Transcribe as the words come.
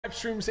live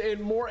streams and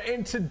more,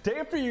 and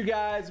today for you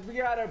guys we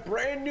got a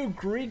brand new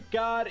Greek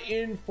god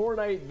in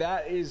Fortnite.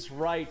 That is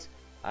right.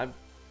 I've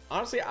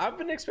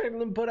been expecting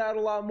them to put out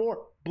a lot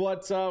more,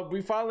 but we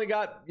finally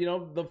got, you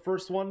know, the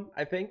first one,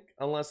 I think,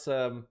 unless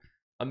I'm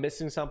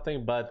missing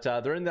something. But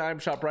they're in the item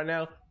shop right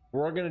now.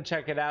 We're gonna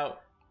check it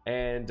out,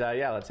 and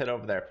yeah, let's head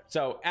over there.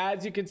 So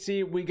as you can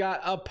see, we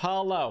got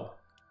Apollo.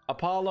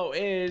 Apollo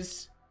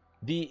is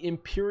the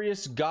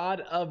imperious god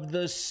of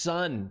the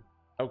sun.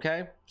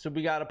 Okay, so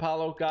we got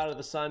Apollo, god of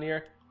the sun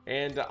here,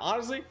 and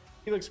honestly,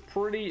 he looks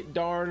pretty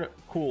darn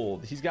cool.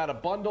 He's got a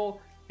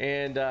bundle,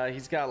 and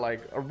he's got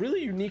like a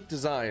really unique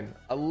design.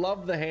 I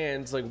love the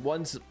hands. Like,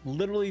 one's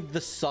literally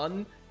the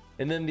sun,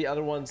 and then the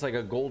other one's like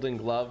a golden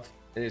glove,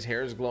 and his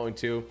hair is glowing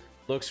too.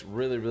 Looks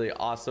really, really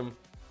awesome.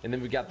 And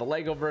then we got the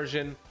Lego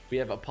version. We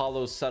have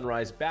Apollo's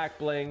sunrise back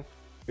bling.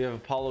 We have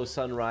Apollo's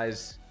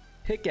sunrise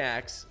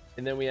pickaxe,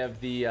 and then we have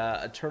the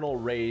eternal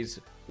rays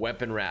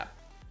weapon wrap.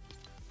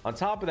 On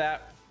top of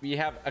that, we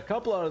have a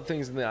couple other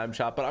things in the item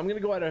shop, but I'm going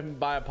to go ahead and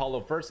buy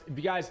Apollo first. If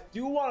you guys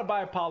do want to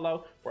buy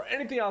Apollo or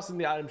anything else in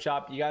the item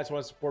shop, you guys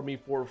want to support me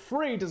for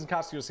free, it doesn't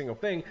cost you a single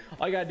thing.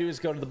 All you got to do is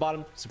go to the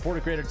bottom, support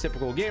a creator,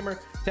 typical gamer,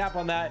 tap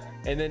on that,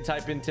 and then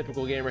type in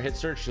typical gamer, hit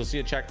search. You'll see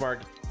a check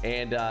mark,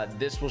 and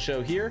this will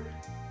show here,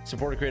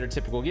 support a creator,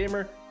 typical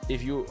gamer,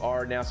 if you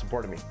are now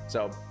supporting me.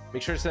 So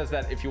make sure it says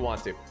that if you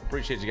want to.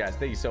 Appreciate you guys.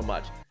 Thank you so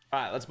much. All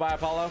right, let's buy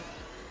Apollo.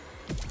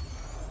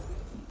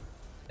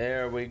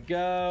 There we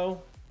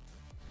go.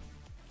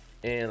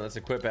 And let's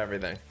equip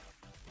everything.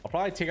 I'll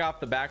probably take off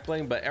the back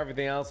bling, but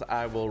everything else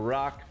I will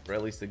rock for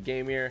at least the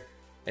game here.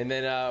 And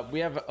then we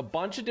have a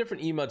bunch of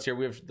different emotes here.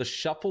 We have the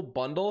shuffle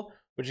bundle,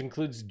 which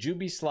includes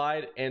Juby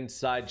slide and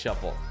side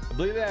shuffle. I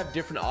believe they have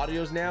different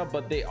audios now,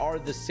 but they are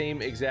the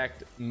same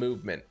exact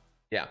movement.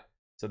 Yeah,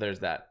 so there's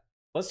that.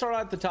 Let's start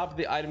at the top of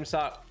the item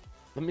shop.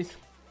 Let me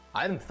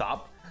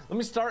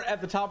start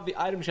at the top of the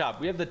item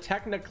shop. We have the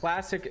Techna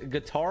Classic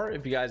guitar.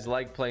 If you guys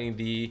like playing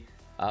the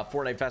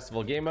Fortnite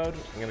Festival game mode,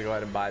 I'm gonna go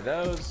ahead and buy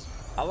those.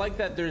 I like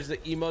that there's the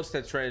emotes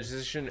that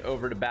transition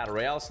over to Battle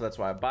Royale, so that's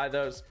why I buy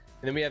those.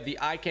 And then we have the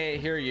I can't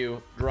hear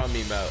you drum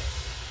emote.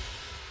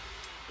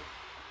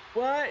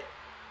 What?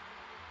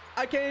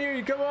 I can't hear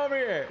you. Come over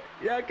here.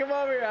 Yeah, come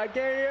over here. I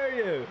can't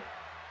hear you.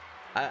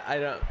 I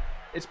don't.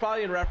 It's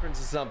probably in reference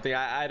to something.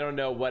 I don't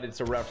know what it's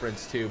a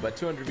reference to, but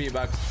 200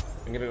 V-Bucks.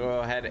 I'm gonna go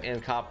ahead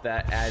and cop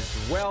that as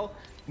well.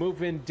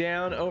 Moving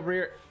down over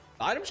here.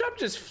 The item shop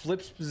just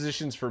flips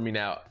positions for me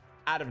now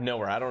out of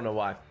nowhere. I don't know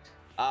why.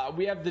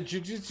 We have the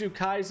Jujutsu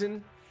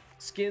Kaisen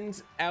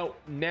skins out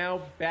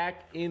now,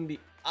 back in the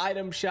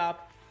item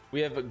shop.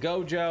 We have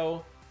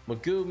Gojo,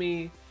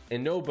 Megumi,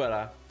 and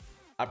Nobara.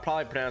 I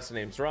probably pronounced the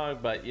names wrong,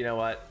 but you know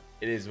what?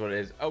 It is what it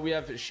is. Oh, we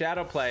have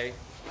Shadow Play,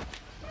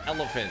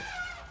 Elephant,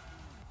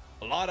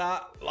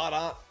 Lada.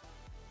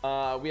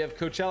 We have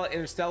Coachella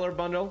Interstellar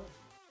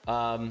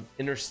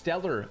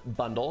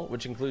bundle,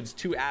 which includes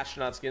 2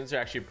 astronaut skins. They're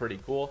actually pretty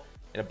cool,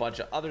 and a bunch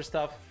of other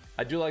stuff.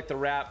 I do like the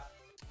wrap,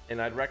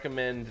 and I'd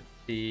recommend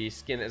the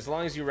skin as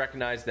long as you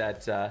recognize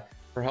that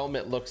her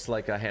helmet looks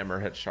like a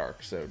hammerhead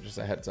shark. So just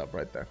a heads up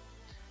right there.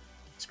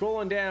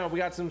 Scrolling down, we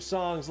got some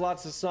songs,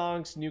 lots of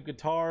songs, new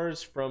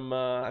guitars from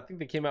I think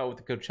they came out with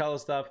the Coachella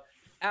stuff,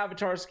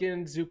 Avatar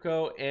skin,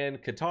 Zuko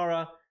and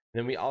Katara.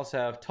 Then we also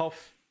have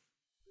Toph,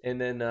 and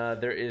then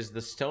there is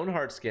the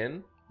Stoneheart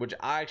skin, which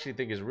I actually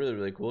think is really,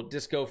 really cool.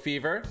 Disco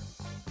Fever,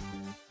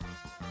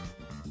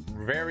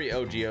 very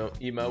OG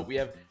emote. We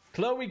have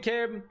Chloe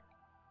Kim,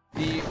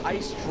 the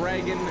Ice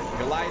Dragon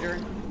glider,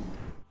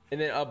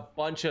 and then a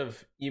bunch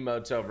of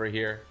emotes over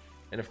here.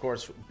 And of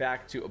course,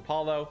 back to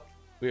Apollo,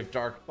 we have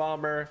Dark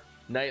Bomber,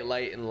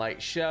 Nightlight and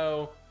Light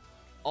Show,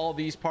 all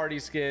these party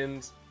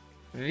skins,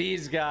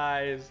 these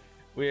guys.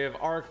 We have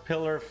Arc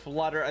Pillar,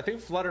 Flutter. I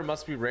think Flutter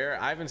must be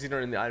rare. I haven't seen her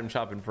in the item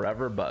shop in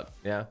forever, but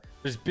yeah.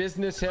 There's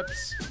Business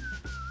Hips.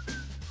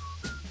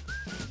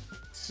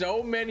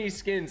 So many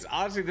skins.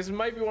 Honestly, this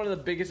might be one of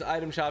the biggest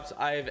item shops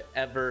I've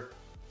ever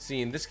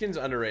seen. This skin's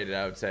underrated,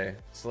 I would say.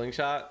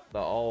 Slingshot, the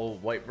all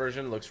white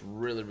version, looks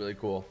really, really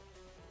cool.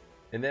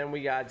 And then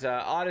we got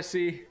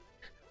Odyssey.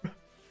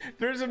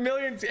 There's a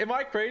million. Am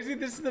I crazy?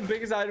 This is the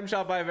biggest item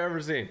shop I've ever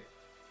seen.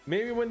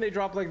 Maybe when they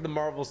drop like the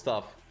Marvel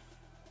stuff,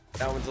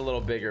 that one's a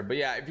little bigger. But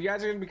yeah, if you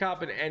guys are gonna be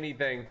copping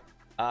anything,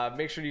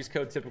 make sure to use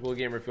code typical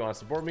gamer if you want to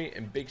support me.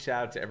 And big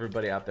shout out to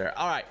everybody out there.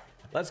 All right,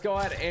 let's go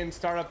ahead and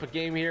start up a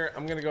game here.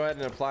 I'm gonna go ahead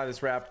and apply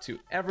this wrap to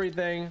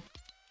everything,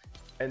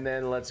 and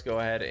then let's go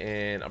ahead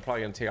and I'm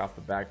probably gonna take off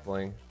the back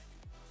bling.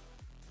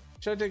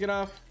 Should I take it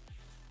off?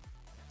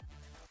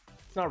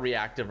 It's not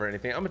reactive or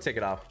anything. I'm gonna take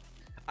it off.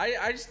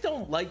 I just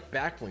don't like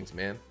back blings,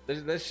 man.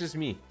 That's just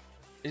me.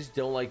 I just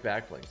don't like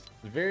back blings.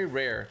 It's very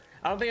rare.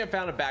 I don't think I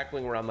found a back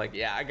bling where I'm like,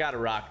 yeah, I gotta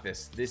rock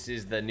this. This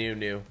is the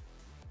new.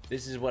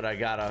 This is what I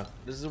gotta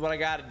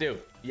do.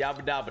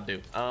 Yabba dabba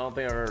do. I don't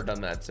think I've ever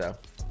done that. So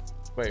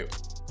wait,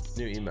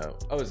 new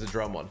emote. Oh, it's a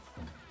drum one.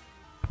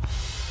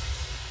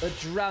 A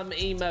drum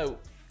emote.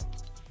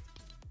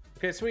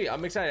 Okay, sweet.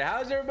 I'm excited.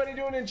 How's everybody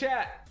doing in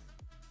chat?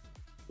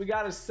 We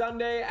got a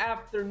Sunday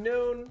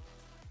afternoon.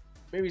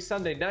 maybe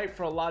Sunday night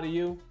for a lot of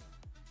you.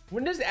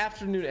 When does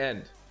afternoon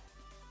end?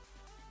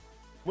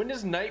 When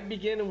does night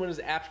begin and when does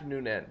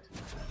afternoon end?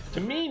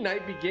 To me,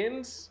 night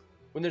begins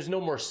when there's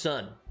no more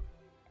sun.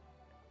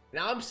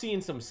 Now I'm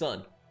seeing some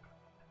sun.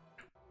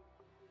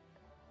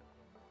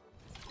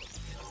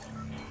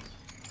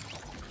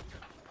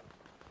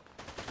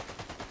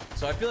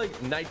 So I feel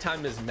like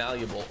nighttime is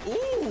malleable.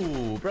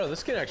 Ooh, bro,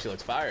 this skin actually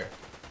looks fire.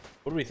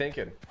 What are we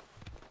thinking?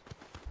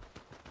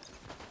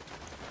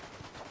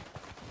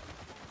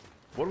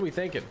 What are we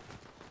thinking?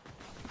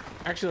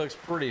 Actually looks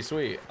pretty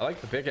sweet. I like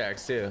the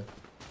pickaxe too.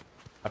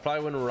 I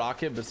probably wouldn't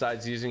rock it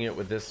besides using it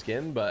with this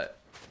skin,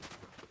 but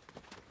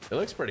it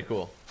looks pretty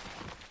cool.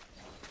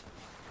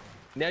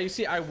 Now you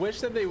see, I wish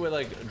that they would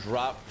like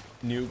drop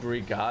new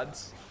Greek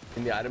gods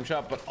in the item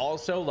shop, but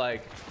also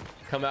like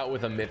come out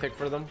with a mythic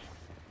for them.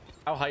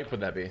 How hype would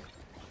that be?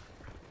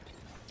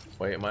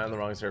 Wait, am I on the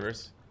wrong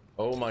servers?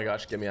 Oh my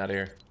gosh, get me out of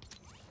here.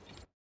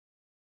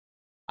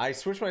 I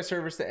switched my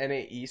servers to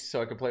NA East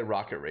so I could play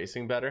Rocket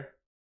Racing better.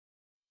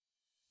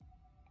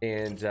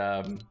 And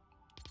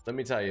let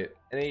me tell you,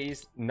 NA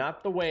East,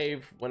 not the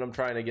wave when I'm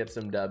trying to get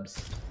some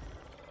dubs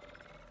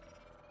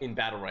in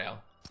Battle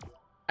Royale.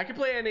 I can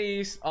play NA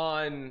East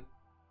on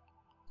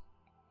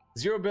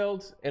zero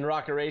build and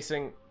Rocket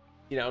Racing,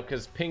 you know,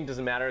 because ping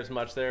doesn't matter as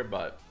much there,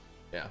 but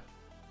yeah.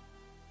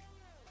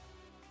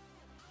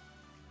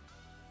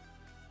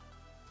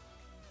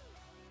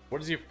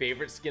 What is your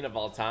favorite skin of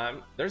all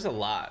time? There's a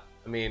lot.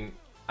 I mean,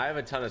 I have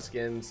a ton of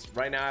skins.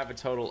 Right now I have a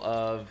total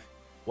of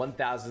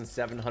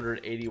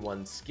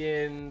 1,781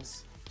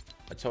 skins,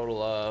 a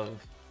total of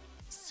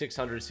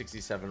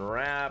 667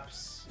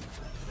 wraps.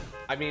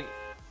 I mean,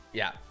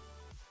 yeah.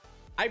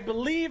 I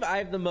believe I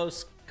have the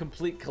most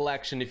complete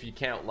collection if you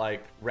count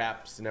like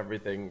wraps and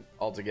everything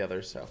all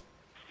together. So,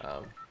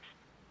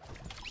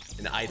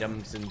 and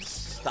items and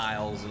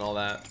styles and all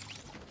that.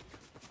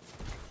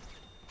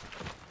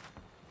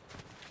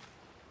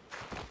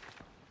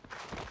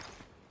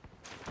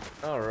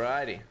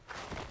 Alrighty.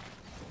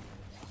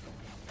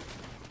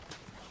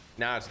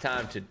 Now it's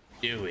time to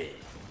do it.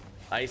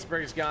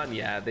 Iceberg's gone.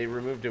 Yeah, they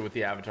removed it with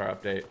the avatar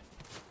update.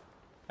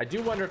 I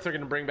do wonder if they're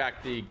going to bring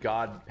back the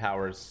god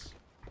powers,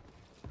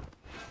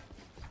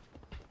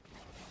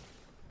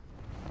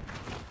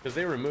 because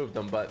they removed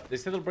them, but they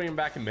said they'll bring them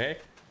back in May.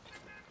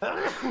 All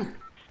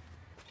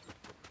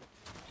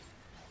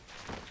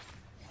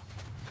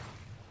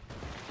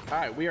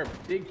right, we are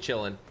big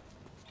chilling.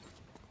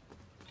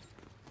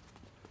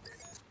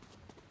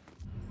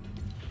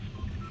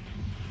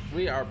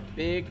 We are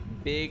big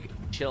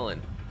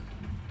chilling.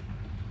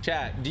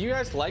 Chat, do you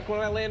guys like when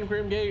I land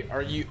Grimgate?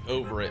 Are you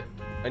over it?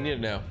 I need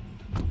to know.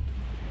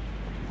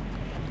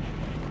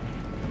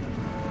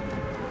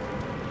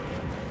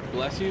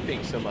 Bless you.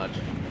 Thanks so much.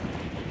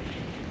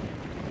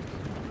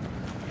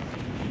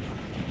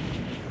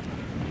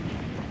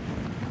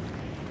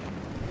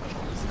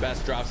 It's the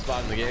best drop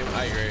spot in the game.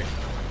 I agree.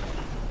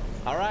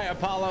 All right,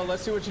 Apollo,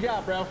 let's see what you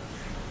got, bro.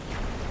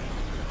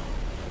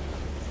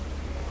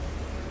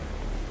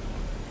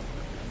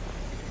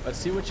 Let's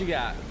see what you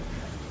got.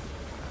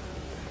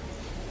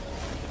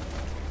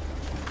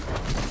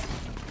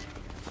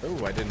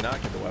 Oh, I did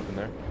not get the weapon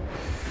there.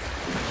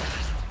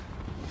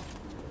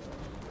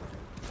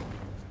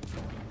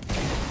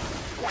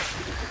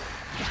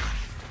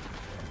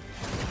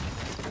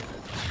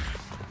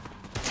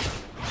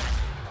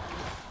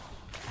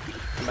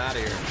 I'm out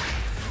of here.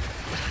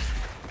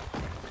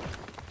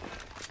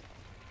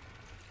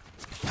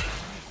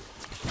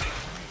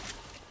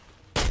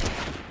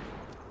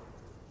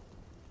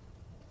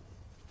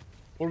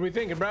 What are we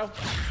thinking, bro?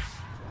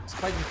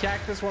 Spiky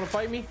cactus want to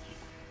fight me?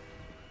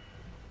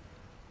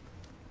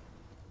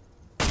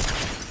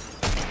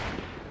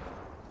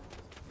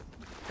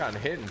 Kind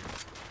of hidden.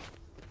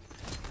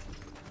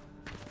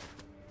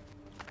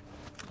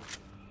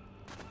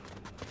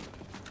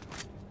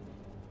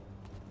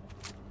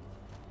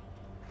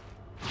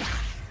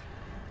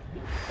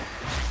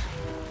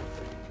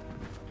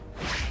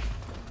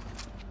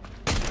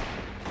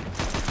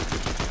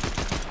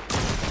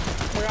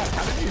 Oh my god,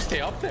 how did you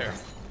stay up there?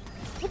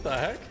 What the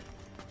heck?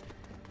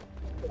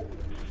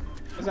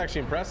 That's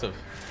actually impressive.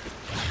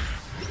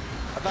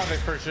 I thought they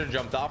first should have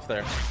jumped off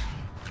there.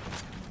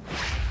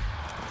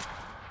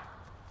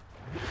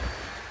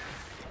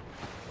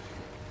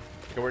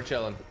 Okay, we're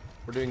chilling.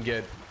 We're doing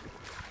good.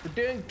 We're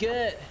doing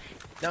good.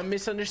 Not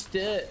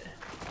misunderstood.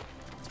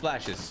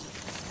 Splashes.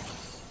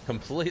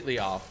 Completely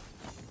off.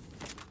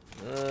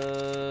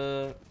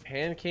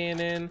 Hand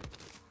cannon.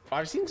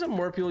 I've seen some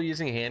more people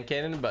using hand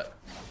cannon, but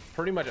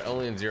pretty much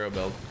only in zero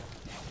build.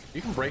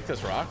 You can break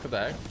this rock. What the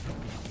heck?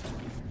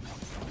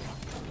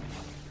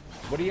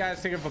 What do you guys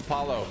think of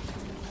Apollo?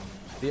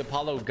 The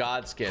Apollo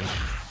God skin.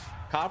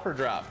 Copper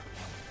drop.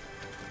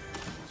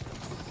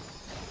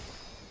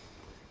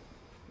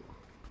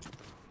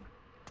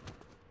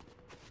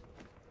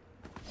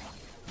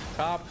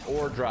 Cop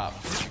or drop.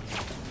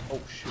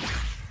 Oh shoot.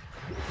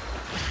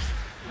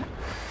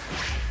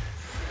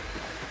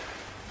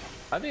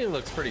 I think it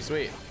looks pretty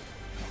sweet.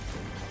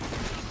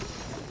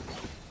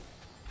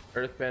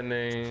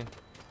 Earthbending.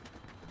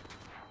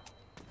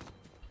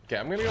 Okay,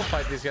 I'm gonna go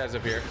fight these guys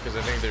up here because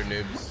I think they're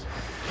noobs.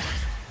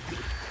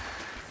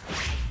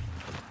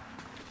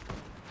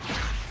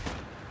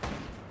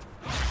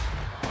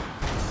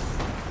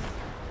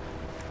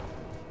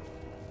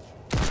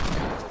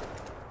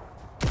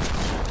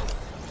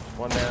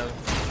 One down.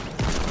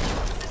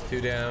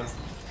 Two down.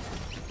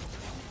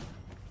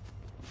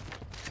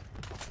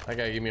 That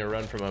guy gave me a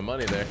run for my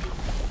money there.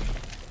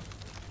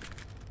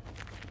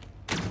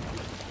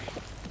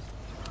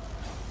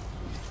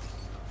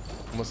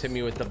 Almost hit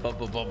me with the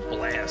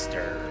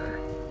blaster.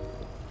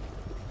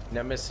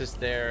 Nemesis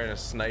there and a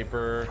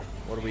sniper.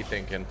 What are we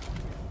thinking?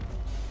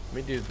 Let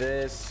me do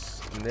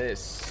this and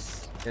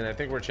this. And I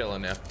think we're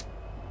chilling now. I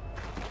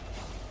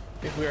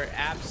think we are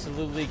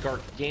absolutely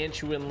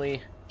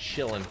gargantuanly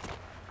chilling.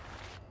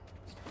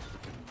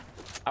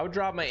 I would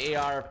drop my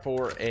AR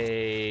for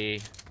a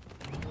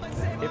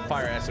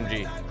hipfire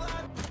SMG.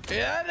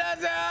 Yeah,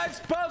 that's how it's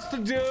supposed to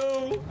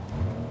do.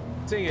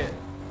 Sing it.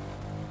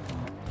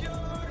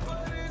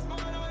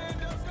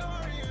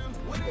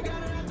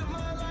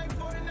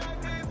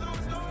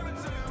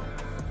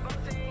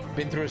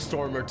 Been through a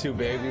storm or two,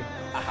 baby.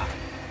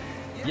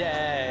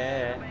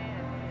 Yeah,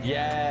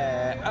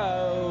 yeah,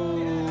 oh,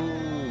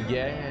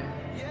 yeah,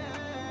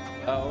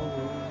 oh,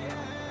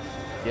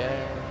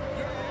 yeah,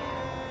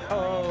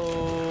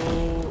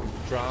 oh.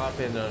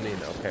 Dropping, don't need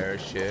no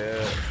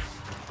parachute.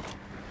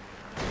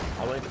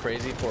 I went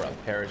crazy for a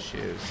pair of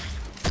shoes.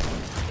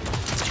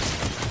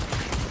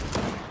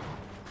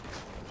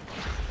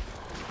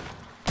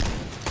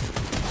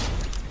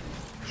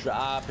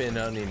 Dropping,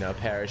 don't need no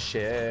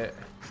parachute.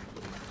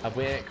 I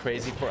went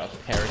crazy for a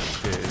pair of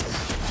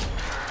shoes.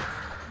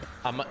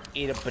 I'ma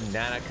eat a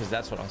banana because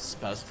that's what I'm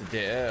supposed to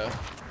do.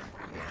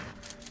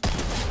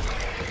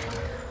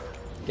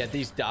 Get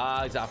these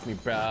dogs off me,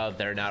 bro.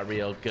 They're not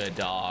real good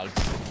dogs.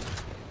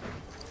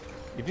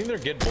 You think they're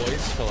good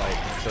boys to like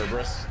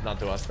Cerberus, not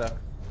to us though?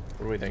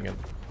 What are we thinking?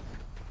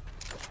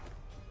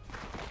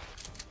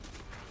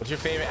 What's your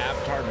favorite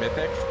Avatar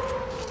mythic?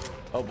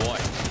 Oh boy.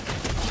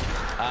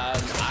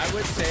 I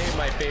would say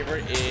my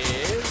favorite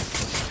is...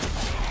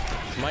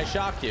 Might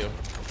shock you.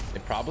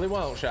 It probably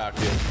won't shock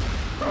you.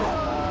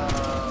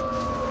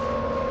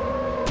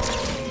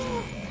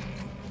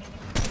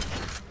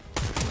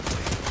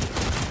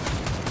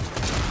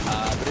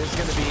 But it's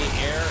going to be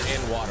air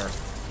and water.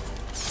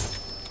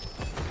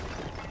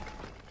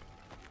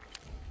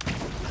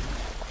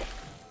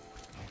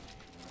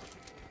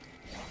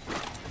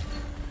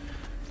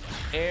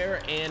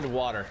 Air and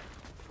water.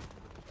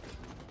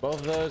 Both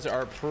of those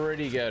are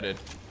pretty goated.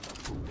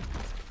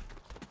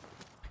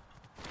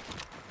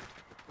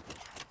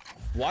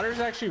 Water is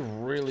actually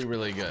really,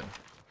 really good.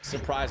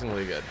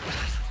 Surprisingly good.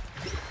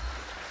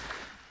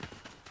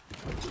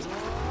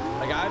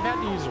 Like, I've had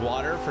to use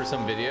water for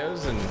some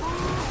videos and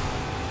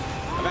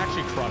I've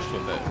actually crushed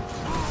with it.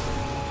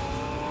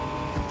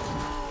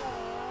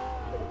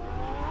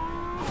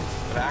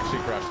 I've actually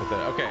crushed with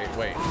it. Okay,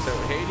 wait. So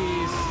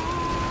Hades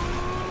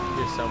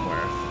here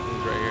somewhere.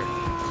 He's right here.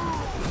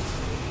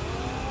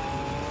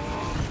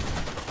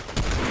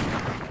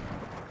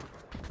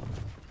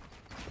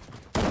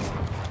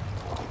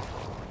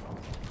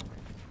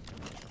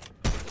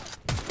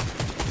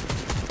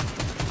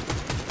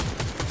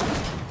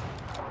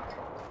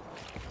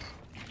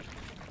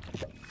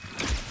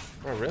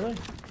 Oh, really?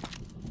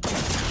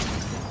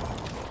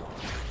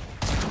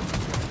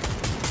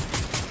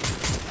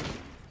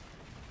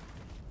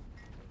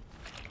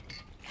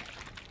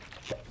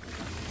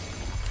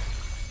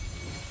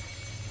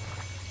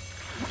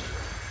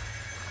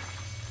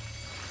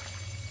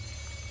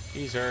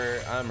 He's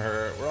hurt. I'm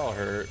hurt. We're all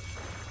hurt.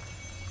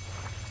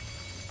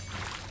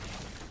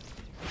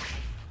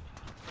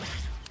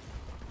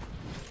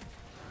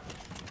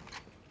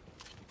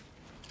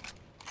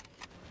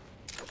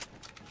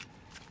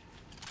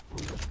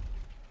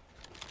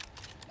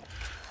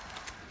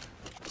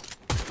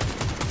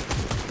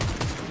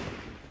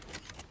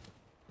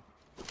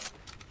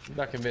 I'm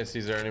not convinced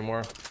he's there anymore.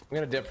 I'm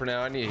gonna dip for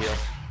now. I need a heal.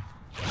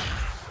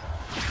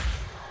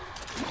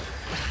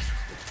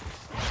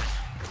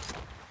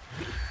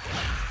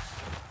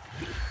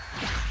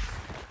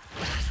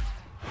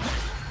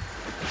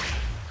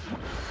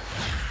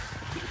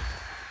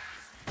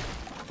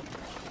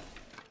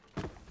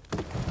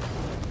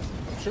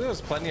 I'm sure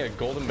there's plenty of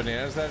golden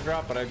bananas that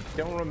drop, but I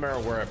don't remember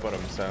where I put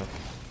them, so.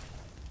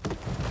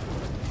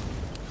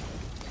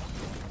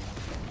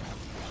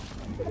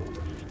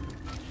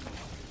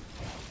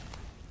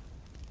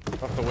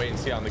 I'll have to wait and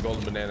see on the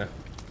golden banana.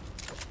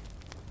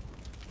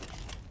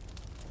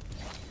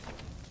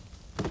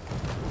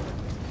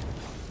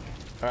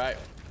 All right,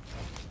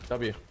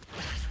 W.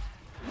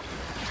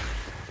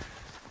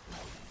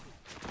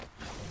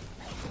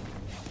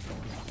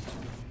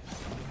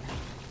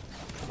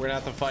 We're gonna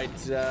have to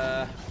fight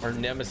our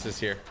nemesis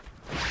here.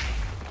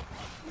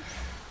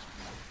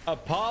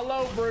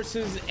 Apollo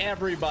versus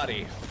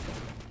everybody.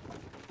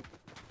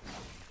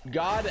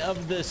 God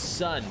of the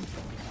Sun.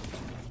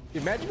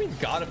 Imagine being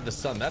God of the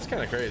Sun. That's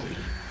kind of crazy.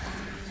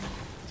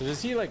 So does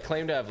he like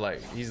claim to have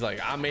like, he's like,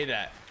 I made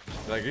that.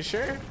 You're like, you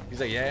sure? He's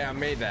like, yeah, I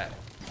made that.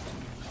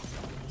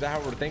 Is that how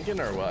we're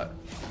thinking or what?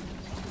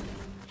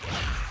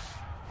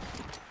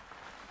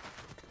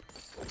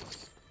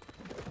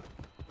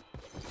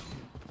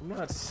 I'm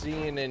not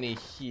seeing any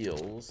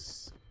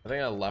heals. I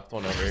think I left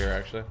one over here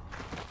actually.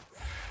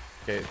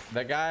 Okay,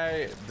 that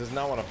guy does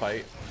not want to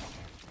fight.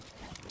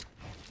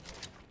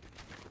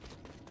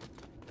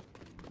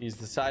 He's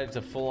decided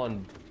to full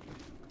on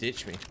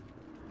ditch me.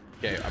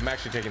 Okay, I'm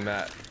actually taking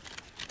that.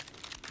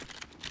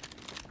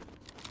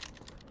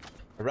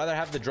 I'd rather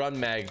have the drum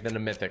mag than a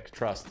mythic,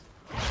 trust.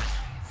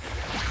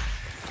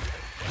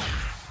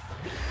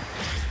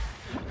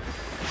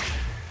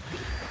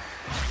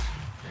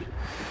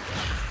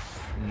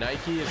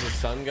 Nike is a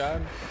sun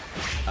god.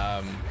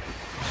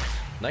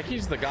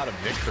 Nike's the god of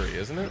victory,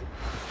 isn't it?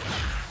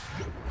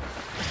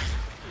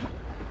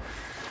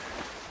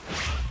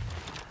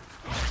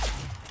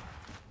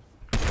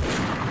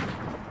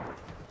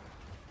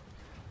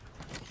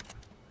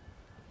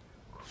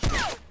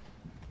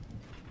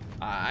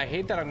 I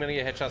hate that I'm gonna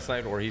get headshot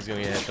sniped or he's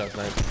gonna get headshot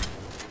sniped.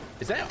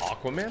 Is that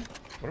Aquaman?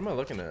 What am I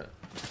looking at?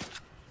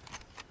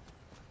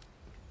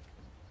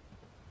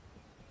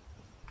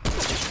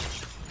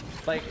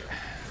 Like,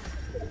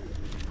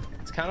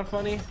 it's kind of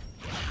funny,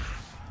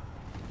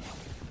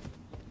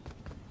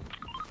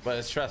 but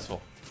it's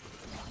stressful.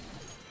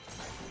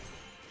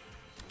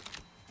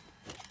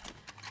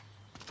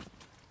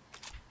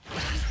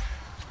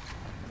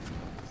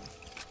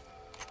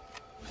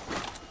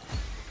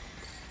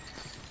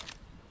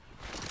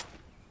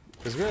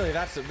 Because really,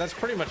 that's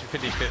pretty much a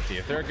 50-50.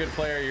 If they're a good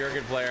player, you're a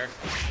good player.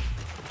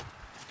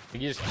 I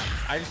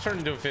just turned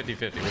into a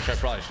 50-50, which I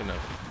probably shouldn't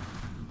have.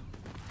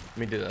 Let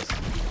me do this.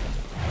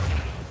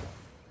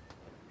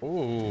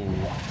 Ooh,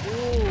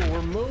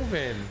 we're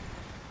moving.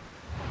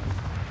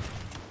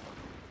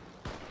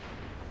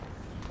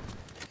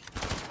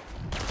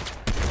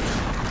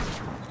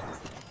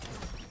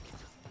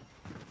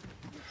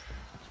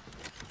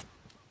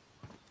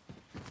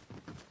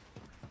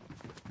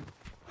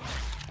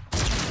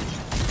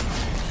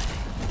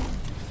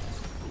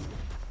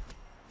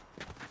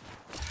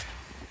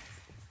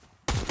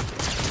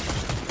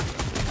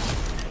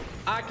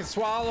 I can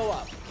swallow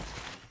up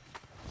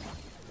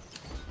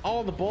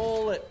all the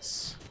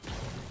bullets.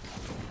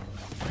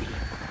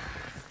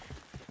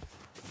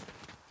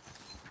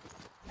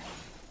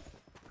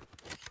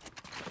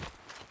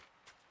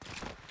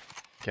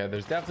 Okay,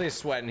 there's definitely a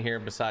sweat in here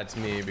besides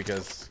me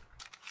because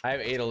I have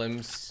 8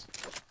 limbs.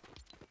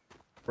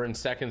 We're in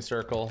second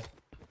circle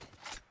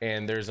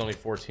and there's only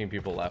 14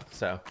 people left,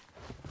 so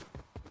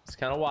it's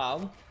kind of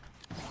wild.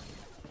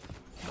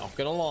 Not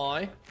gonna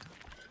lie.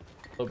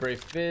 Low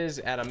brave fizz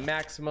at a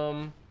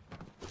maximum.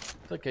 I feel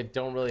like I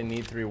don't really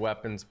need 3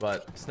 weapons,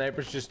 but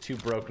sniper's just too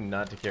broken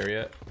not to carry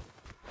it.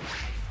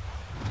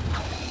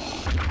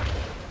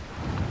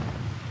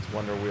 It's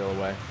Wonder Wheel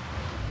away.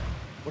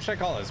 What should I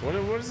call this? What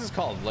is this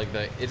called? Like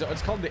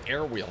it's called the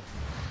air wheel.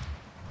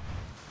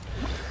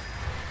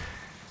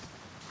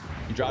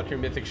 You dropped your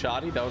mythic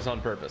shoddy. That was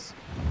on purpose.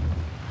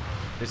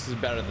 This is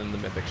better than the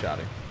mythic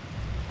shoddy.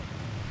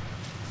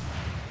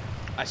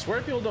 I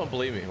swear people don't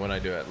believe me when I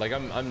do it. Like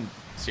I'm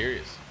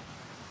serious.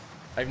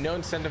 I have no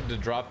incentive to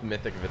drop the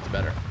mythic if it's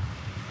better.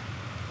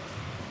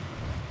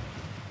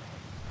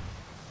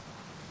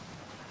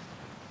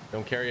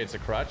 Don't carry it's a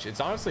crutch. It's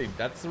honestly,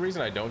 that's the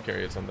reason I don't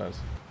carry it sometimes.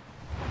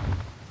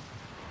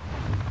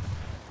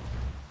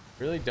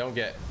 Really don't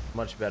get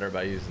much better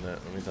by using it,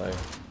 let me tell you.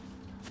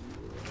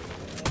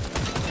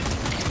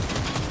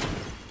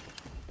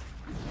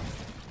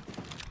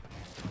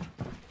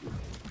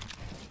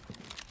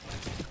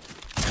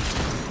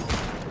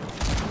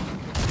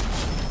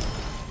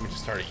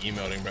 Started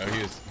emoting, bro.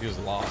 He was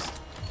lost.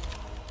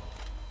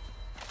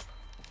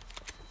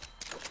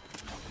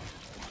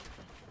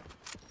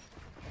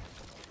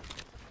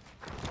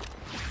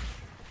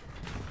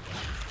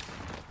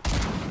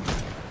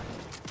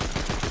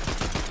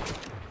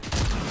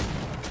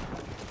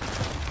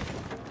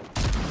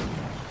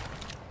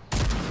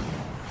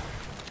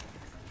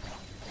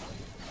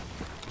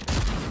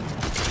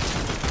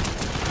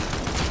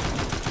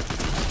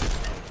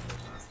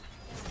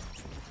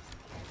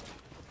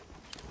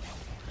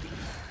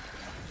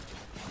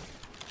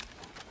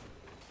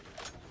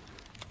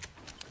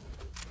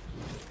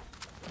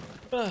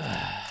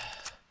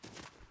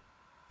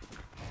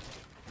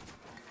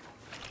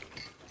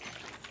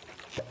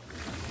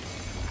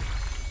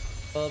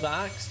 Full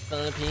box,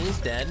 full piece,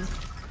 dead.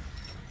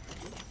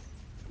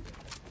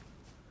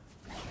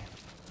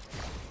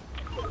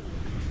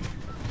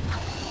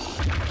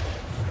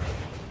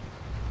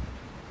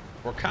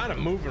 We're kind of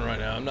moving right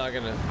now. I'm not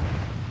gonna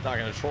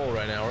troll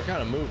right now. We're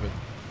kind of moving.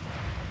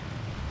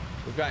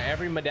 We've got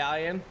every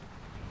medallion.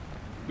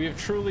 We have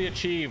truly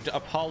achieved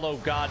Apollo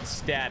God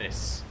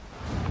status.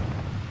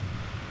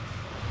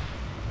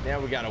 Now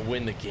we gotta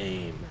win the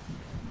game.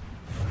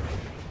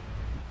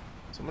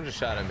 Someone just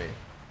shot at me.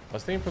 I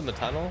was thinking from the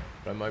tunnel,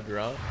 but I might be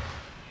wrong.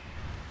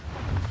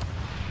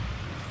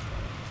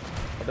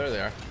 Oh, there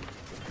they are.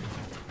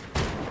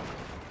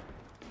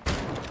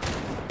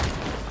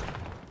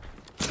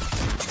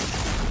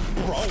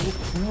 bro.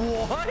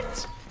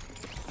 What?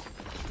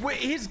 Wait,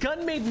 his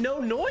gun made no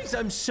noise.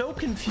 I'm so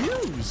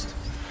confused.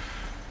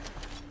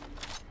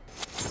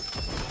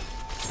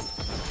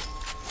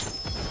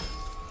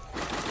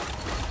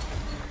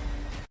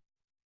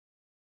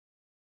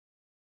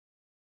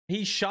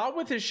 He shot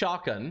with his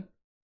shotgun.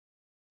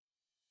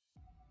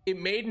 It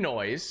made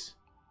noise.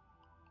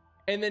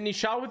 And then he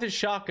shot with his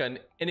shotgun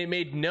and it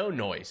made no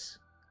noise.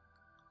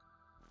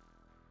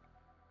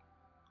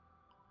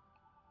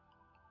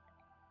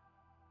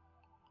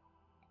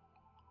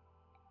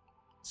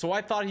 So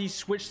I thought he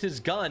switched his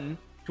gun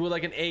to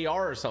like an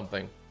AR or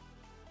something.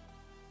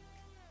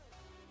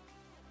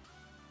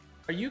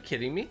 Are you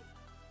kidding me?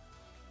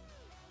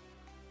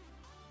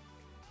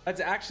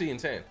 That's actually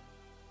insane.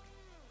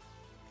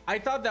 I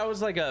thought that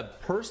was like a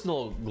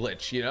personal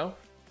glitch, you know?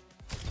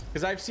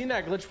 Because I've seen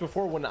that glitch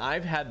before when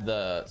I've had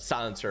the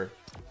silencer.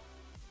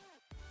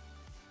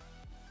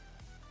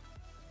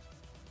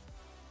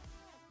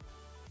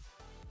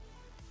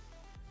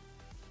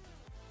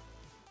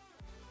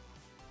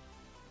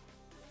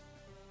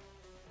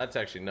 That's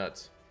actually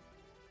nuts.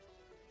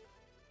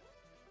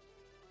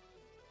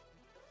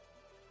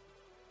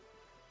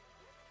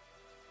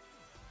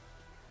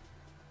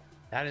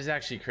 That is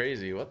actually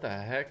crazy. What the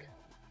heck?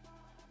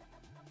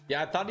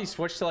 Yeah, I thought he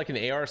switched to like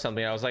an AR or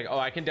something. I was like, oh,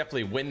 I can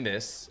definitely win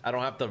this. I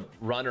don't have to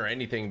run or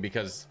anything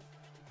because,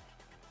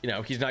 you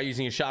know, he's not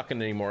using a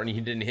shotgun anymore and he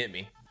didn't hit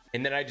me.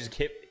 And then I just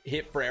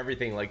hit for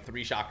everything, like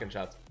 3 shotgun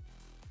shots.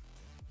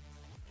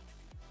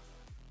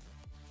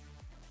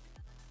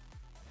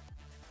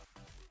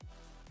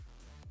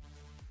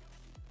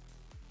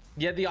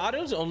 Yeah, the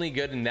auto's only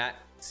good in that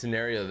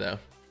scenario though.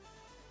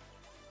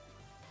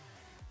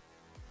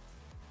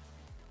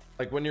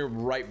 Like when you're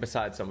right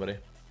beside somebody.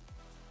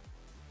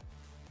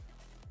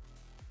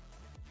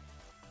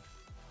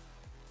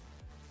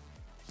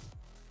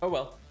 Oh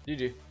well,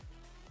 GG.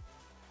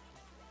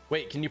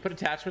 Wait, can you put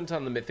attachments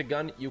on the mythic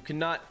gun? You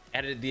cannot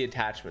edit the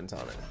attachments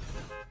on it.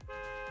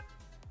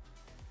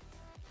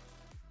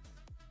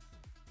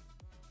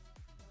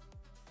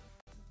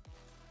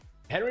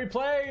 Henry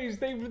Plays,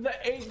 thank you for the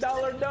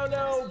 $8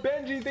 dono.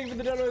 Benji, thank you for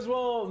the dono as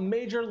well.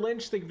 Major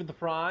Lynch, thank you for the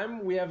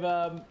prime. We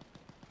have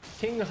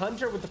King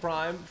Hunter with the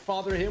prime.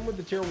 Father Him with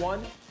the tier 1.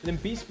 And then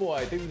Beast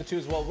Boy, thank you for the 2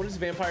 as well. What does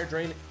Vampire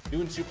Drain do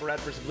in Super Red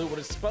versus Blue? What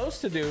it's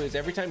supposed to do is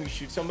every time you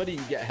shoot somebody,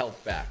 you get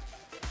health back.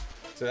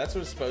 So that's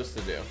what it's supposed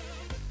to do.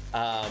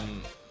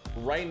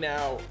 Right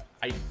now,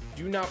 I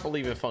do not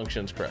believe it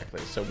functions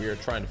correctly. So we are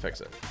trying to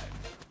fix it.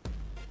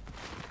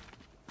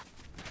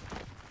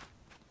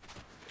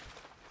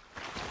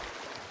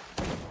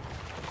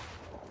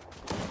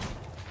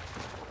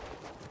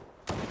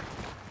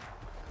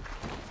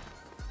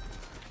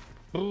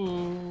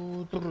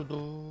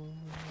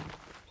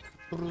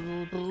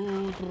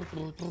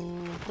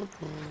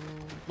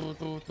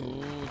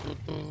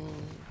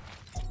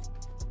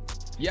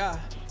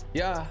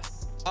 Yeah.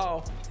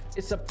 Oh,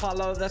 it's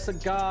Apollo. That's the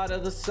god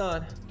of the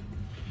sun.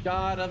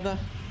 God of the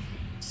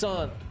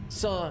sun.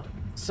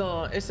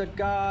 It's a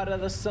god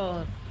of the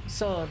sun.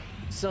 Sun.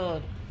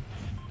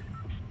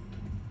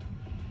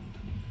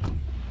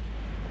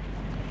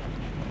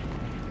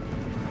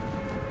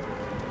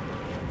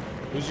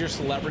 Who's your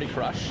celebrity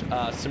crush?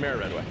 Samara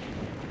Redway.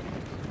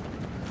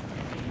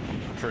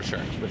 For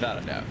sure,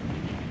 without a doubt.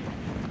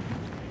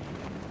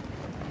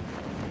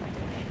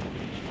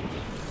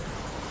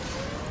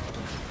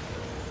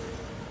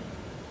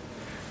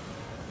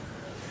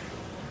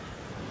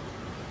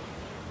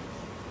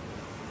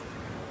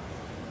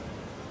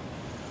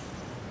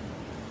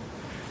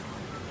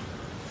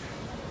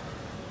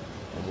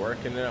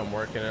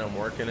 I'm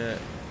working it.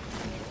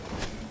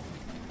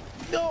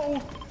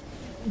 No!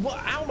 What?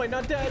 How am I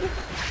not dead?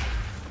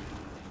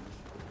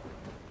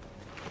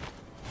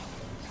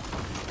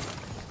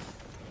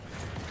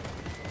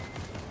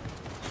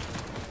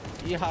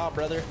 Yeehaw,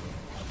 brother.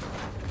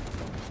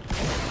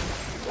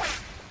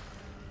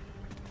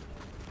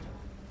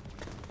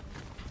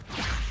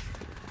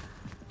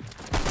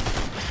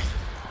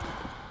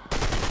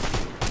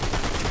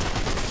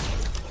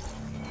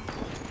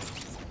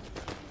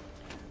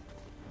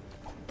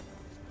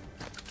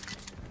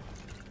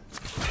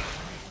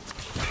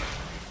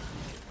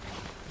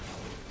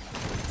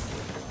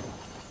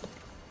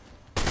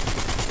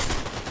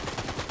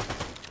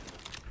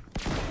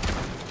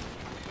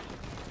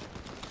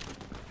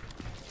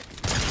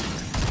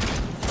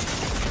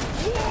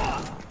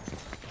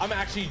 I'm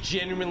actually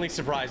genuinely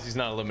surprised he's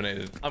not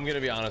eliminated. I'm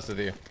gonna be honest with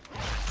you.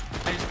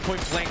 I just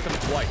point blanked him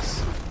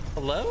twice.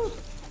 Hello?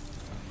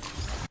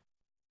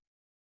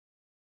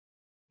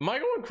 Am I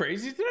going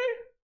crazy today?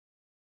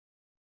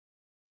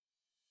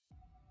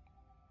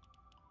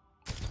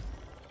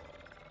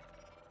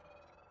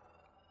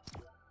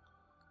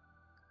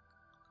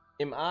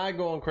 Am I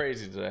going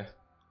crazy today?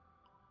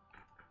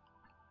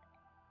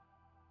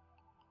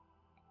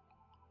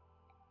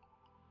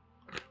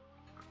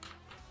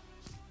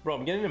 Bro,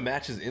 I'm getting into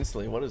matches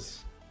instantly. What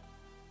is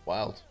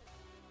wild?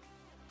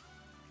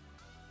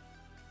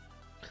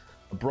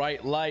 A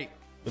bright light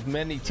with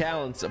many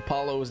talents.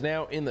 Apollo is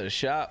now in the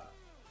shop.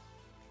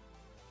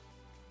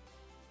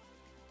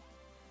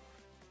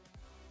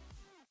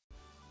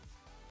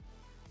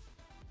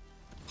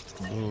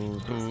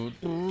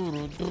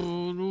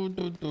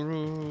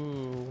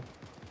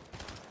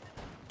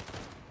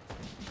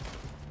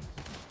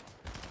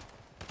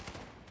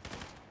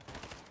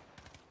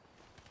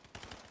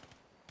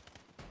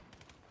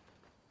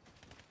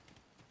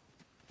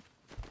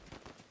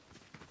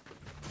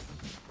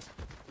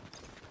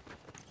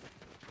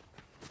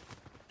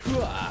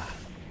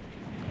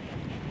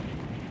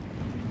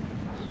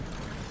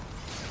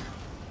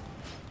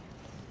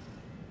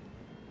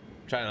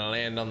 Trying to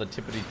land on the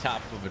tippity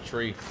top of a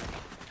tree.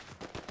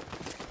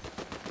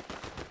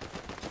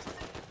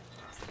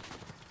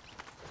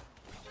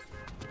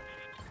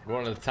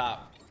 Going to the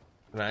top,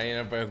 and I ain't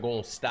ever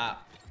gonna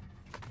stop.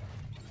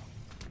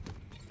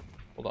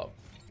 Hold up.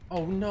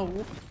 Oh no.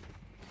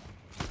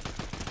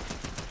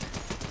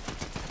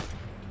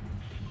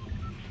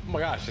 Oh my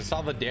gosh, I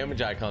saw the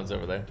damage icons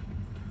over there.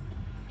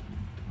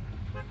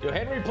 Yo,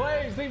 Henry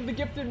Plays, thank you for the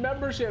gifted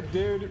membership,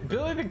 dude.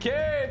 Billy the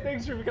Kid,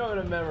 thanks for becoming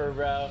a member,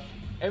 bro.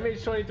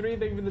 MH23,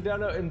 thank you for the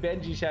download, and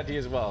Benji Shanty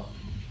as well.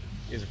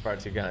 These are far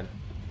too kind.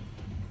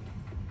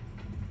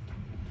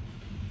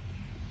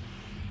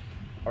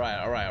 All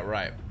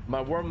right. My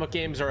warm-up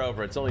games are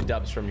over. It's only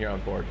dubs from here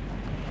on forward.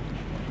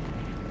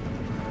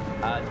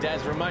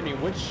 Daz, remind me,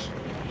 which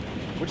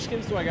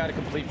skins do I got to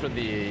complete for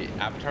the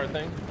avatar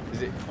thing?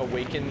 Is it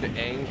Awakened,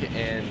 Aang,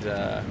 and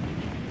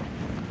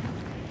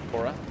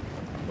Korra?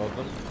 Both of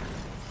them?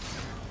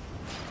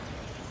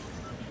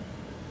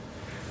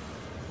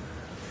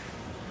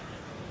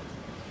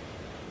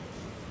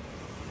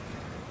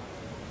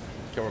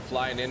 Okay, we're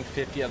flying in.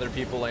 50 other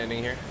people landing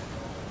here.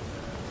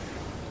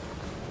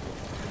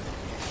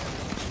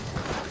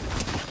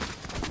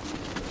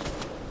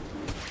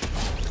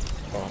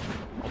 Oh,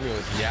 homie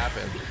was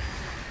yapping.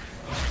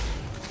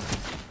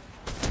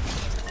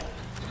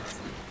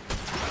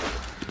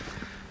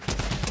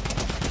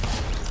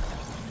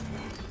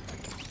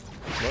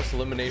 Most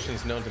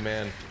eliminations known to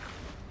man.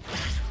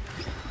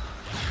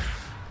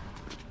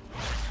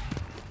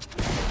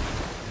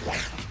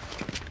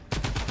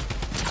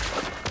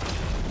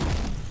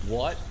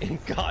 What in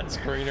God's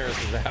green earth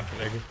is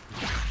happening?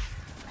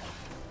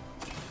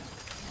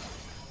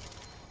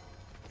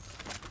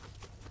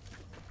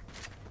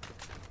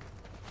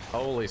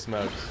 Holy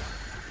smokes.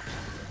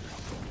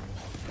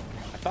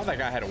 I thought that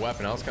guy had a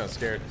weapon. I was kind of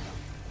scared.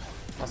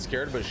 I was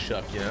scared but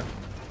shook, you know?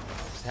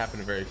 Just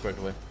happened very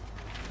quickly.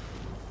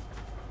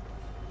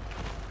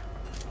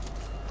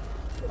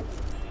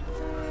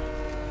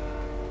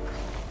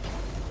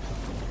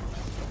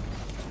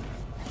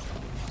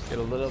 Get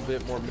a little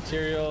bit more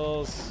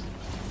materials.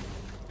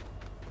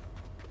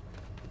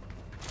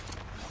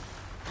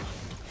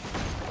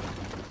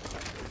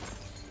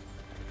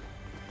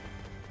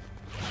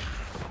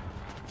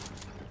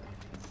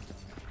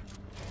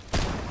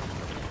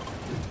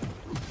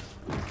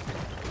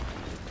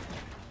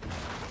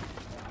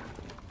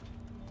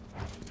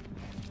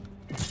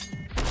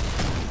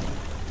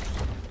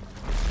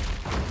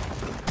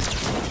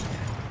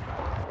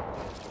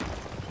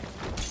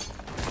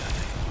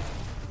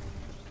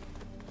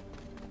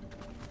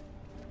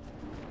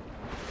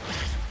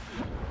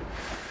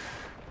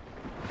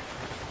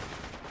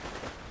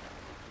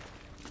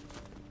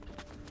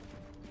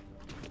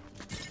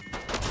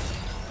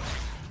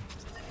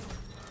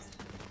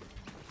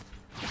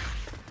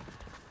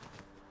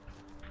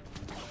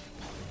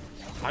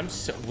 I'm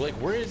so like,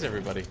 where is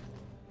everybody?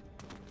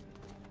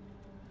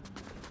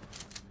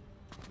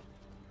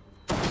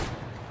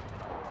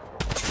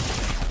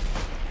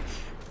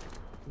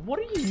 What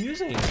are you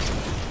using?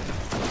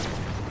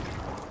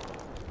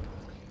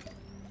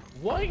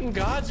 What in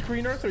God's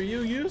green earth are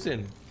you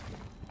using?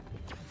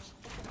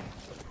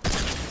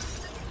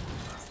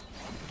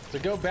 To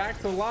go back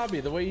to the lobby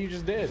the way you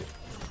just did.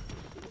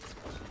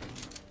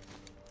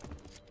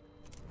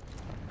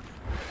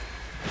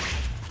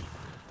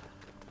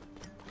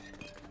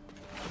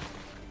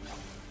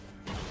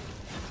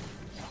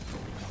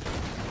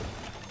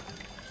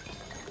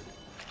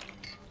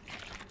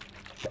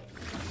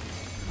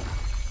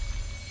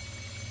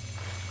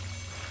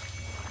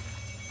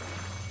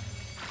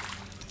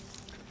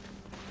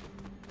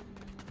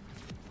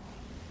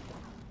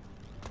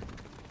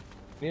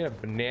 Need a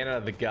banana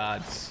of the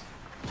gods.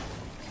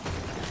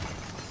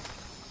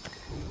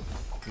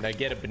 And I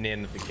get a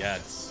banana of the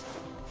gods.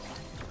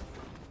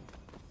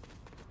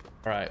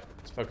 All right,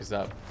 let's focus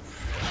up.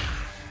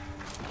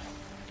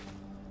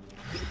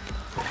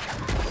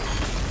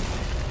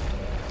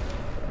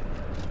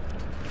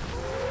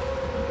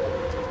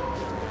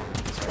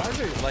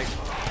 Surprisingly, like,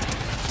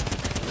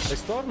 they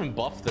still haven't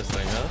buffed this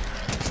thing, huh?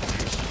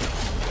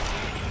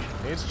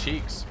 I think it's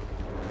cheeks.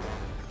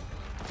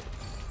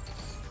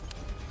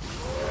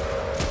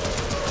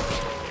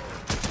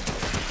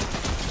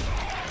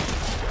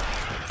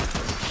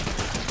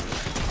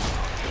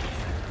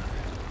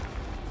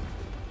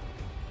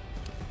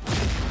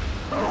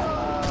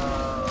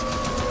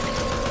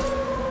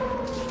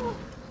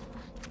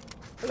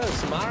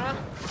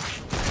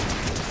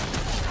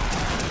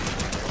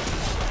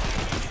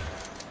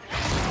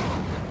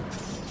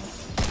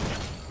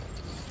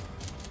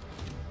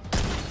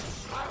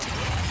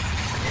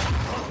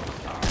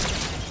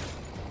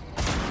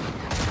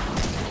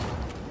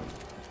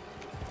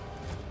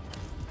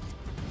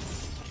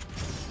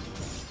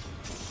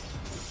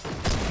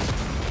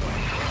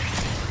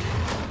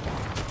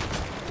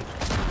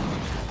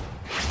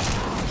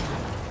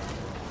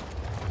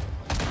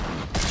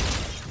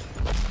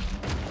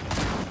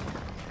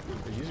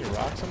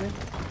 rocks on me?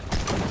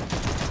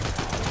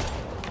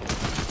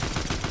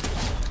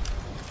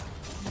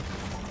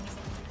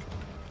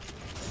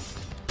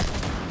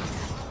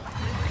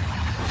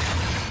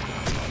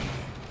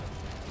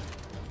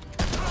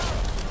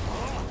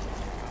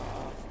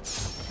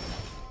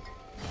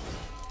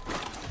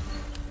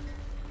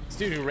 This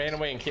dude who ran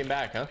away and came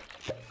back, huh?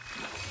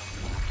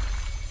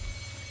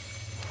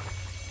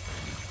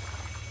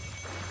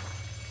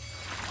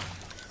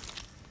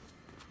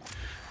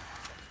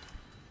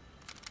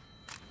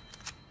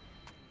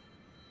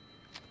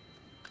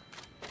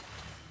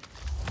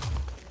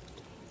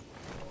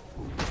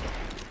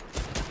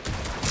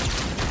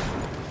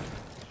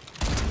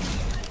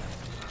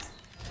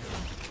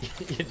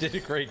 You did a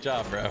great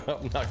job, bro.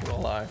 I'm not gonna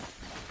lie.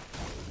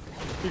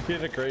 You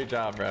did a great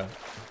job, bro.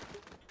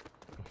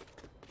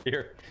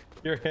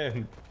 You're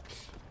him.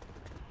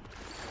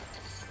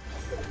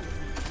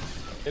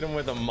 Hit him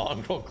with a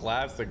Mongol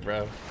classic,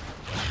 bro.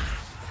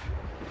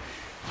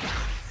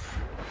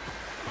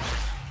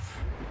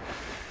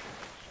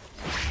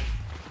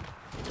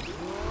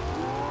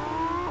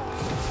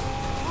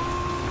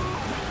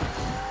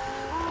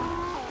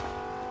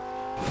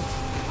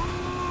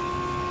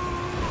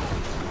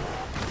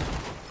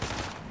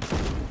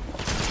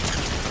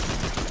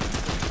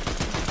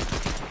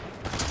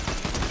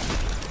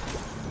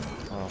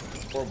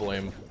 Poor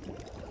blame.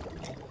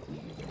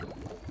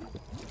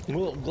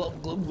 Glub,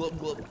 glub, glub, glub,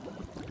 glub.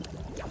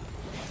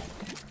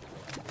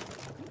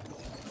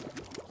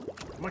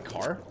 My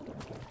car?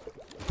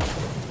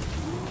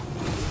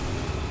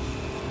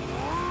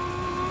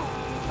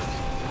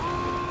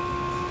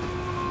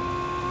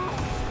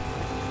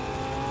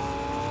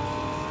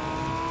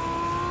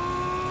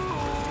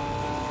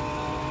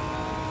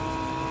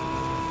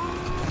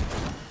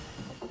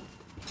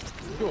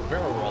 Do a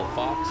barrel roll,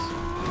 Fox.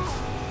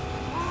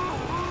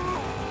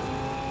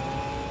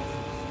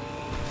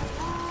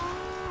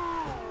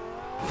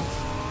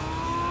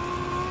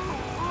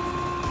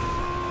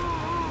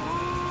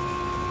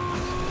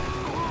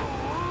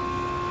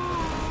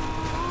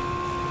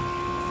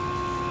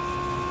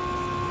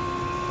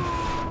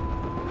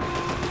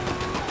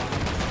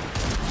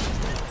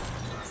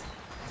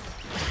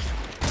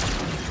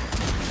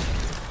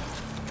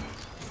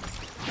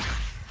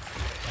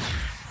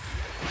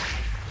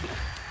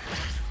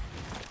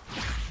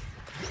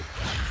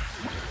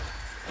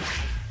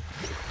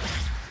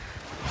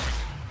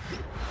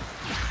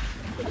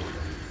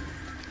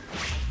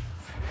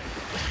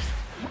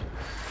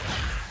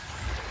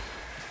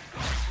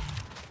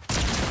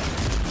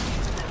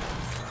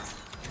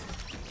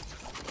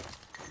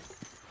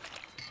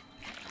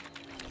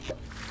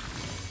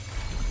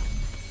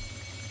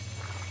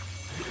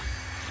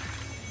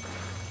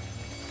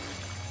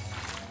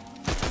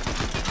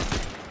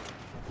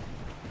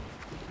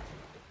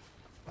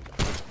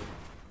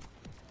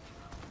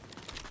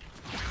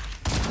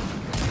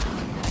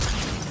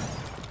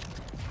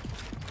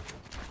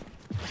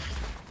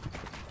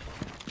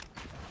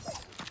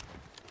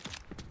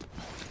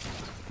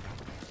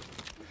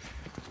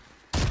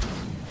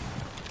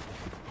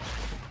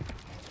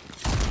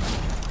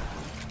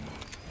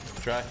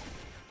 Try.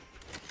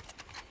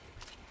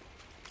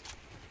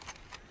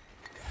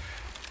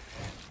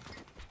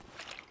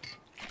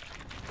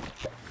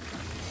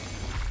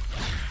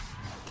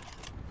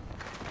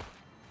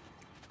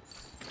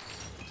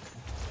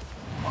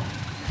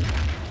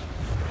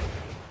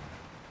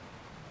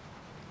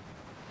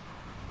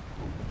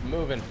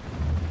 Moving.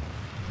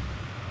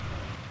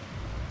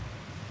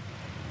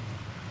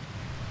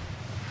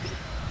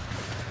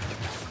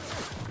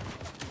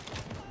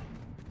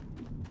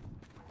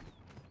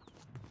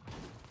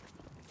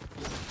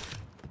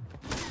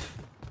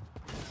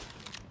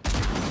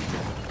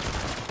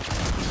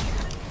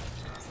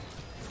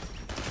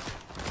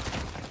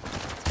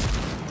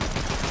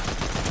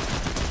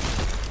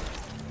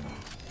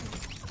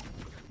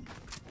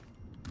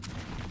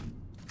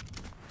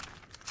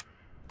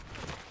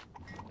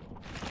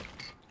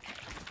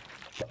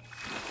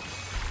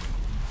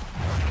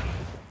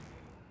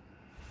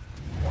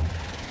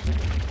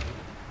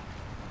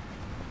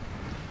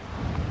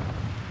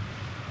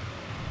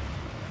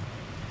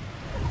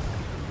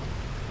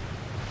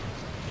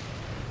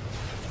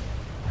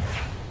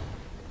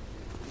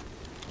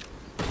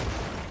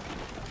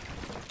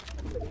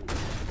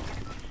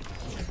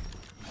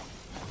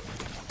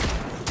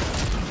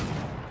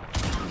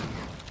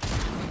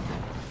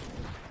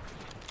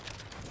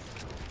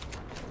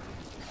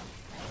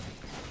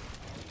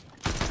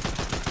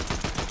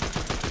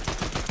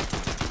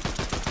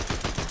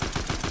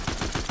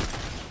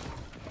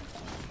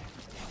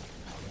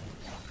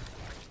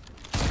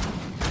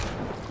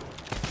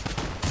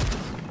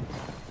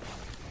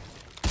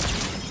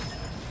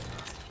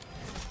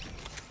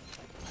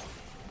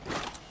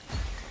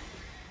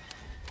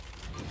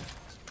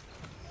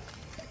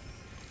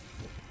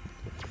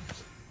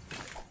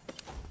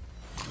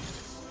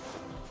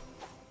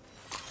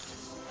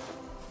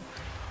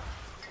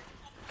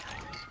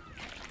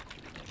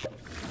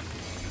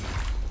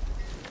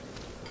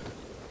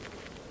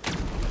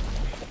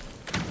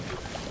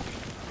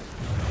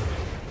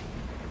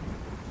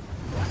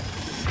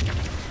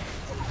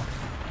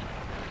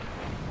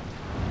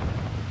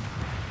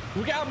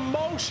 We got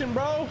motion,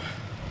 bro.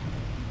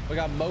 We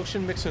got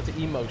motion mixed with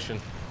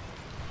emotion.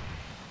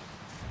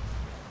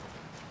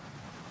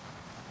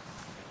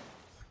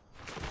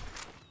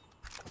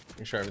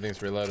 Make sure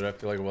everything's reloaded. I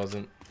feel like it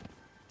wasn't.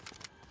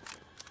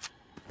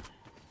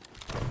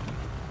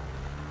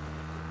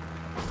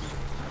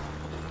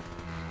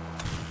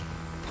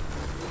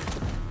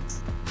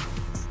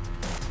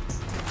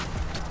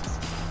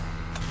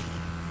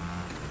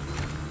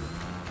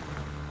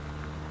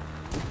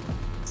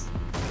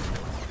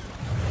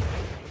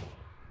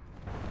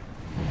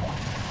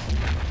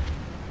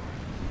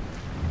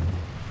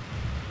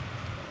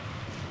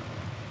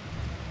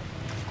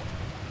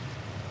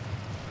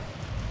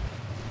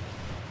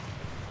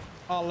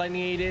 All I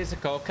need is a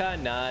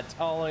coconut.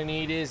 All I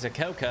need is a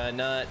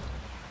coconut.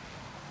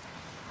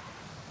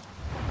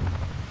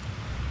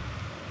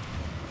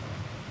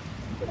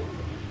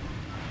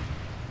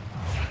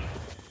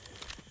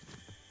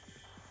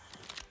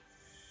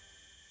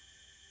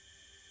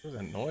 What was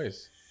that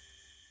noise?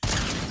 I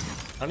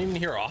don't even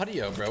hear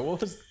audio, bro.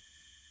 What was...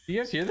 Do you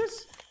guys hear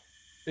this?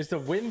 It's the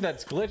wind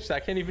that's glitched. I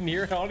can't even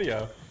hear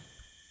audio.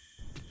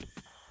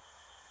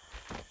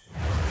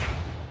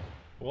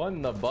 What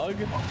in the bug?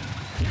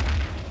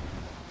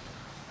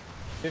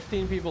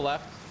 15 people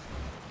left.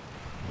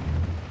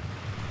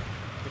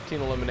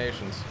 15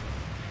 eliminations.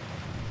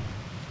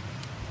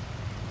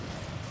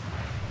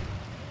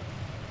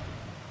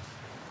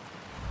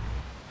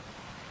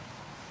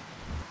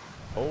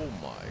 Oh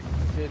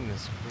my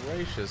goodness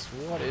gracious,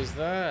 what is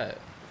that?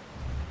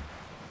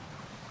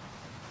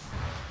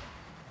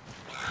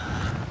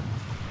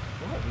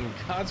 What in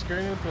God's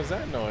green earth was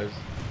that noise?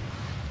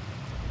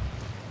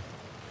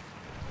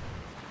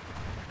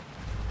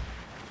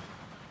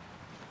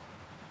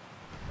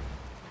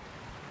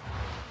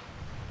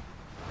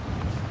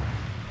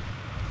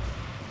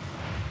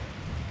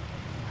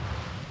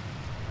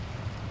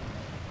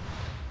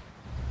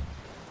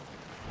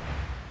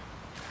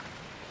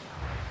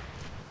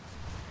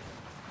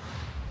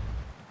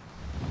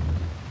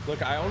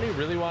 Look, I only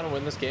really want to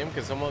win this game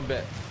because someone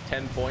bet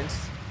 10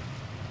 points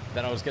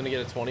that I was going to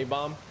get a 20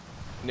 bomb.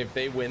 And if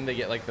they win, they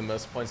get like the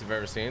most points I've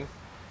ever seen.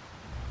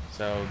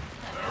 So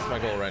that's my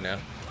goal right now.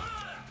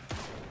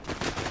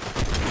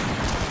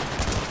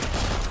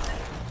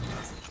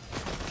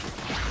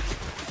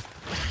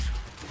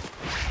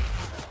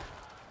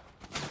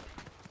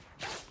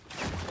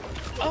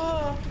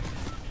 Oh,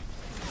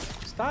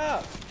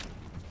 stop.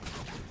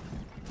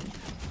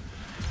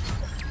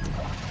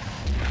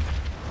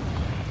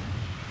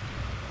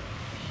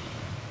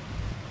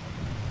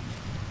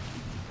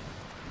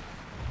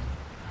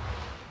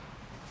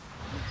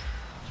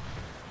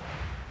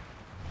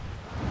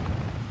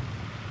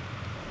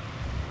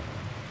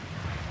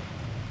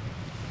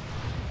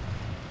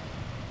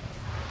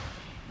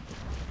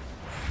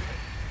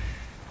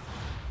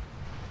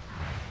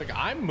 Like,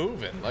 I'm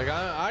moving. Like,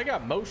 I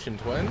got motion,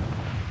 twin.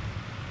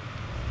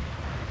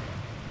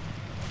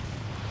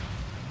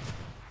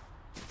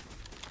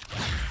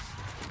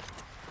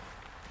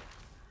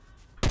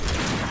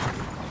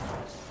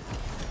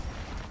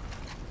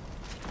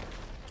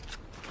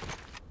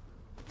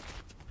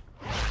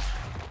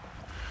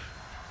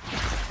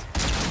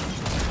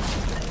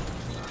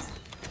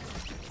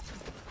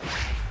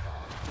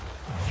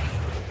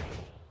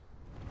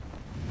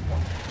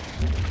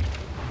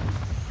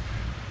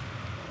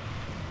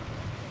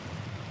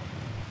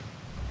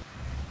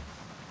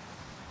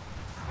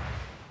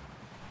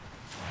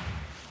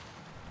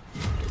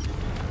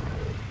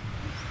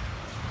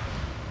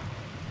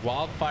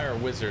 Wildfire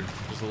Wizard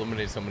just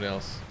eliminated somebody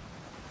else.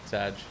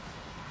 Sag.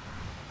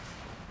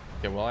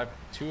 Okay, well, I have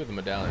 2 of the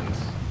medallions.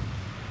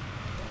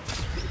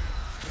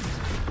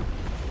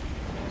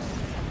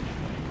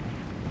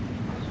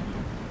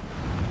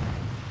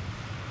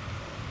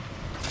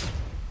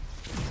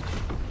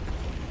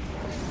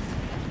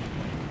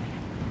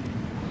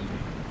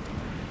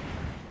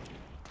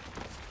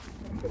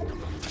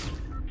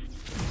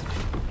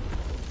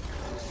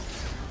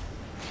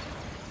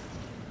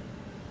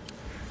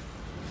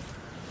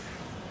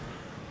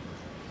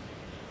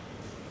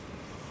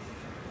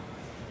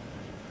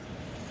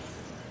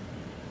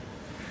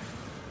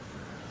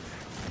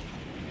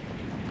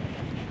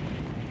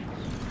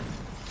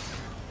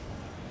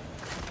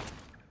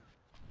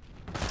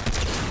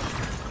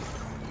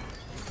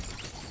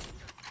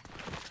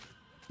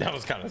 That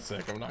was kind of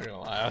sick, I'm not gonna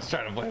lie. I was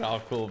trying to play it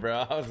off cool,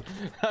 bro.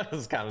 That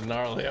was kind of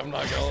gnarly, I'm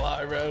not gonna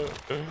lie, bro.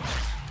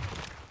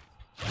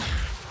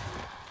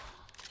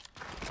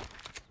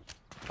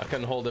 I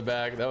couldn't hold it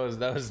back. That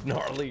was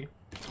gnarly.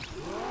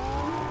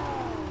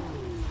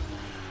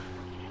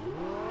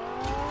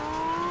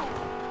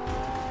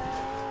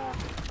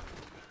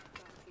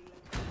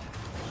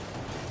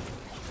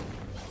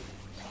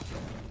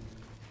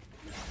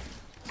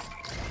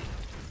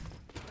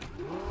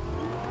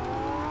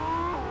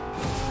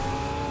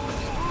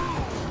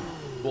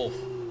 Wolf,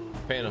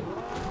 Phantom,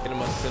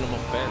 Cinema,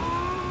 Fen.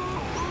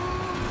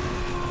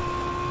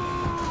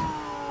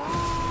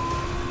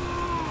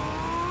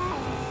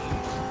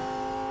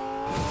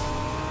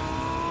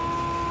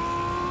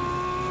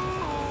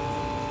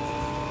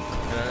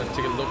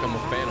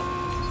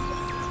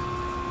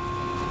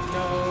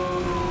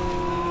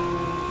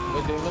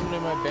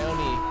 eliminate my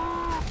bounty.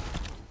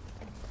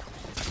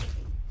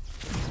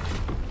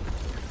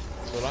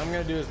 So what I'm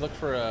gonna do is look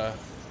for a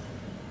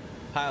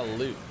pile of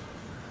loot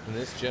in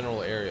this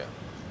general area.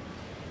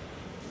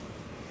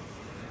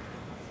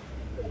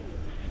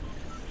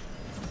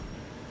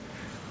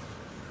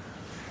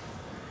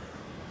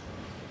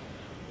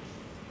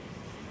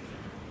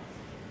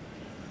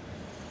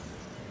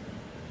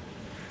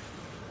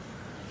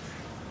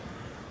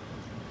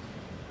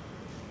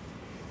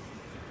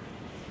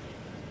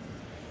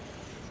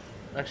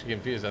 I'm actually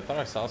confused. I thought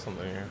I saw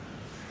something here.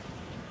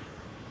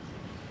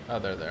 Oh,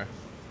 they're there.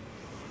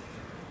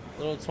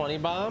 Little 20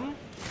 bomb.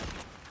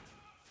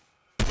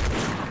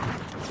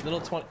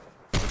 Little 20.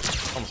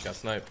 Almost got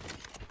sniped.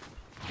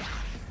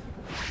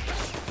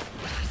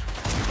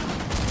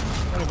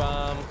 20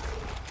 bomb.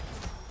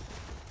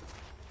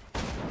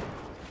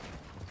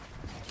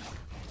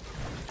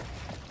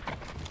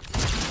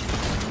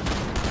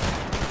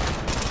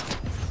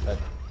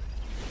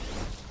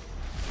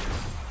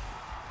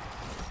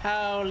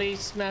 Holy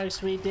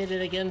smokes, we did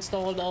it against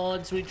all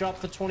odds. We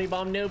dropped the 20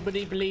 bomb.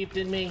 Nobody believed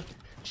in me.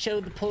 Show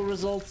the pull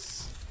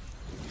results.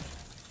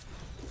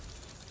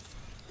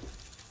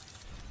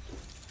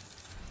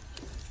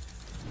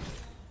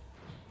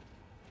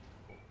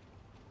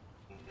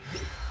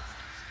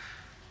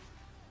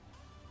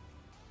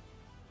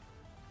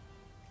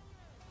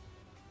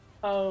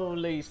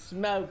 Holy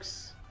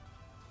smokes.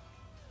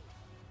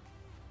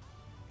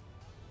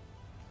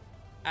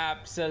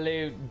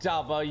 Absolute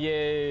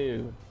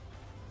W.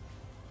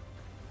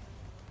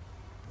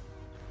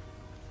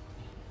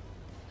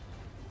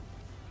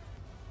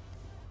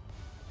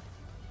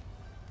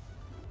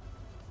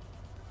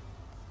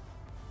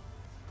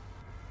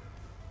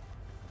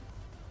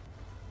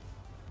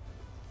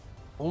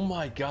 Oh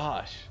my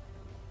gosh.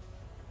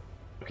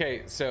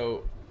 Okay,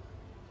 so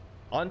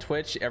on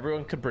Twitch,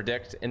 everyone could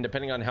predict, and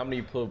depending on how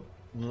many people,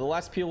 the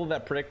less people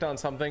that predict on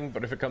something,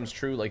 but if it comes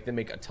true, like they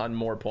make a ton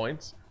more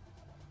points.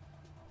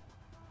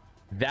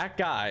 That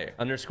guy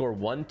underscore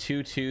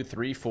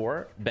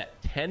 12234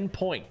 bet 10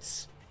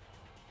 points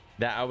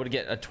that I would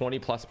get a 20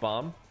 plus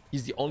bomb.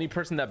 He's the only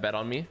person that bet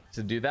on me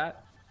to do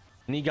that,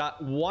 and he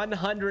got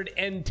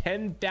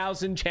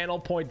 110,000 channel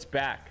points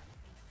back.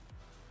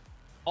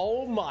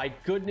 Oh my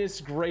goodness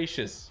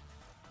gracious.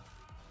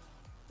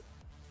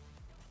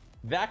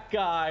 That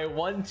guy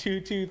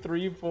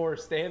 12234,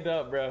 stand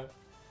up, bro.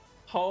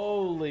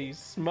 Holy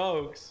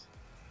smokes.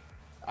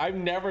 I've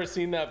never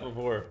seen that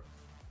before.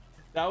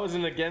 That was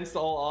an against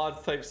all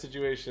odds type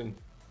situation.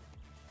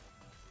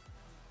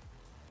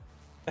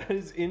 That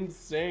is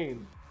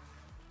insane.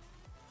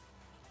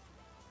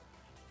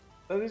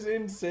 That is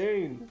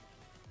insane.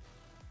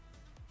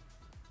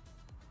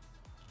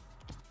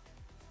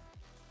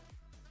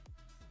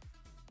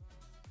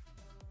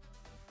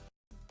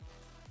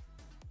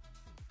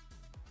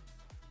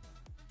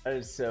 That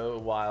is so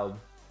wild.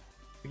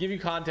 To give you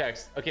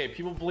context, okay,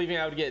 people believing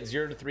I would get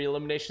 0 to 3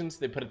 eliminations,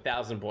 they put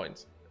 1,000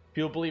 points.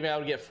 People believing I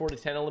would get 4 to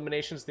 10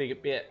 eliminations, they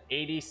get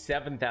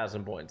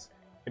 87,000 points.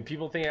 And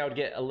people think I would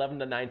get 11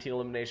 to 19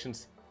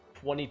 eliminations,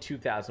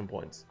 22,000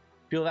 points.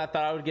 People that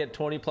thought I would get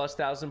 20 plus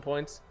thousand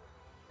points,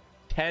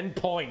 10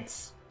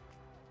 points.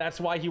 That's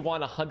why he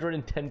won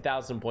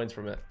 110,000 points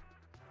from it.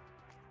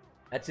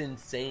 That's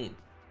insane.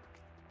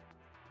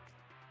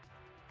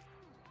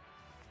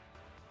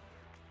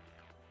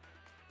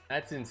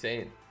 That's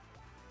insane.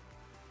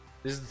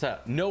 This is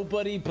tough.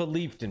 Nobody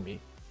believed in me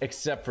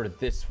except for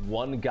this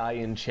one guy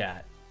in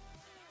chat.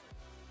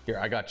 Here,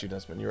 I got you,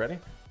 Desmond. You ready?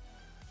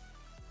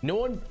 No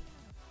one,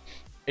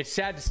 it's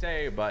sad to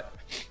say, but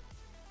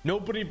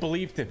nobody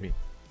believed in me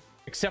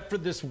except for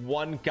this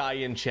one guy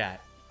in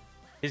chat.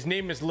 His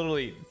name is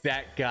literally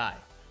that guy.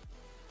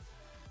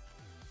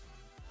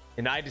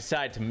 And I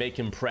decided to make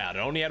him proud. I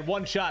only had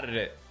one shot at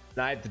it,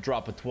 and I had to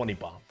drop a 20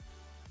 bomb.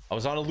 I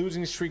was on a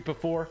losing streak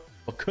before,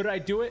 but could I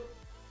do it?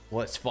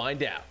 Let's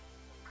find out.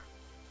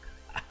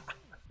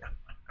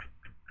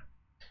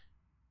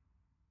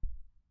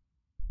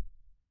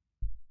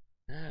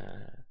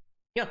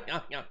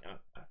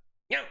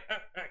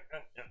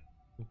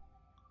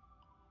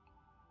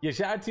 Yeah,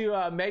 shout out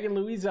to Megan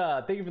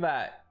Louisa. Thank you for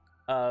that.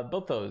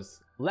 Both those.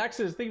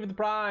 Lexus, thank you for the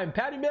prime.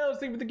 Patty Mills,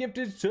 thank you for the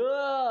gifted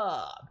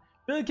sub.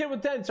 Billy Kid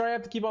with 10. Sorry, I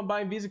have to keep on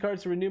buying Visa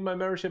cards to renew my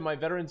membership. My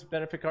veterans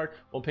benefit card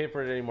won't pay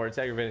for it anymore. It's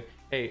aggravating.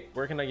 Hey,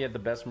 where can I get the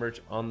best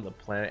merch on the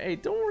planet? Hey,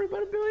 don't worry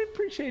about it, Billy.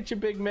 Appreciate you,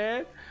 big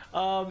man.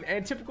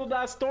 And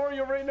typical.store,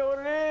 you already know what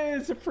it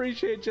is.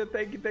 Appreciate you.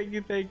 Thank you, thank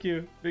you, thank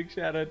you. Big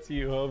shout out to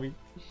you, homie.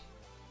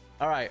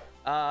 All right.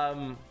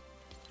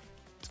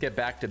 Let's get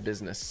back to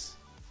business.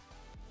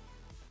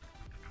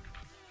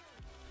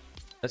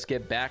 Let's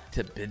get back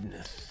to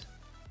business.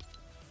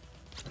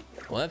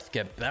 Let's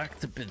get back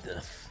to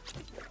business.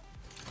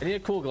 I need a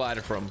cool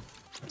glider from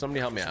somebody.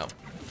 Help me out.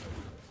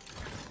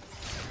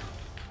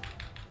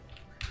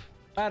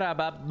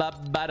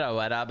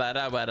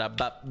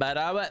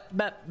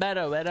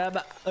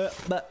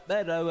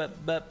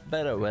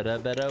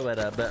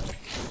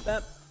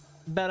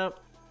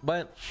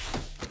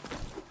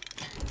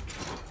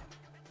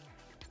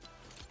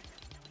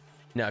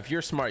 Now, if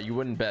you're smart, you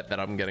wouldn't bet that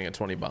I'm getting a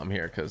 20 bomb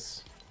here,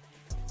 because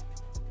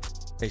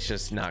it's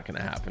just not going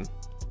to happen.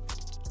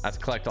 I have to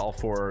collect all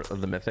 4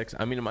 of the mythics.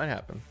 I mean, it might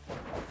happen.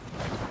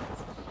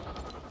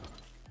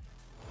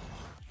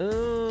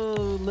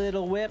 Oh,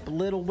 little whip,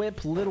 little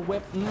whip, little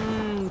whip.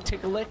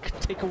 Take a lick,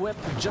 take a whip,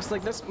 just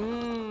like this.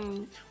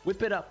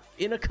 Whip it up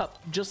in a cup,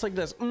 just like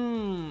this.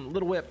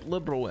 Little whip,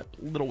 liberal whip,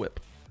 little whip.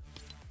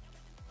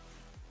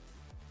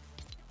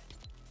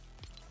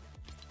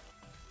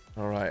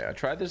 All right, I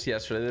tried this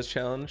yesterday, this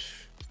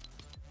challenge.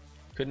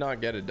 Could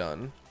not get it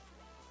done.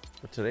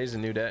 But today's a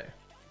new day.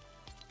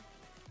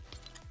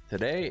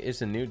 Today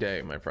is a new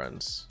day, my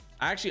friends.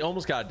 I actually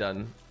almost got it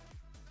done.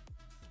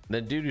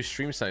 That dude who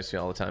stream snipes me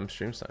all the time,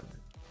 stream snipe me.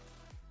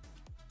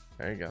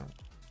 There you go.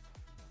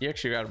 He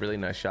actually got a really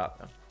nice shot,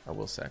 though, I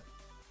will say.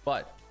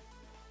 But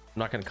I'm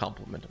not going to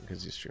compliment him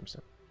because he's stream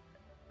snipe.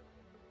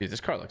 Dude,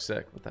 this car looks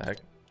sick. What the heck?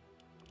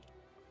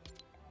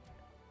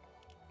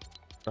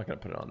 Not going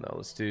to put it on, though.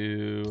 Let's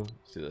do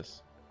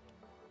this.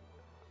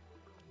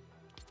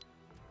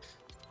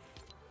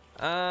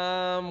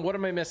 What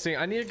am I missing?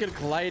 I need a good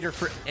glider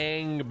for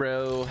Aang,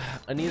 bro.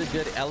 I need a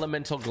good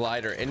elemental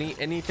glider.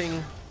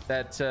 Anything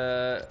that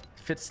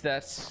fits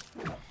the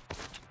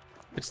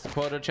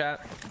quota,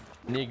 chat.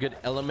 I need a good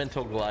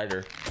elemental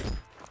glider.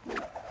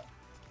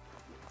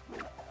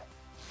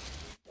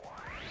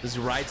 Does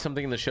he ride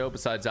something in the show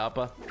besides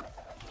Appa?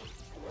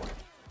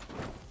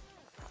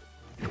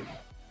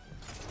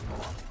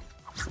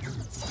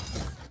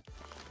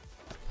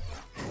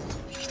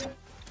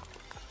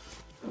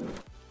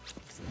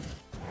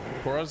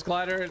 Korra's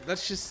glider,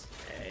 that's just,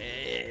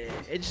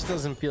 it just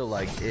doesn't feel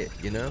like it,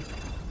 you know?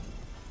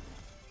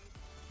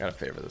 Gotta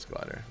favor this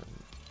glider.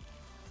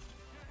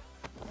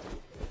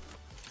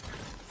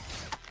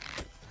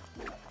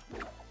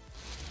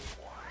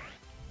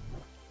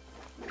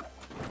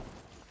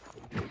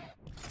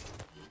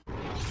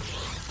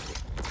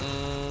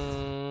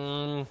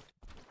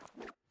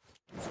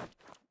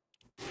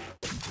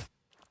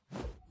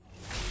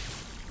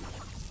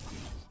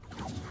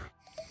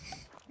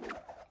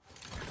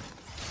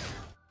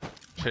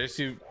 Should I just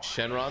do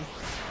Shenron?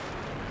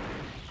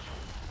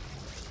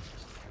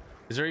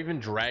 Is there even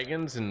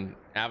dragons in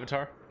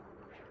Avatar?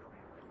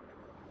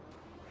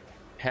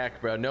 Heck,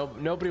 bro.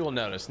 Nobody will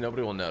notice.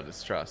 Nobody will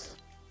notice.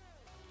 Trust.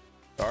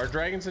 There are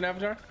dragons in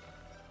Avatar?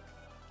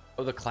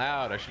 Oh, the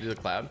cloud. I should do the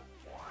cloud.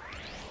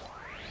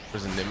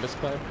 There's a Nimbus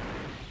cloud.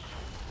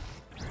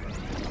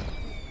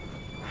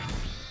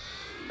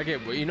 Okay,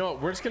 well, you know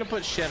what? We're just going to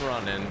put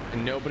Shenron in,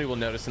 and nobody will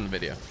notice in the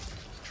video.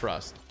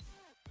 Trust.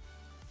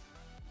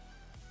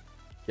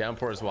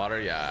 Downpours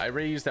water. Yeah, I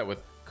already used that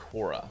with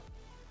Korra.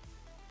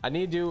 I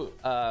need to do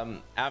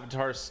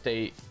Avatar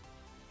State,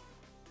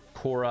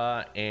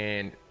 Korra,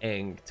 and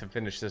Aang to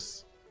finish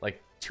this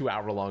like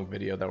 2-hour-long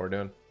video that we're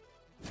doing.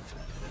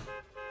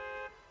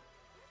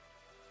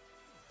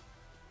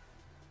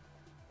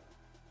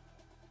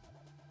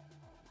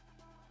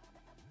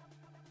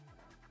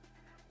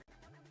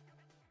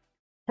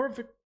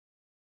 Perfect.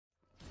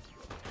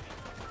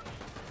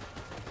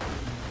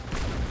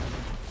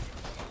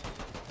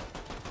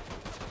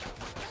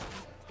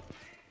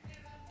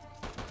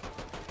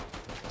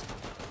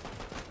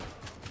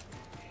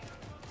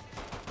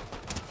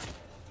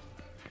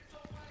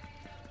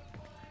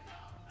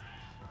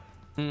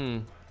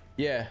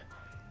 Yeah,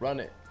 run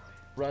it.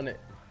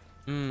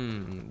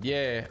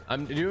 Yeah,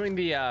 I'm doing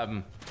the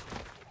Avatar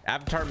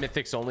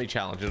Mythics only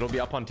challenge. It'll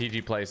be up on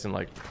TG Place in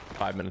like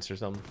 5 minutes or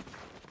something.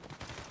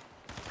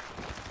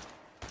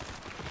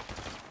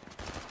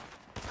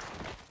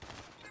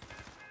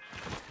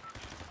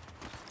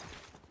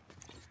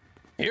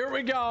 Here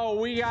we go.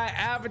 We got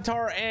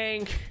Avatar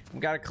Aang.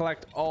 We gotta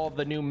collect all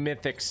the new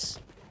mythics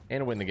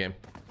and win the game.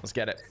 Let's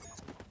get it.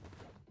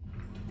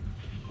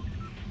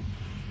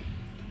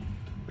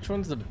 Which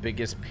one's the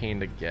biggest pain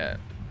to get?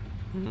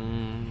 I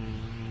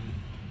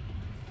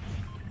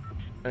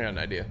got an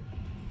idea.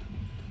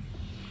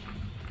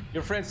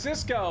 Yo,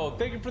 Francisco,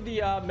 thank you for the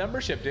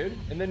membership, dude.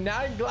 And then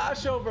 9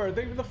 Glashover,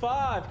 thank you for the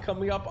 5.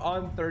 Coming up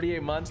on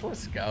 38 months.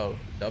 Let's go.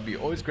 W.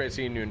 Always great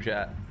seeing you in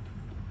chat.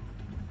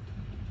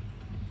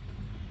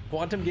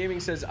 Quantum Gaming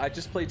says, I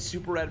just played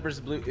Super Red vs.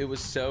 Blue. It was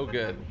so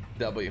good.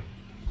 W.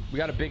 We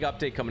got a big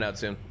update coming out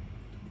soon.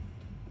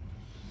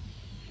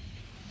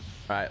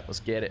 All right,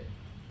 let's get it.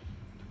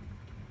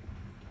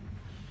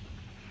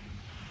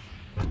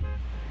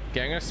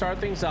 Okay, I'm gonna start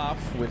things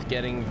off with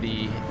getting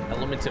the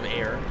elements of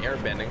air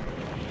bending,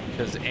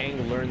 because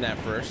Aang learned that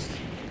first.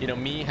 You know,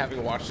 me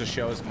having watched the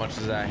show as much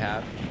as I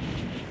have,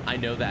 I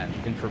know that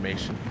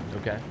information,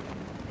 okay?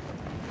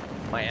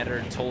 My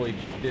editor totally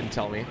didn't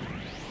tell me.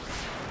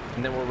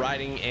 And then we're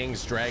riding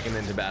Aang's dragon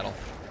into battle.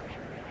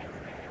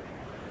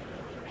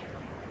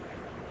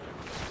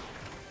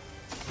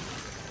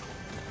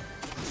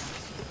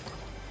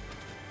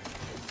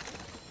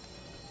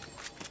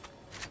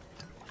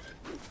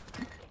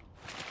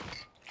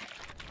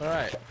 All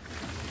right.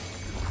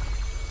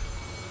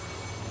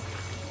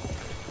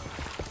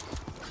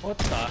 What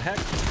the heck?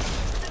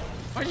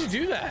 Why'd you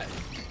do that?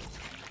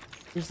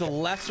 Who's the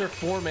lesser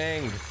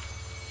forming?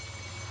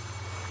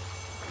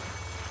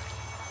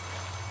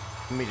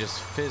 Let me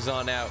just fizz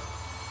on out.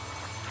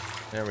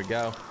 There we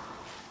go.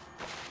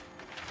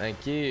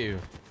 Thank you.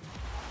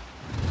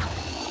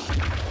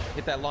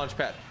 Hit that launch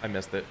pad. I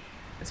missed it.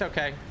 It's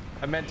okay.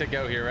 I meant to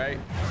go here, right?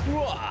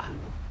 Whoa.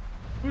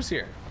 Who's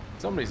here?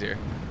 Somebody's here.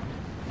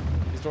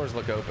 These doors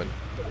look open.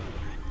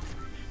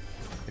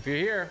 If you're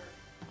here,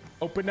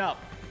 open up.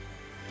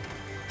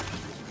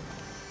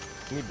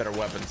 I need better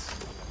weapons.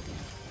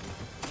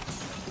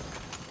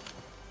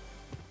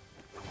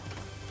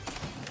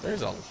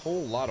 There's a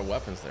whole lot of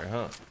weapons there,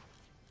 huh?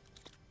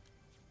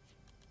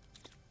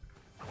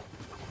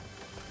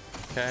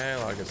 Okay, a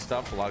lot of good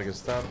stuff, a lot of good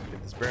stuff.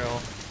 Get this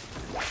barrel.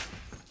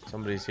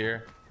 Somebody's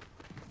here.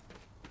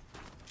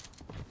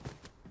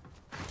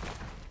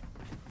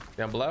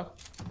 Down below.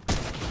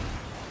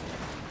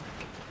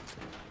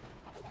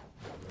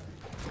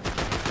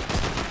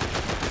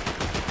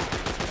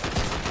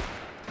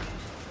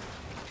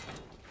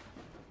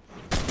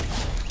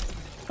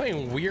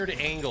 Playing weird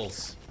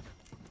angles.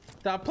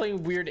 Stop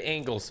playing weird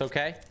angles,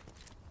 okay?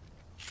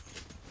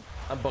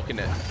 I'm booking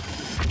it.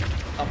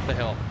 Up the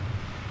hill.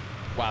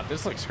 Wow,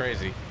 this looks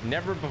crazy.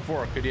 Never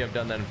before could you have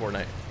done that in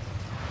Fortnite.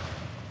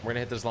 We're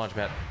gonna hit this launch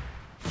pad.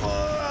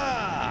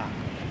 Ah!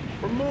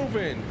 We're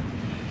moving.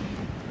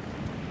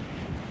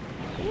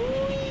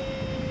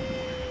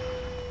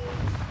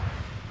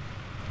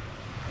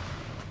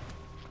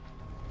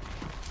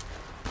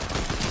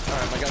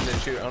 Alright, my gun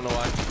didn't shoot. I don't know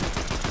why.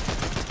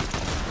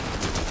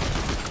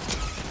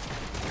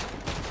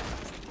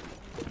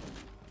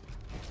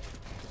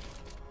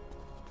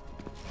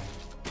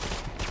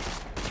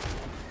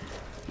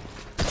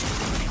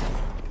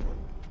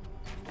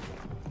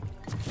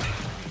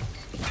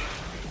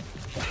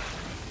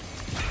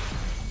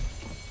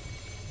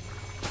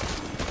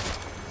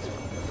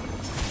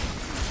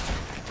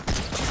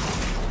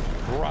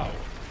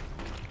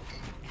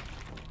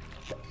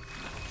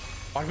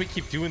 Why do we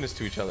keep doing this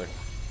to each other?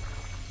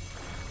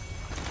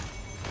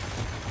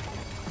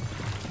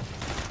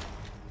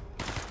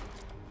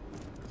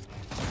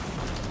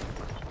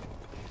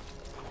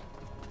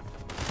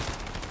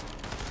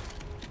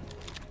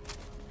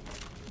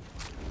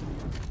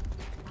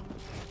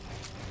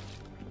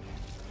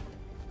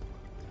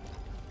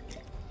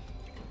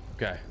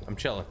 Okay, I'm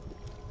chilling.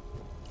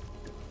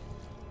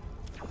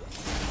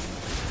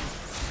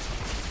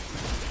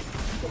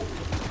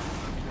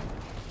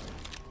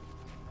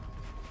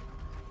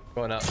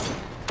 Going up.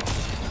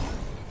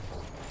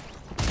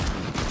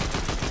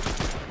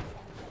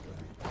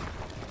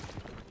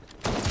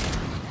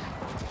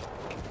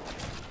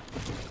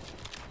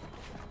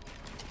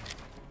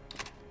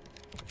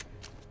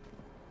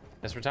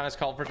 Desperate times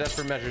call for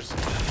desperate measures.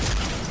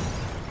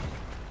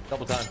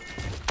 Double time.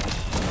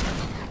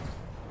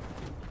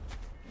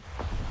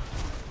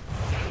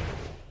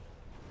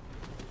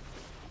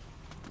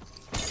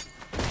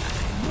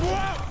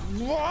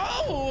 Whoa!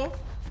 Whoa!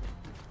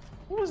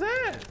 What was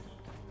that?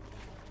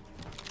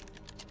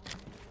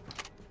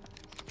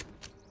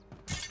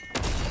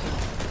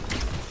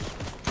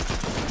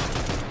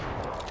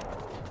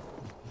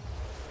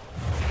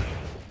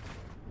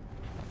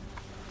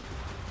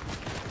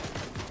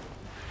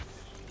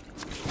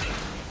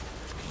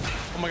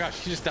 Oh my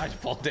gosh, she just died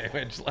full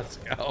damage. Let's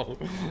go.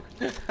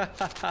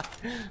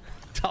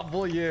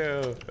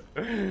 W.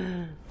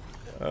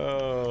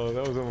 Oh,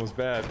 that was almost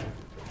bad.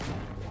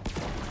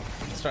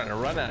 He's trying to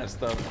run at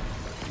stuff.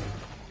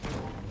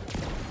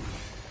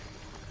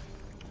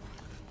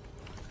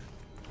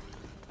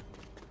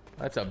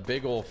 That's a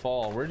big old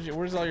fall.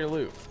 Where's all your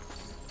loot?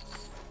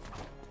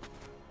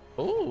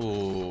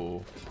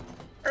 Ooh.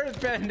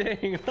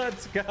 Earthbending.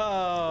 Let's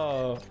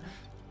go.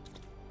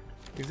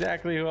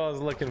 Exactly who I was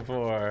looking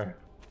for.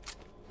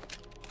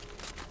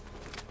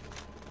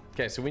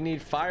 Okay, so we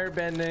need fire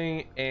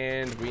bending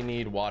and we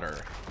need water.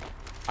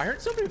 I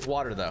heard somebody with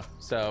water though,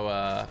 so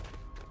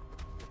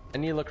I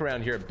need to look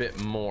around here a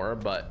bit more,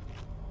 but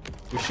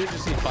we should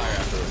just need fire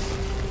after this.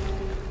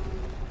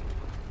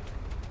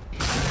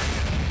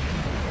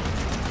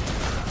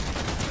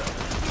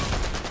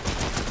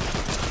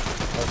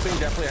 Oh, this thing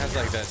definitely has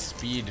like that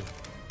speed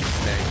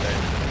thing.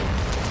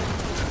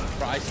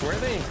 Bro, I swear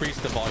they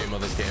increased the volume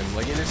of this game.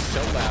 Like, it is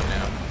so loud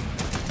now.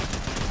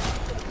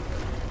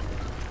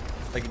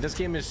 Like, this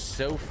game is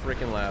so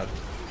freaking loud.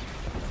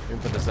 Let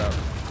me put this up.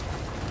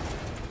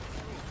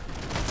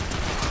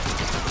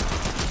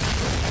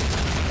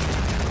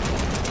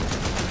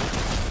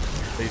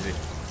 Easy.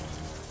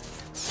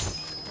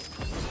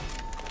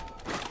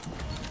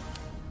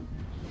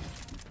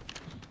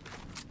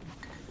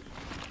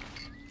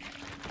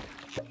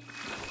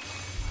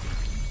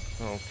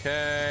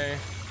 Okay.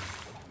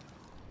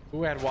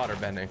 Who had water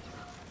bending?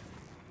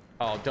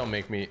 Oh, don't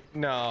make me.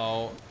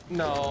 No,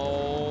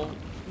 no.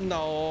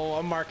 No,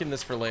 I'm marking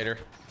this for later.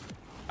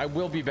 I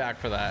will be back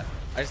for that.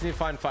 I just need to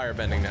find fire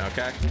bending now,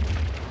 okay?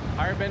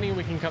 Fire bending,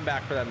 we can come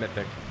back for that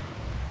mythic.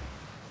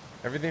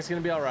 Everything's gonna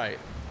be all right.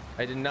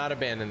 I did not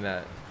abandon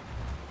that.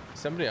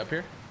 Somebody up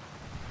here?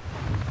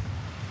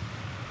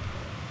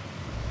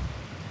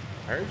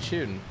 I heard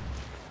shooting.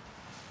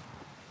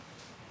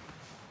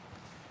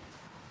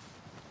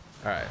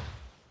 All right.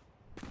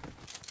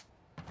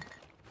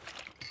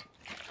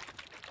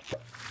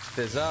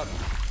 Fizz up.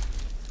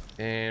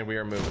 And we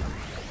are moving.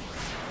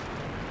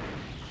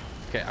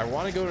 Okay, I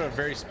want to go to a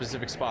very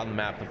specific spot on the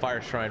map, the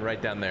fire shrine right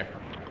down there.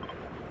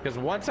 Because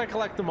once I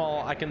collect them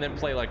all, I can then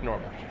play like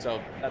normal. So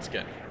that's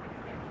good.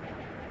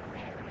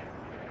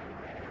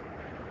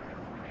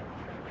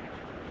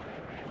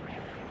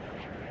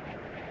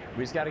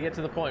 We just got to get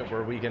to the point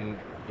where we can,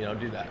 you know,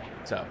 do that.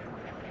 So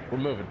we're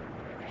moving.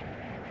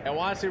 And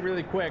honestly,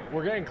 really quick,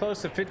 we're getting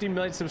close to 50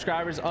 million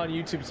subscribers on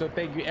YouTube. So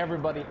thank you,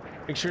 everybody.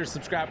 Make sure to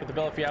subscribe with the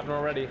bell if you haven't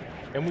already.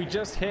 And we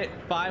just hit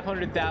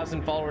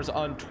 500,000 followers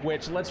on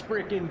Twitch. Let's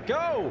freaking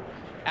go.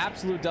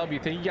 Absolute W.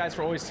 Thank you guys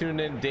for always tuning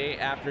in day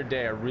after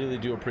day. I really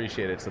do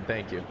appreciate it. So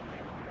thank you.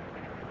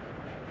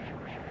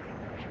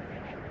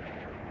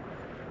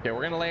 Okay,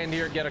 we're going to land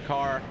here, get a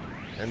car,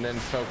 and then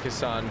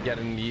focus on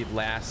getting the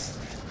last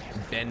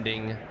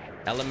bending,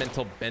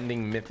 elemental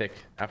bending mythic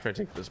after I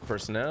take this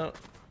person out.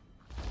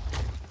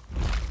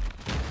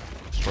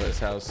 Destroy this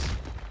house.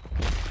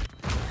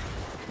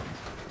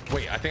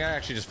 Wait, I think I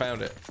actually just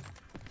found it.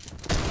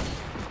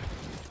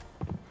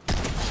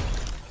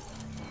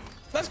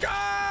 Let's go!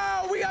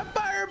 We got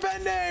fire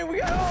bending! We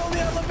got all the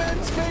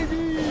elements,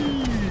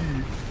 baby!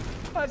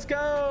 Let's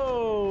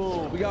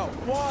go! We got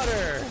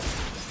water,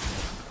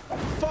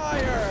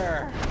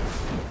 fire,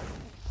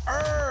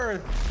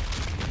 earth,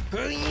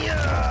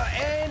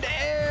 and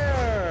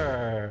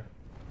air.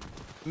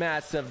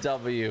 Massive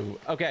W.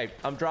 Okay,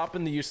 I'm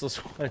dropping the useless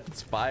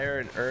ones, fire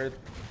and earth.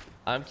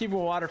 I'm keeping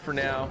water for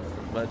now,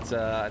 but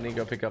I need to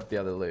go pick up the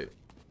other loot.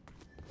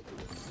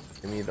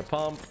 Give me the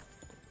pump.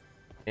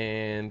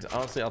 And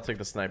honestly, I'll take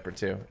the sniper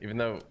too, even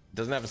though it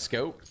doesn't have a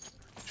scope,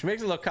 which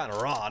makes it look kind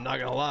of raw, not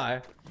gonna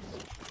lie.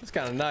 It's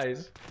kind of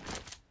nice.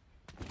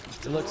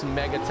 It looks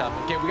mega tough.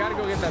 Okay, we gotta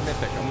go get that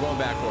mythic. I'm going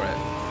back for it.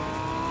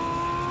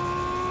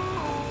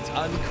 It's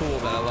uncool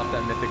that I left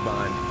that mythic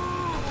behind.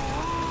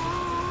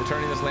 We're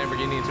turning this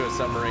Lamborghini into a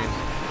submarine.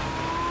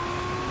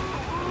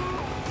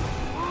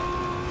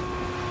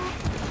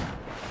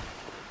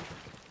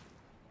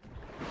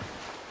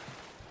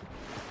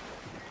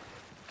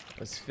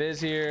 Let's fizz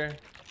here.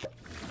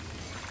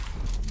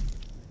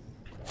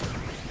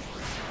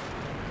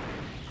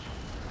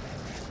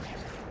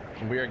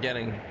 And we are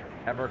getting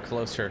ever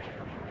closer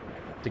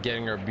to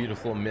getting our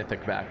beautiful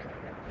mythic back.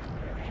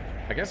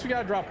 I guess we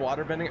gotta drop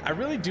water bending. I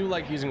really do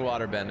like using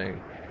water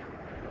bending,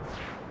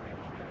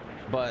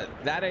 but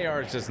that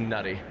AR is just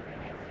nutty.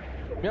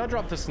 Maybe I'll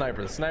drop the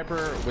sniper. The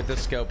sniper with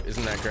this scope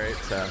isn't that great,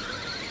 so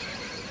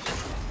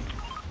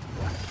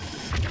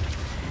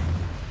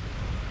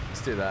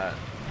let's do that.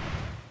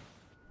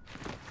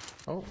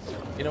 Oh,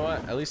 you know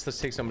what? At least let's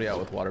take somebody out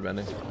with water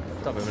bending.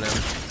 What's up,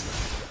 Eminem?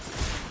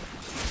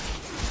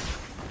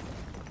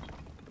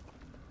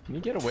 Can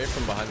you get away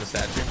from behind the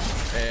statue?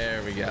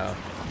 There we go.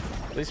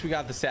 At least we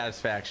got the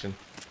satisfaction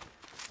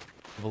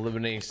of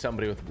eliminating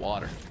somebody with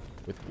water.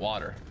 With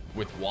water.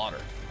 With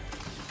water.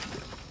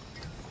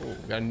 Oh,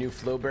 we got a new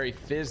Flowberry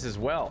Fizz as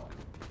well.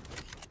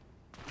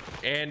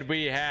 And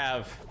we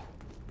have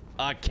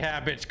a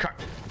cabbage cart.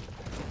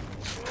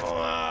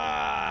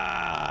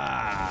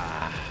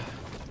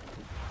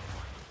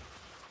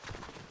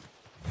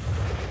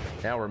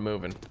 Now we're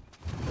moving.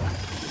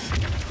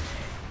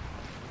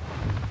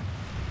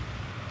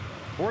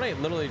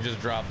 Fortnite literally just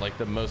dropped like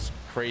the most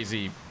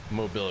crazy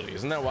mobility.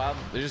 Isn't that wild?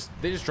 They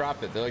just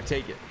dropped it. They're like,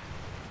 take it.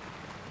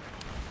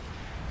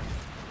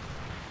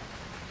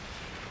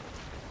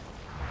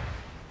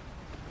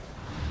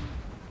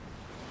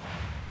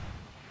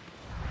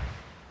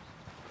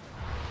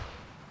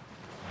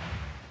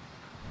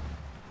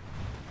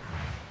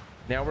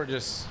 Now we're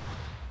just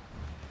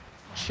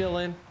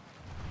chilling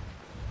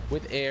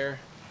with air.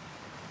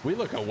 We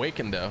look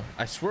awakened though.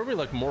 I swear we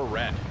look more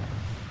red.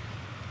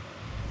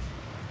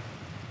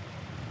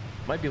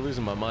 Might be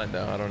losing my mind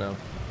though. I don't know.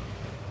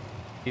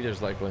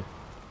 Either's likely.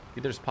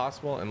 Either's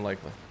possible and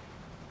likely.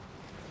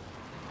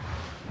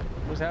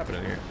 What's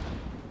happening here?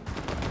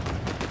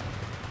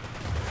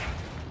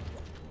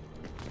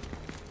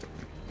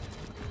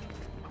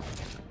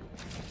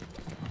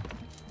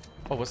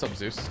 Oh, what's up,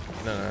 Zeus?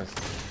 No, no.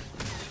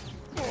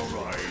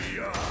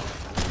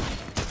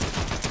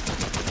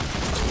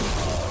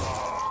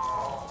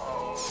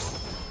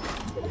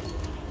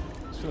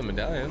 It's for the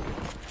medallion.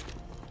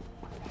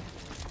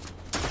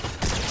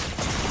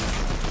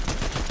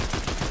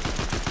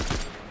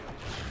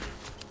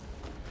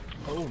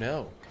 Oh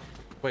no.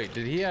 Wait,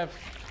 did he have...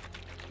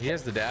 He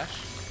has the dash?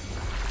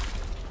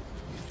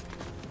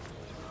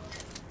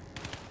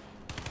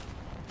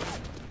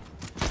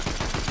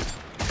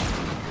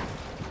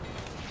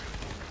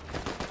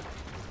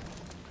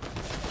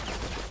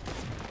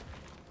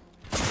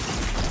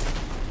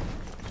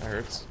 That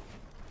hurts.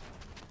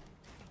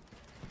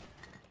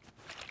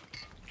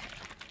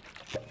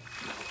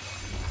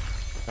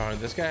 Darn,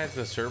 this guy has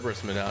the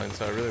Cerberus medallion,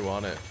 so I really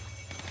want it.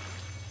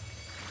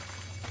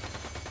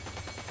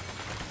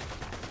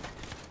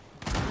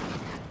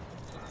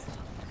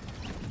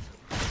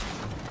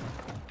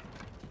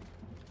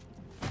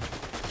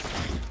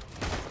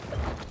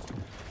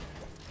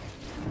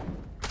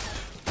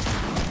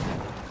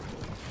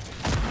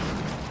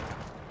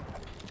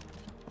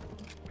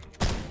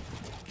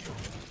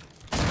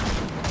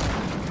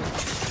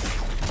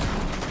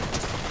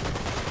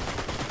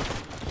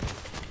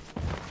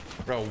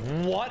 Bro,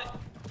 what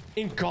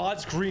in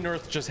God's green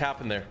earth just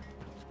happened there?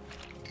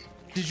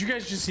 Did you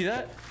guys just see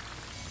that?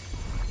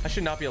 I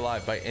should not be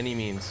alive by any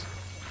means.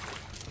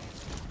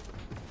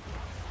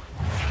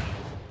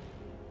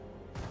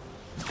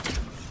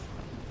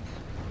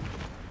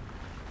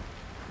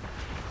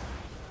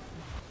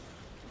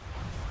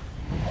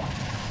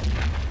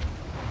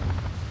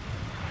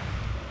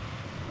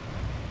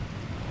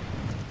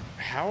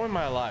 How am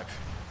I alive?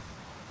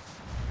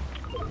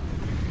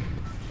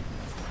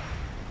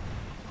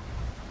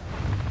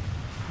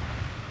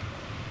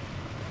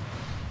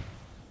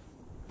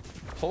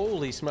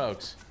 Holy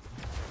smokes.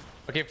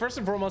 Okay, first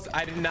and foremost,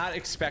 I did not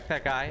expect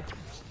that guy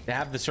to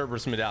have the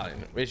Cerberus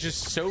medallion. It's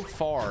just so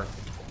far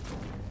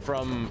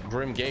from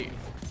Grim Gate.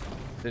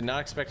 Did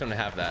not expect him to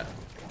have that.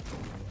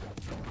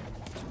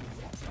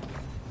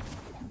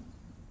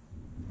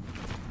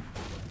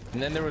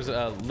 And then there was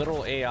a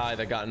little AI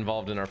that got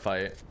involved in our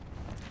fight.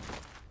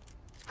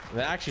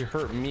 That actually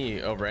hurt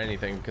me over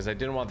anything because I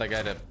didn't want that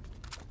guy to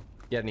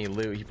get any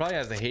loot. He probably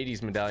has the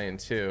Hades medallion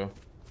too.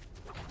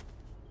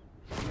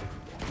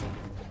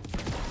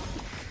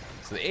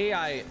 So the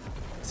AI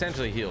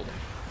essentially healed him.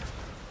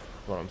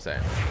 That's what I'm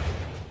saying.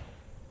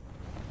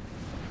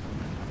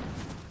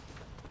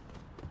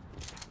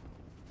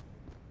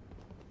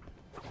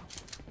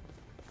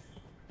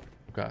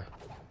 Okay.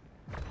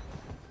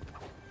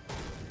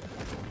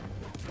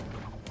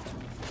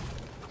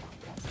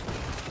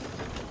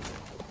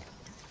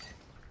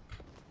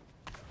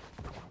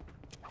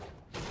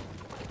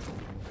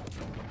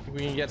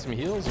 We can get some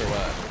heals or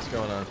what? What's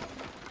going on?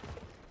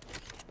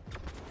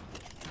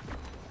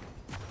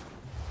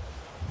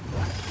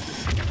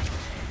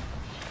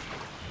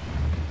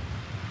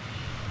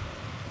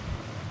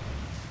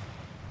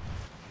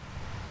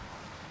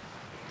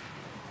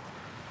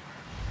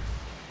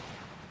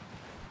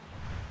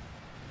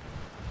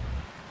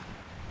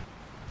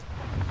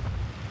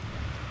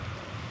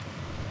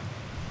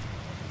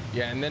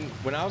 Yeah, and then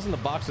when I was in the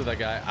box with that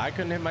guy, I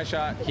couldn't hit my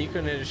shot. He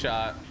couldn't hit a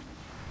shot.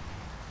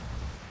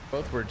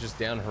 Both were just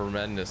down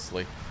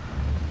horrendously.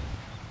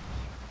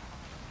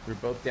 We were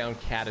both down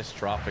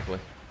catastrophically.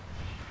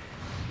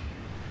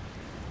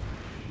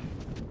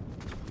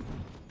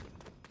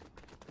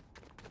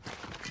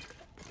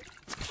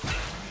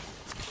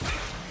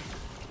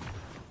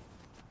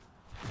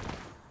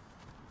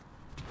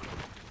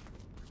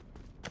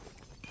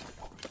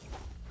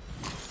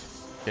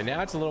 Okay,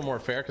 now it's a little more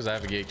fair because I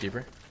have a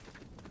gatekeeper.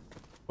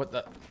 What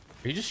the? Are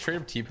you just straight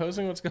up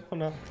T-posing? What's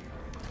going on?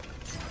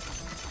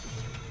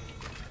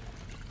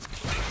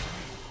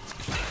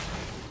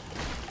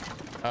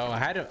 Oh, I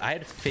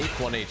had fake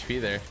 1 HP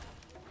there.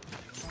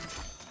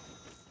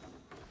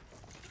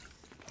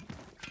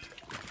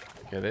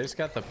 Okay, they just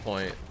got the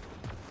point.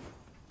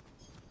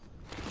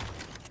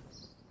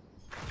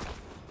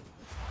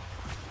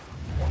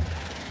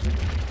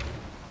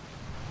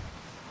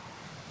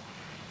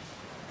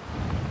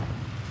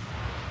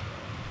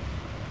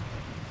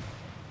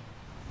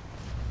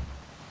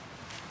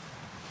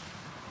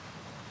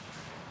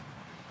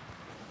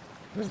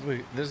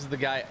 This is the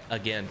guy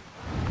again.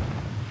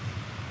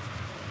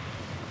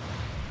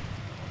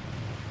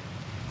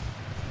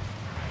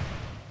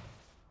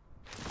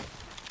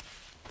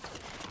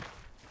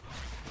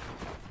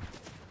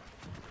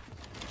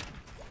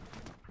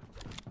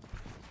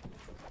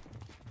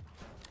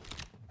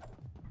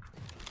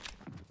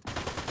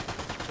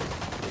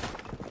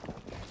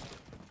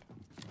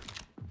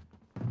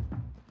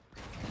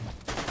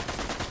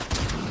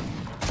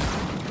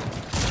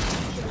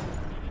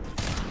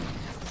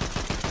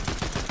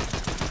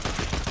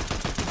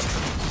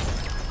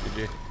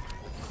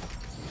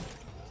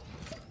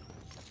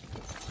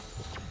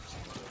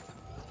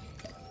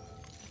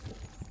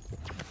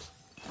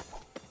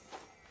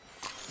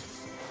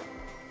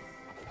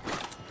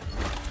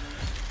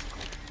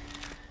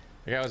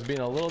 I was being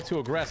a little too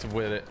aggressive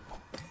with it.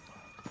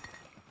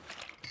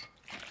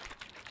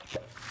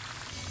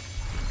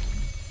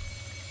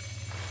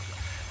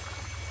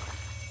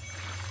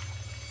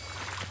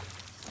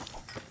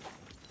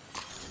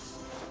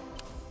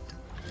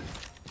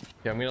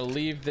 Yeah, I'm gonna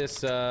leave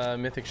this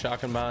mythic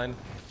shotgun behind.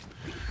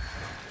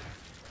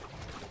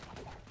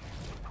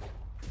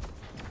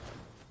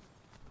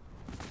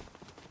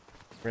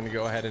 We're gonna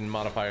go ahead and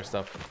modify our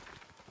stuff.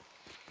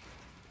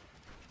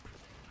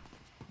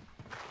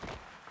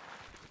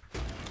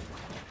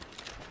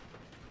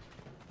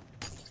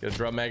 Get a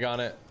drum mag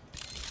on it.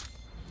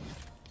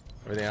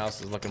 Everything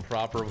else is looking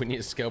proper. We need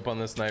a scope on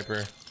this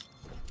sniper.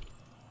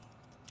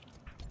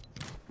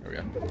 There we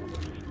go.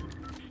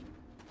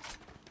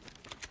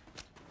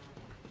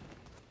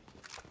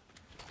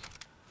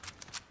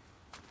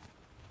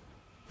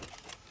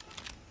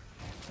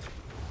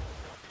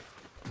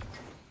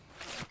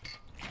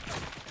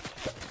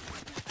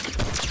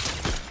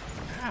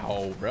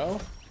 Ow, bro.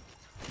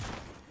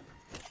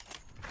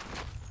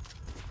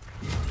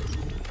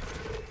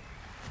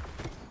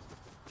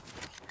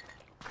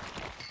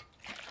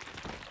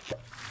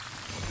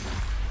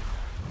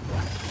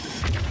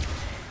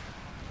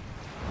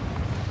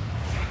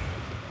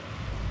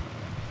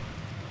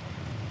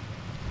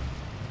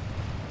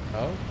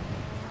 Oh.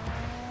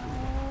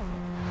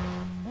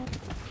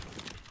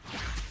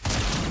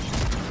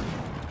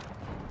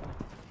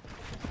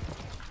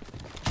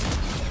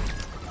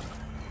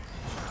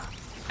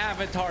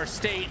 Avatar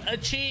state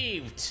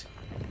achieved.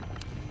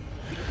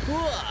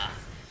 Whoa.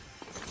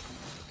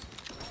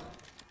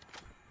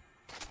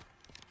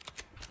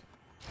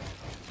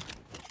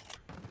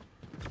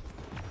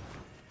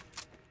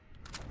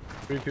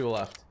 3 people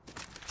left.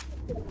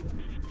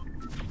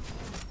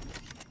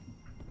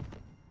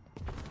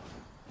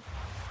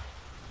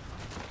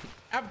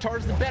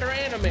 Avatar's the better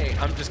anime.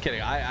 I'm just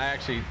kidding. I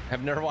actually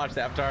have never watched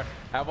Avatar.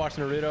 I've watched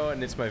Naruto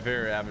and it's my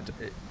favorite Avatar.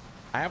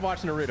 I have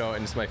watched Naruto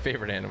and it's my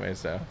favorite anime.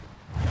 So,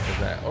 is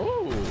that?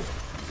 Oh,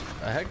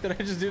 the heck did I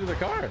just do to the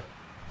car?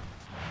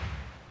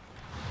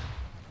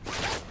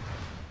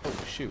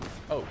 Oh shoot!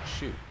 Oh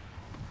shoot!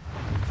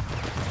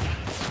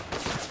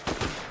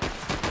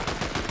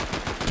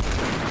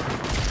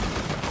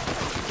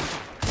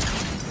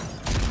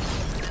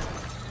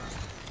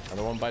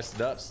 Another one bites the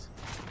dust.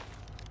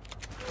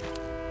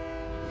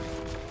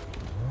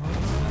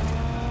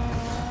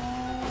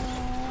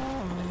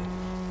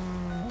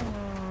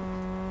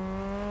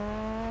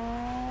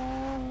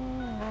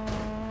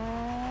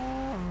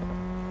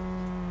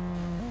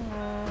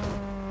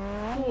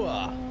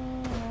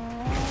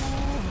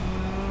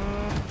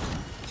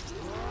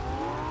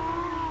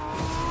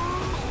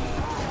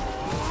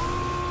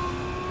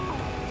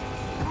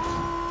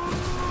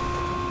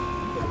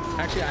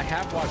 Actually, I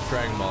have watched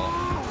Dragon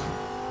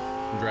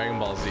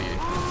Ball Z,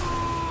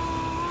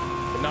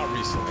 but not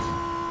recently.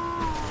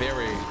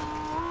 Very,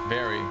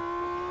 very,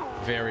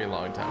 very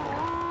long time ago.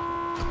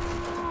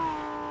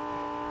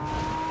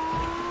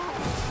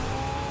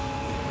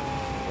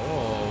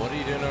 Oh, what are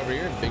you doing over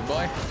here, big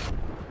boy?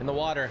 In the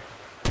water.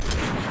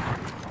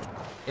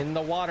 In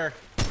the water.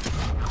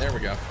 There we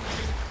go.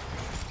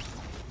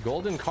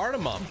 Golden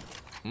cardamom.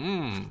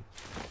 Mmm.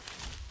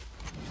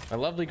 My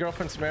lovely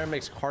girlfriend Samara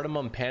makes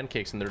cardamom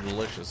pancakes and they're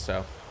delicious,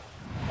 so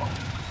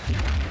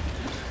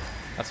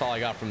that's all I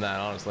got from that,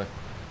 honestly.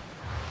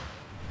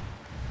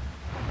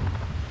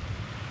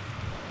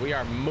 We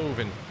are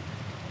moving.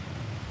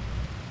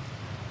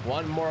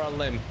 One more on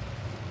limb.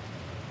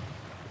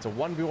 It's a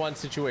 1v1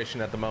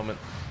 situation at the moment.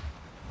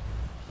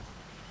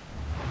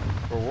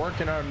 We're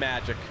working our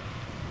magic.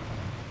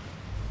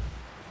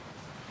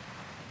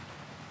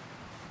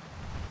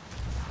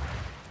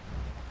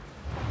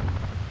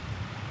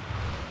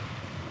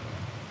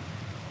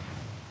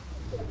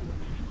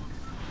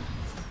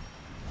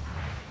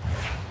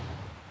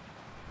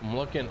 I'm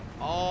looking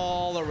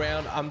all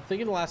around. I'm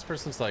thinking the last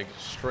person's like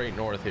straight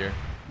north here.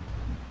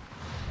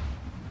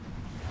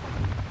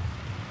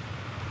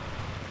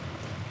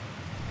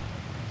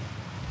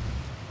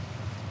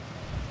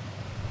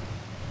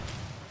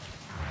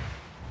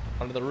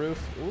 Under the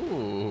roof.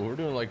 Ooh, we're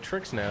doing like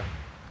tricks now.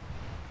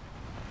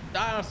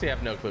 I honestly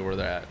have no clue where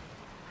they're at.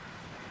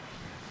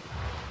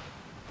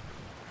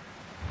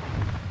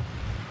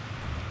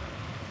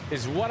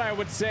 Is what I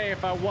would say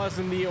if I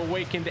wasn't the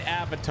awakened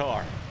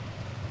avatar.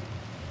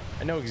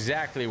 I know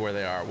exactly where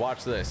they are.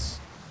 Watch this.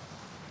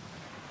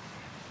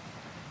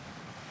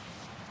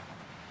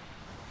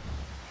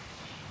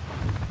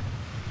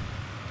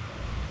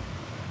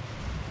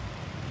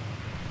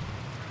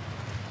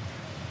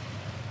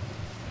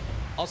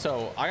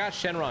 Also, I got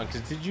Shenron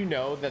because did you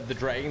know that the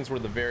dragons were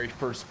the very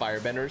first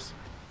firebenders?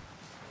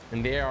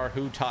 And they are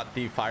who taught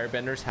the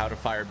firebenders how to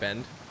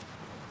firebend.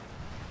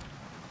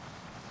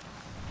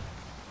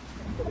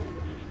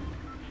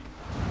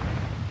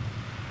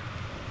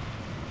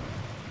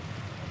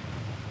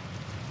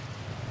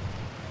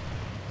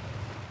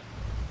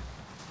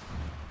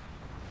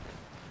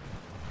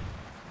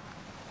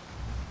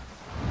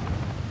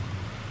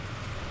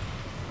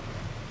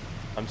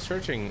 I'm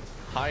searching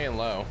high and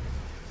low.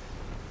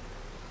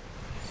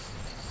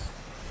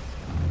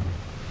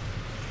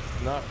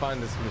 Not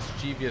find this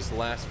mischievous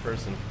last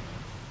person.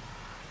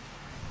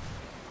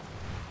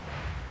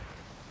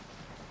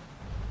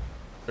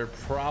 They're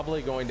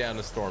probably going down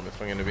the storm, if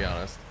I'm going to be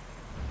honest.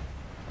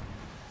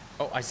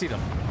 Oh, I see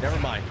them. Never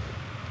mind.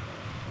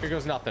 Here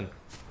goes nothing.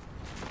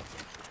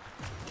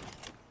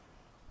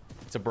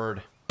 It's a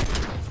bird.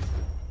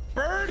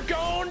 Bird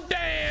going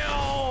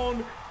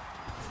down!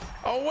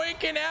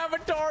 Awaken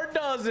Avatar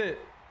does it.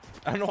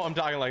 I don't know why I'm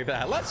talking like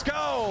that. Let's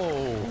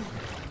go.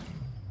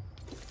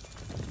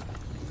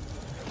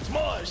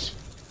 Smush.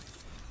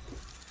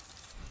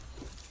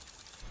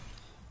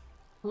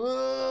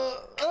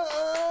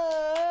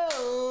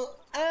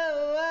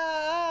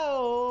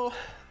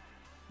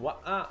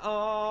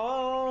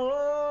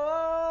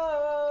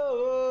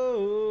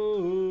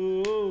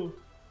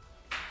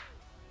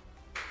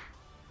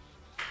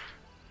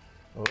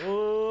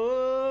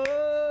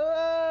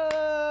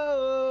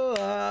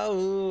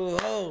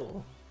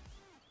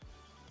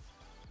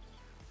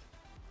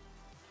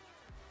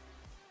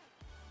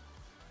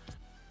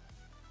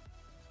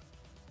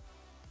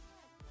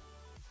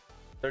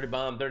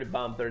 Bomb, 30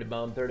 bomb, 30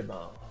 bomb, 30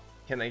 bomb.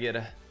 Can I get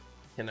a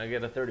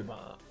 30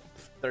 bomb?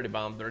 30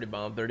 bomb, 30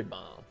 bomb, 30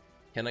 bomb.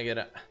 Can I get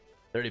a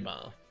 30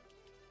 bomb?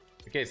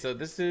 Okay, so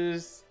this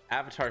is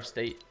Avatar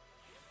State.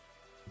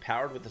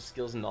 Empowered with the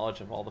skills and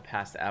knowledge of all the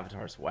past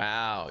avatars.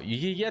 Wow,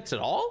 he gets it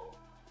all?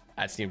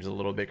 That seems a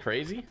little bit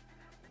crazy.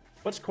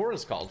 What's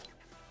Korra's called?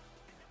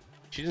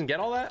 She doesn't get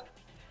all that?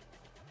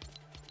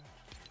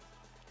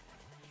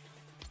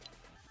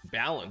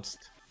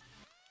 Balanced.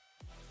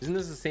 Isn't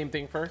this the same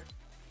thing for her?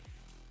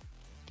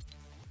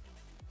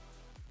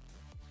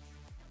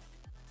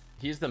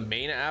 He's the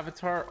main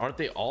avatar. Aren't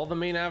they all the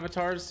main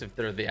avatars if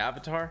they're the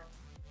avatar?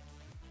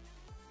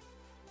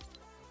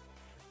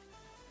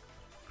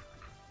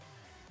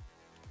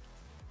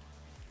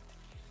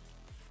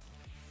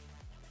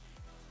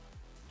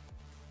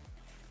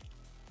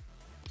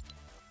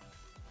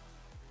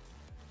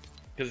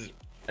 Because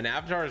an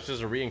avatar is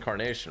just a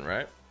reincarnation,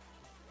 right?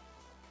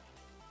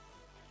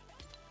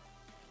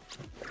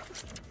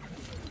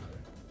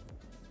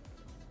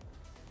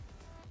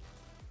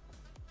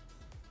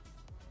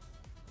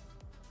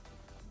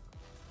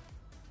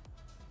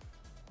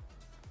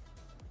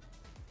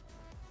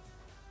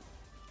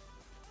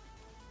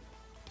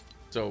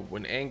 So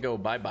when Aang go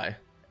bye-bye,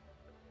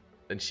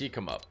 then she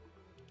come up.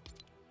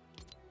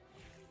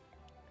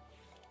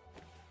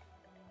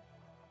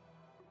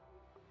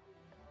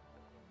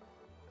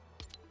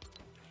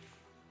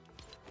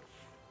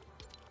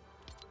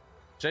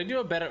 Should I do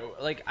a better,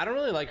 like, I don't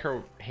really like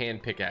her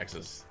hand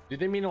pickaxes. Do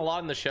they mean a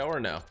lot in the show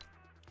or no?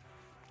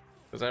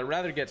 Because I'd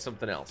rather get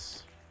something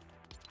else.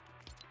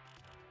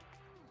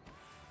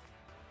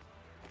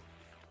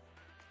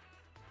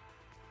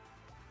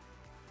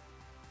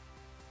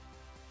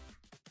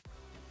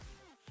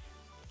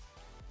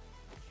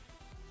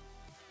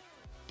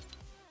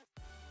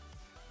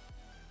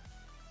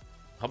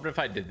 How about if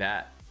I did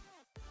that?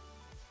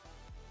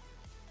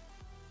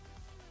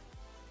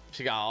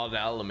 She got all the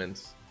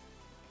elements.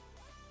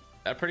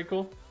 That pretty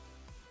cool.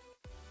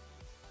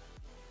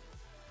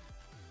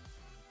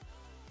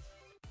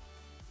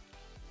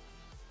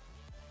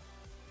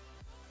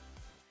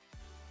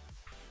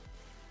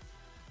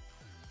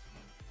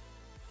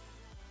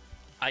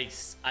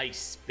 Ice,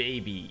 ice,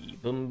 baby.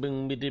 Boom,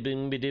 boom, biddy,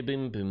 boom, biddy,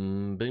 boom,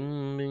 boom,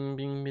 boom, boom,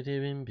 boom, biddy,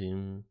 boom,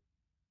 boom.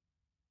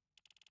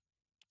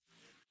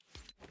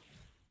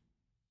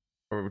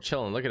 We're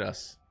chilling. Look at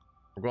us.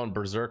 We're going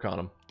berserk on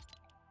them.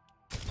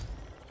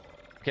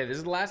 Okay, this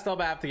is the last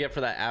help I have to get for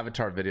that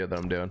avatar video that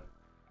I'm doing.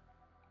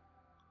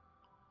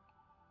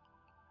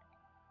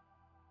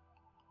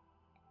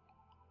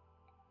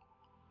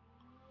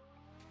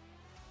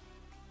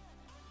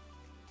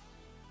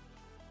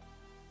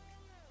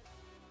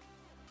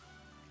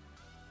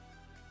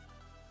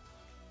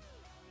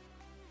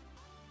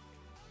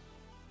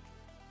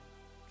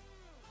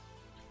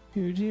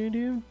 Do do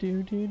do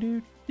do do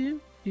do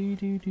do do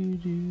do do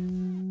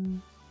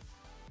do.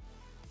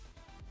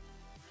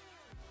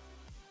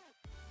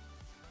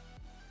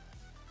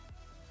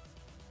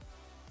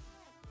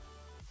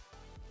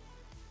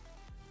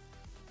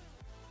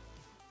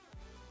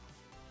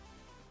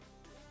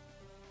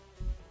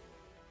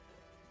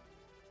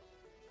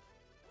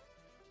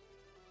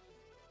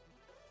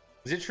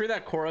 Is it true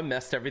that Korra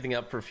messed everything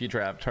up for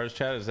future avatars,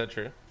 chat? Is that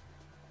true?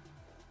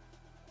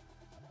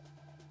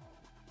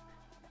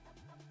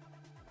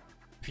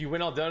 If you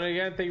win, I'll donate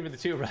again. Thank you for the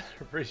 2, brother.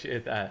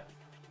 Appreciate that.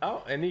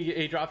 Oh, and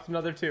he dropped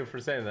another 2 for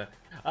saying that.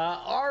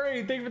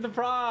 Ari, thank you for the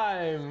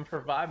prime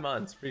for 5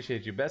 months.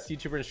 Appreciate you. Best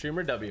YouTuber and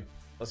streamer, W.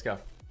 Let's go.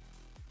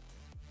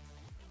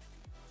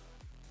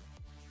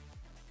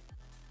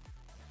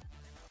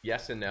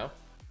 Yes and no.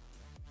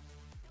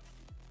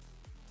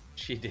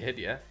 She did,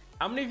 yeah.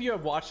 How many of you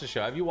have watched the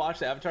show? Have you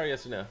watched Avatar?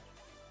 Yes or no?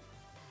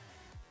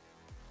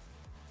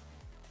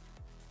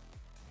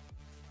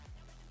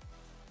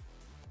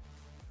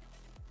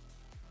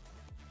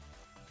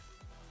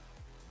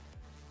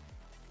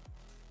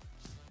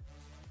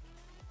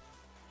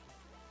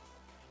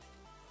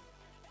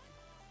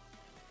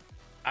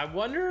 I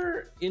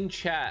wonder in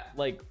chat,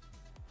 like,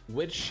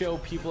 which show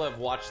people have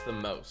watched the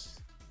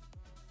most.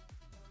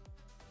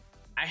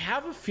 I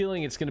have a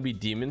feeling it's going to be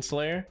Demon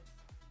Slayer,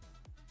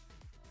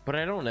 but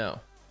I don't know.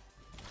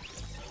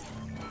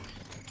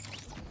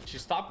 She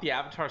stopped the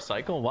Avatar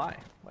cycle? Why?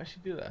 Why'd she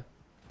do that?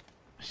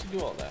 Why'd she do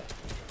all that?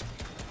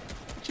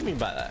 What do you mean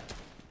by that?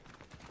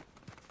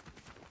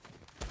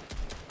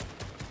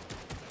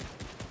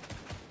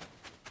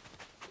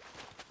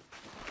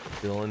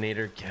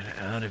 Villainator, get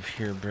out of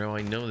here, bro.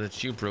 I know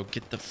that's you, bro.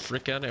 Get the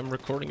frick out. I'm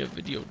recording a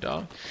video,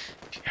 dog.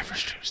 If you ever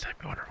stream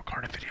snipe me want to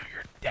record a video,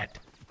 you're dead.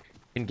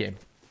 In game.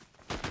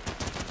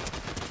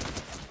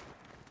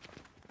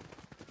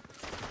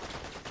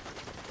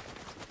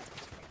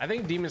 I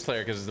think Demon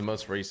Slayer because it's the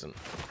most recent.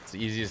 It's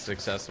the easiest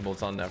accessible.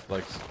 It's on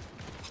Netflix.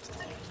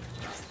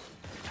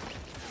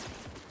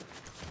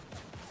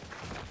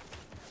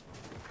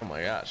 Oh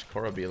my gosh,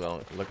 Korra be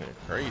looking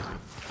crazy.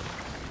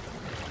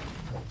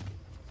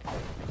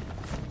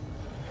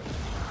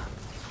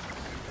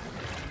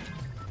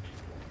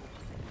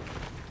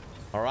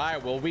 All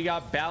right, well, we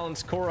got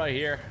balanced Korra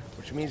here,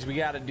 which means we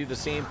got to do the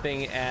same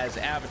thing as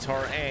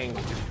Avatar Aang.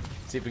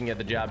 See if we can get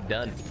the job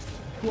done.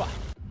 Wah.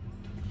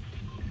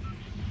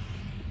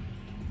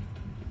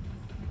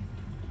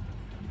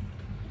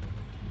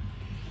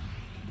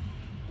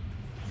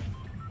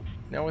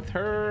 out with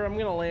her. I'm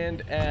gonna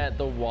land at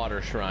the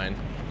water shrine.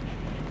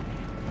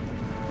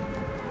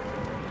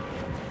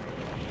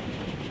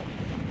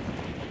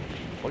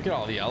 Look at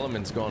all the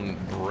elements going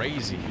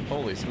crazy.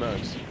 Holy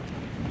smokes.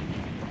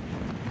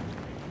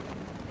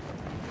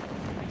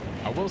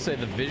 I will say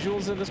the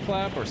visuals of this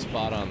clap are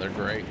spot on. They're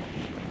great.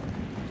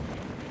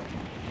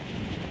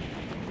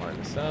 Line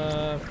this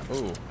up.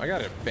 Oh, I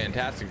got a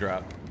fantastic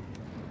drop.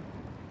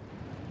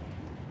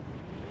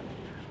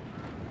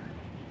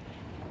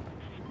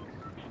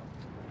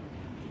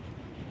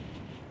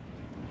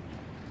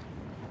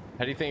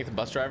 How do you think the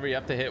bus driver? You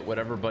have to hit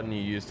whatever button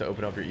you use to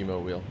open up your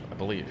emote wheel, I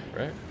believe,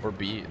 right? Or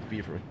B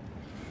for me.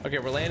 Okay,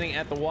 we're landing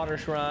at the water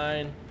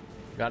shrine.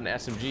 Got an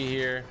SMG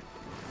here.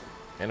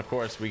 And of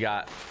course, we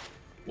got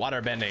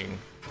water bending.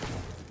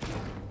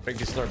 Break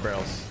these slurp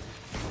barrels.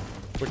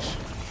 Which,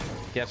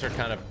 guess are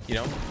kind of, you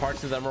know,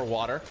 parts of them are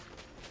water.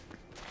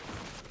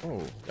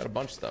 Oh, got a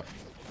bunch of stuff.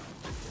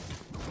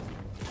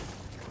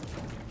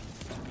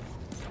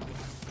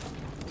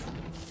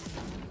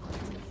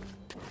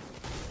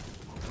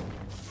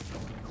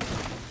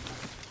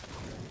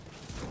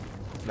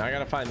 Now I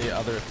gotta find the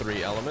other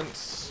three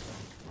elements: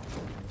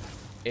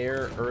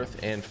 air, earth,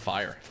 and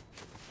fire.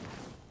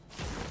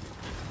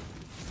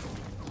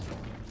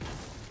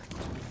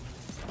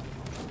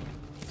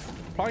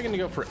 Probably gonna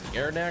go for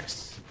air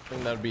next. I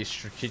think that would be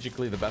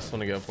strategically the best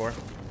one to go for.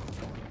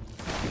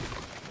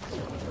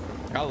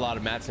 Got a lot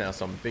of mats now,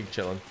 so I'm big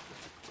chilling.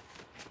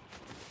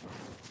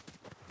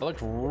 That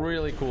looked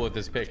really cool with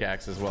this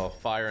pickaxe as well.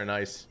 Fire and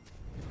ice.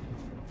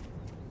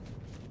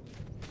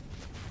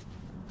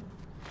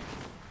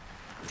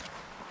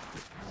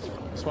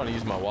 Just want to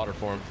use my water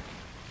form.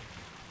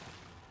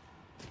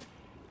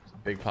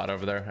 Big pot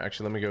over there.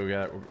 Actually, let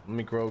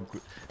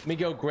me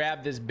go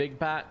grab this big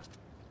pot.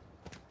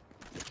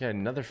 Yeah,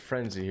 another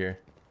frenzy here.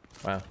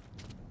 Wow.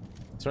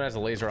 This one has a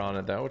laser on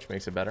it though, which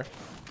makes it better.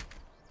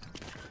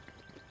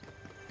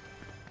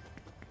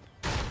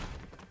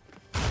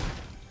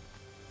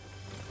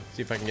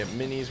 See if I can get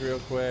minis real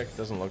quick.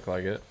 Doesn't look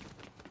like it.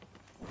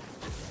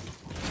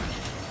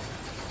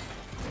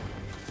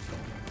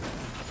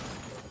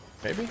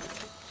 Maybe.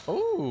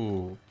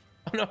 Oh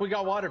no, we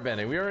got water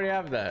bending. We already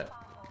have that.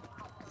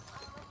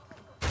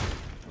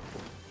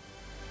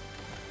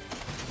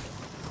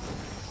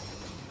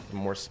 Some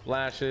more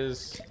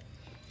splashes.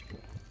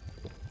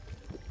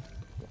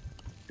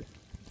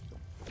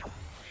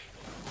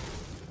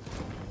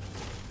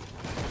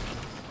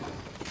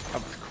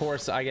 Of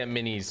course I get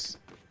minis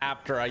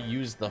after I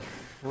use the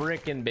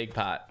freaking big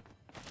pot.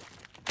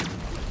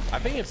 I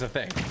think it's a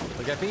thing.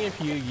 Like, I think if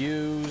you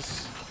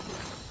use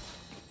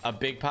a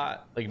big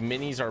pot, like,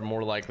 minis are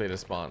more likely to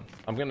spawn.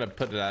 I'm gonna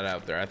put that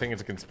out there. I think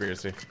it's a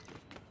conspiracy.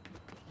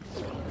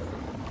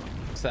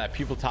 So that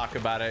people talk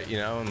about it, you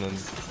know, and then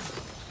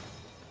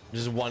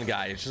just one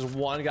guy. It's just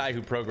one guy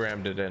who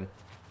programmed it in.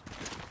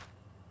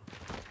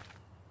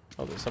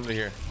 Oh, there's somebody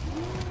here.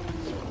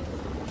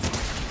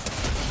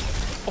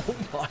 Oh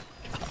my god.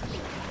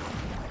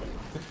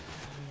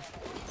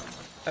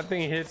 That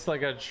thing hits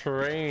like a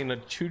train, a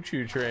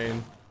choo-choo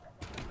train.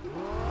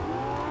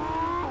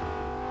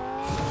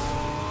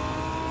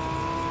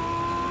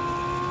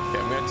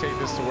 I'm gonna take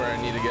this to where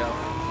I need to go.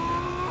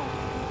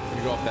 I'm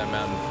gonna go up that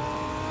mountain.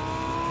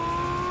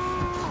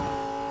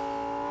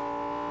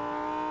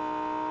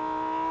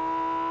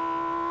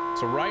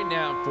 So right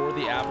now, for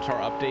the Avatar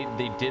update,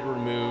 they did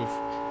remove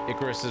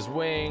Icarus's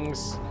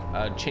wings,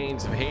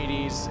 Chains of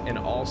Hades, and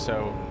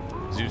also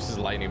Zeus's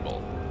lightning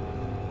bolt,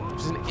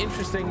 which is an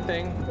interesting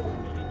thing.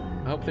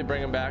 I hope they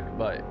bring him back,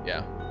 but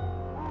yeah,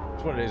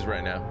 that's what it is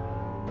right now.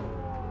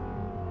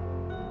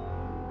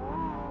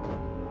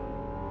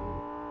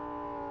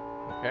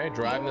 Okay,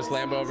 driving this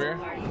Lambo over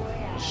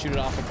here. Shoot it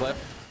off a cliff.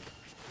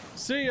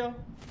 See ya.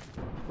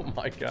 Oh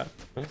my god.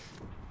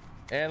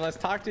 And let's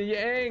talk to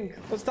Yang.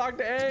 Let's talk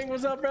to Yang.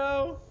 What's up,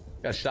 bro?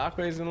 Got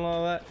shockwaves and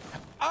all that.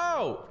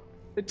 Oh,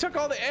 they took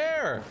all the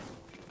air.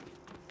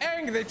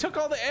 Yang, they took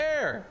all the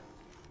air.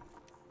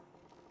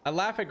 I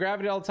laugh at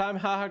gravity all the time.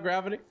 Haha,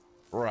 gravity.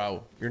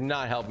 Bro, you're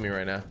not helping me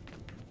right now.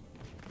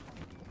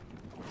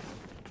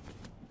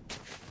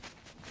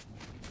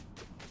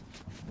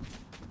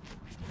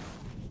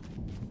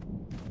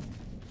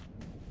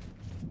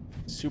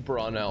 Super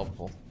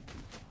unhelpful.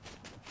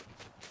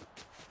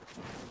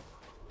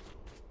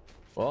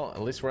 Well,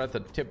 at least we're at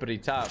the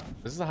tippity top.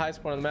 This is the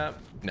highest point on the map?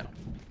 No,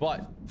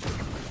 but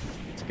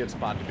it's a good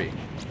spot to be.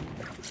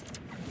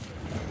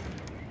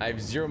 I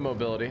have 0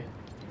 mobility.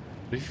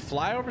 But if you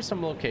fly over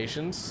some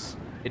locations,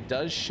 it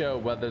does show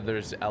whether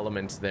there's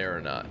elements there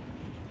or not.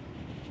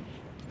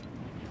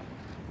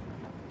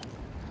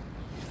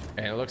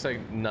 And it looks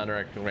like none are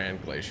at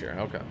Grand Glacier.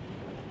 Okay.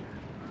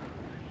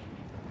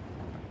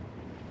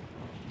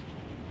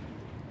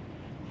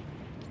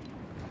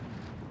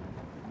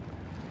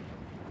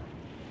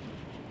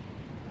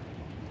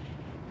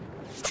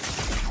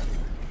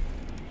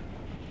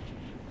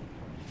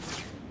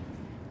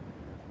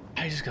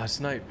 I just got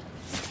sniped.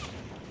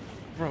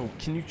 Bro,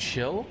 can you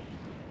chill?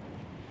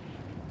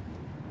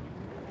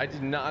 I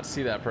did not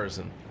see that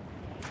person.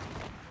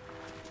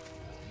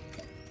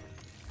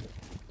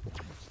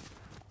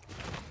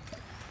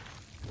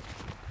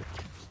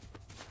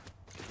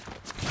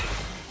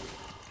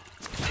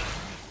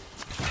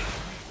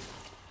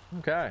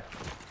 Okay.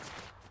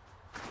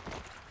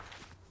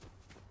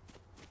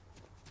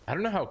 I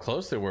don't know how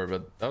close they were,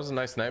 but that was a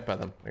nice night by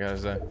them, I gotta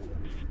say.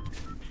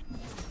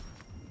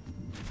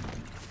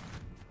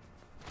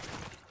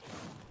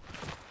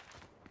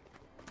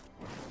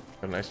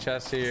 Got a nice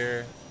chest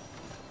here.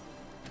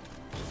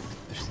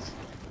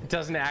 It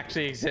doesn't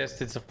actually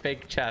exist. It's a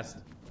fake chest.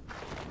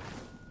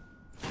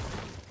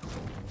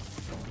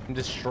 I'm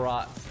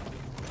distraught.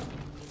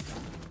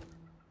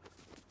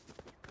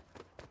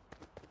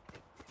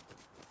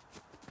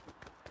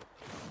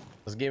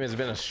 This game has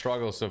been a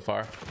struggle so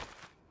far.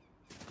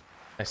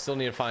 I still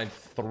need to find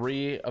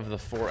 3 of the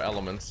 4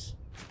 elements,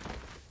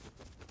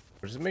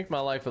 which would make my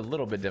life a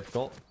little bit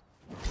difficult.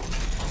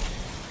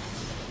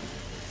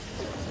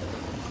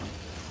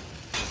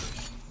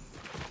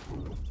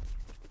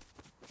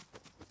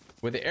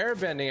 With the air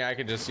bending, I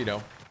could just, you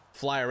know,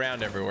 fly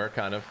around everywhere,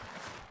 kind of.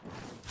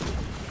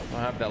 I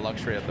don't have that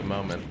luxury at the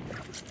moment.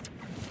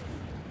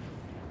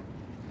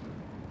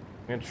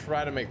 I'm gonna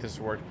try to make this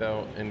work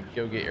though and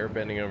go get air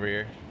bending over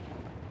here.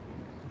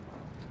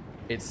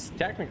 It's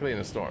technically in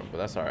a storm, but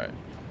that's all right.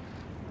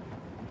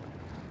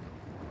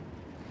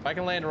 If I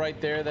can land right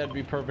there, that'd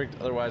be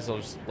perfect. Otherwise, I'll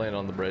just land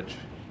on the bridge.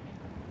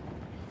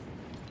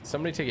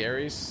 Somebody take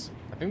Ares.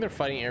 I think they're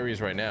fighting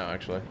Ares right now,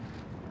 actually.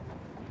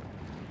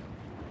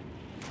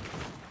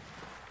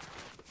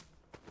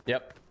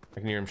 Yep, I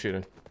can hear him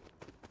shooting.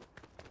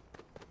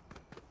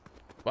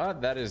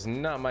 But that is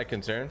not my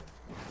concern.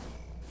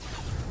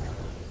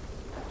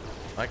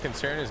 My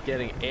concern is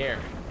getting air.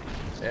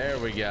 There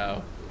we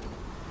go.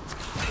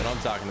 That's what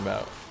I'm talking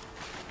about.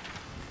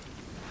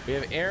 We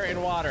have air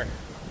and water.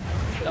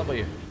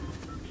 W.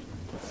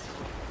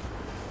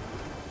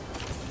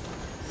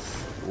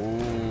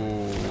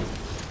 Ooh.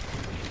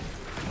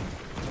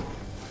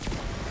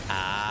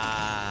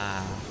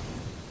 Ah.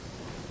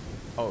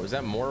 Oh, is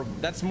that more?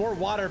 That's more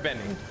water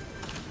bending.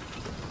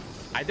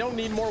 I don't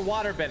need more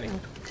water bending.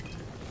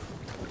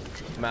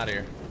 I'm out of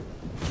here.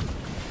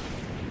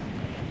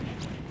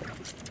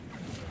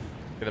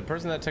 Okay, the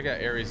person that took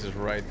out Ares is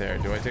right there.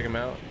 Do I take him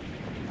out?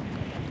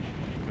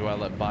 Do I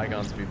let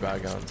bygones be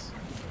bygones?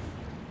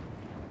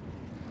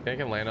 Okay, I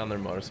can land on their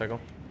motorcycle.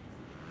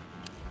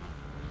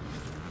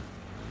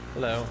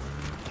 Hello.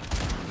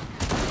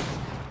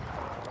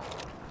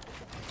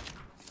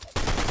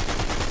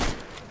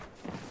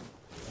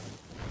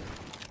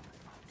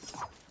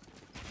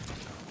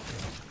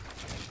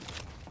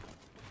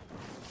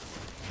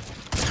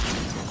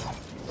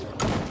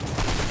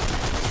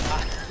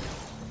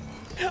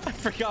 I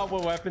forgot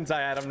what weapons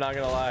I had, I'm not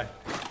gonna lie.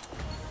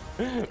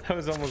 That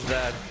was almost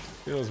bad.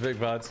 Those big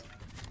pots.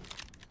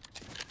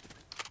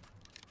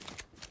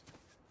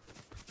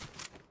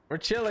 We're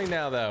chilling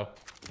now though.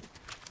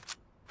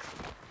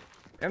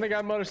 And they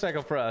got a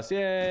motorcycle for us.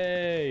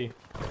 Yay!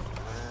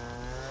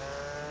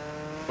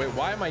 Wait,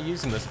 why am I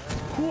using this?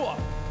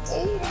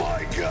 Oh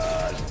my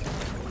god!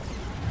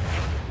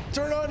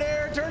 Turn on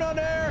air! Turn on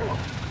air!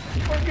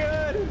 We're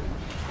good!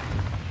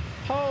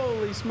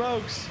 Holy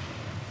smokes!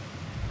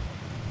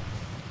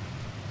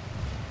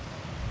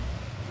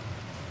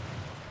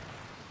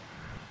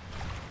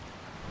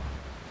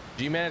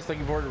 G-Man is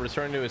looking forward to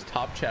returning to his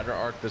top chatter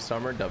arc this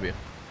summer. W.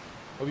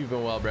 Hope you've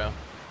been well, bro.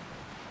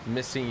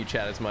 Miss seeing you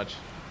chat as much.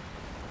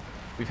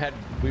 We've had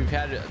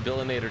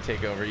Billinator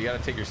take over. You got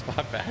to take your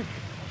spot back.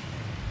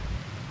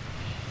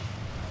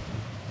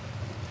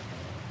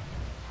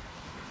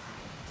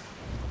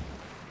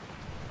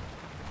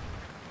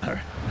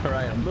 All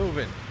right, I'm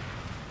moving.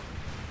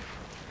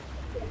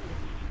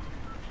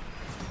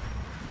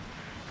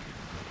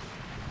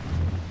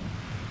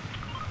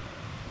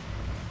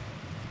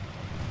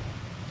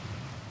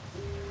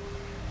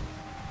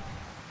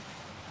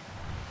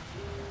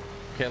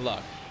 Okay,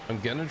 look, I'm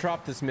gonna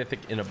drop this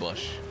mythic in a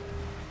bush.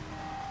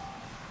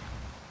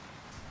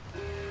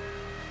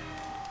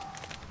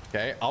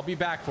 Okay, I'll be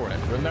back for it.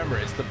 Remember,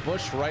 it's the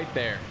bush right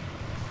there.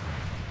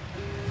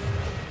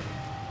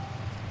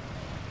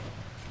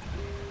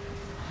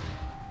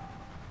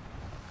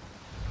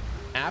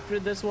 After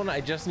this one,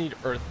 I just need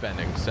earth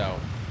bending, so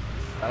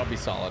that'll be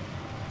solid.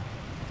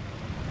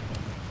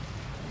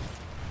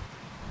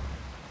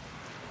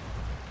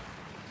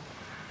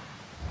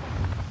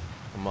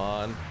 Come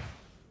on.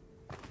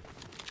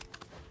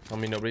 Tell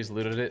me nobody's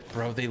looted it.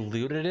 Bro, they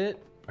looted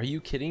it? Are you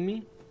kidding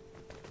me?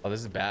 Oh, this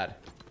is bad.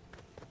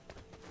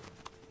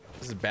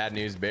 This is bad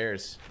news,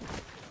 bears.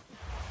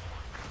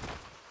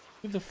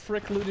 Who the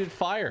frick looted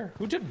fire?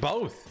 Who did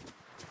both?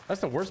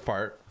 That's the worst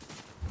part.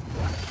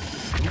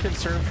 I'm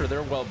concerned for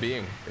their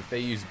well-being if they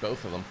use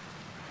both of them.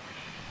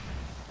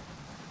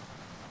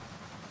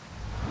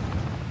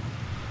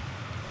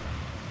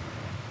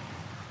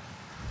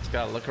 Just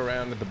gotta look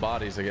around at the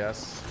bodies, I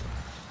guess.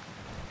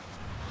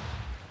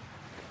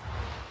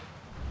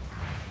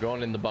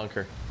 Going in the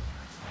bunker.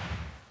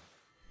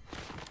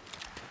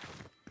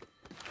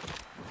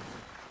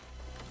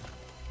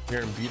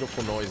 Hearing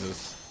beautiful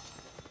noises,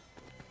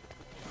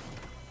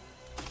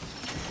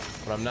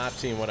 but I'm not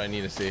seeing what I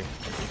need to see.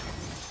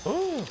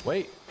 Oh,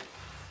 wait.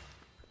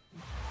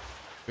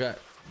 We got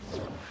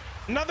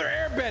Another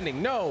airbending.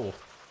 No.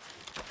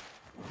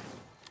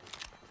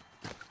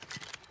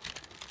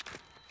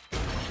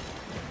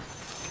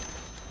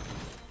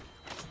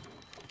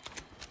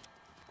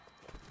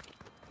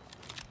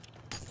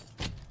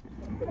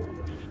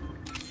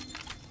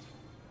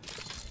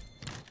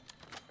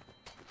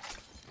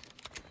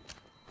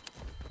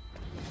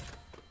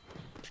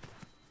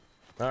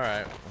 All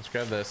right, let's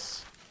grab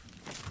this.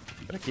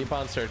 Gonna keep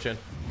on searching.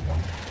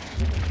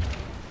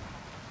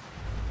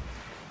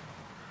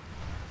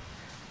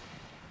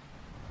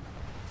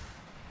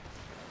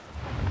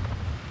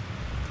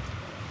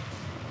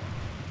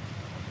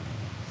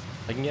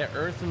 I can get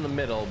earth in the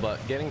middle,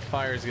 but getting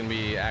fire is gonna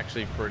be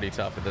actually pretty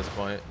tough at this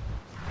point.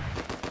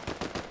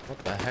 What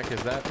the heck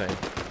is that thing?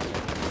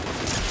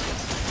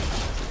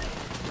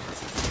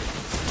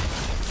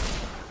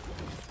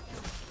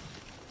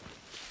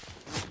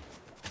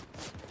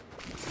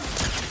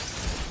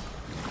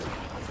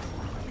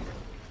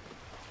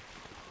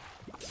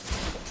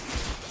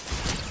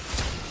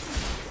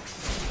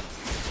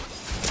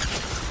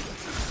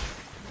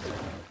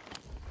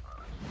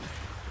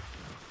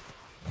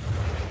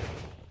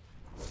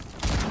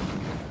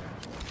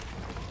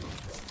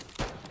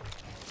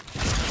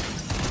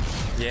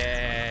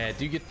 Yeah,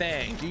 do your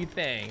thing, do your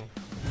thing.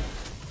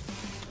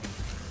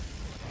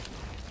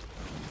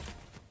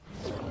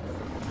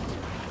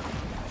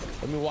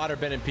 Let me water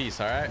bend in peace,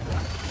 all right?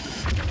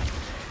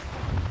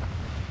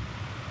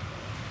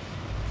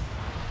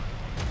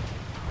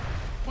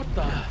 What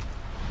the?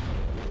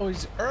 Oh,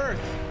 he's earth.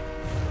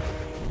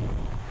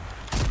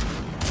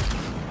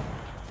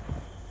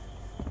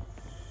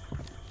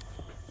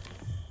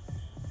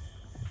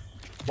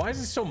 Why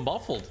is it so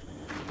muffled?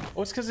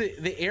 Oh, it's because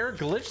the air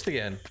glitched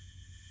again.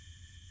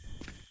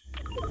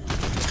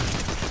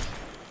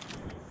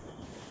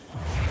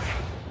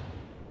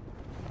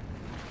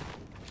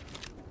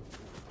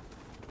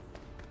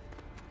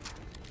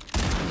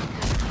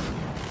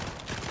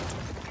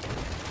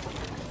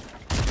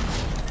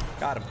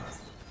 Got him.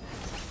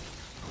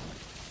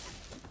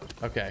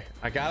 Okay,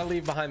 I gotta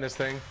leave behind this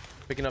thing.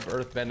 Picking up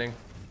earth bending.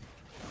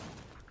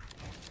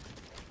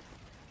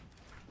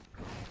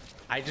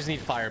 I just need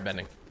fire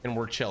bending, and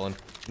we're chilling.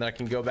 And then I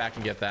can go back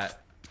and get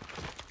that.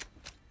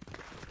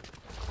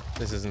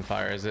 This isn't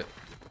fire, is it?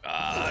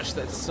 Gosh,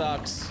 that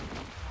sucks.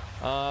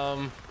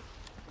 I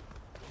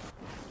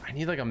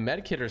need like a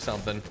med kit or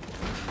something.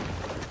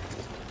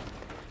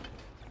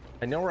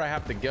 I know where I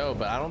have to go,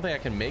 but I don't think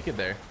I can make it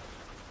there.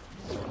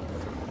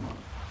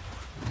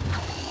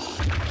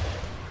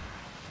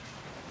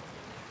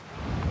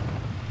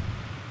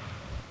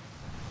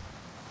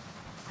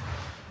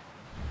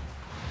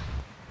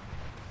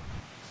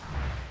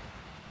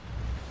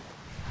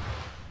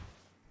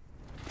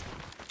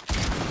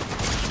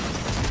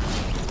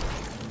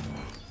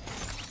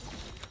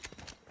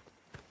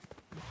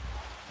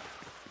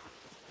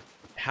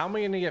 How am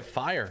I gonna get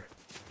fire?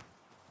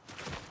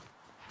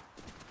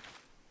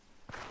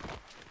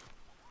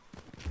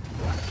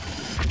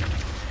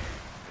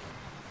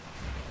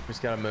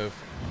 Just gotta move.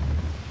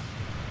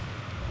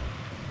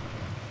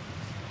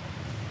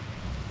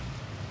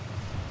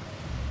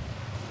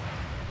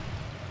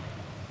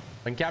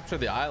 I can capture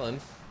the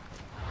island.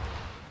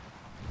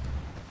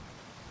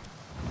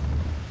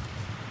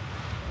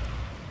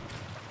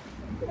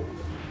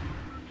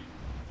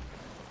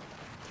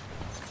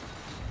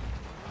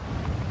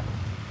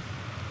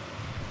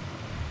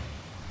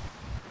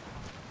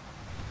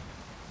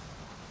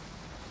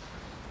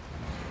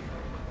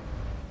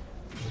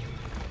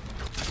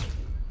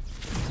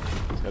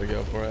 Gotta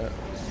go for it.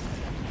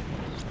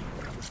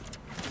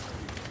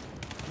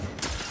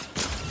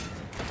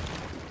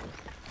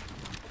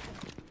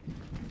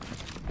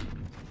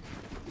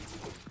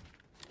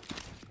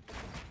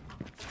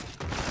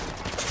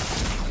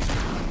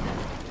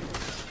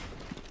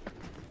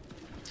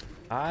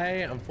 I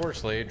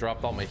unfortunately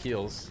dropped all my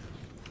heals.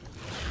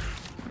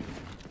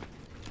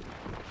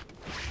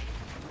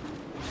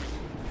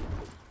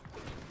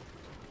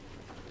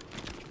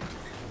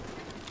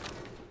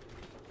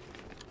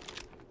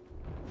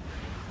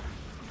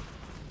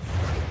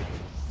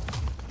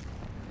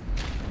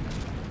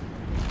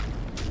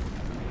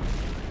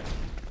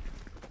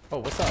 Oh,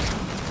 what's up?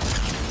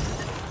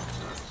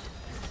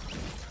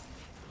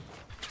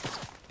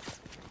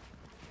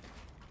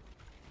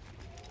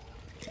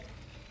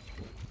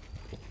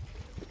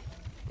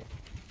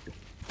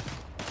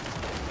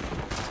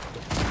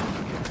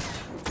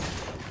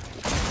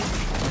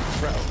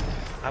 Bro,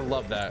 I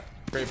love that.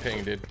 Great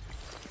ping, dude.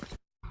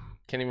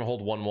 Can't even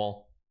hold one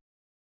wall.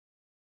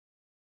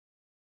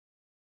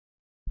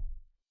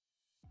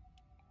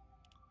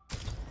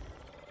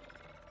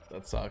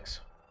 That sucks.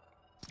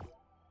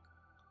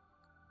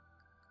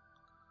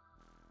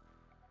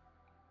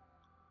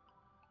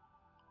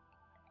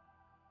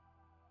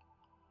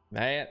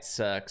 That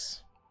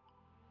sucks.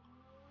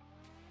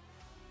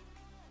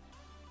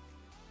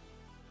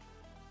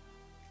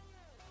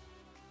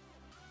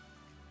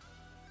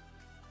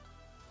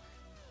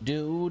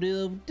 Do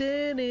do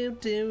do do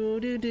do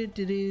do do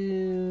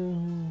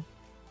do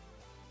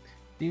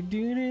do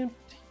do do.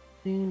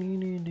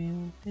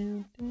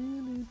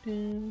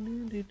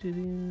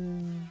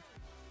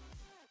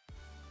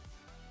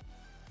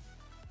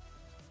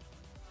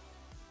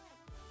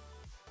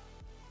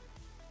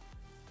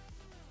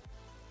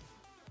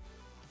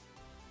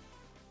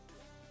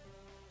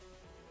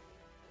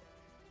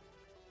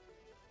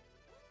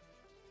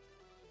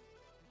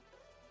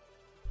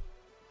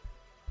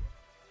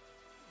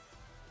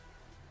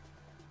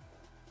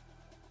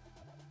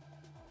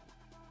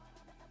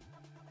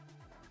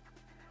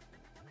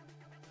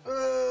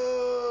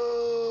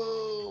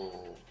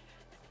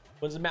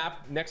 When's the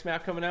map? Next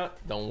map coming out?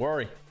 Don't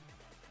worry.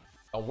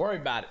 Don't worry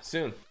about it.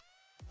 Soon.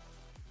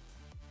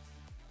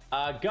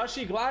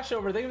 Gushy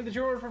Glashover, thank you for the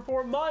Jordan for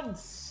 4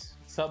 months.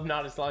 Sub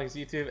not as long as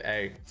YouTube.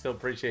 Hey, still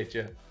appreciate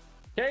you.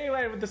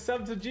 Candyland with the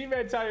sub to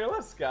G-Man Tiger.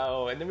 Let's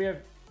go. And then we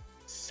have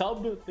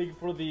sub thing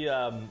for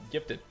the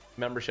gifted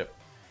membership.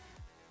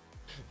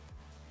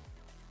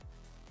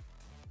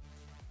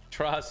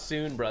 Trust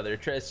soon, brother.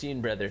 Trust soon,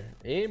 brother.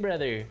 Hey,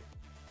 brother.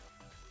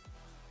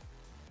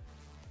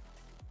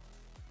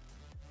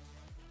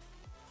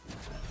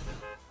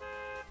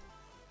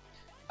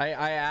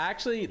 I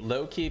actually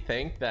low-key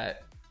think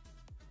that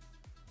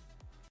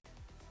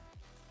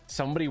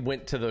somebody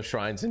went to those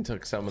shrines and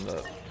took some of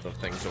the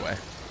things away.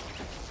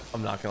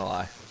 I'm not gonna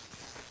lie.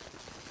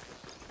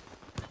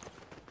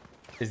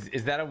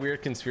 Is that a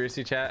weird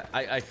conspiracy, chat?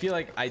 I feel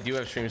like I do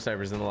have stream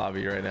snipers in the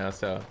lobby right now,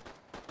 so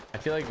I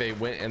feel like they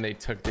went and they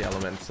took the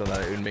elements so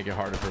that it would make it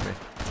harder for me.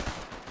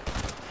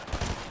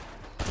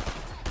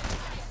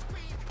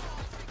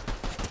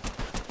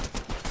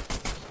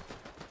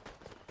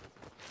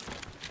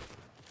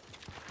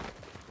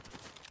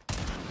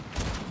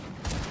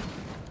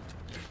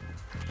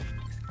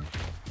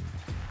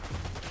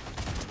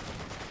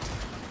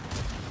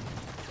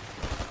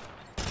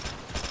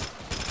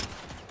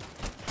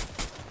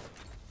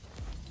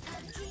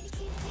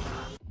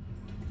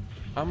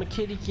 I'm a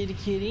kitty, kitty,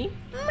 kitty.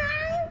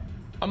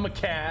 I'm a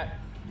cat.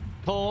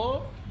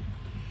 Hello?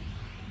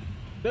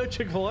 No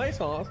Chick-fil-A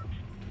sauce.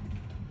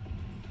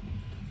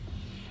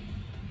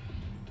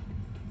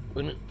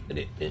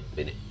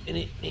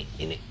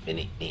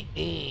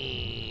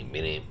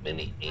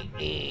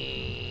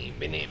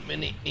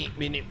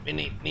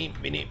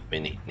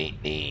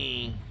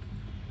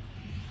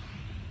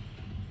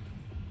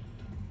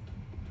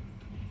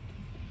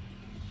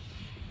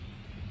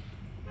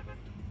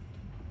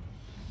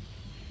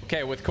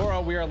 Okay, with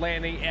Coral, we are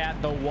landing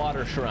at the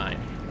water shrine.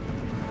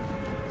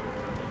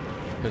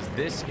 Because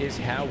this is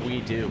how we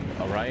do,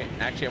 all right?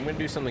 Actually, I'm going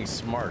to do something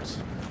smart.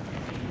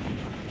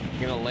 I'm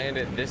going to land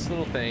at this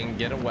little thing,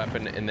 get a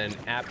weapon, and then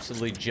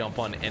absolutely jump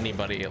on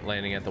anybody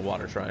landing at the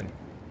water shrine.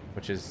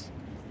 Which is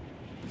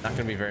not going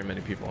to be very many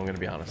people, I'm going to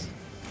be honest.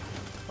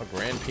 Oh,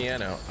 grand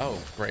piano. Oh,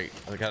 great.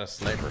 I got a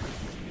sniper.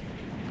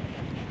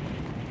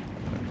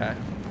 Okay.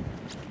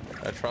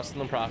 I trust in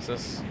the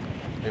process.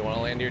 You want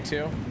to land here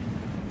too?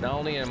 Not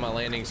only am I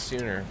landing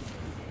sooner,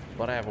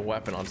 but I have a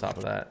weapon on top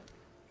of that.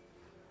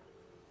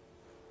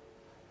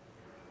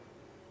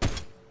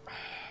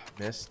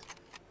 Missed.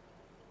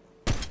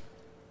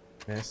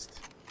 Missed.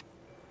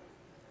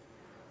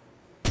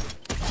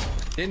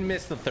 Didn't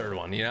miss the third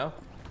one, you know?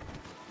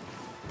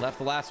 Left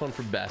the last one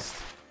for best.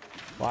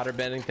 Water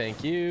bending,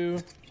 thank you.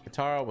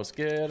 Katara was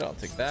good. I'll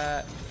take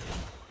that.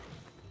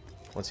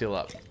 Let's heal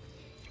up.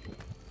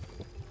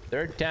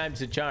 Third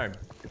time's a charm.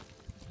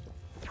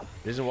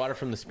 There isn't water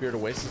from the Spirit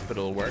Oasis, but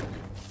it'll work.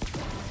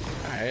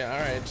 All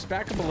right. Just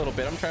back up a little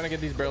bit. I'm trying to get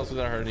these barrels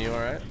without hurting you. All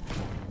right.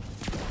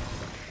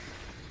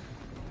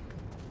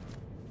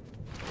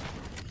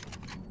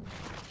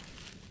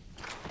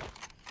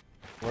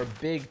 We're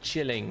big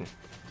chilling.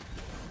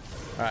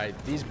 All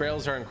right. These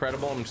barrels are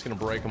incredible. I'm just going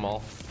to break them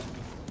all.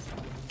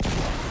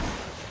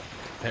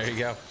 There you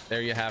go.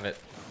 There you have it.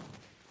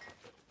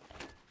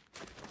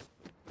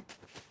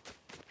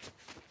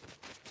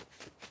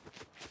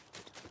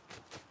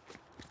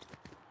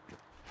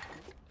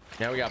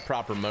 Now we got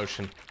proper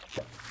motion.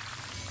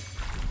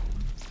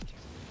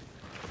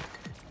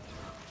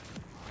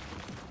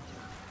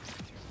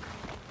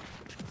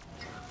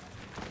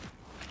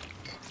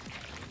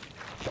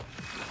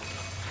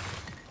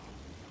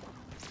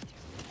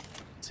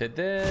 Let's hit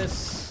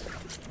this.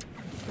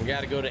 We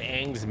got to go to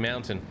Aang's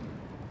Mountain.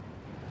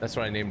 That's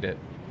what I named it.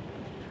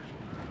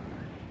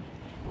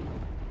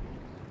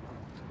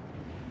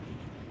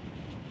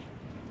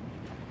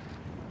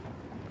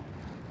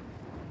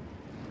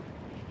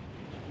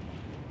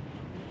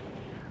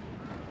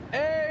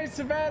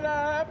 Savannah,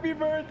 happy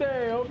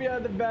birthday! Hope you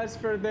had the best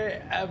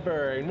birthday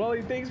ever. And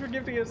Wally, thanks for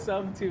gifting a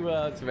sub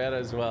to Savannah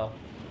as well.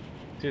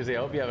 Seriously, I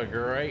hope you have a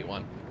great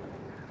one.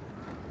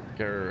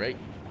 Great.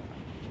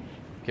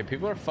 Okay,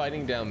 people are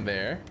fighting down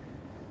there.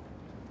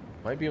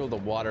 Might be able to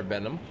water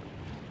bend them.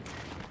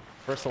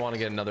 First, I want to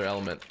get another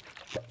element.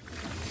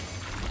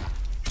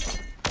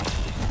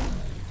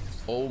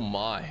 Oh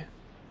my.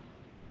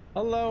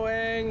 Hello,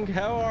 Aang.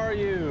 How are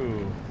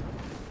you?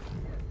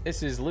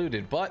 This is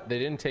looted, but they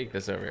didn't take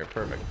this over here.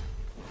 Perfect.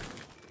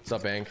 What's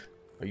up, Aang?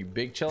 Are you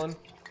big chilling?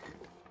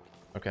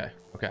 Okay,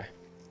 okay.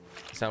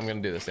 That's how I'm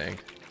gonna do this thing.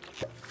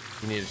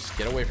 You need to just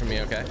get away from me,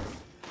 okay?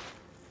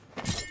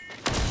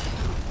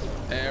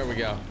 There we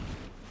go.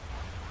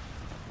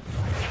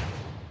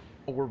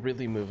 Oh, we're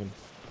really moving.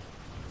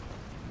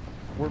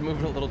 We're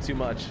moving a little too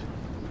much.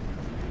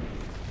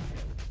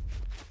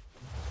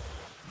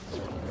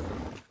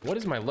 What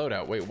is my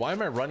loadout? Wait, why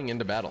am I running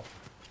into battle?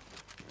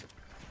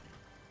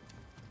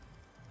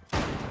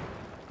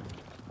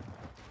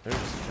 They're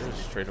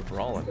just straight up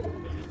brawling.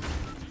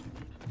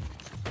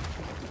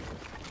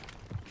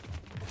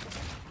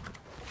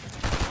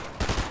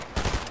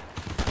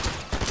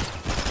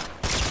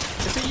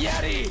 It's a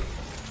Yeti!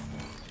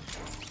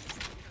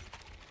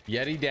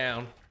 Yeti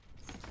down.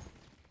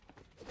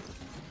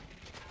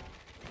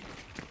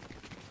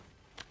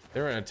 They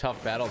were in a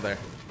tough battle there.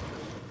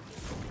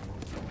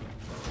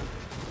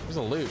 There's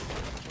a loot.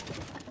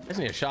 I just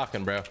need a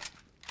shotgun, bro.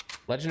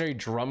 Legendary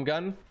drum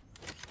gun.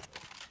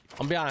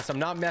 I'll be honest, I'm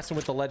not messing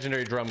with the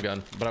legendary drum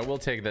gun, but I will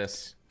take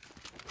this.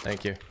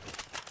 Thank you.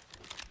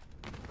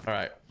 All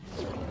right,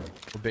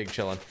 we're big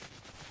chilling.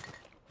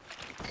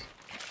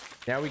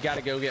 Now we got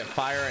to go get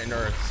fire and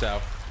earth,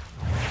 so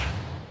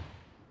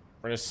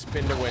we're gonna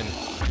spin to win.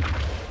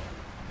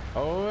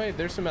 Oh wait,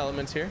 there's some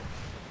elements here.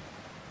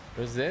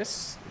 What is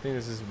this? I think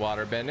this is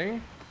water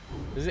bending.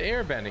 This is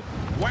air bending.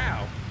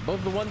 Wow,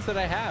 both the ones that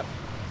I have.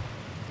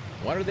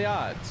 What are the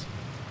odds?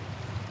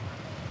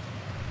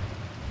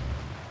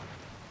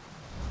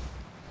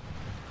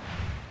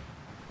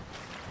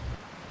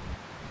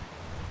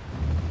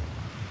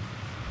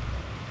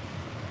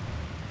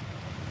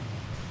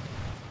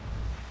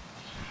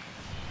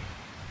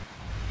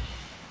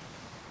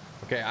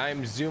 Okay,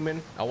 I'm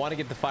zooming. I want to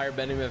get the fire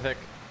bending mythic.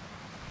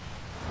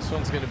 This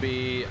one's going to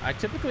be... I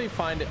typically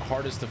find it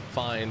hardest to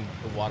find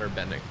the water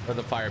bending or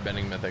the fire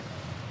bending mythic.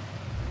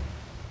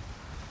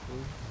 Oh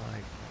my...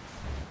 I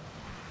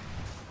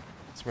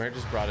swear I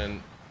just brought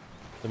in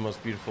the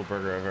most beautiful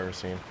burger I've ever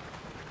seen.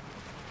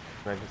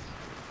 Can I just...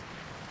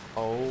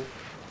 Oh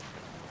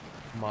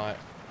my...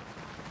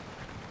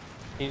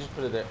 Can you just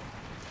put it there?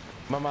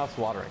 My mouth's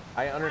watering.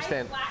 I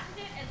understand. I flattened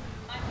it as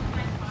much as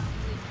I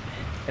possibly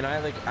could. And I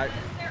like... Because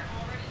they're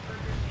already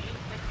burger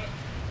shaped, like it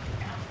bounces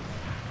back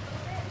a little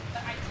bit.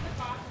 But I took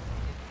off as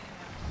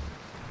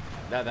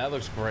soon as that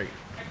looks great.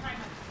 I tried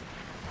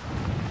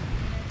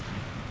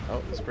my...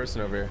 Oh, this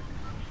person over here.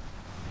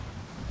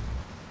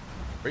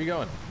 Where are you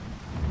going?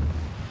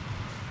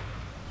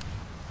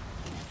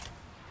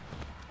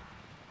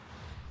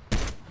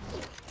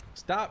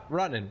 Stop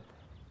running.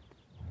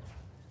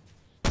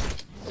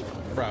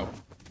 Bro.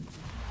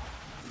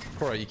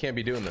 Cora, you can't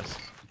be doing this.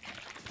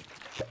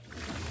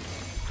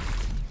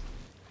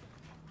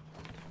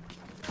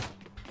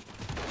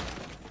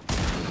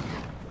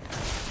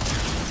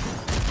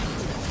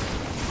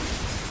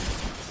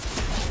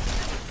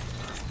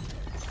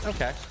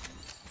 Okay.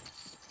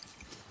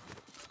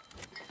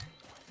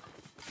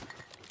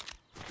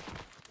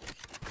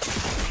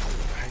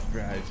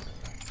 Right.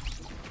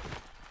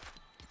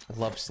 I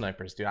love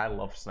snipers, dude. I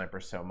love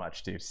snipers so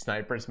much, dude.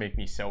 Snipers make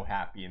me so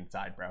happy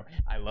inside, bro.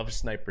 I love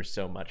snipers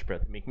so much, bro.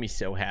 They make me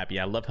so happy.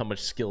 I love how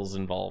much skill's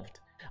involved.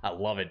 I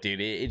love it,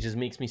 dude. It just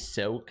makes me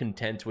so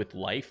content with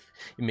life.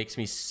 It makes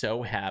me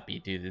so happy,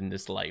 dude, in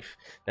this life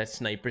that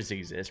snipers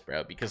exist,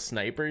 bro, because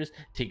snipers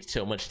take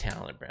so much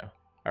talent, bro.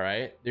 All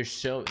right, there's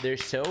so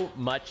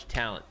much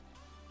talent,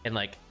 and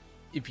like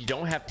if you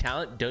don't have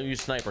talent, don't use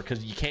sniper,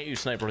 because you can't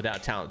use sniper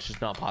without talent. It's just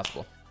not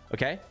possible.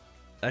 Okay,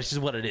 that's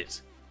just what it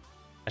is.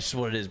 That's just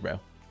what it is, bro.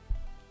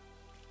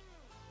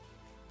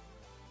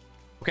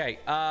 Okay,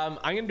 I'm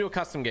gonna do a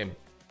custom game.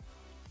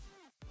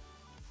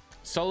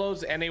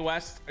 Solos NA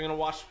West. I'm gonna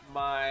watch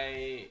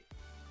my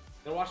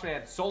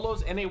ad.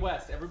 Solos NA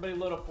West. Everybody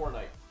load up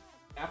Fortnite.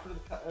 After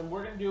the, and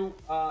we're gonna do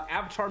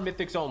Avatar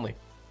Mythics only.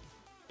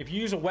 If you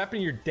use a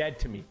weapon, you're dead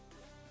to me.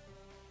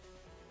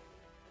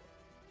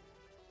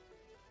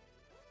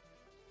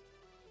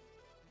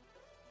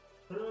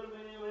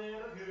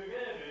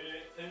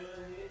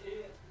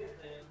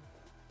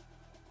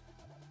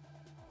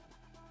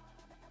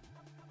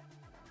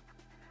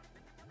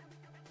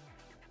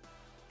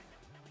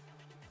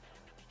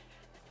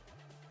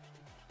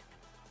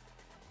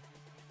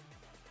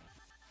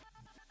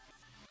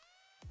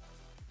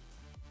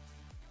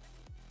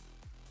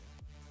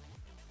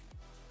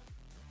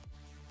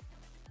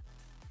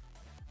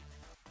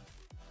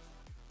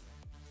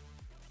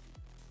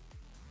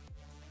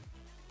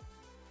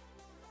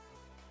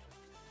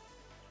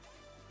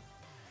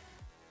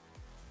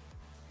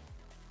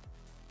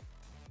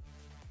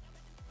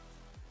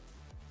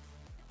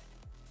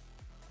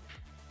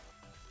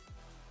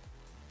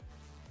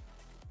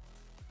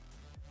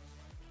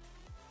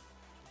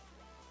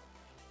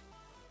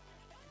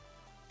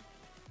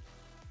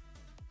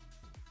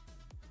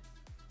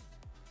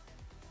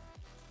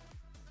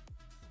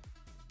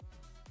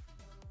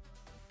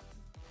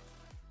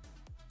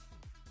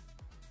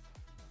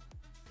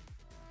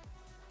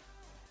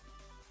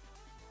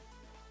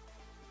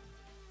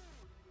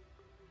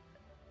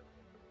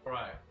 All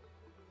right.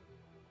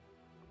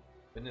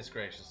 Goodness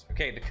gracious.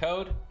 Okay, the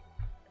code.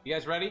 You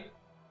guys ready?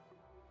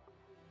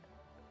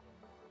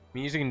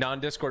 Me using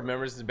non-Discord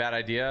members is a bad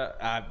idea.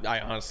 I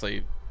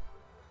honestly,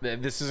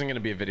 this isn't going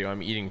to be a video.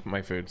 I'm eating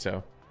my food,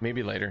 so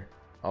maybe later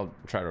I'll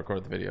try to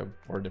record the video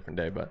or a different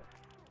day. But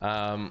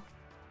all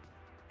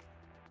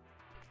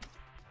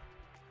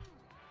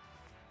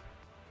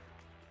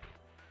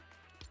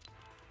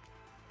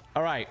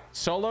right,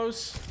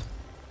 solos.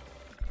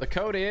 The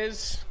code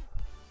is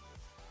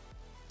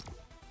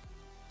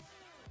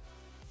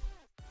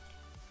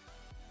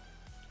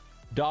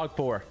dog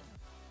 4.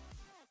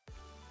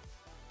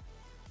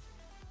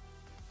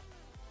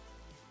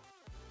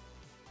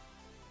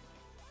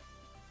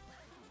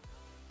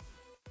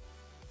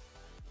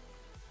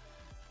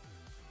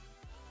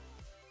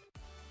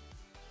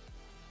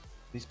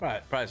 These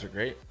prizes are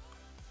great.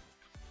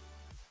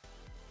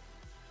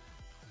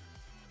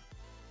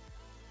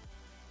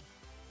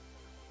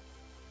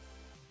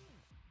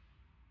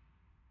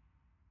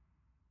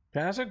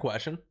 Can I ask a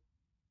question?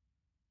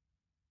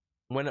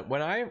 When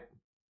I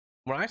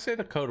say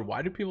the code,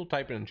 why do people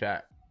type it in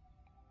chat?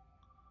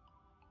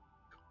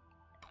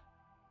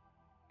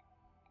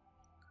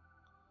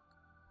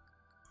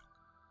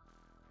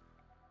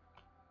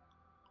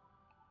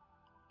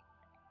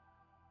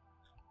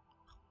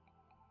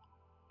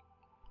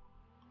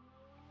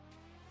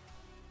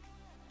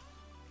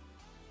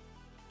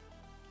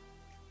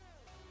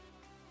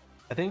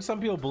 I think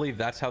some people believe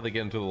that's how they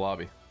get into the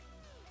lobby.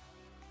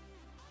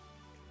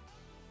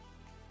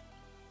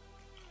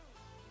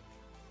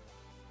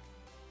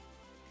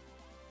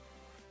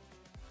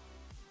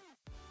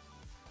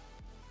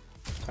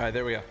 All right,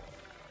 there we go.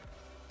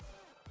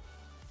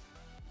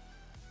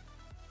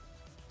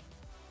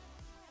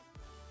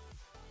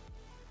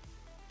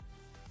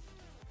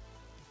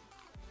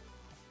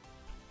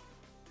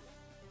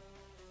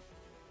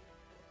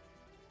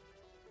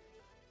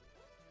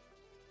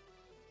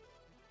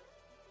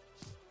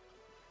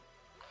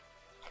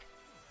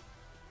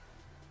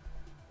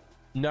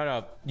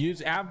 No,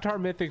 use avatar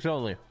mythics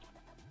only.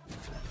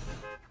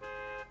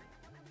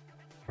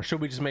 Or should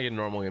we just make it a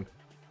normal game?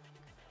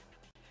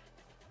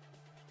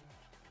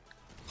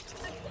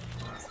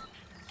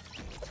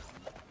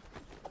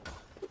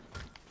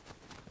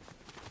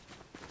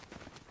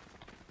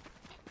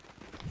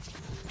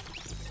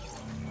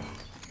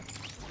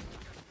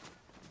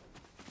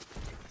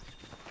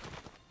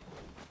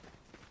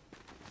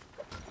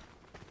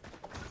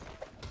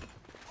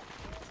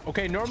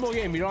 Okay, normal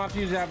game. You don't have to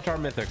use avatar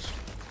mythics.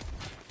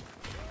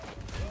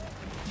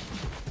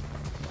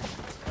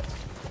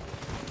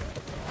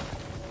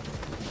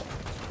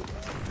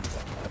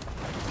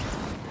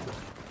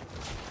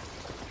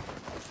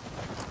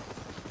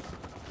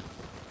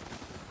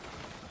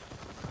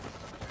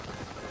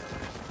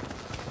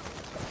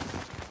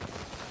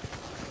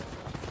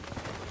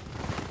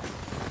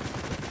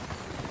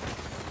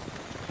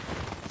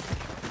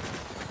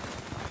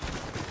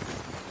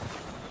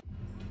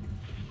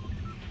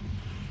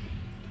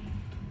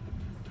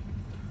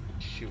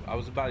 Shoot, I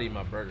was about to eat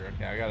my burger.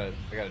 Okay, I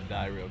gotta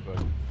die real quick.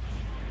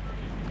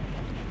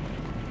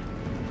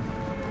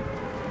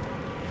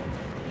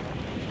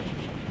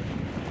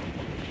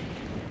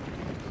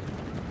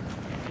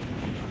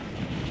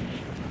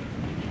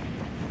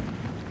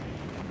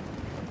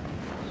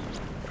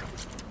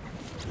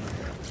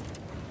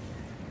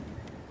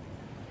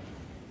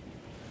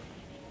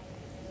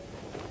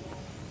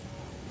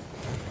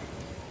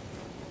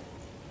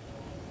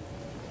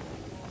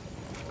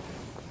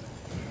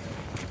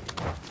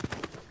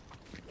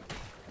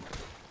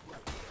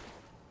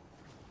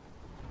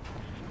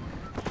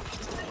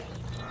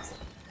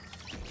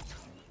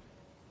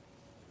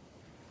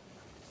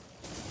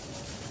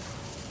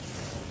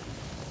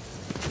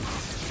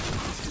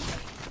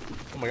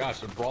 Oh my gosh,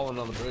 they're brawling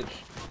on the bridge.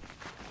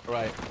 All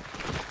right.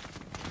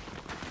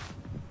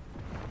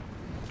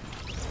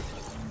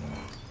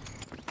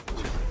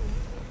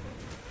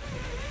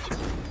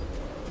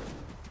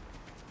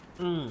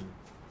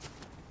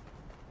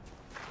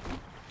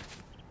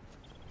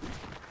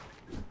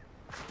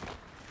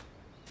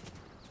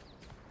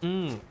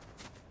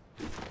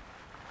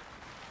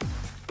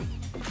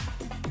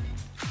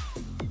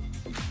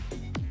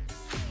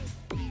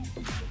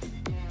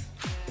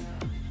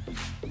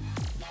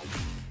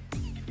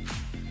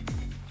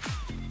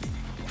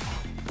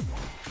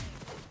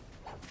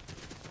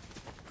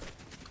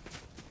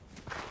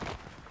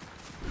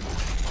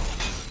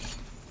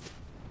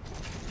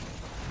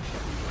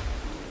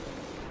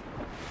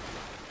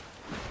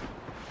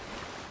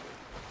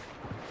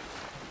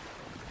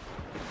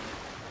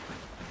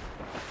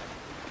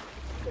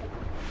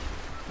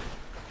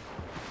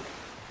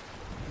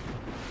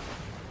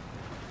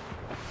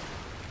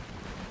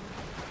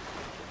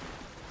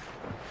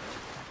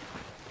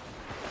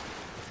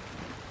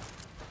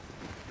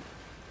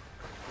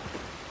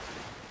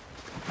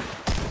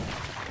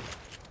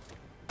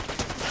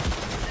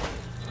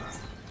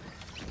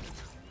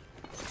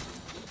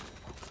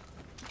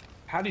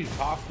 How do you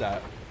toss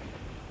that?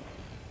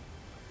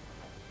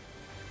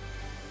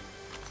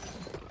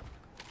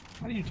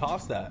 How do you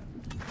toss that?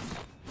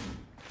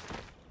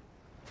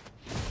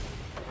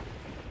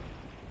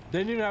 They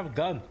didn't even have a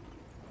gun.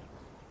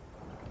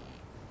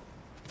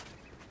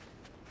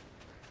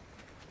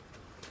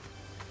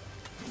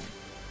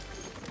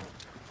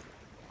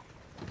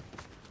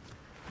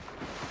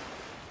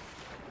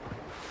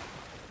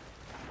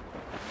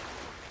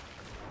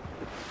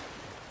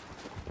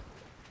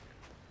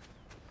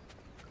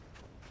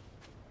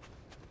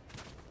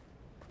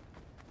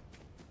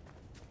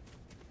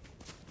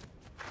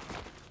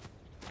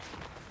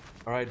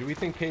 All right, do we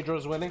think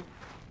Pedro's winning?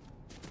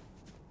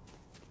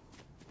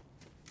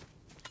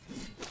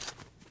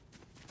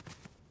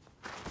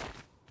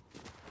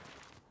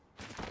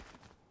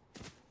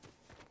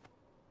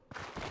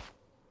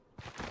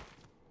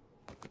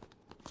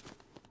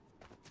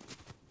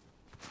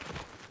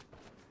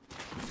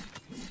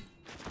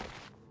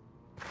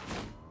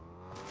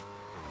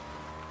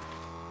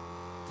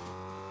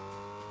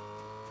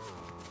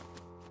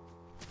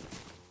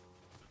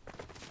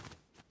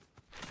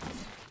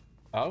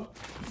 Oh?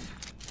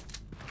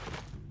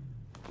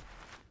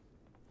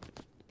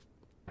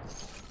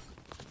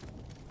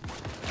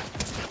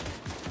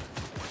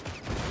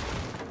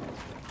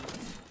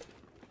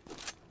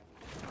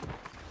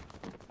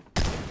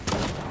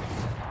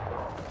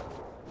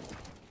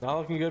 Not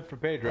looking good for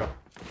Pedro.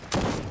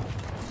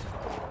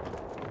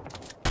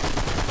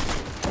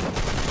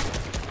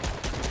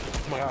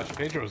 Oh my gosh,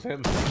 Pedro's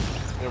him.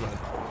 Never mind.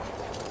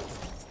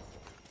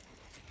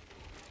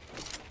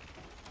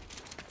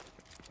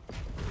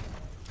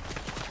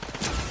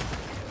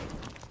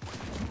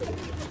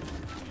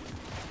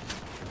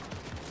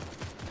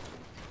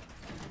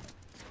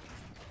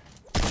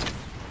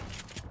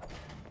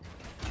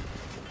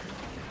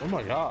 Oh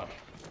my gosh.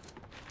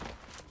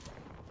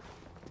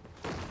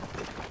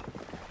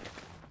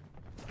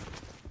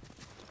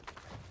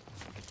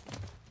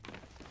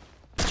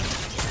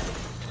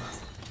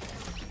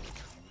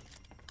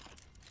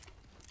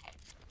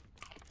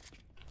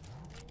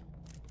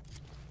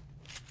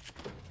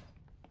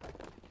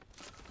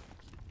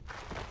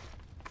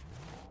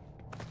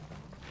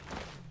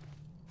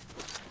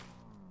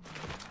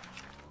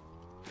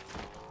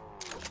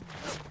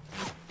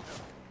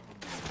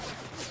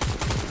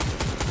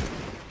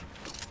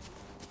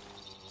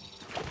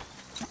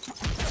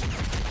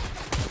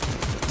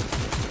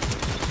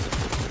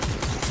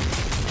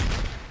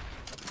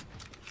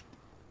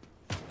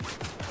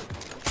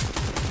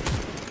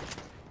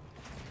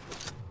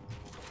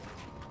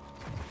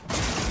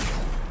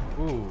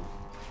 Ooh.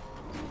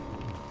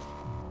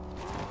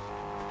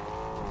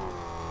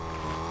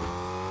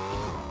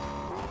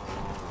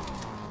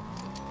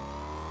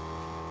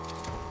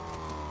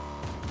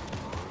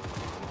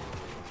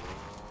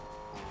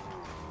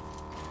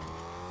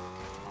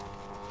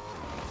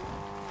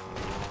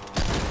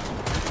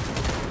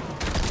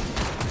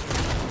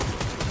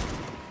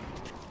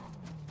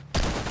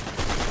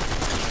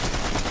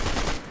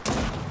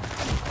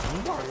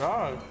 Oh my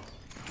God.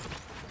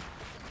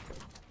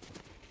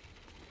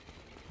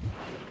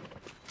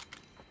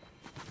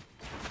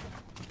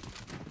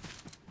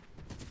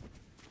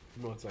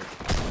 One second.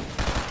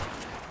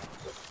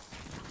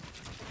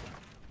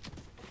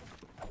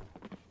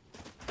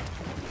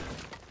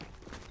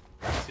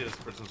 Let's see if this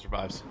person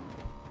survives.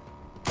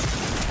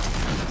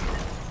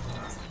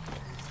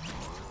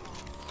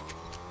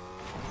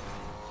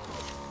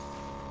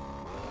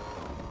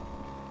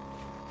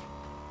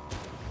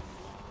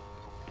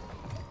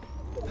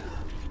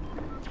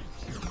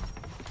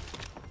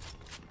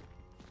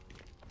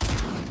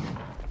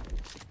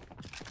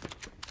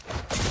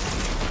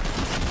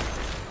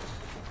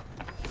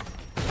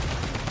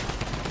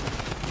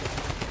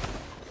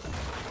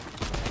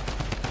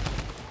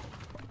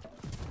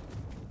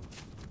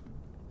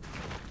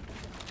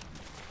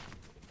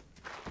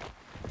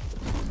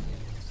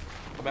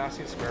 I'm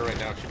asking Square right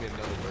now, should be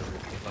another burger.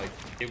 Like,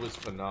 it was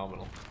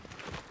phenomenal.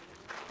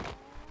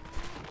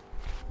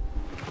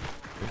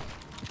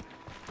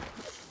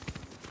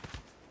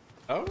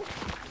 Oh?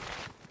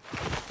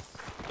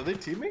 Are they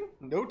teaming?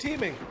 No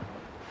teaming.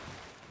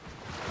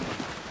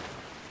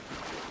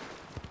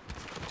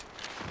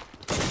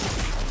 He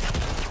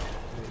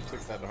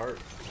took that to heart.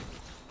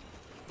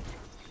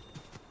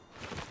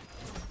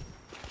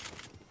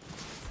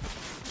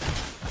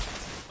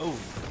 Oh.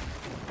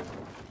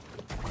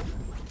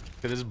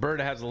 This bird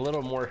has a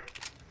little more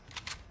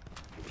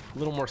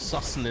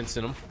sustenance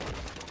in him.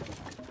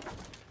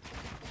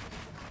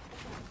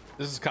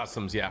 This is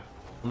customs, yeah.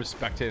 I'm just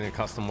spectating a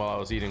custom while I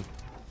was eating.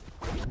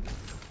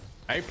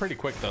 I ate pretty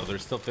quick though.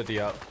 There's still 50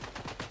 up.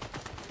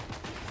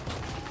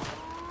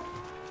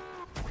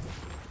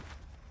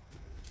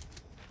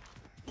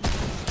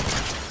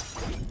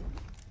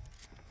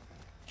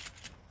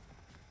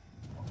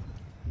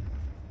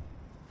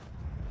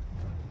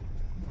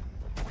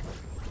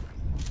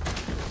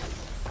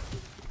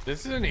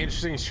 This is an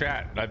interesting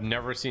strat. I've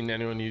never seen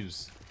anyone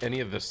use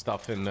any of this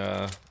stuff in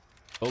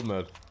build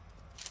mode.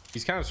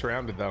 He's kind of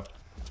surrounded though.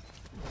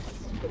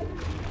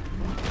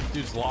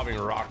 Dude's lobbing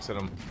rocks at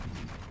him.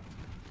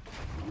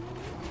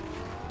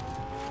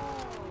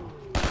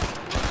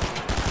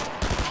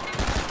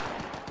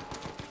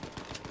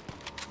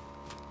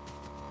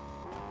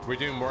 We're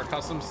doing more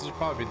customs. This will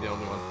probably be the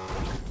only one.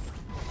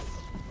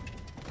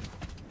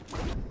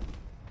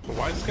 But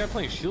why is this guy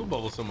playing shield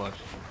bubble so much?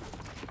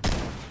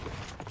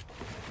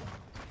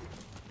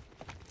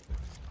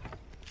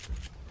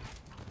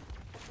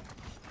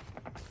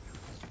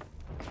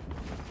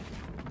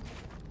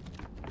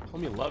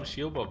 Homie loves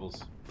shield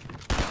bubbles.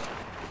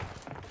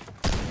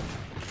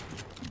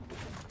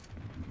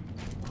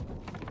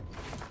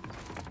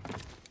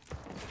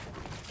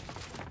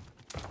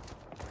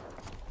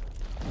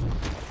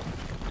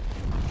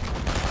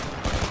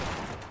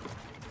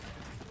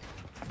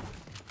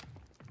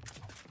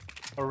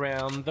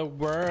 Around the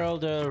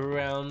world,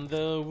 around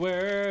the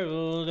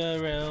world,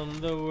 around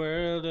the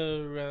world,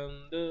 around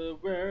the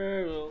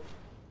world.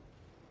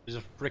 There's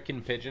a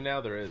freaking pigeon now.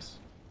 There is.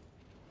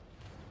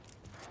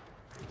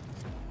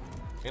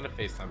 I'm gonna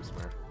FaceTime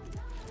Smurf.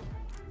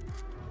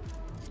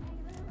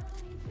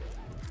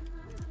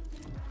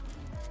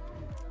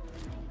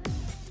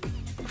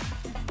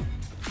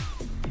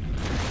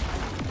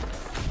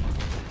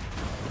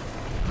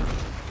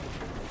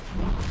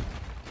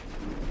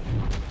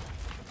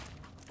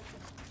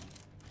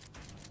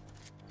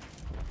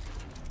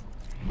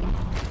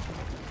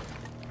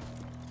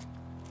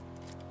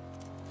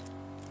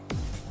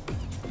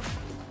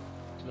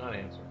 Not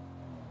answer.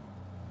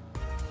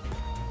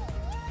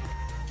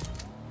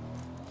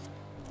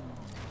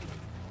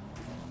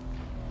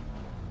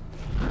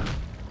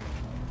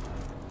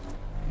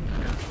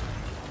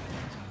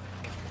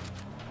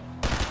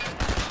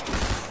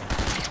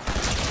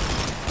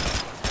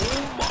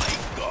 Oh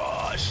my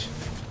gosh!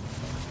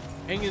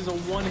 Hang is a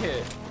one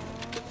hit.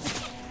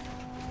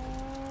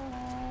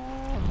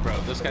 Bro,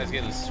 this guy's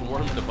getting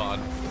swarmed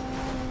upon.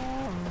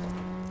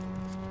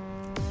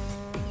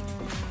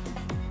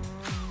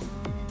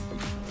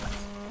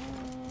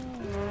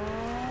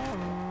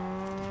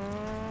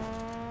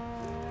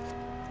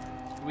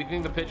 We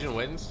think the pigeon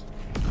wins.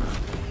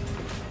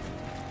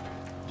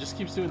 Just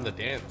keeps doing the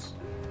dance.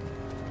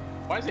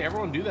 Why does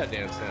everyone do that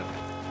dance now?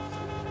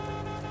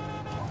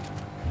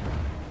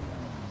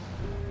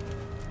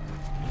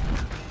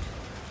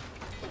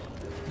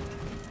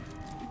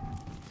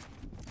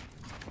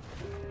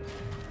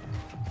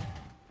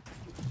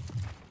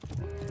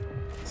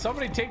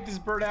 Somebody take this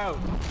bird out.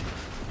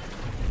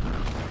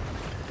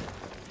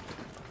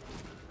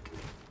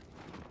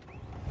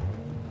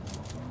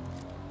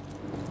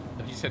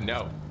 He said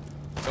no.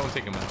 Don't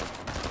take him out.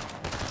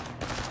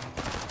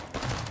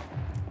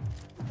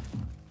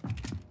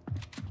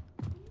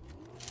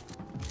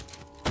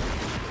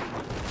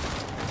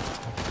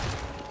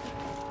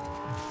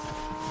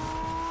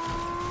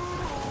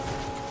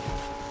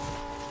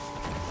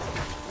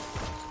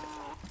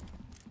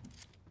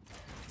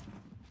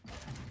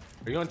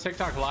 Are you on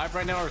TikTok live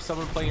right now, or is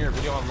someone playing your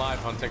video on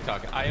live on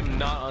TikTok? I am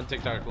not on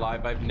TikTok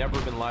live. I've never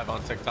been live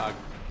on TikTok.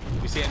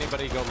 If you see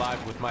anybody go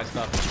live with my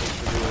stuff, make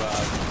sure to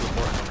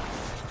report them.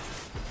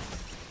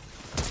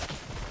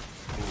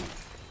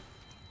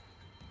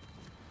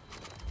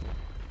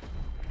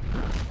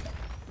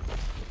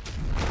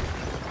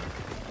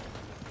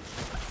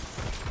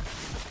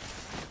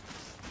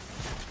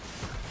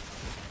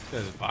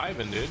 This guy's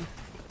vibing, dude.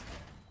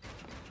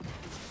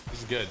 This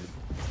is good.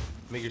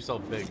 Make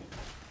yourself big.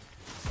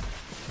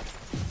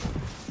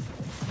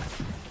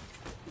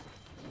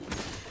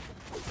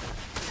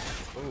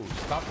 Oh,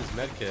 stop his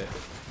med kit.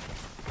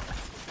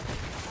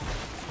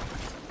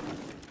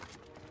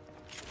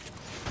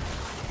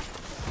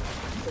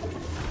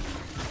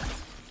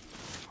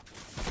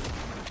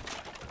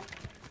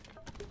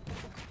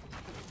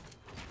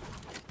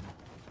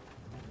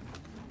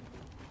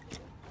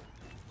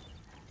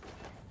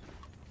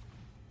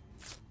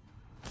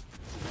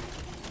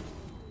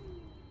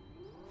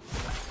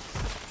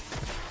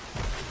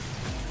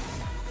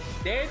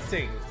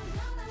 Dancing.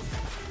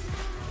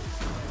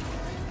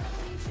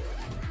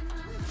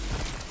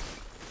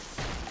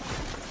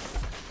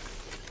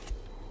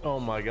 Oh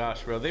my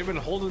gosh, bro. They've been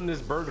holding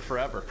this bird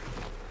forever.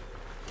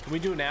 Can we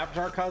do an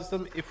avatar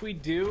custom? If we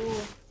do,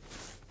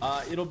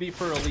 it'll be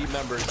for elite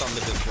members on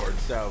the Discord.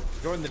 So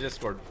join the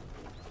Discord.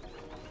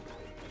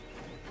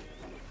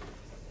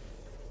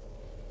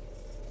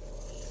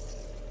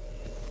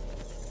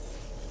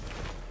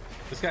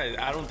 This guy,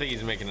 I don't think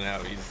he's making it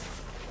out. He's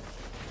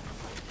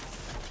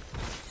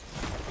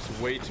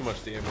way too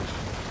much damage.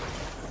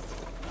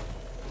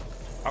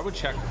 I would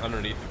check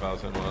underneath if I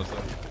was him, honestly.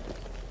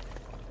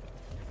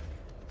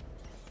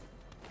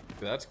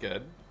 That's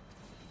good.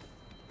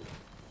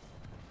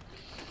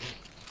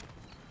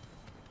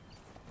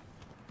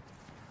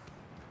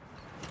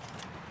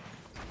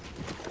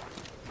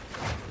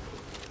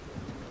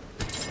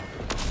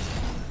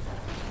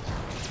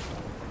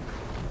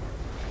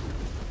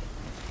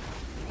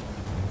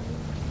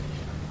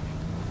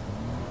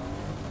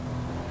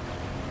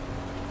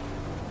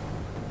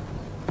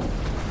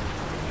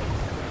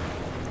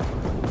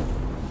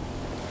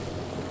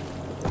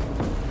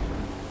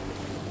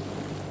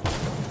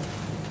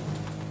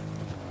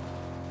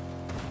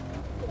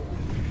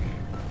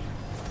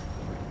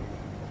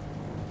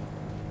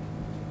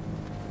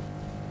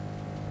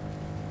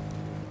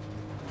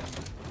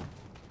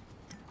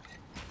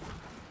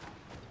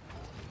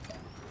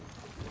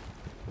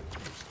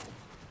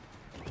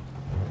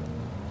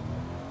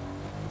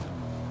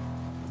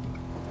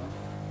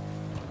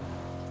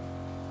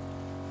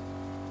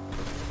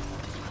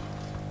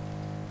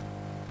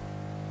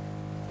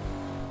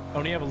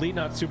 Don't you have elite,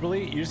 not super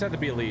elite? You just have to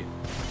be elite.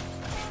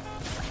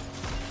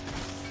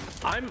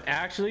 I'm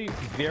actually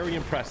very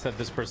impressed that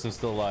this person's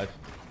still alive.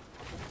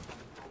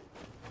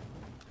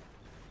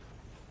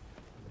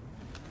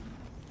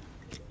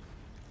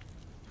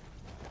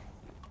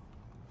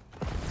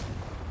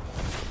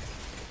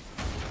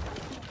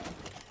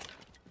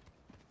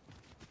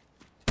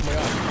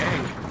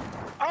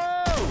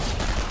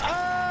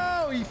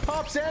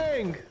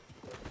 saying.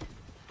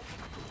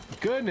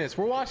 Goodness,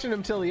 we're watching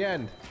him till the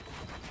end.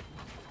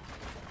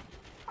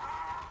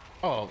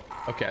 Oh,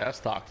 okay, that's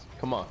toxic.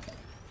 Come on.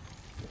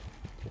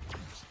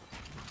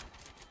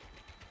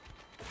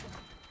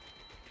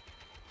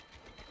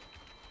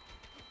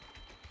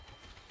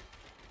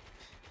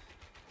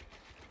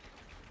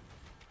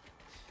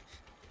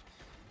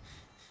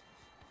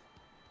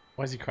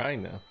 Why is he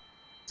crying now?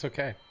 It's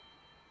okay.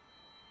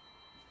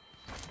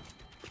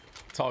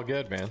 It's all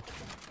good, man.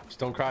 Just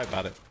don't cry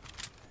about it.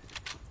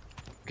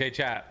 Okay,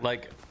 chat.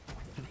 Like,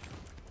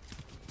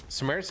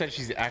 Samara said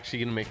she's actually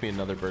gonna make me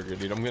another burger,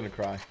 dude. I'm gonna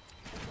cry.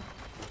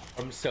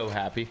 I'm so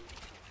happy.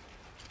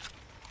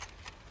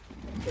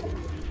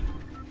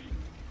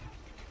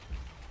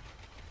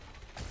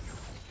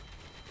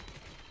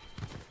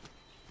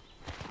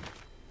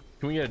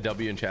 Can we get a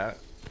W in chat?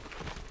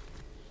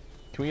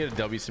 Can we get a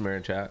W, Samara,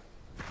 in chat?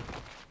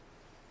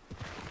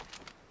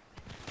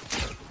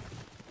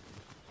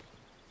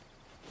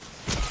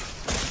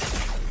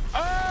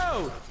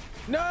 Oh!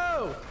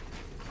 No!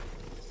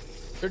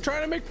 They're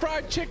trying to make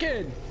fried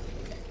chicken!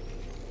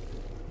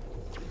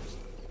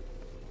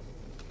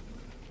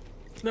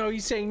 No,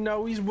 he's saying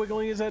no. He's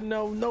wiggling his head.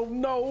 No, no,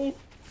 no.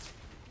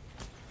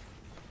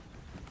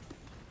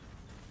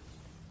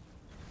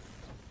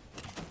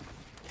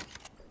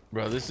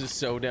 Bro, this is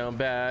so down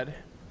bad.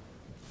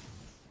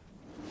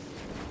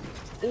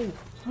 Oh,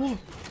 whoa.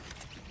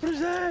 What is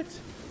that?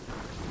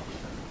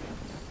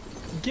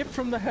 Gift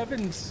from the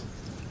heavens.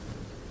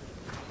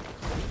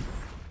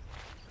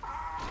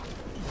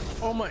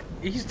 Oh my,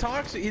 he's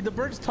toxic. The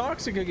bird's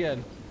toxic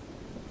again.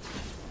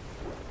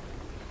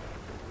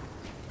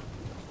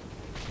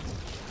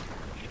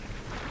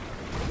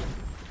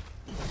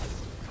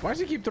 Why does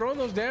he keep throwing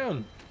those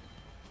down?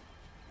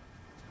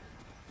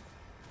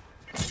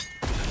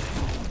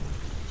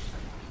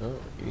 Oh,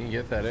 you didn't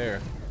get that air.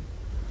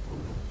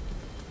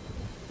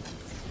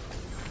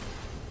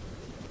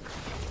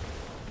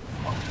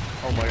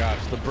 Oh my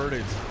gosh, the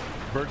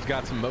bird's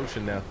got some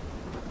motion now.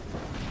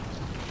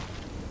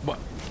 What?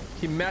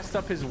 He messed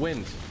up his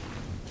wind.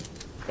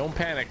 Don't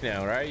panic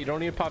now, right? You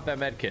don't need to pop that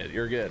med kit.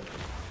 You're good.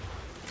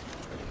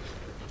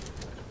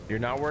 You're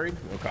not worried?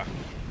 Okay.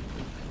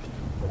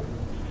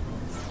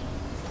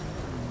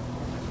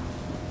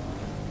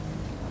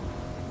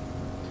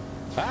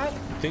 I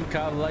think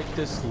I like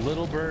this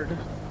little bird.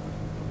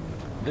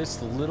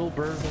 This little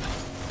bird.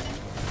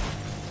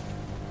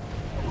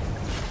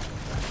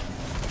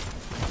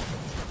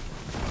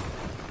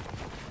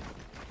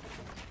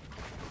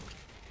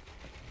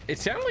 It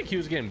sounded like he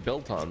was getting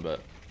built on,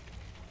 but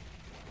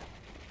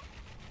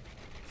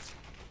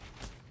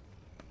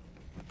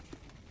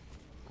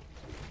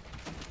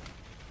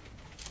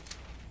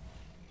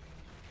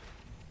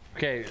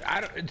okay.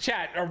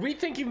 Chat, are we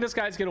thinking this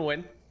guy's gonna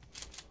win?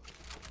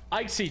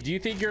 Ikesy, do you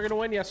think you're gonna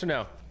win? Yes or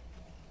no?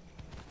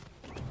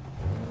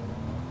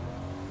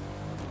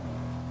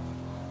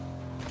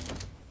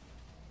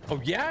 Oh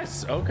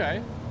yes.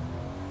 Okay.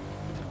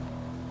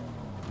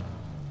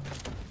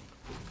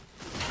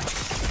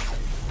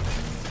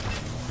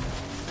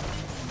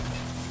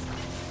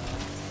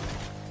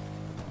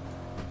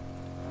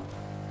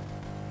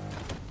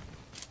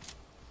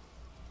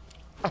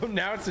 Oh,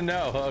 now it's a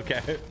no.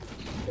 Okay,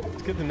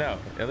 it's good to know.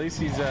 At least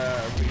he's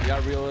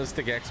got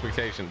realistic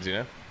expectations, you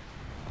know.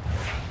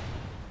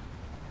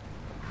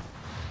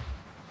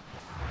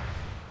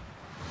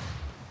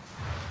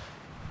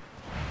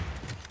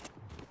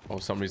 Oh,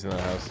 somebody's in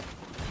the house.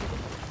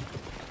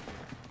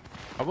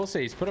 I will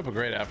say he's put up a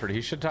great effort.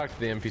 He should talk to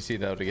the NPC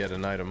though to get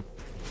an item.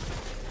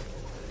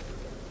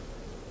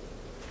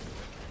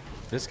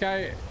 This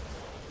guy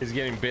is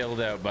getting bailed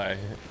out by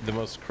the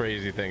most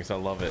crazy things. I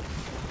love it.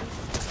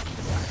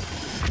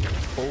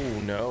 Oh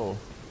no.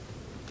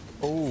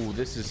 Oh,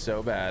 this is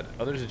so bad.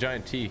 Oh, there's a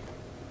giant T.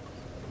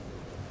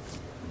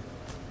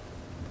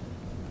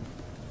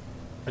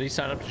 How do you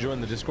sign up to join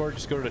the Discord?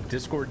 Just go to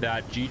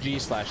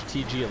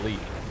discord.gg/tgelite.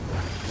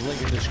 Link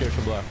in the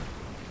description below. !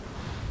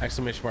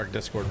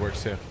 Discord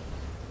works too.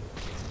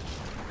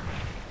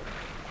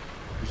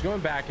 He's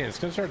going back in. It's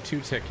gonna start 2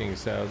 ticking,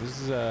 so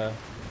this is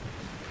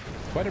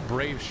quite a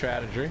brave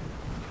strategy.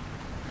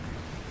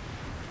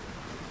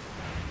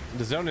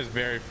 The zone is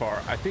very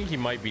far. I think he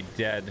might be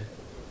dead.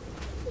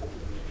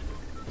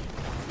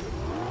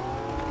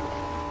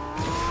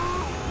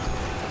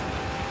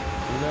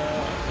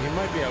 No, he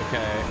might be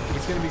okay.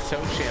 He's gonna be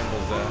so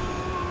shambles though.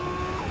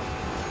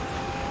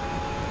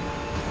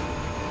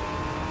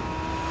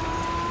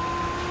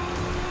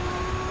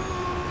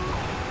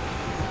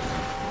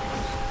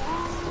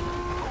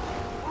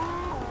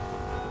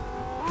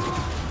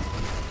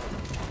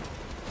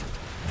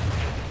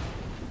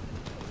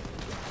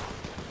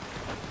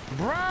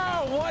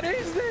 Bro, what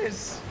is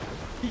this?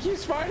 He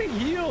keeps finding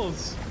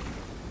heals.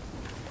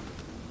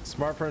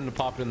 Smart for him to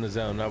pop it in the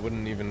zone. I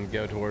wouldn't even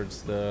go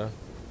towards the...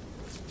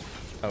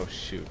 Oh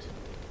shoot.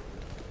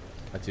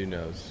 That dude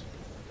knows.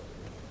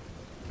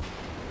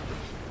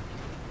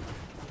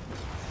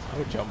 I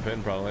would jump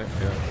in probably.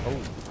 Yeah.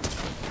 Oh.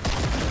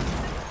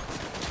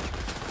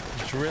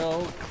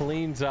 Drill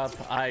cleans up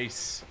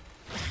ice.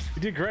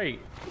 You did great.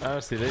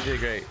 Honestly, they did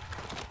great.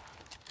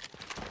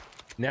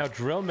 Now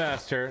Drill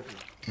Master,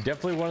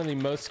 definitely one of the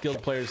most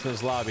skilled players in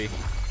this lobby.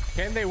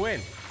 Can they win?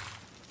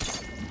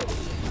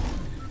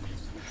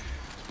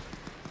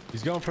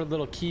 He's going for a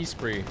little key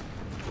spree.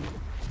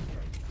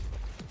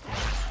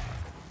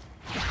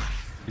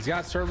 He's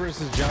got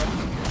Cerberus's jump.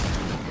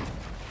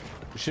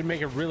 It should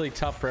make it really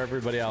tough for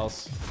everybody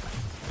else.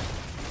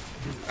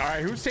 All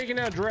right, who's taking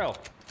out Drill?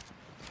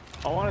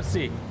 I want to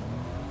see.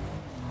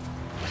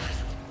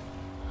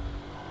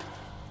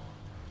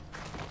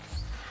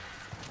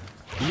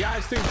 You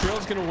guys think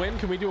Drill's gonna win?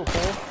 Can we do a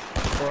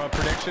poll or a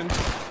prediction?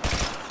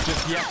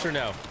 Just yes or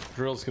no.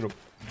 Drill's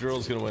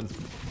gonna win.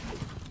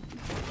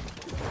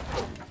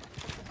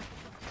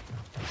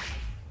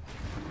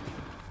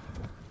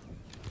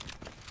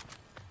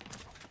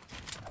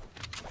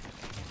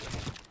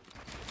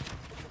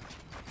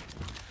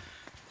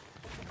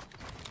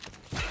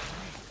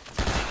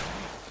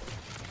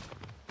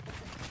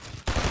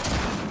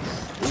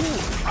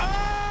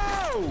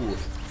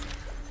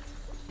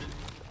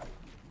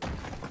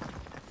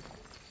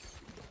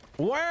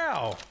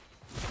 Wow.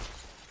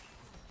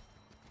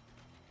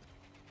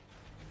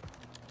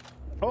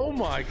 Oh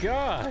my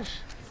gosh.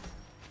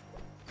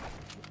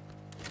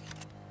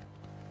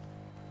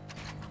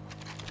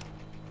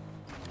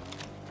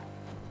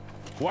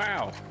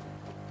 Wow.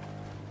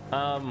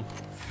 I'm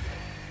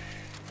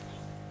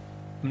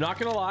not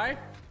gonna lie.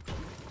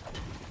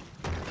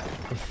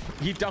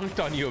 He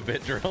dunked on you a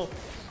bit, Drill.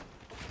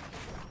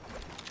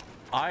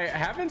 I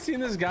haven't seen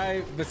this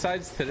guy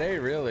besides today,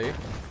 really.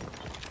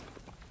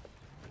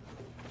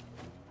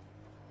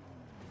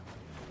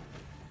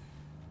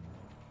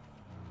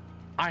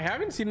 I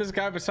haven't seen this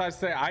guy besides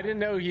today. I didn't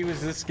know he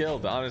was this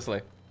skilled,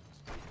 honestly.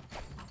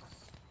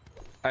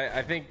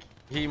 I think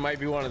he might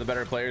be one of the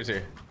better players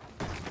here.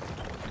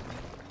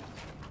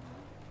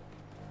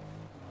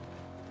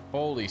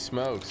 Holy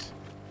smokes.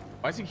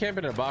 Why is he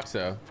camping in a box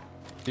though?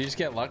 Did he just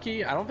get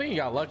lucky? I don't think he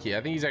got lucky.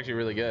 I think he's actually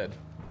really good.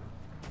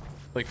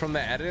 Like from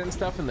the edit and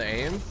stuff and the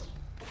aim.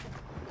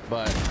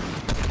 But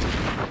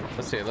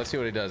let's see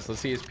what he does.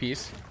 Let's see his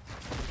piece.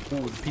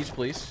 Ooh, piece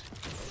please.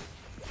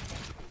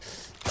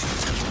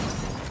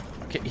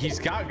 Okay, he's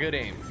got good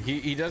aim.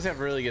 He does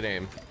have really good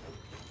aim.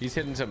 He's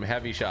hitting some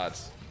heavy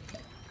shots.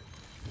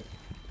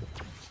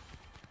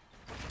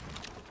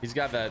 He's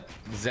got that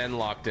Zen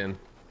locked in.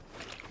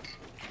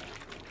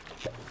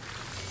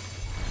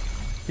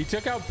 He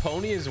took out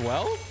Pony as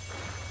well?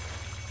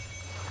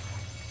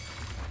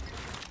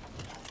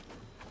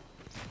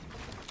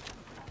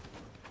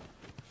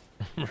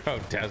 Bro,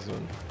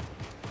 Desmond.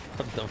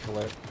 What the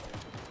flip?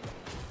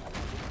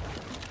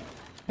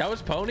 That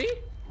was Pony?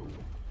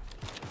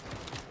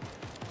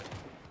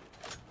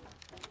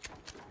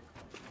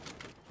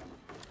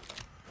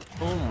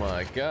 Oh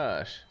my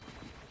gosh.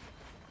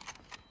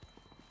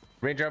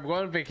 Ranger, I'm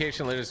going on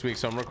vacation later this week,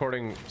 so I'm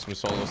recording some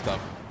solo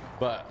stuff.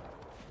 But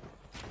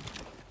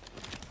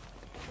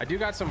I do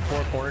got some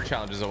 4 corner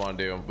challenges I want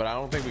to do, but I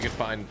don't think we could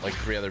find like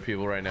 3 other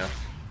people right now.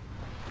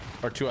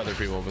 Or 2 other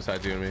people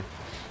besides you and me.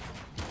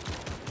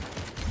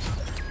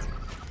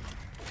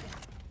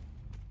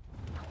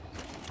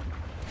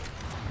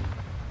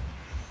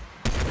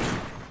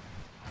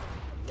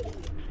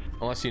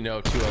 Unless you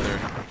know 2 other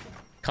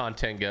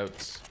content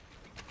goats.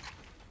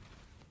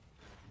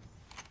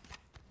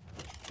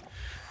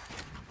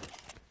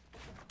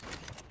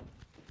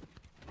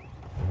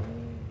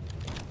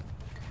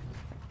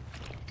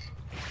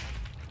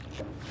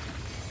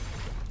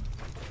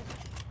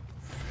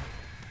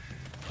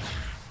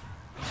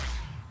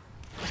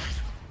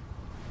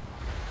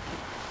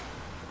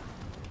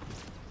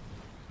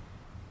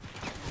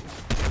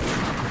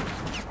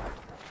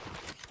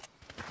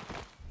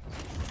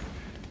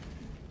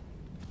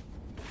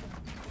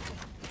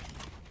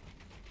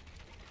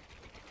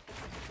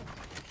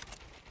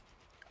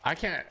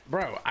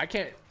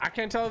 I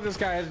can't tell if this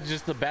guy has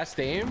just the best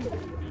aim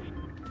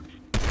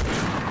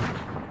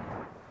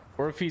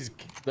or if he's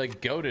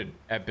like goated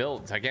at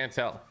builds. I can't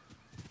tell.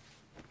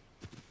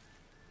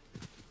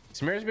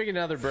 Samara's making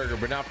another burger,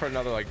 but not for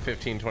another like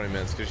 15-20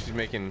 minutes because she's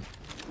making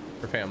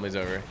her family's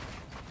over.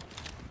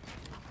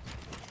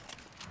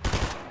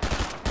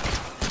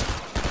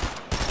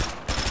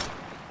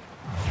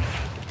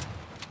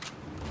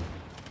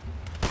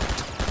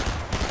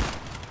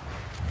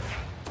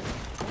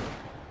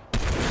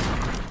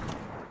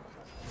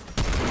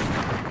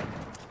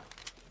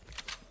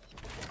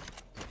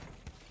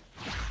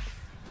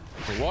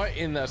 What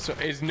in the... So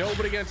is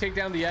nobody gonna take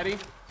down the Yeti?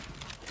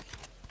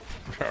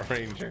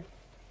 Ranger.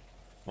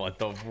 What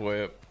the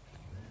whip?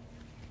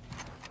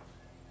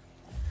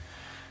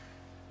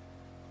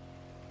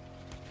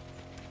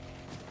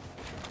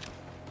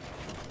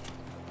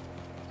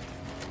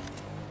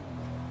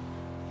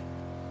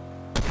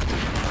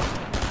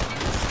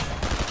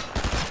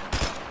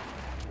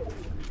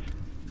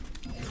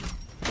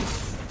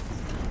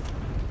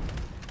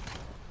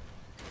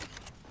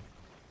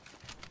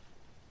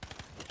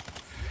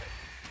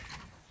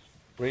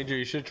 Ranger,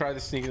 you should try to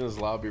sneak in this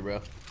lobby, bro.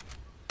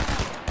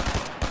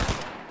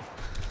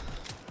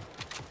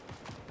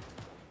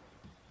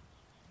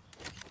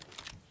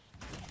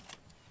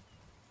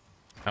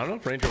 I don't know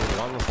if Ranger would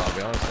want this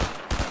lobby, honestly.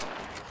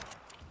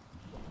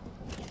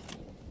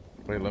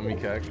 Wait, let me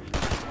check.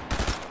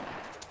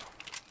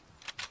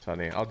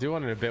 Funny. I'll do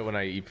one in a bit when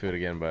I eat food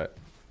again, but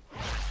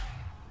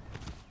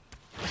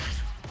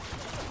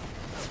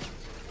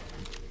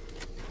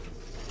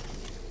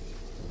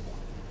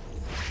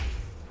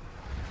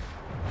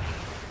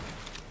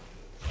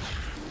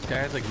this guy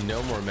has like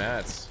no more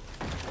mats.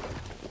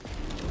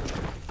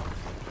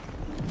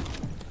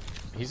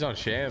 He's on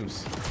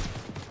shams.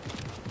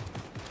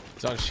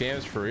 He's on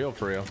shams for real,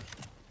 for real.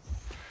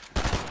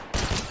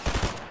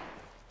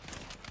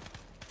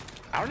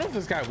 I don't know if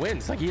this guy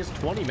wins. Like, he has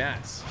 20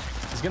 mats.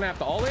 He's gonna have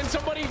to all in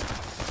somebody.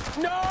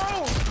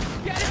 No!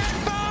 Get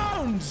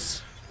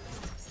headphones!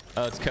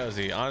 Oh, it's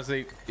Cozy. Honestly,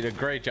 you did a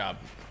great job.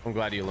 I'm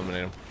glad you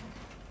eliminated him.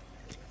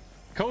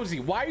 Cozy,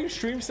 why are you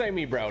stream sniping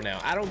me, bro,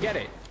 now? I don't get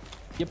it.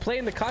 You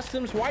playing the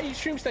customs? Why are you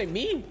stream sniping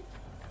me?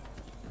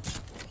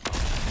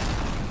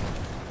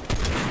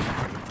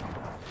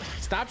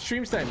 Stop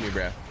stream sniping me,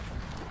 bro.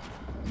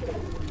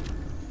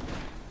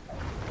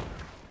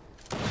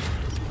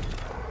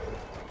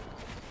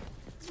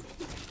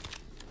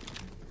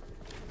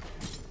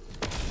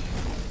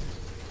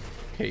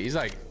 Okay, he's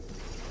like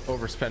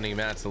overspending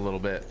mats a little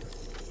bit.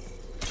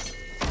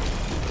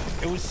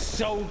 It was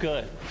so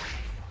good.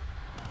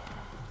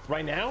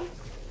 Right now?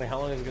 Like, how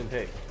long is it gonna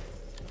take?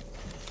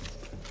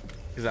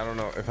 Because I don't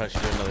know if I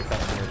should do another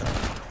custom or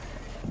not.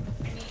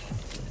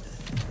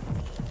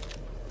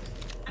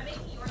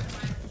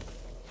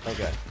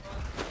 Okay.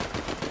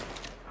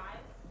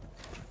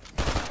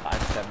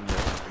 5-7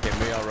 minutes. Okay,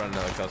 maybe I'll run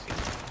another custom.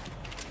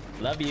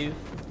 Love you.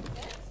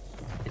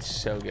 It's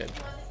so good.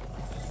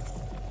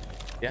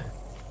 Yeah.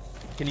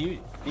 Can you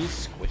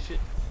squish it?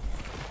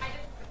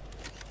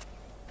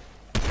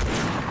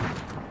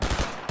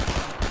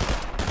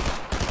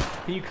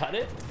 Can you cut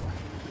it?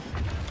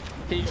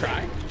 Can you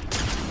try?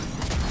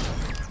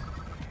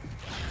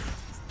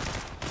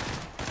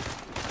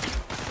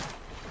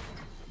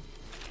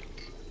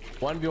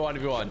 One v one.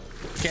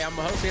 Okay, I'm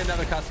hosting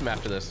another custom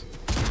after this.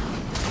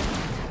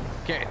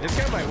 Okay, this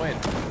guy might win.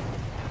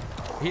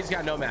 He's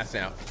got no mass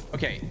now.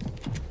 Okay,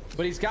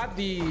 but he's got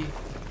the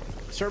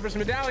service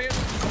medallion.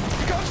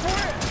 He goes for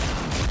it.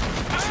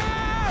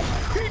 Ah!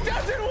 He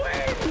doesn't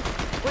win.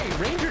 Wait,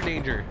 Ranger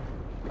danger.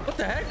 What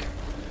the heck?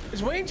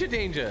 Is Ranger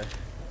danger?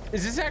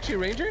 Is this actually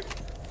Ranger?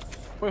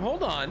 Wait,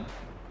 hold on.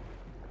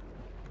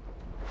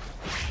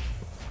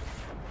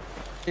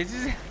 Is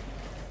this?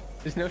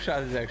 There's no shot.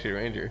 This is actually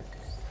Ranger.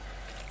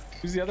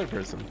 Who's the other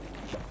person?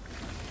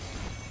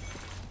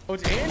 Oh,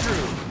 it's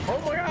Andrew.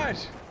 Oh my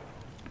gosh.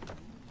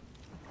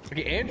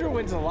 Okay, Andrew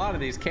wins a lot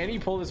of these. Can he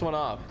pull this one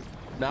off?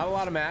 Not a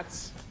lot of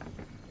mats,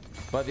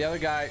 but the other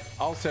guy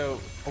also.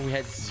 Oh, we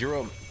had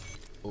 0.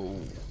 Oh,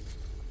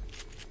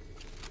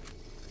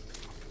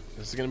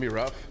 this is gonna be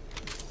rough.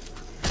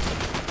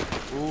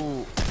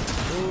 Ooh,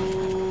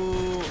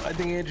 ooh. I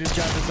think Andrew's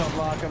got this on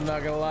lock. I'm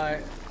not gonna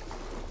lie.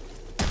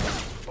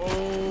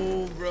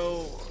 Oh,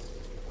 bro.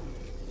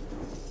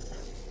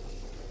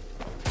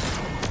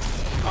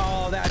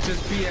 Oh, that's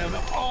just BM.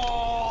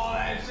 Oh,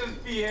 that's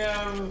just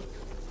BM.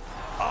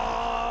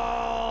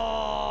 Oh,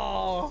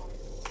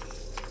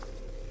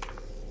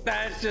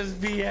 that's just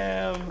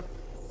BM.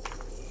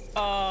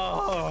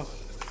 Oh,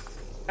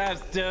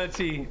 that's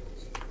dirty.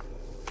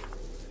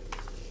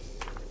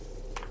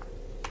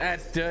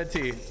 That's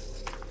dirty.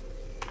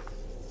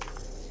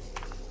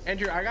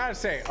 Andrew, I gotta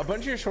say, a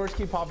bunch of your shorts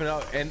keep popping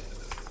up, and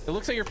it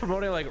looks like you're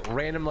promoting like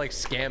random like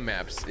scam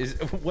maps. Is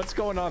what's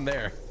going on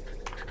there?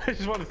 I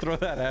just want to throw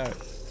that out.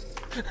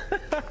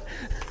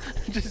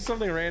 Just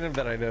something random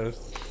that I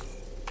noticed.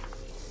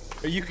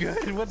 Are you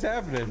good? What's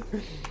happening?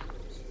 Did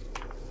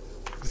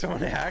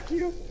someone hack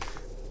you?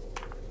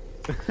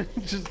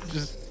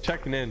 just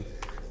checking in.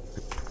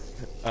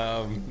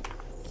 All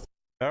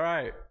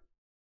right.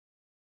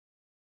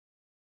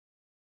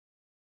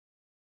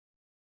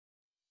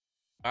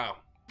 Wow.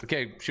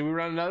 Okay, should we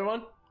run another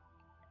one?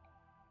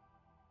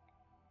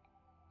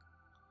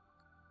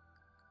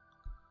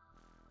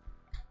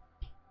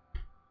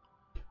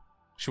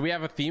 Should we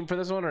have a theme for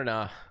this one or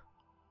not?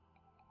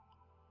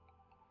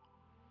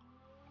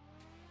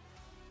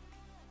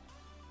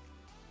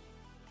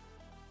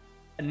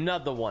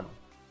 Another one.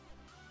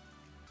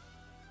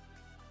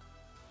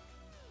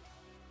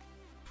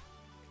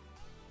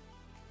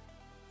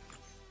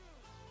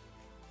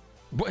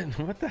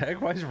 What the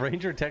heck? Why is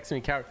Ranger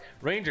texting me?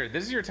 Ranger,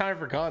 this is your time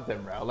for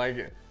content, bro. Like,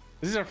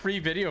 this is a free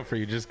video for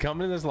you. Just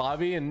come in this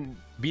lobby and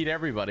beat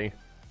everybody.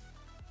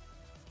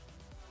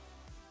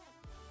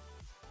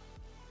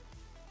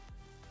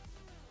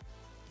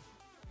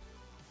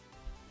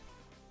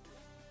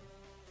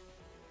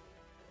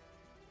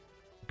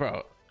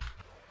 Bro,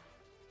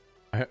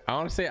 I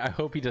honestly, I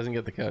hope he doesn't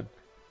get the code.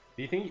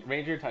 Do you think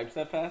Ranger types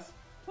that fast?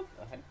 What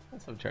the heck?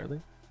 What's up,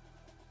 Charlie?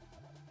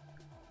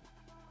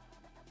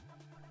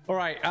 All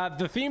right,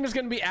 the theme is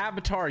going to be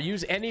Avatar.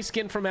 Use any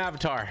skin from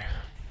Avatar.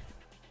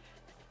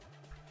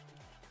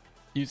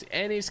 Use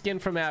any skin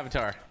from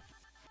Avatar.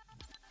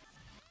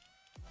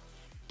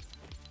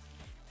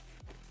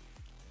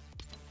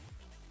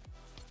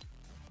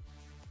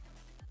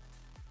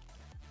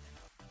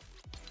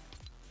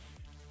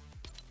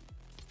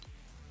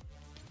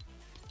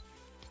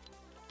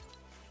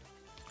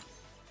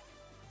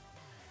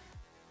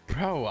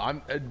 Bro,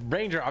 I'm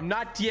Ranger. I'm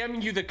not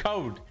DMing you the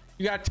code.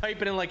 You gotta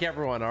type it in like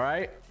everyone. All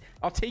right.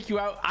 I'll take you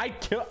out. I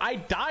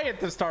die at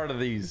the start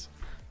of these.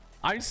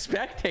 I'm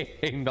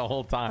spectating the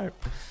whole time.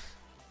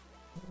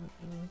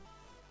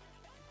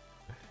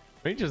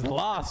 Ranger's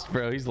lost,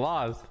 bro. He's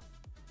lost.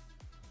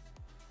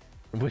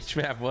 Which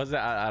map was it?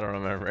 I don't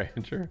remember,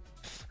 Ranger.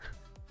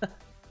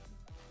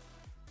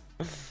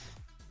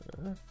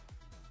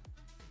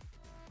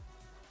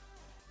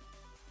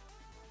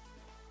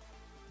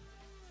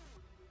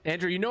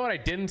 Andrew, you know what I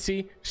didn't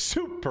see?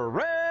 Super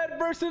red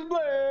versus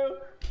blue.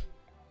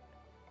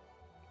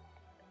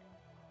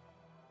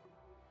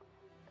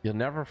 You'll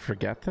never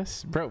forget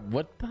this, bro.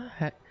 What the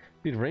heck,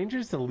 dude?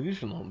 Ranger's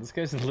delusional. This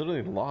guy's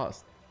literally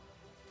lost.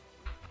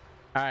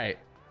 All right,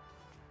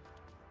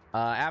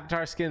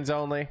 avatar skins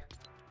only. I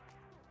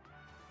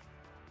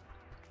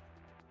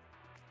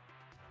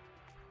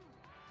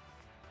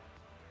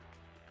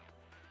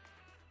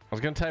was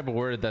gonna type a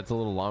word that's a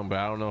little long, but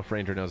I don't know if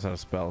Ranger knows how to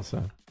spell,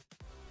 so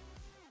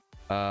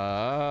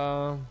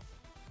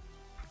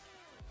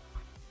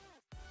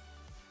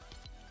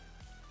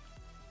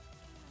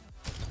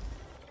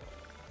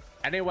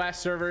NA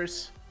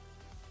servers.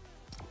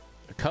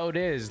 The code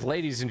is,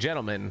 ladies and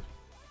gentlemen,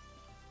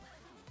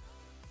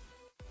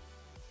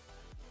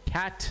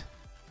 Cat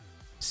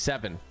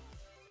 7.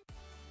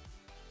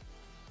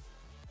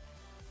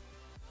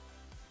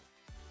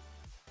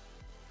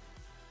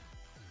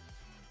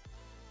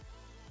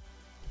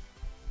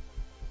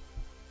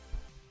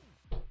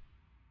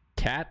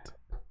 Cat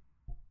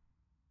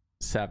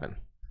 7.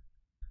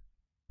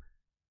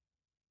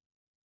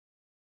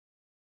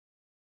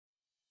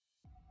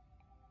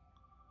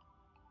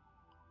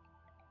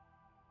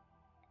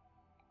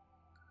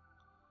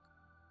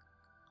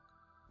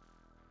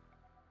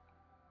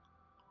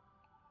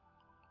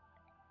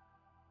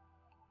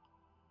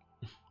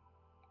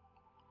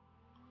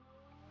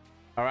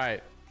 All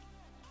right,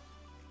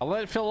 I'll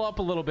let it fill up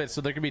a little bit, so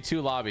there can be 2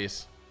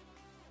 lobbies.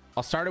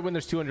 I'll start it when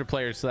there's 200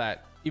 players, so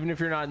that even if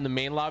you're not in the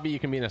main lobby, you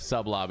can be in a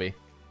sub lobby.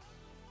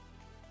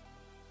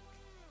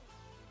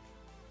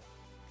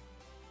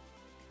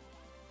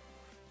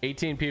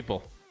 $18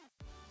 people.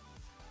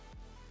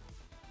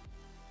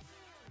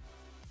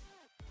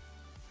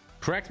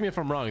 Correct me if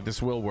I'm wrong.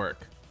 This will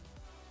work.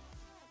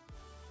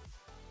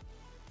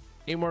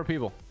 8 more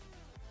people.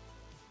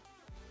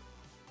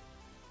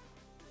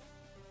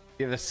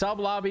 Yeah, the sub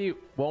lobby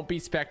won't be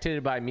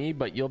spectated by me,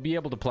 but you'll be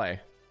able to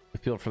play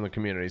with people from the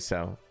community,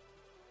 so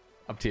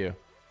up to you.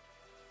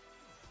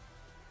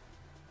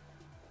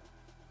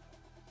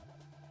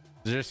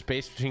 Is there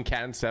space between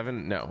Cat and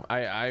 7? No,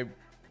 I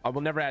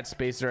will never add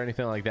space or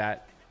anything like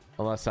that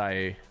unless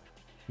I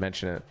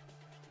mention it.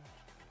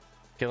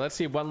 Okay, let's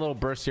see one little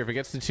burst here. If it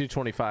gets to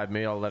 225,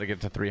 maybe I'll let it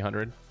get to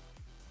 300.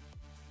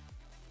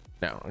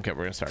 No, okay,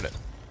 we're gonna start it.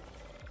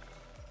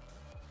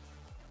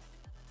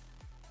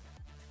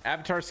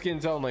 Avatar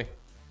skins only.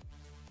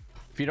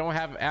 If you don't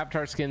have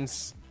avatar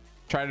skins,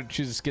 try to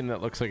choose a skin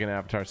that looks like an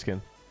avatar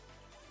skin.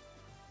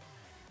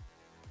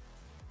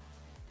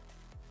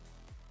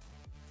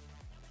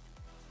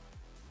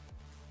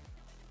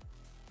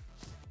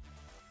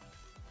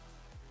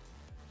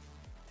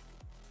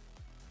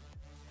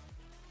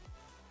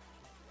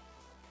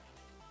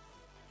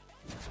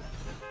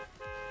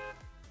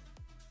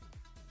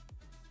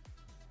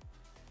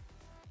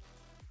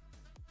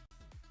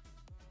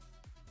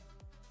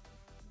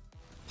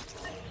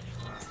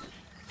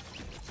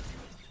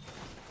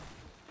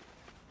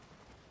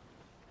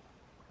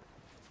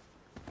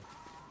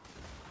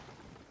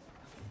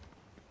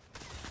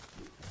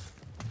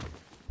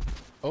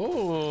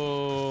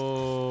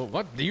 Oh,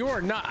 what? You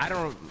are not. I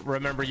don't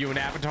remember you in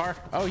Avatar.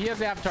 Oh, he has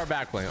the Avatar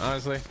backbling.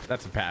 Honestly,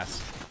 that's a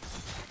pass.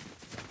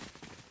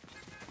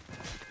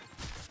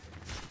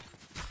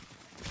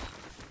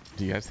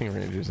 Do you guys think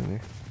Ranger's in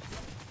here?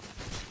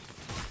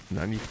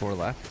 94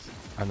 left.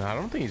 I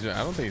don't think he's.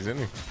 I don't think he's in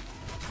here.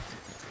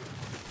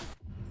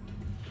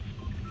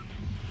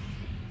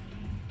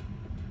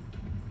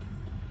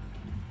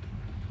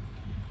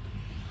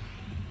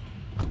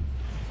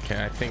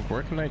 Okay, I think,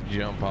 where can I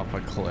jump off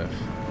a cliff?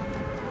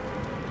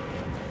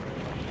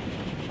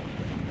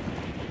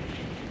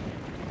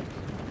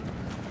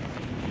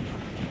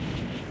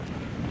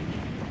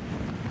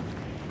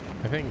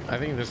 I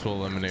think this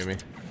will eliminate me.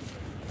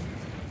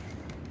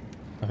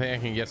 I think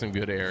I can get some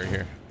good air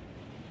here.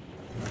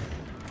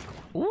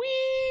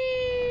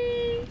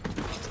 Whee!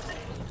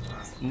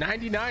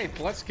 99th,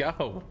 let's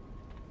go.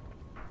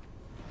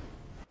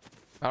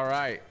 All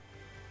right.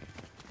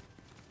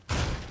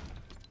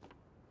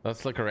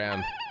 Let's look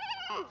around.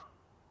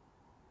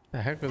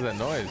 The heck was that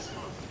noise?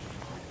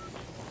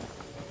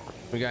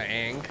 We got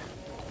Ang.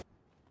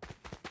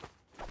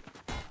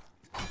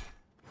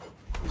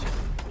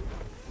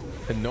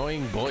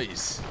 Annoying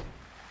boys.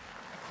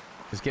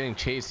 He's getting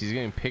chased. He's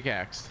getting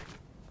pickaxed.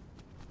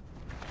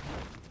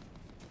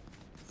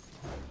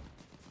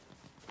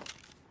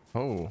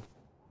 Oh.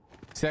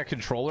 See that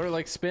controller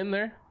like spin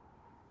there?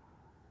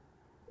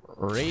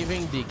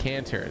 Raving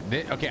decanter.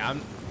 Okay,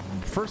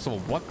 first of all,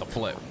 what the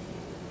flip?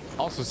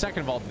 Also,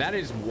 second of all, that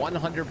is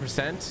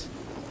 100%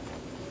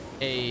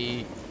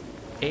 a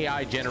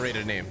AI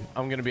generated name.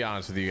 I'm gonna be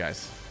honest with you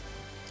guys.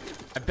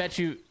 I bet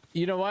you.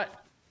 You know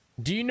what?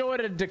 Do you know what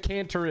a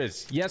decanter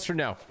is? Yes or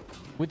no?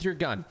 With your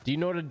gun, do you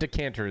know what a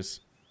decanter is?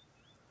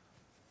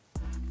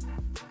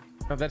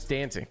 Oh, that's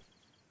dancing.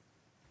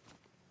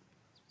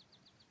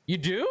 You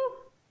do?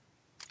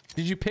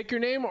 Did you pick your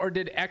name or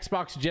did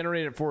Xbox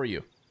generate it for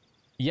you?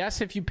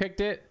 Yes if you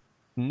picked it.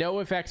 No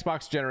if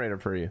Xbox generated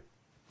it for you.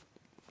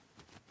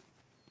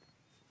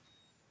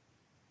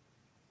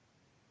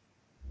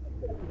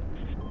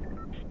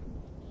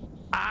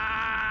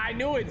 Ah, I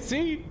knew it.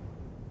 See?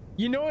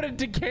 You know what a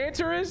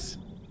decanter is?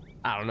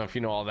 I don't know if you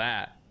know all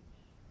that.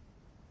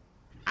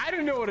 I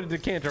didn't know what a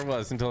decanter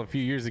was until a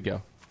few years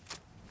ago.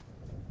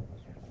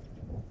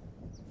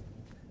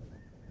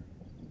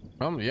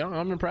 Yeah,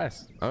 I'm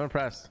impressed. I'm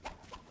impressed.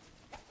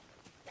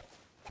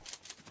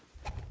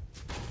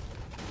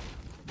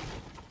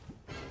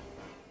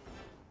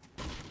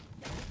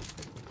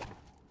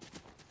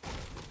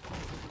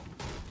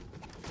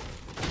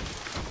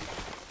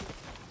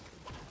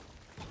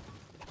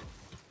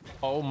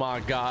 Oh my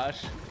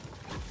gosh.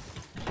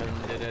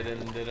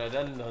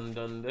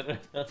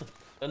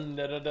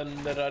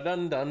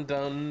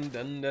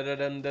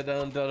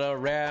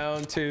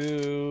 Round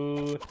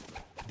two.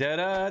 Da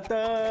da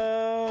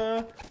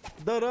da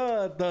da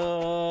da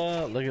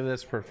da. Look at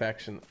this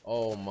perfection.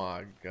 Oh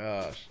my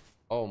gosh.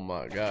 Oh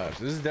my gosh.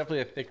 This is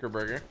definitely a thicker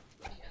burger.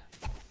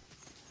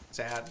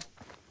 Sad,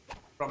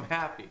 but I'm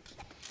happy.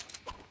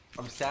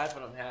 I'm sad,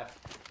 but I'm happy.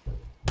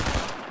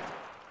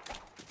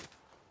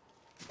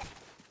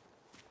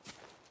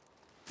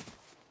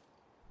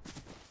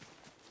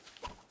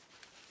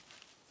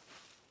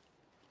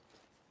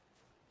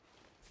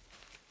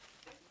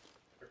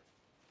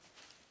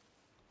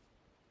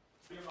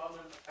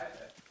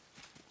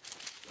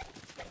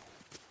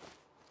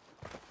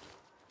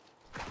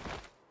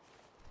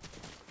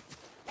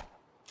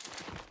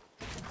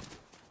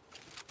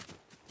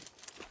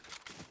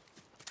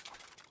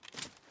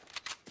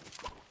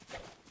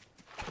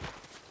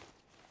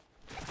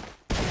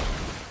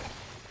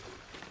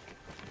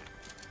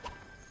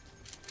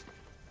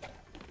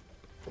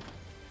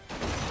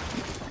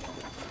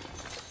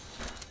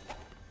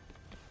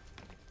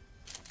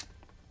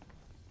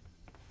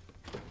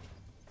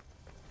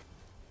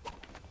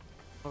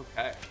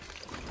 Okay.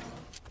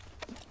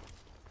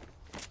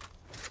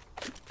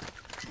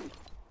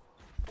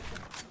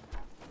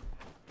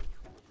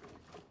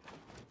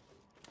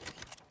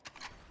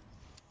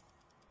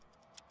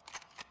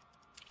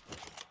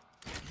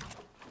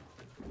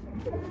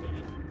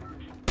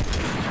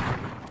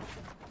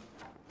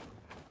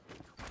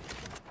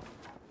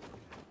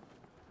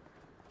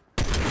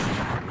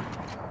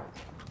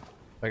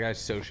 That guy's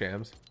so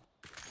shams.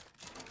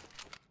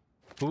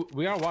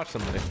 We gotta watch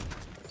somebody.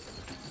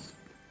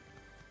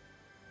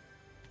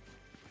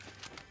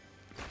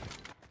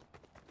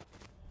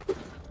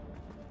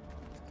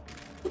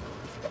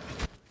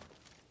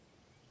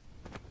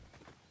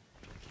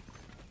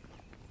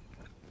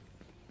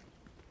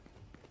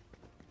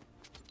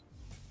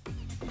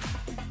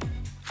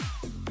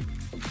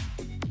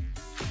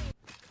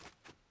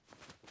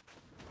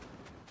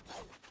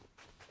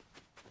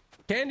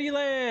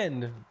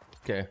 Candyland.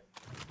 Okay.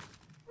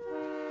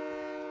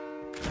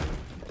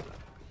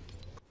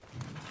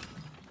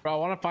 Bro, I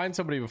want to find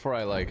somebody before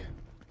I like.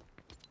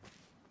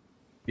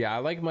 Yeah, I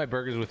like my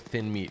burgers with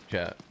thin meat,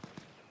 chat.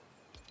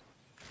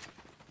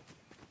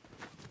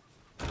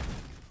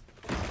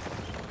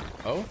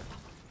 Oh?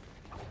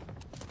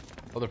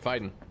 Oh, they're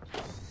fighting.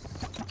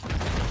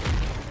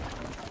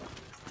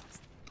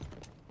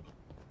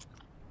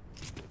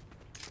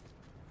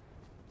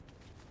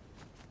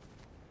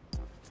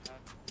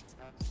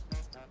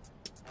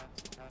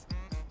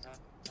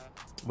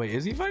 Wait,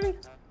 is he fighting?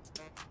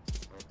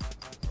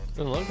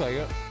 Doesn't look like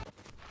it.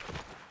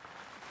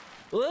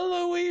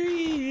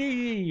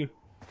 Lily!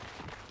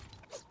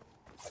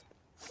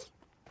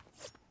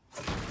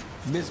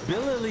 Miss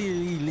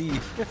Billy.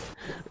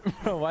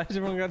 Bro, why does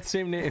everyone got the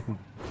same name?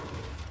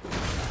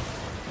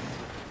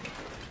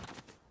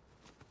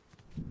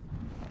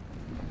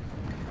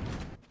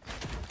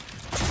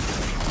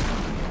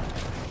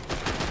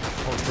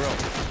 Oh, bro.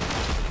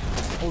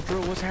 Oh,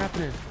 Drill, what's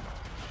happening?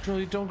 Drill,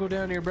 you don't go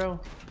down here, bro.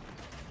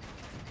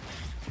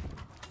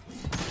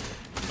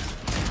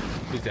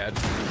 He's dead.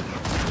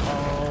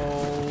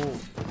 Oh.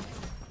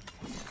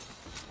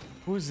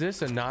 Who is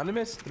this?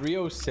 Anonymous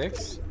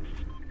 306?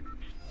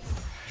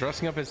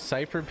 Dressing up as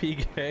Cypher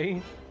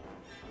PK?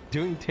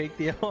 Doing take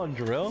the L on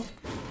Drill?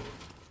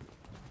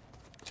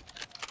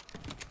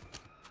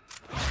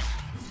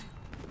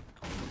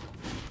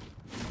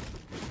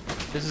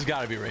 This has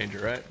got to be Ranger,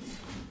 right?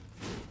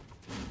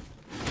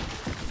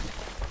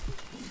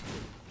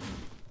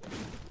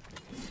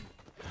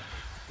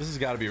 This has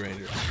got to be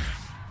Ranger.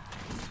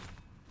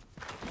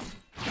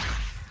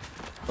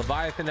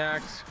 Leviathan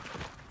axe.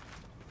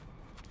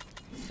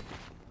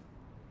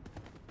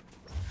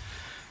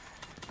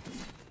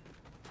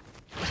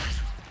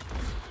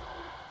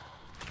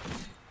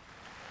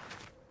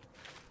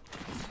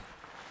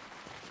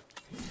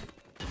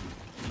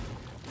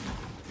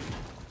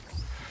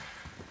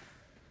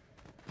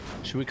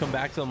 Should we come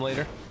back to them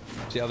later?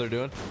 See how they're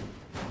doing?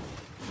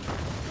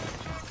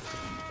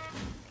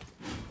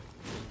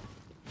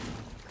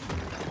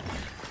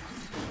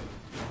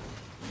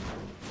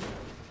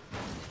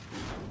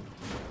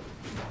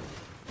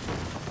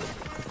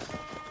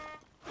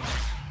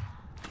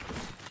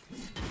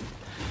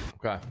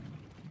 Okay.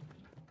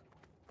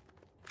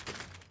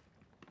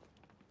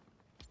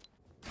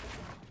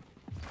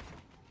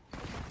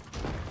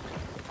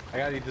 I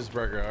gotta eat this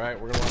burger. All right,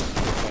 we're gonna watch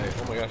this fight.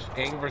 Oh my gosh,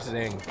 Aang versus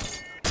Aang.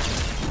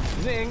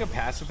 Isn't Aang a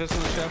pacifist in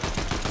the show?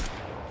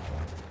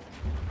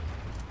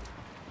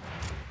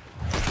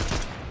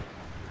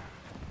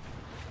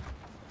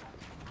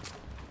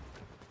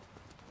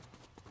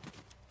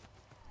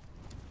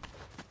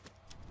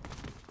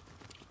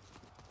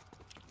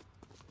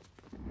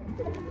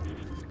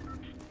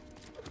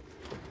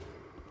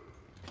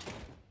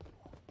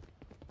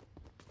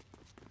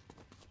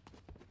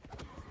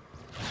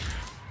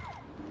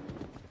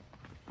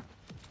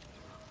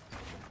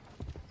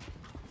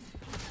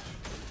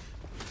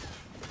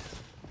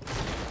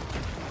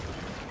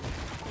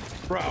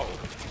 Bro.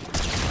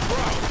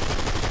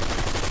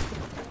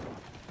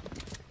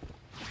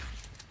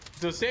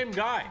 It's the same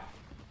guy.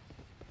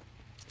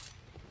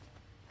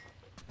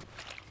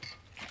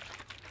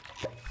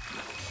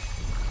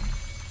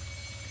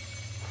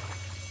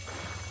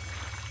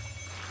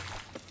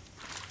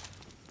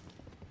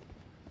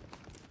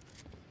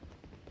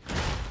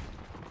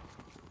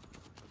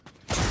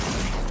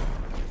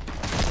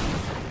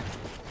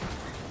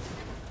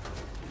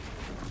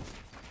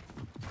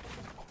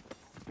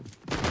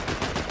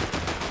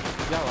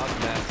 Got lots of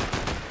mats.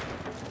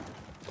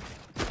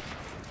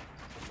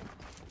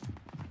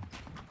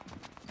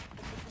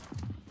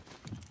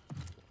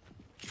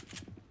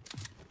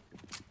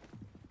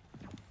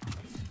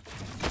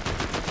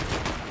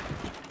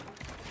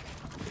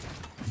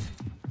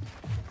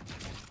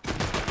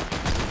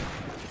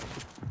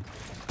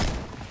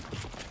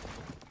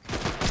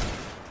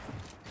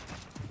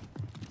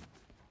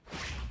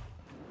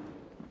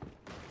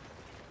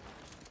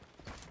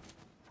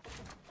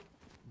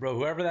 Bro,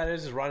 whoever that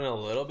is running a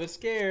little bit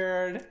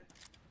scared.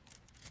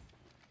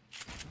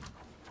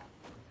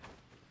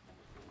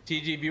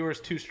 TG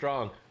viewers too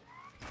strong.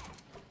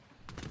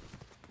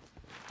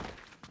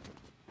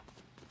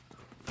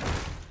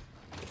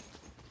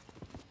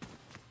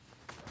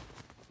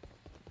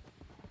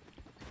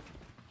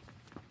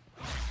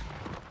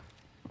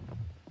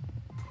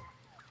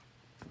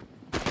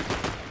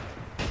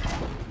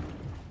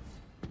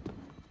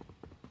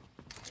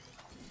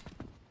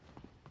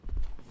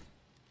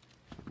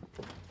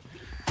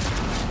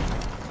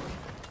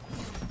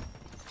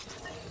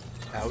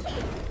 Ouch.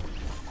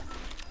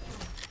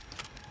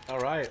 All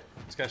right,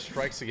 this guy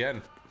strikes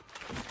again.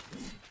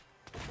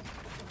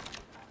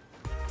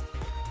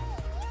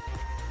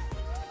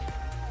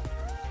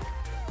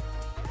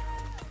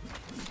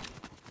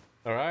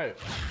 All right.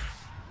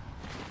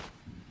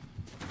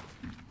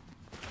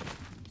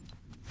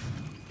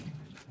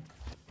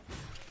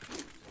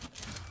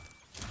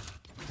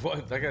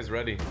 What? That guy's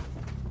ready.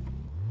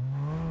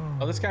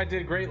 Oh, this guy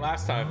did great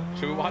last time.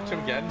 Should we watch him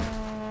again?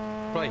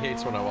 Probably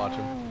hates when I watch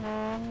him.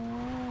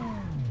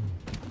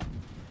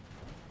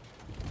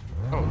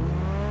 Oh,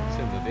 he's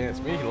in the dance.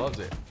 Me, he loves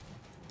it.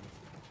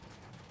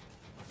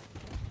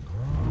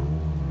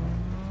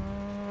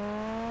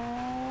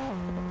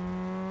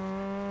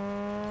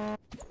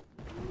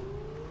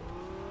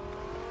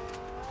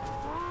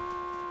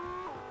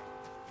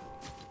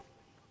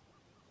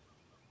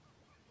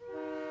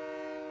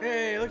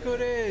 Hey, look who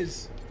it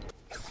is.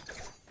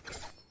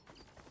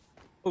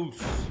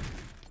 Oof.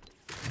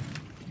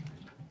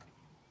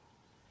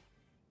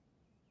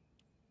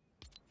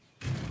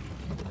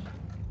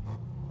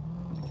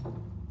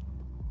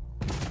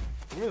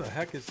 Where the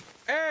heck is...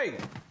 Hey!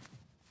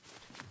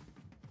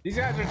 These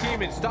guys are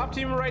teaming. Stop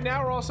teaming right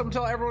now or else I'm gonna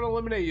tell everyone to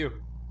eliminate you.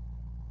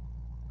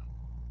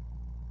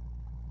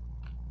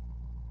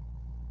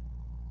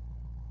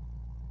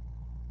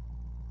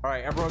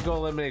 Alright, everyone go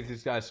eliminate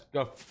these guys.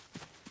 Go.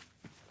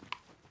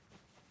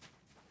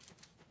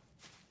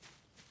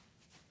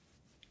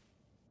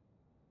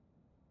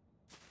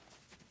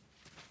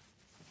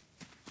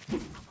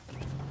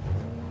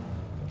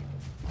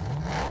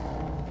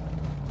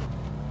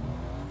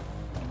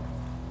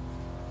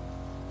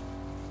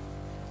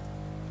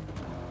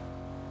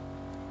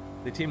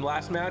 The team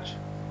last match?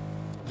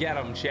 Get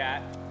them,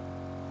 chat.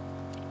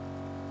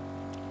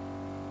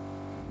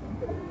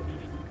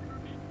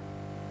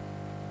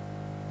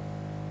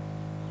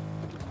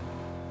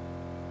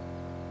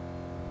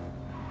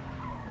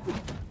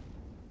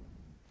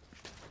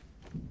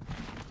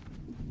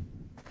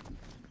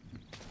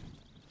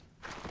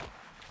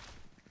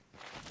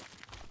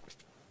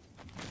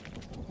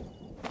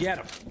 Get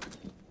him.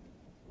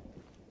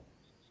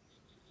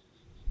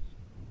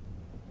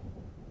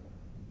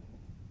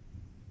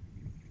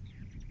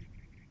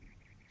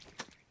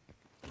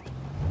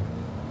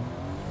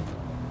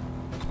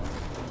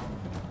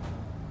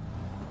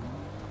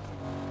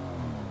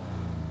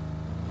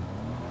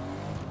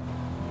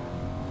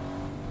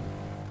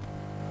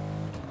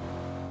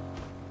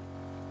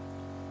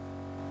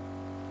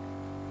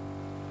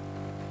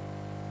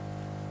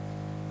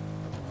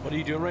 What are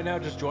you doing right now?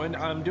 Just joined?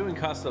 I'm doing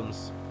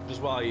customs just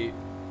while I eat.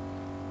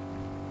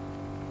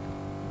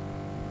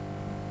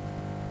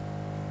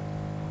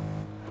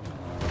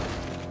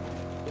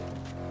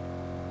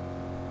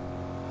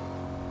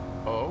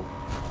 Oh,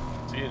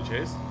 is he getting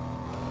chased?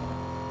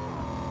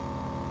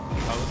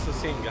 Oh, that's the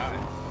same guy.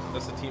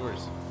 That's the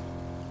teamers.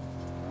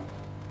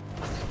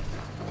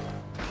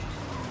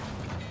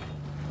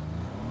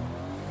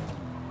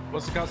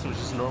 What's the customs?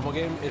 Just a normal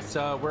game? It's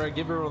where I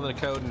give everyone the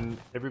code and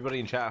everybody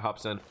in chat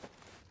hops in.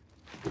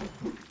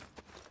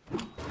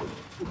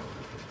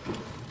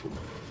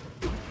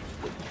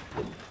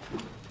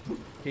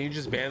 Can you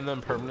just ban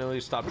them permanently?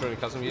 Stop joining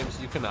custom games?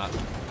 You cannot.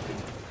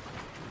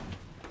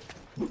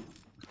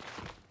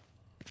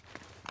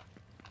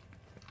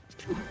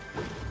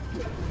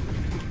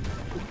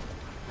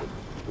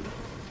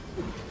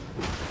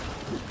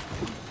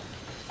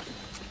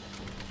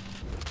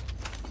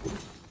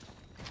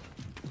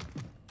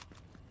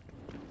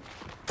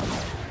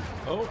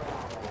 Oh.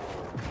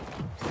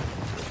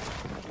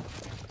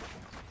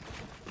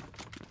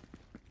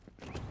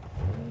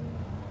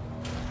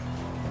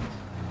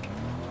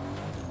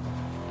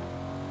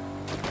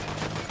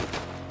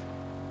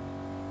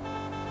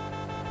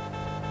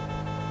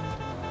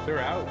 They're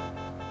out.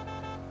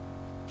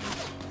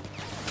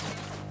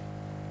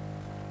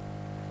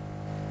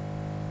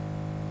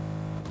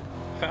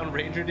 Found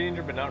Ranger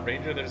danger, but not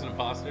Ranger. There's an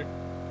imposter.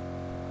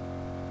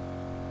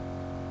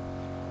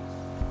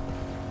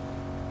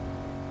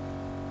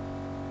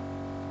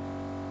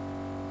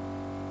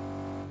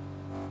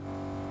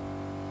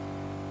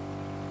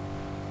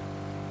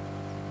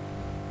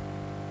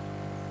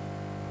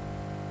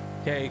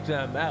 Take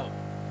them out.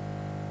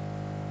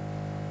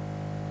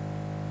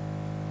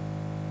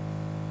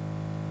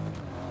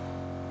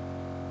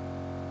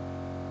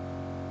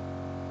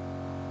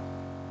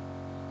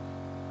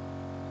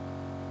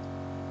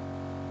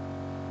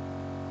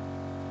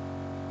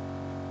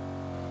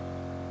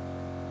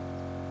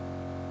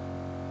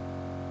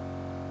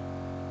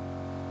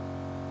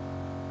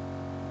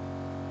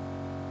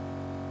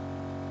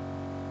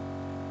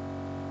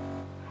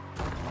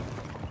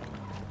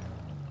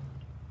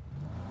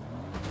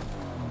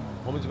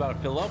 Woman's about to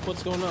fill up.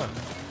 What's going on?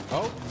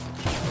 Oh,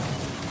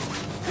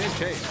 good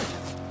chase.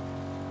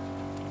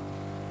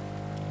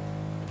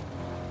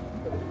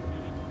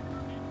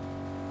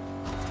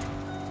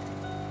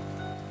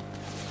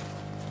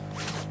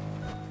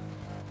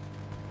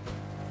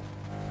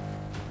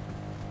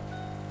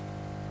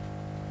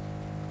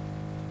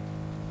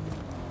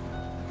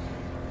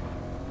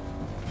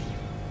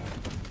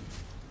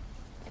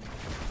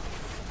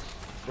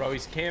 Bro,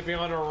 he's camping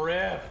on a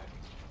rift.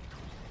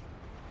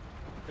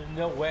 There's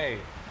no way.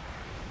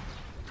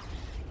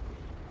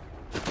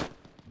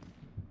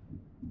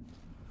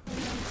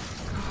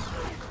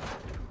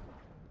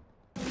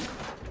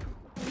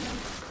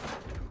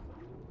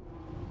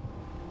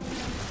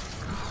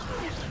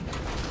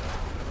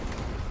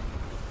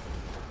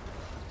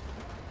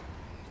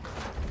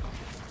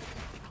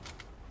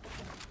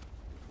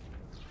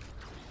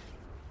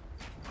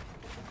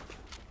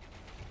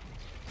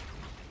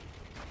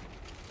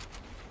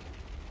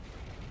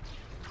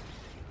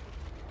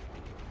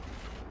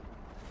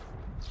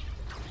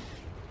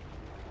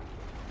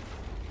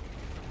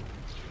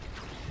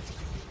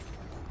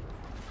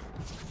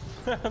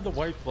 The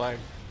white flag.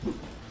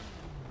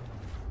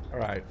 All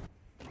right.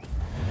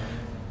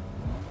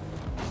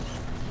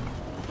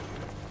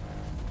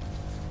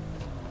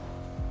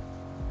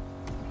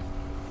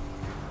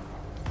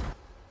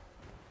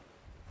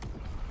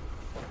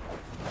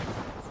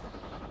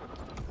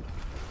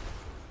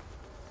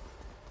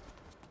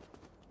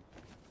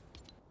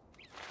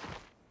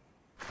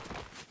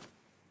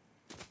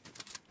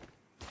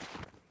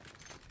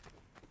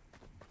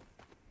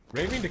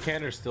 Raving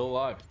Decanter's still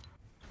alive.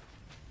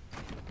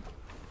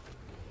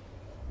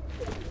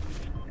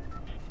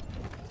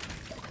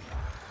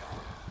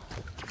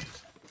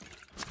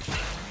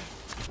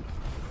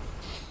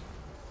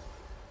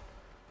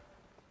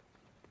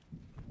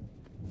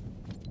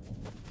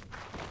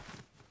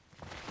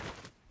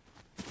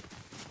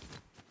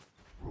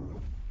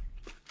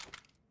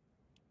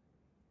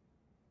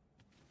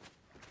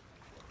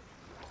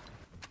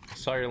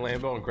 Saw your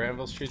Lambo on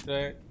Granville Street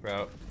today?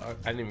 Bro, I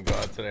didn't even go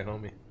out today,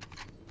 homie.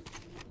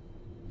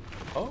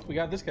 Oh, we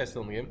got this guy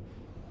still in the game.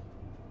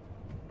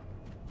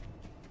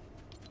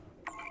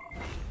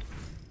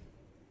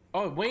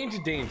 Oh, Wayne's a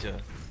danger.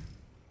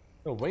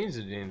 Oh, Wayne's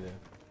a danger.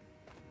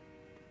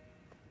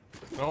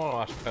 I don't want to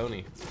watch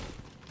Pony.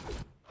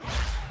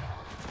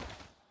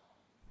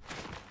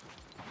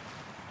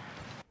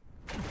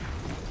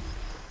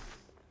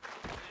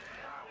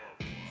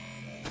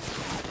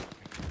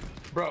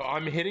 Bro,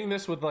 I'm hitting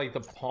this with like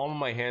the palm of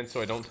my hand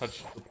so I don't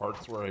touch the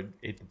parts where I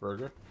ate the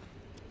burger.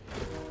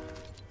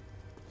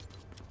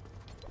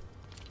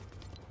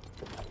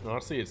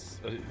 Honestly,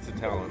 it's a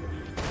talent.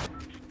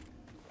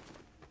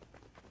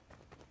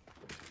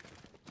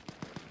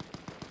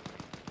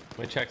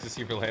 Might check to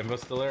see if your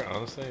Lambo's still there.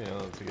 Honestly,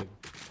 yeah,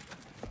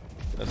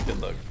 that's a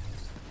good look.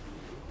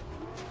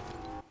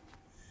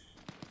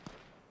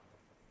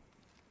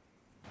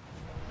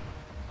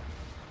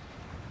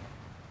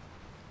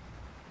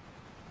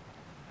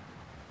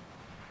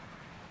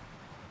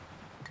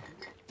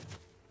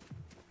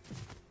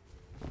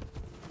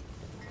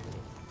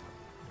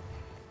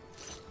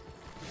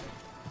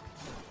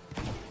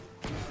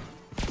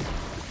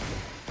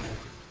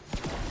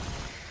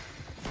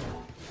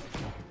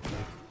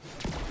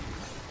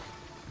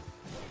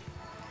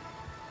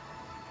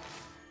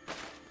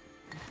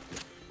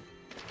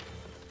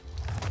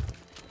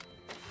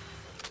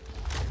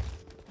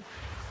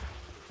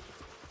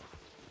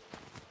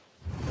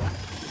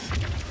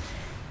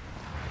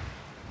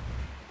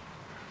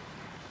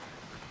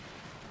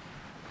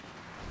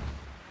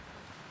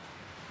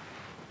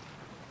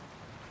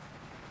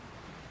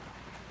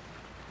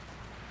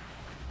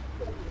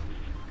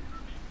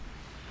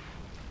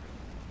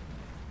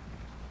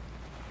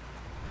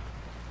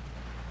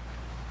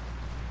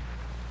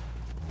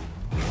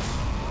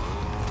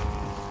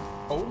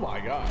 Oh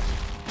my gosh.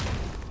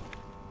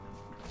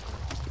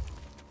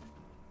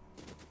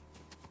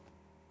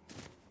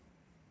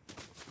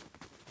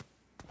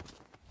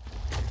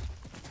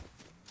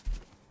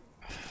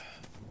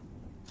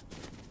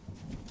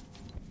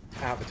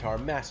 Avatar,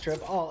 master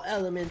of all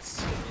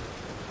elements.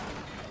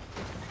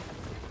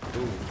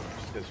 Ooh,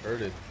 just gets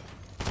hurted.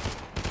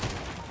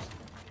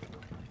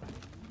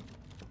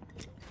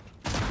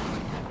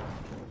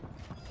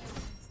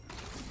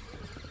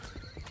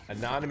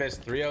 Anonymous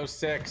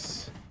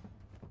 306.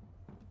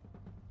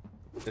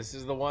 This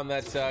is the one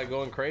that's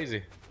going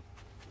crazy.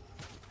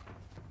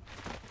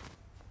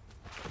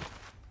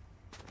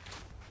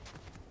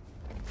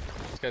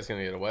 This guy's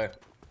gonna get away.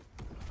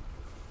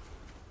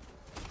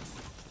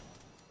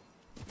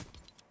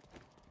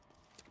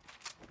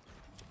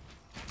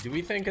 Do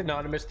we think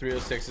Anonymous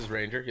 306 is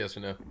Ranger? Yes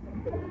or no?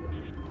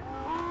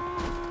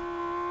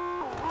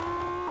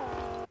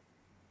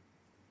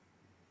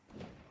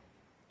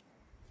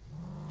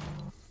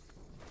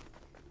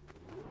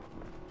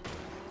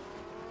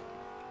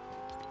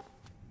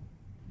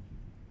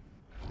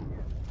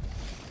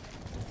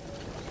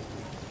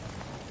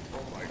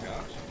 Oh my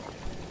gosh.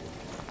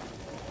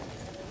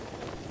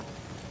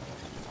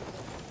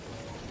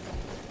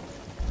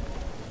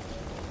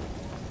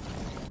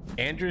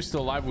 Andrew's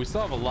still alive. We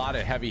still have a lot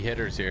of heavy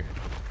hitters here.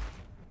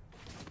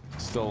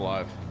 Still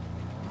alive.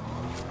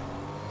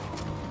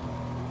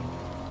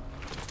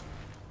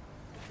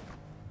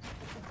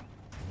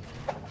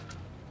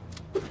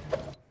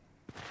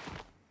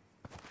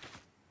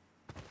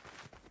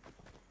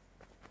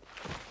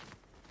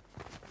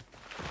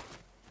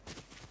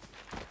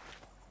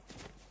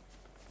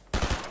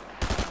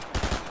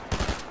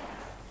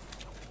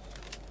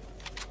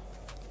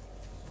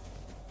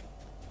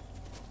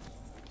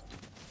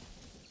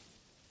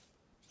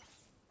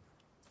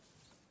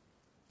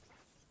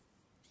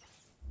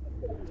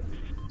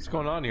 What's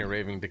going on here,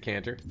 Raving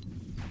Decanter?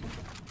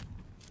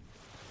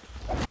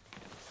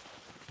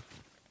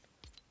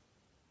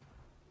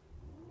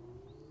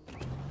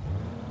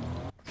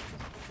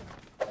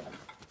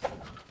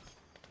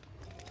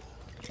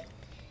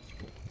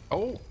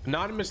 Oh,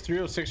 Anonymous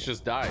 306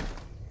 just died.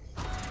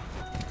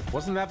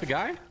 Wasn't that the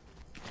guy?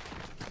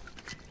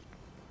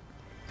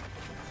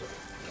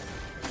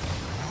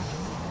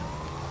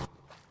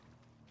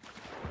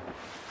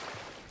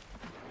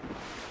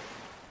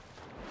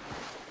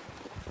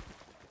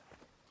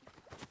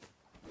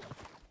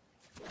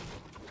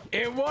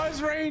 It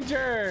was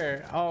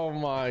Ranger. Oh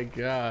my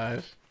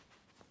gosh.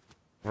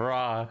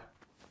 Raw.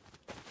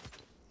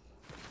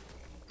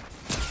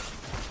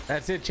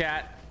 That's it,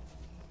 chat.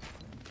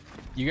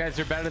 You guys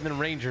are better than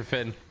Ranger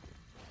Finn.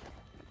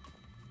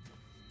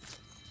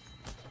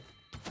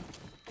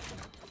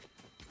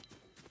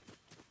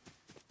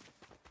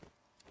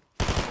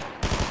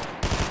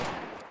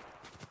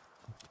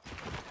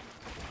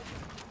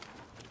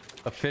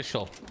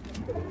 Official.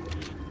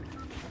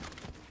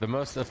 The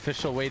most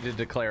official way to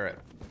declare it.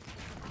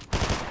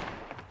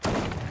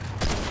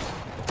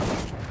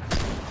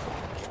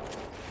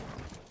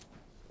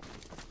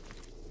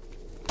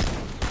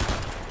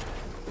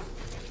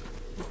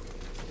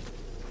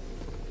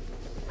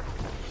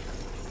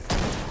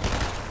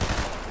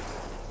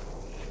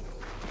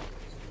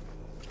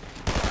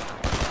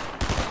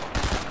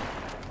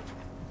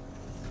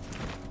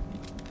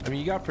 I mean,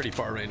 you got pretty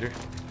far, Ranger.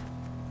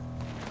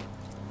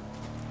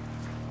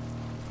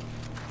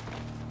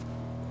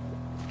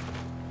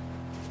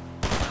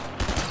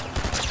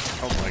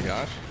 Oh my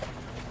gosh.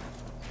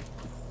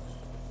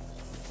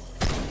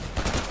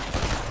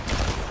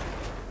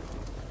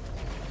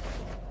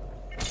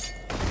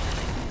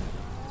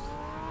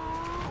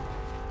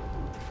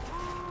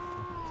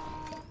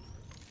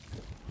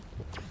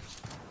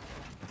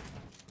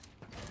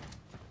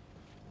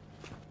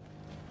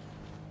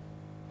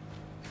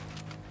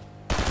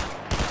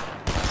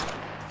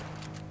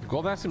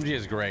 Gold SMG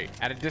is great.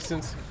 At a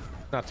distance,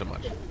 not so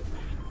much.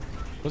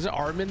 Was it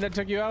Armin that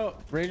took you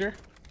out, Ranger?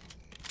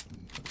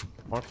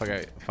 Or if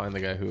I find the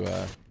guy who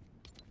oh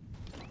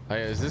yeah,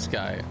 is this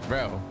guy,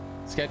 bro?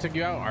 This guy took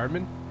you out,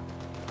 Armin?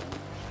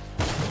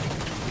 He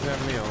doesn't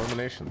have any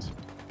eliminations.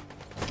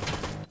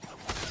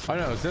 Oh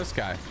no, it's this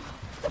guy.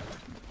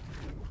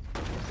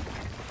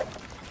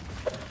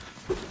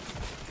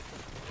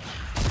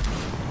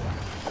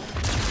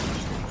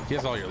 He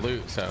has all your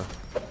loot, so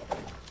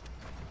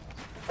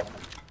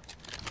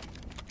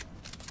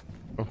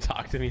don't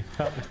talk to me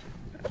about it.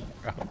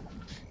 Bro,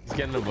 he's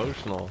getting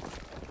emotional.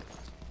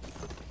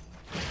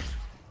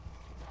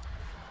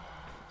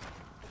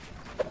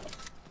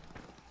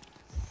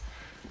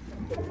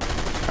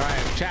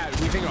 Alright, chat,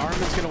 we think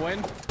Armin's gonna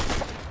win?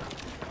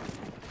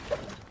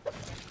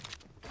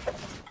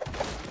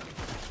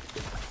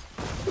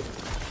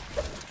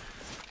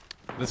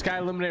 This guy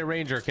eliminated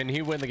Ranger. Can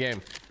he win the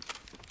game?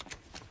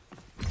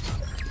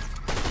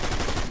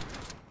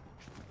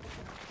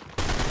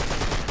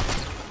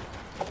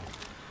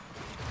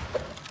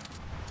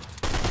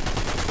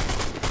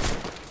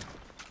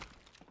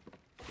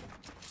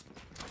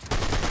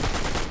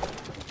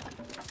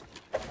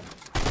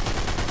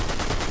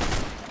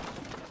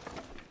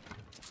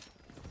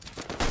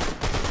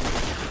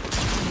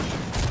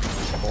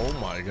 Oh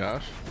my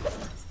gosh.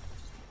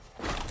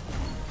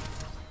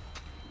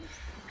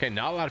 Okay,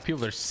 not a lot of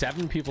people. There's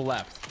 7 people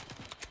left.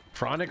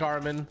 Chronic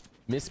Armin,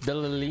 Miss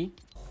Billy,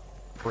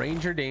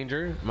 Ranger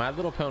Danger, My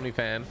Little Pony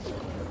fan.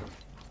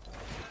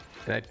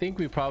 And I think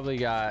we probably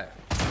got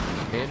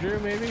Andrew,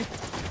 maybe?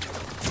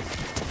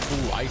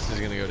 Ooh, Ice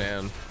is gonna go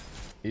down.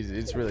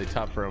 It's really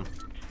tough for him.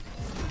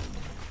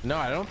 No,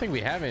 I don't think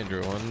we have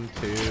Andrew. 1,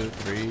 2,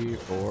 3,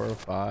 4,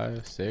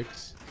 5,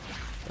 6,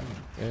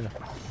 7. Yeah.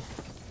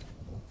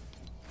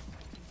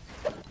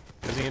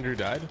 Has Andrew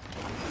died?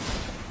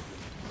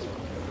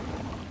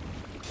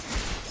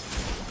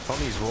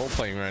 Tony's role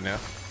playing right now.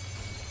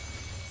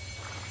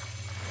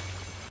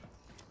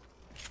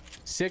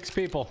 6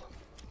 people.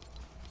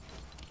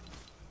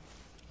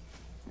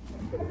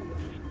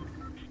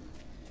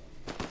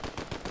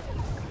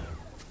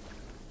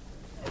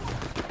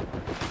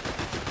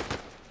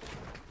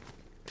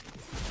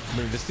 I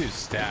mean, this dude's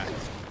stacked.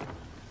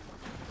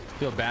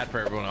 Feel bad for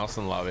everyone else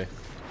in the lobby.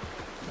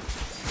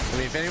 I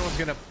mean, if anyone's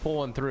gonna pull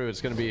one through,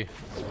 it's gonna be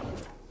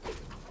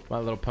My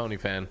Little Pony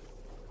fan.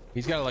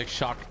 He's got to like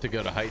shock to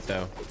go to height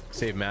though.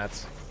 Save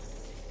mats.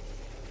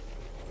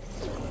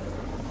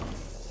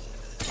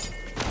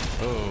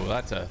 Oh,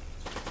 that's a.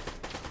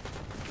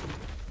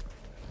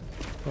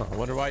 Oh, I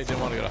wonder why he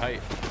didn't want to go to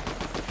height.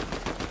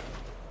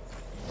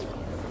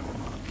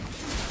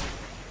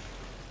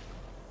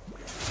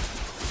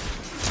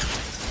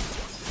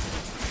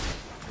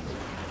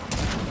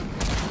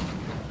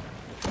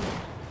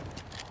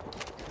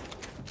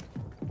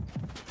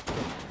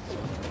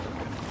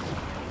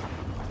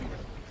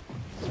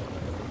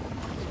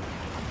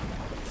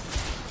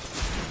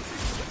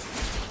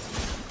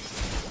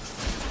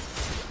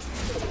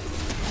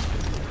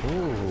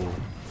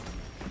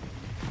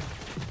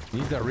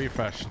 Needs that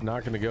refresh.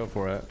 Not gonna go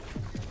for it.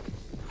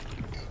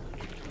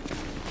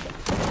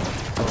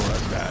 Oh,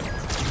 that's bad.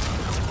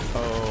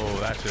 Oh,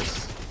 that's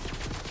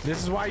just.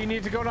 This is why you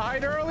need to go to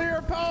height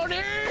earlier,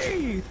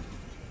 Pony.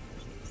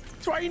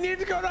 That's why you need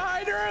to go to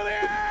height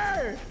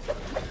earlier.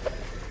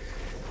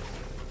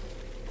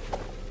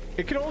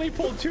 It can only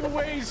pull 2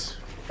 ways.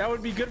 That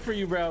would be good for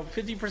you, bro.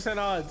 50%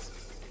 odds.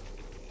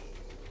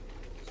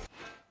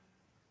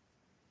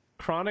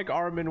 Chronic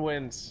Armin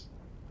wins.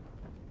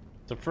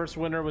 The first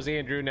winner was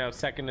Andrew, now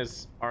second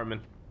is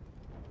Armin.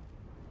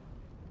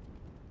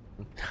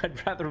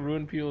 I'd rather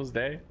ruin people's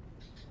day.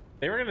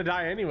 They were gonna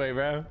die anyway,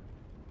 bro.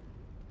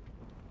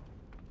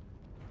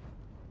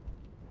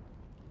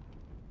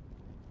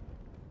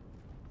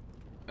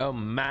 Oh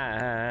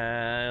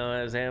my,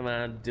 let's have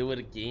I do it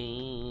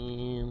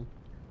again.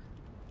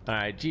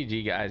 Alright,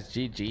 GG guys,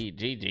 GG,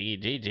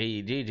 GG,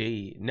 GG,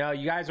 GG. No,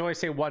 you guys always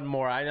say one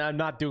more. I'm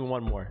not doing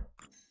one more.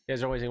 You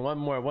guys are always saying one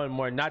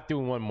more, not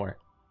doing one more.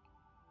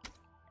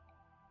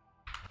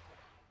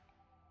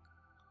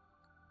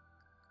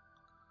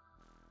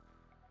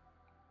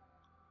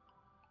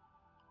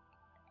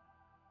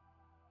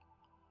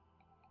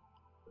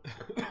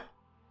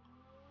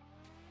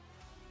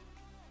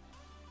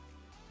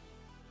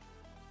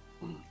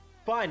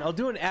 Fine, I'll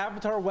do an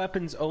avatar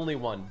weapons only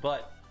one,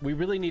 but we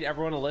really need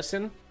everyone to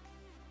listen.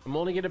 I'm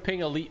only gonna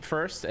ping Elite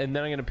first, and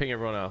then I'm gonna ping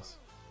everyone else.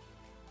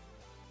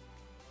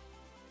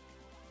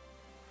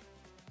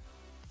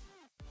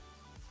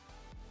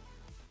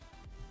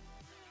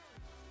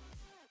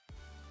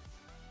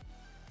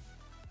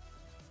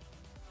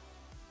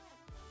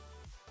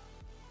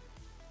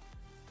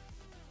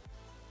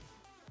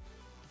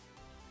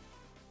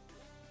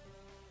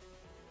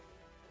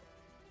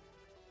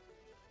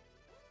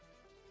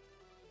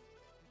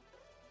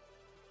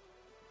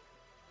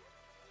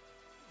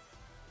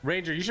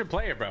 Ranger, you should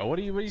play it, bro. What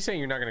are you saying?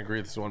 You're not gonna agree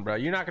with this one, bro?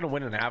 You're not gonna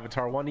win an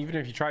avatar one, even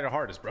if you try the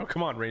hardest, bro.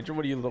 Come on, Ranger.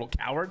 What are you, a little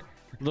coward?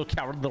 Little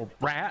coward, little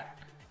rat?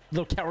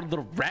 Little coward,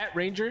 little rat,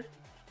 Ranger?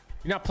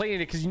 You're not playing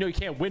it because you know you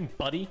can't win,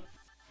 buddy.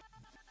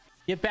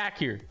 Get back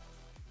here.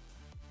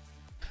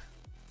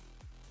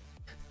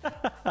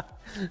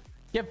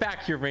 Get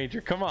back here, Ranger.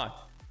 Come on.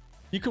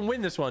 You can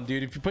win this one,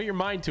 dude, if you put your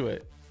mind to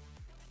it.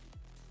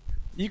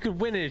 You could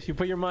win it if you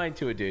put your mind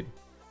to it, dude.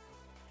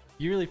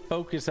 You really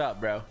focus up,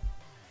 bro.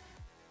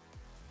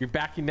 You're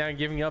backing down,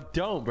 giving up.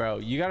 Don't, bro.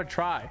 You gotta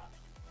try.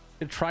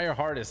 You try your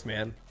hardest,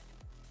 man.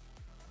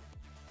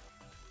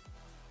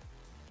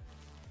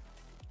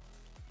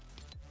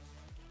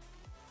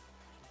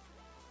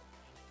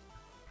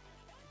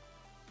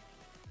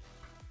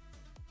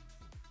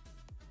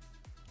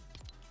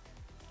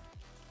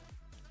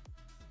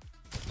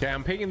 Okay,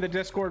 I'm picking the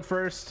Discord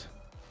first.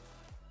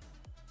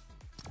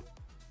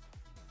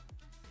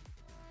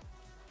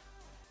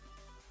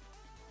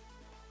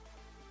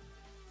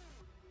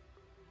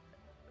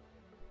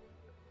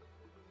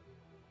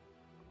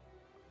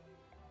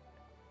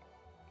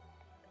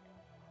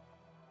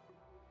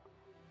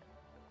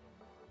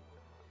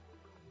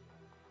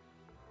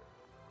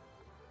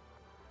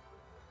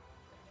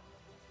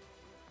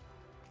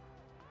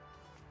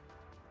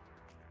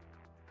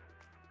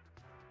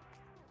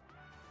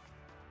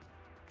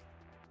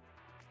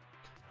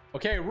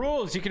 Okay,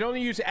 rules. You can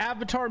only use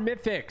avatar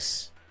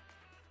mythics.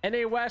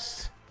 NA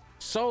West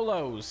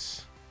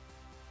solos.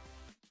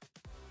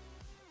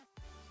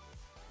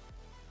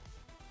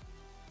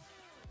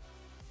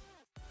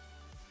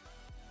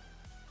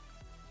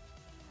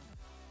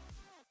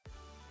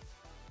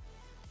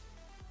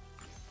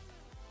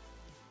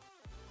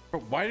 Bro,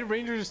 why did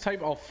Ranger just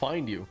type I'll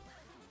find you?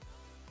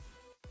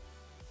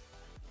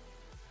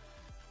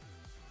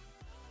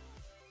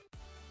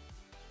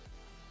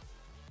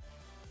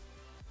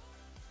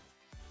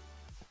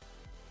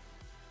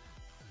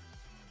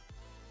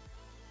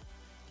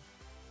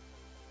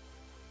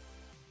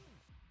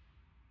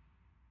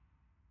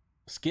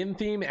 Skin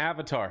theme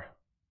avatar.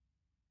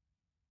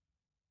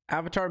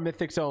 Avatar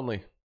mythics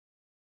only.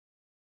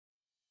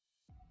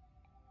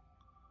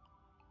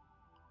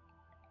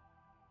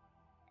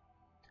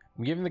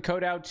 I'm giving the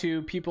code out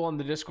to people on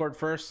the Discord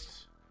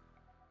first,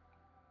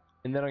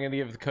 and then I'm going to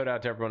give the code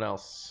out to everyone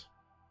else.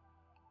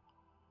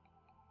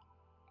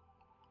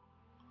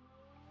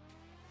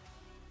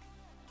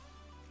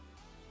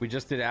 We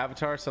just did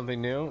Avatar,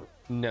 something new?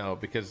 No,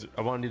 because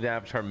I want to do the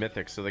Avatar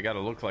mythics, so they got to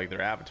look like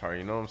their Avatar,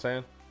 you know what I'm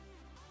saying?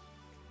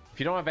 If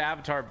you don't have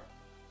Avatar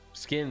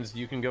skins,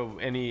 you can go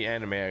any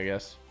anime, I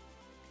guess.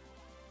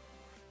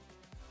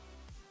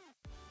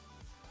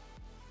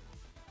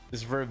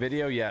 This is for a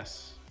video?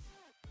 Yes.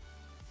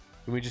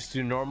 Can we just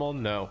do normal?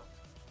 No.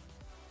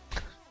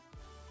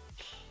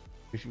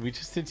 We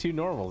just did 2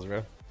 normals,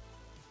 bro.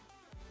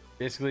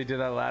 Basically did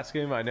that last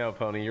game. I know,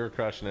 Pony, you were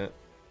crushing it.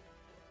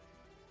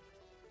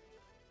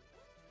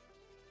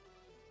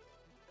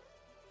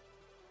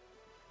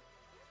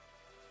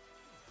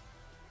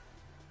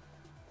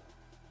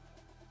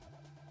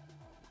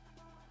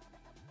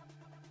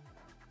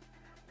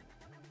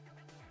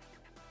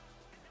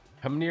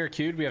 How many are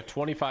queued? We have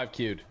 25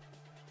 queued.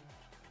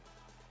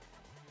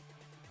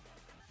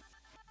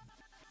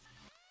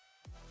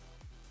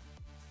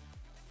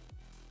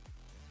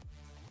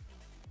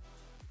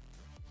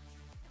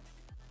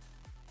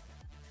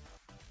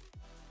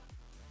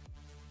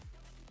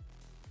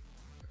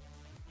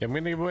 I'm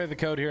going to give away the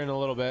code here in a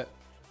little bit.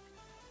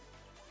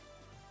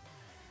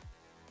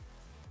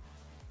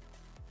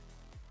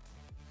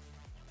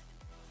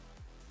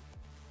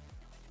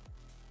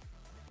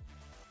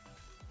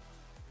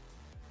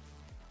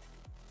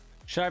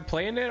 Should I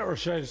play in it or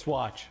should I just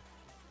watch?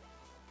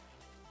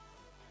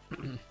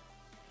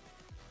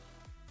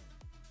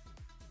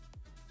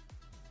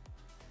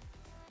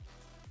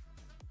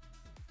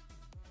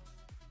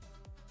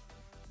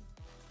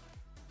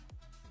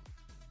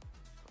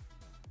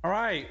 All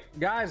right,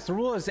 guys, the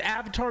rule is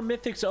Avatar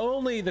Mythics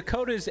only. The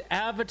code is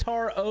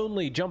Avatar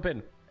only. Jump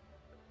in.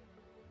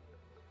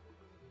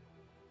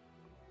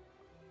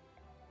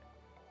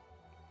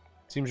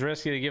 Seems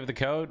risky to give the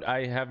code.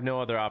 I have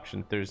no other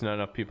option. There's not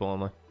enough people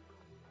online.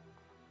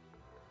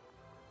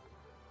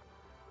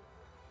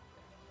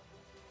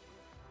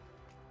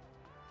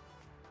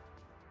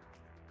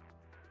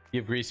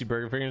 You have greasy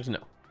burger fingers? No.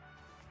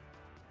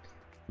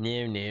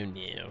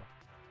 No.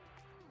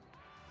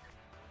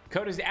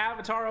 Code is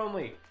Avatar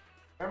only.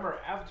 Remember,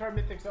 Avatar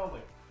Mythics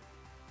only.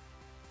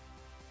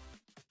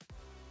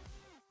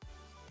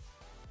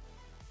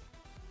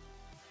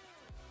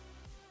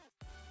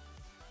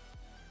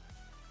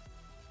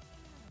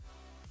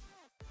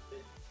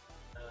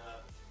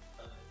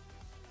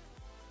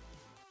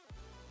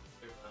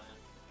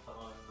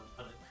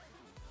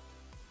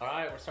 All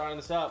right, we're starting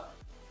this up.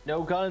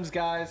 No guns,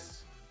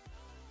 guys.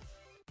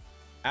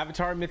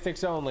 Avatar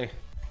Mythics only.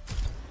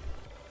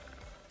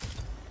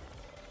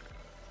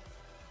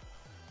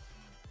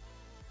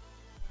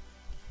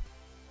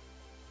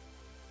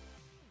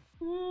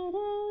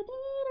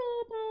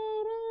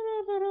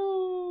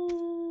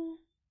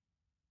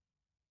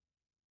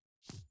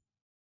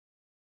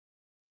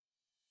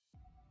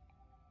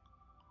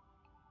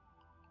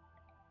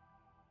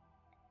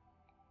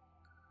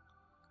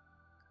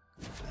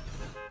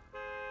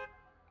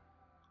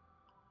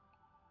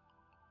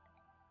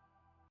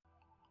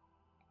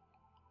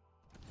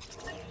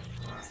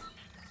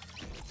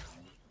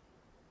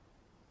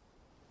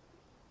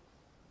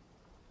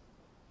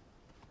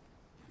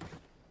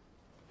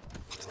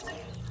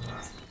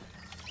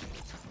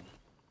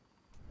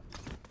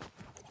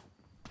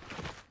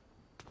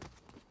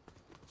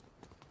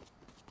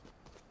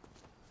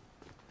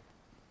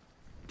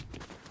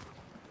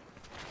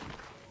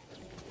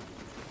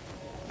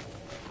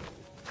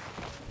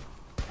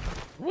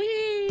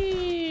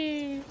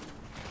 Whee!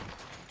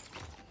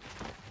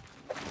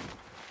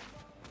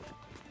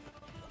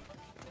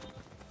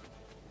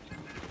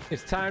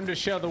 It's time to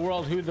show the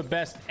world who the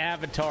best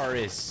avatar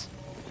is.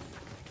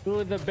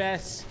 Who the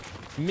best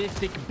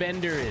mythic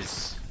bender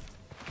is.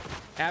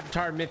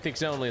 Avatar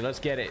mythics only. Let's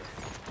get it.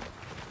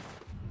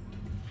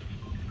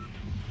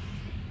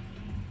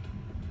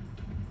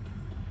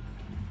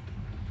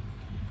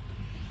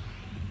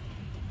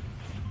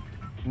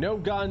 No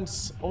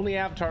guns, only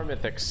Avatar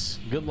mythics.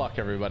 Good luck,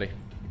 everybody.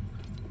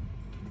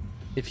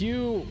 If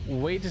you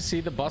wait to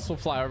see, the bus will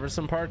fly over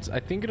some parts. I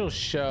think it'll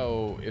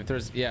show if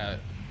there's, yeah,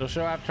 it'll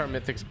show Avatar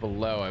mythics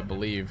below, I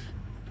believe,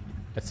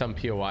 at some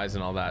POIs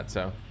and all that.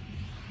 So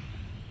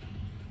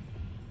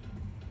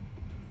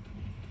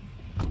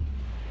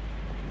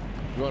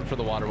going for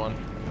the water one.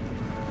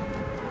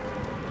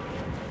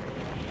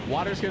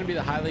 Water's going to be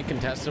the highly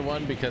contested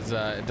one because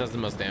it does the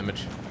most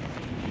damage.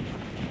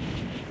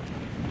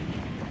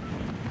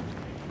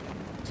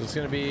 So So it's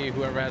gonna be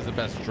whoever has the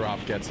best drop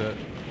gets it.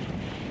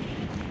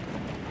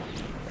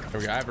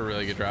 There we go. I have a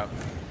really good drop.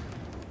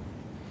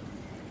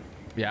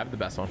 Yeah, I have the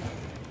best one.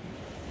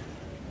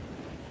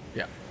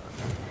 Yeah.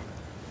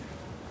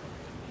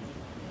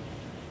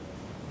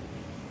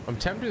 I'm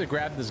tempted to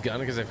grab this gun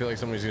because I feel like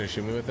somebody's gonna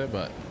shoot me with it,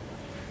 but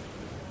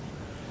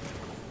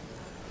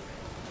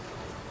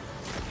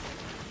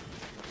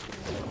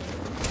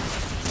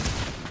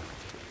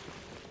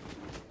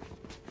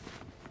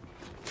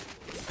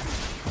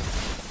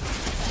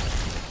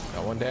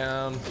got one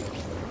down.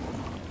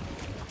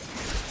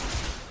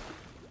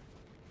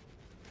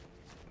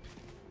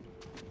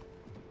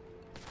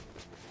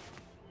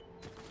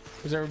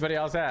 Where's everybody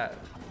else at?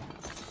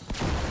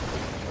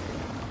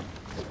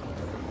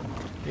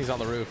 He's on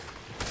the roof.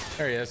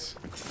 There he is.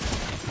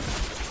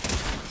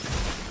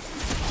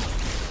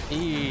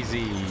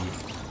 Easy.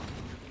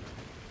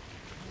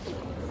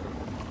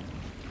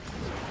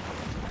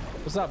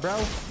 What's up,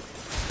 bro?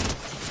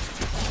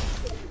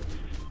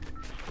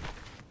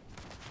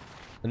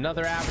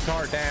 Another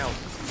avatar down.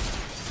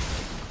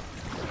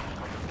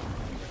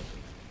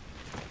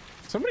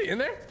 Somebody in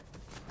there?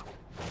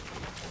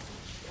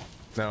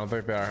 No, I don't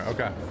think they are.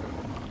 Okay.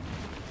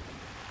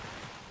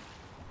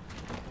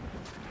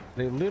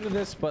 They looted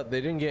this, but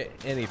they didn't get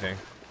anything.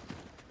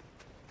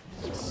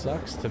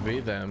 Sucks to be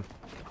them.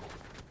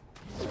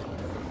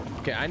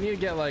 Okay, I need to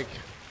get like...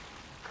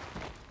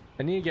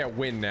 I need to get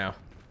wind now.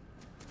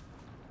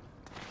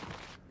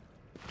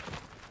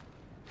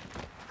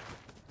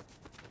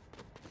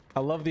 I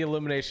love the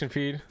illumination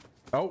feed.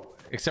 Oh,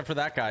 except for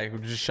that guy who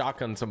just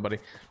shotgunned somebody.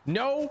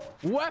 No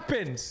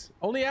weapons!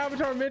 Only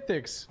avatar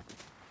mythics.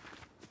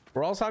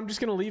 Or else I'm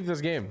just gonna leave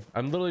this game.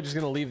 I'm literally just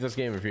gonna leave this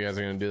game if you guys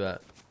are gonna do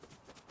that.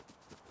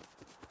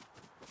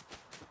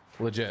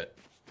 Legit.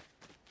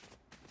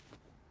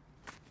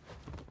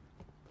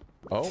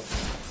 Oh.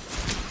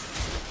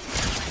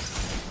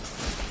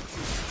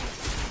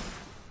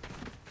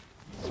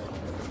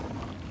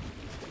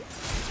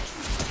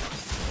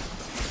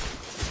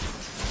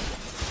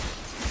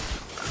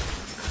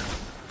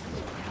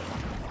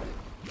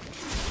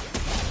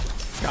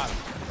 Got him.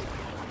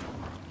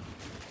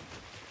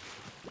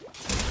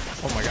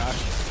 Oh my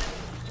gosh.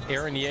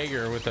 Aaron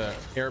Yeager with the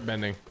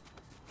airbending.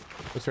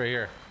 What's right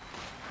here?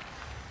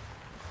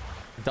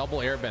 Double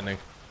airbending.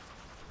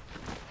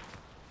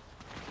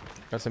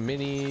 Got some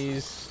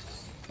minis.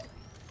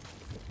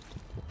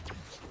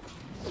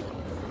 Alright,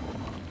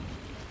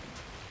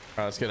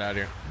 let's get out of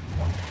here.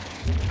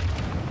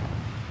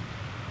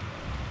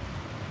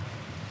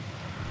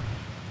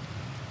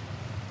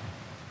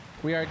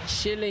 We are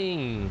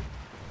chilling.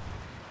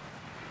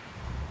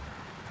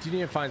 Do need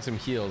to find some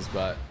heals,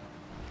 but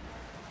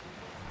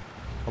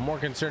I'm more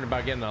concerned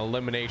about getting the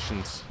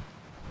eliminations.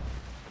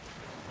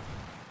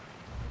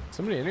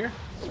 Somebody in here?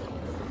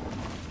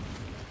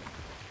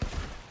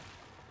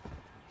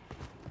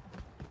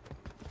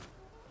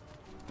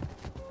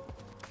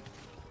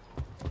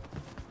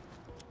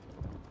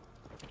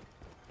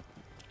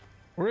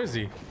 Where is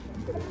he?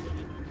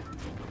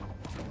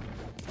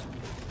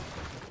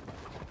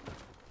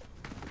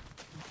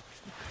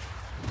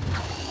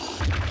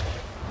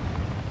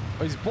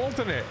 Oh, he's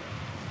bolting it.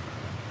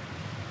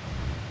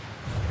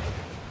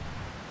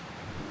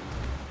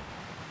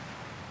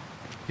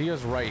 If he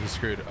goes right, he's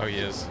screwed. Oh, he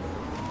is.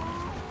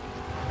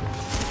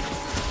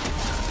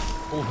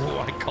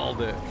 Oh, I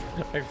called it.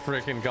 I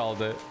freaking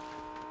called it.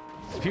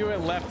 If he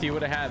went left, he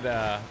would have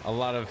had a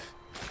lot of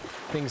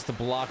things to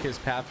block his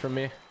path from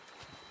me.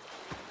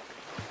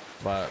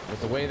 But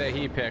with the way that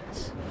he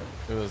picked,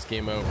 it was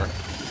game over.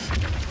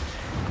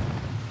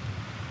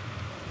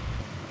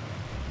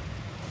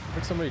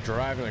 There's somebody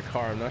driving a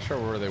car. I'm not sure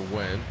where they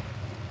went.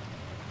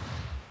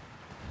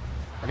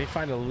 I need to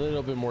find a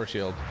little bit more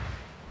shield.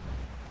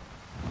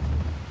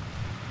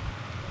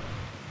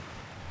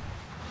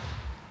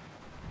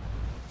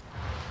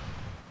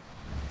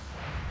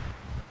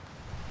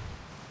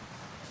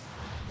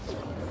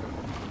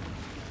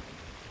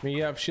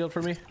 You have shield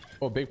for me?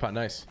 Oh, big pot,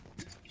 nice.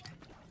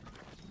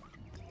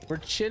 We're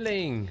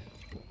chilling.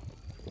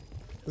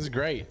 This is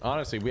great.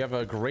 Honestly, we have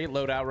a great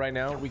loadout right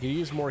now. We could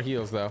use more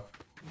heals though.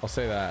 I'll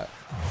say that.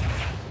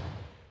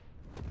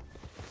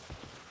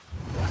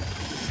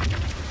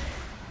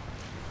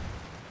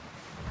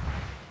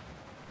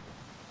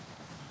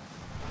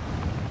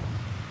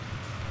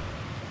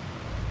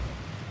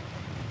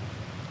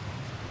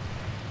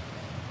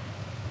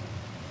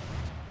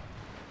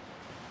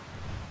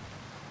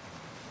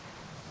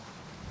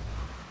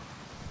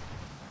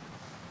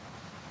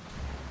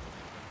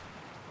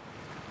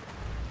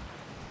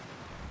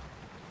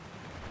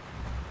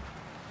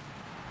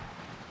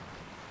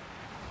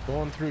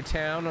 Going through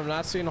town, I'm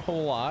not seeing a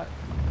whole lot.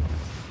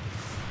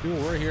 Ooh,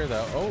 we're here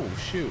though. Oh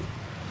shoot.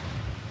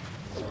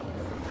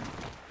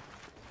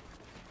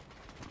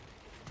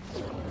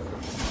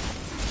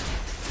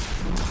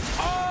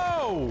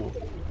 Oh!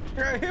 I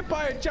got hit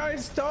by a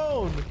giant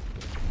stone.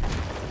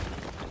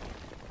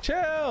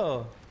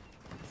 Chill.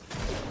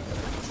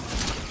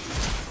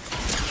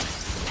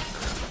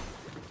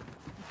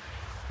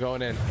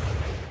 Going in.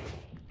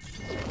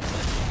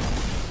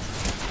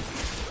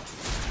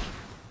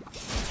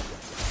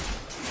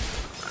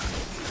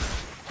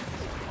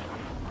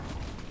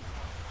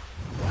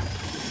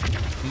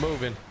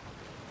 moving.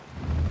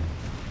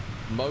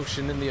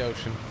 Motion in the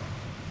ocean.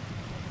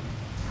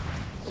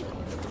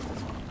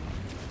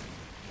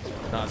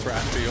 No, it's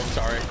raspy. I'm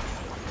sorry.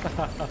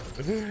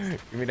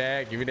 Give me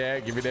that. Give me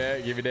that. Give me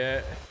that. Give me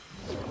that.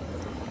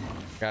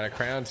 Got a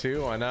crown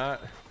too. Why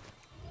not?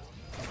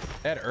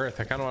 Add earth.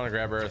 I kind of want to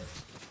grab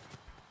earth.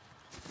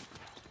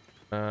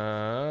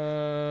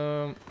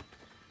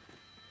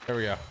 There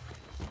we go.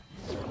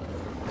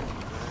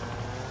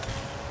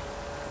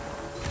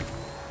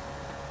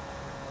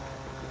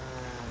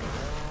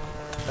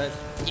 Let's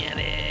get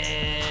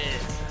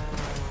it.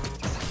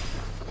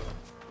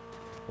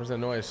 Where's that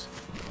noise?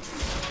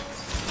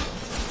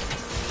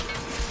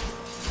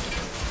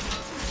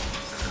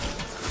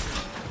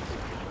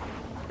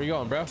 Where you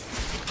going, bro?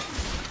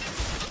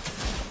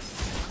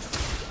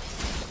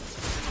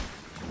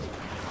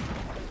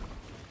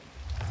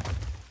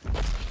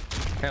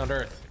 Pound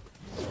earth.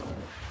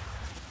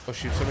 Oh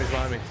shoot, somebody's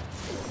behind me.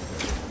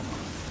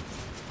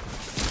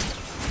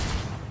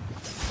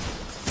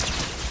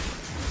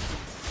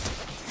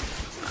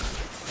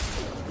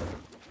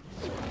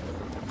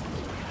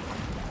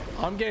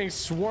 I'm getting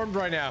swarmed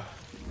right now.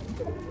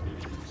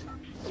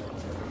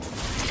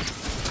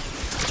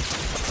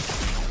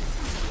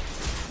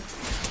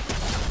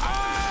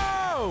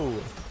 Oh!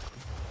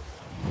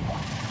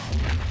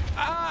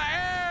 I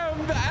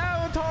am the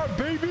Avatar,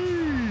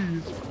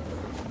 baby!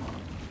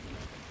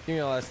 Give me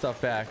all that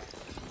stuff back.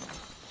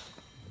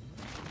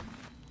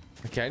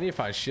 Okay, I need to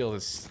find shield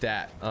as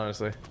stat,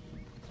 honestly.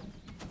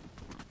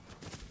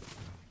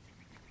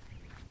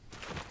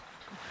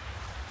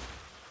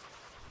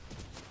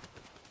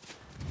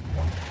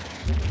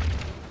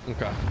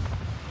 Okay.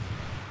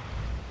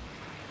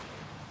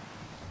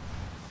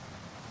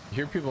 You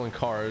hear people in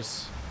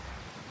cars.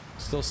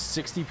 Still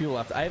 60 people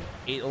left. I have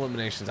 8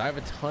 eliminations. I have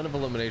a ton of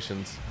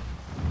eliminations.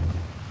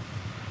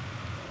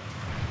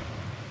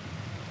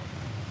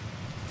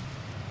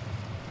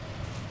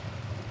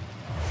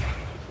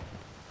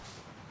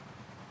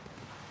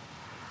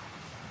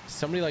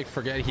 Somebody like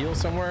forget heal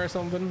somewhere or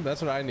something?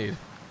 That's what I need.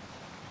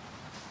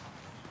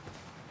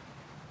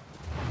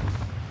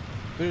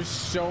 There's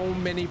so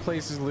many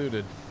places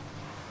looted.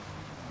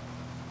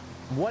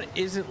 What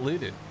isn't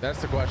looted?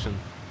 That's the question.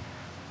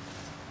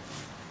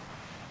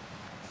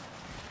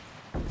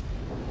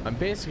 I'm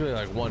basically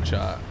like one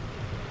shot.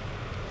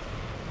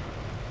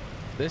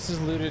 This is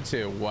looted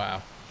too.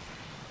 Wow.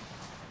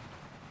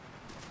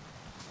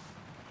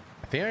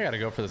 I think I gotta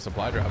go for the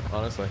supply drop,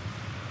 honestly.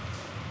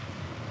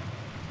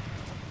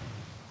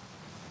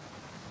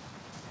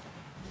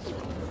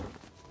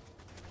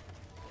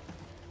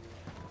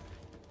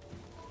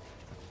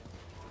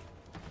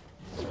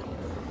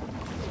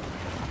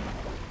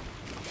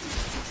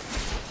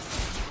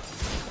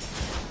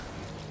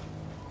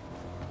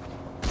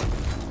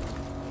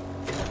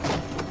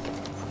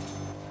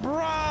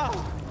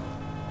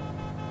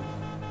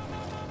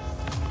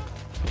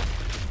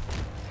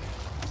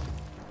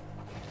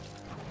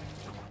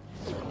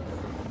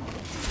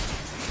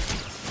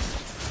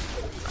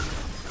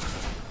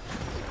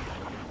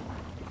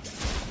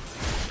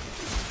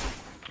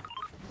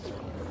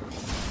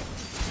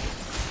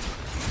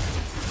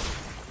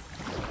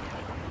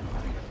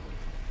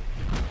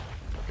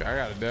 I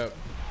got a dip.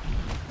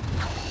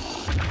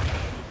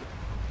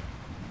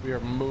 We are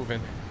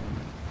moving.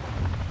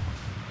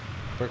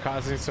 We're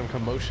causing some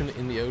commotion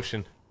in the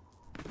ocean.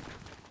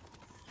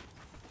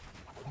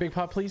 Big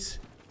pot, please.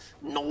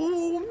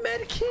 No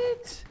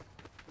medkit.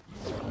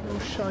 No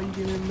shot. You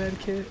give me a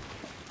medkit.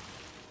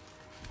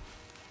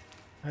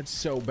 That's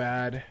so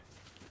bad.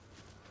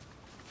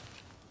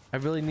 I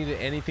really needed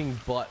anything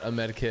but a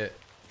medkit.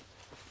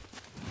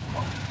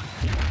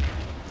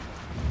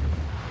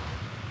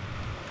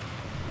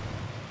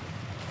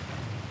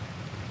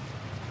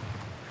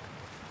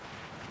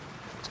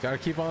 Gotta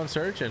keep on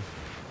searching.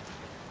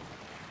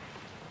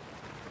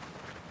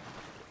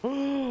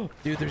 Oh,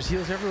 dude, there's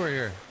heals everywhere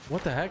here.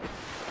 What the heck?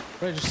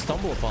 What did I just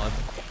stumble upon?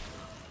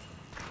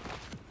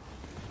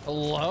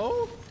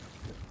 Hello?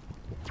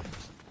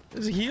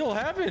 Does a heal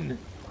happen?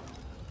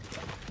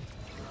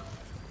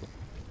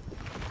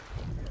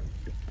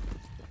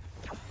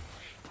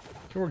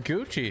 We're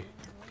Gucci.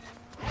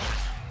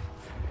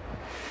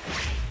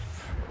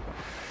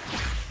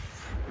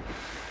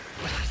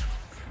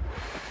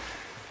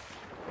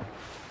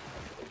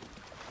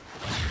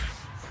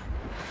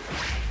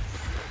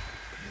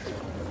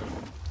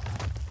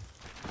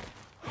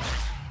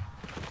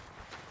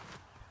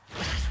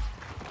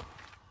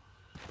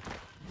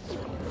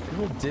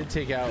 Did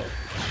take out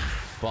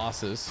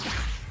bosses.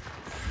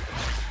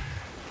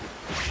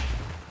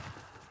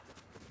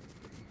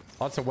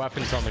 Lots of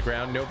weapons on the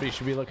ground. Nobody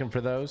should be looking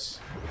for those.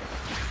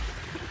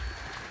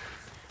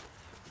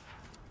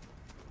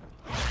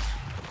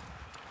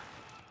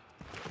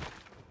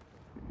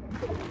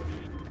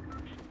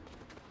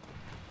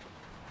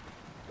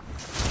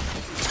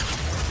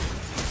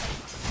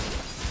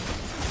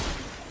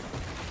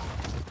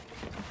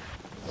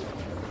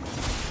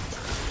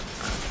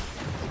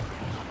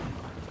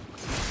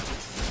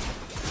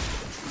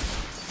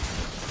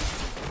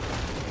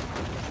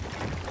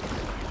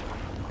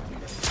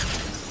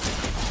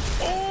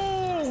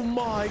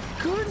 my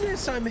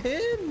goodness, I'm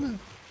him.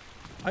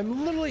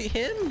 I'm literally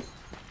him.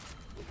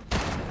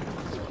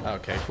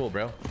 Okay, cool,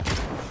 bro.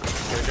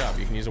 Good job.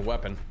 You can use a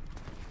weapon.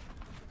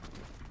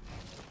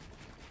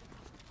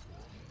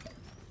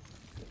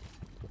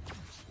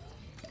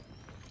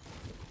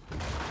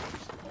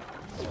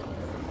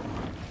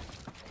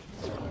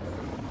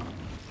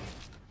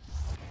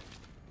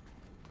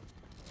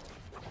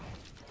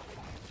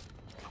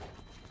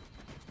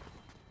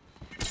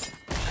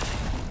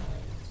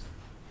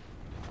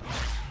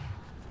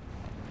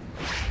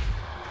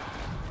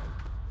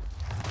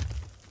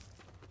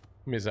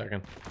 Give me a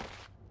second.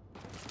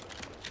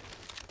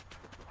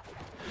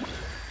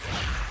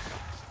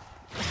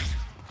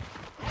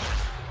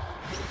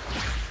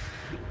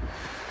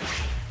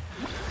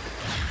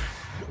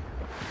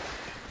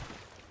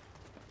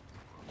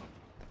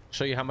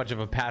 Show you how much of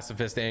a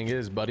pacifist Aang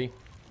is, buddy.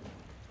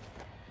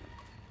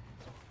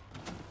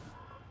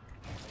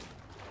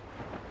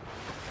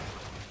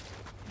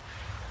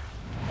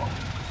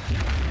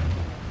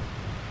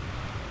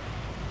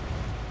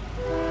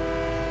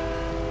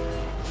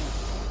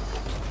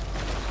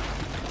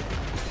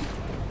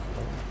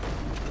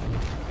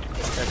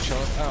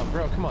 Oh,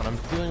 bro, come on. I'm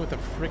dealing with a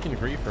freaking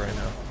griefer right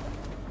now.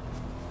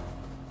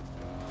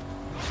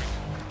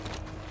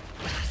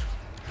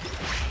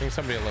 I think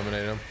somebody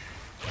eliminated him.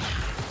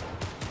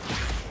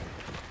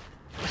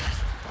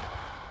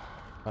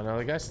 Oh no,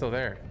 the guy's still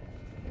there.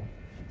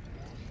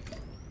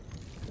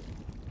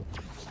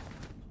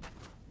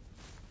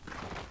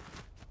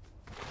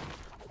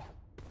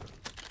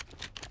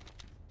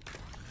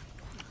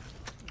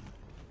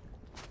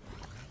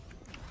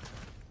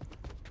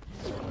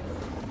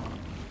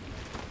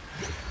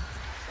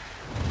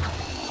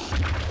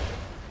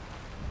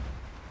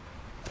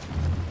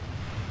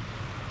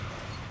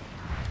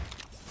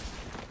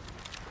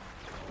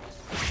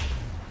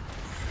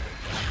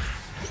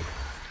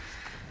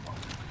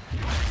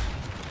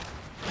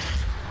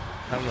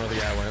 I don't know where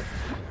the guy went.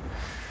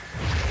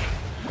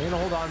 I'm gonna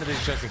hold on to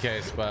these just in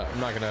case, but I'm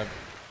not gonna.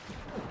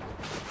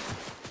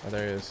 Oh,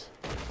 there he is.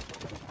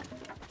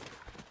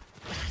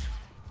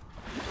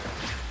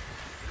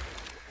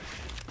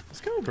 Let's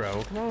go,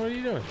 bro. Come on, what are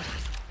you doing?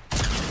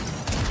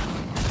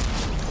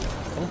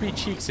 Don't be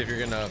cheeks if you're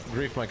gonna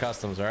grief my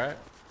customs, all right?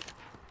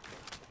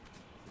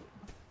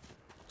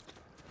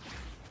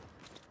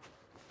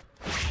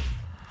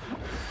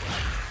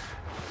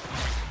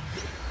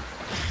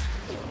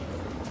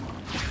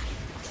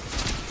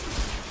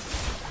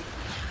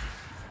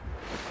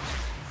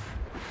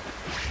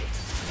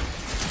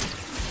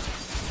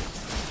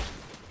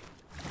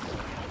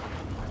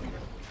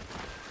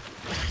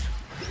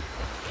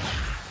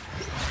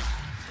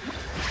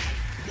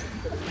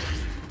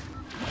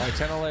 All right,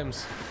 10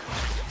 limbs.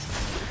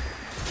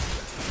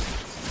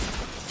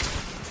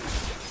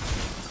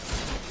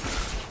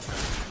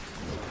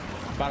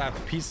 About to have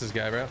to piece this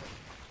guy, bro.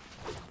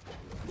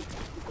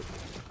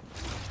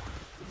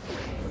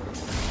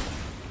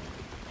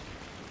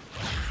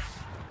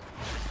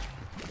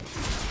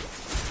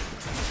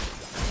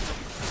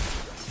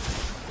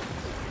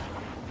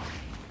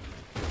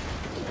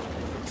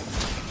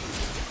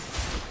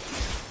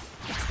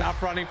 Stop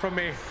running from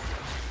me.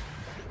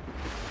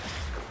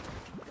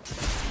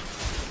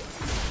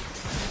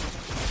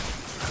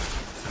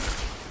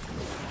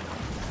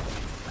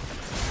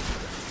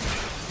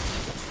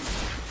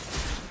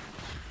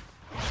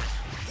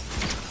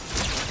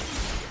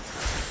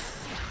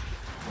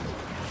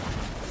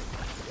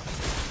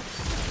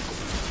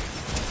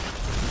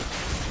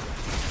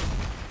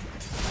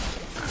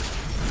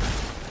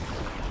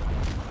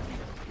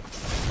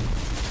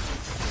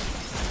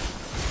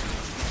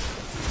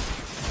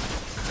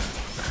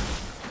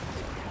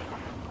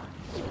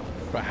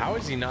 But how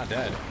is he not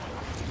dead?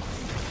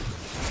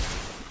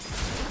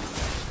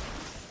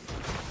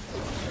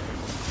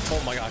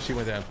 Oh my gosh, he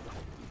went down.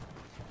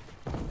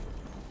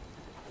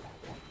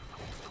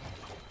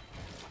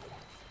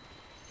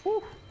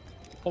 Whew.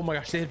 Oh my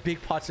gosh, they had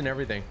big pots and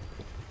everything.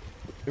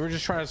 They were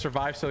just trying to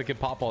survive so they could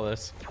pop all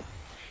this.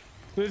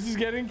 This is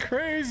getting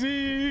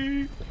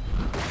crazy.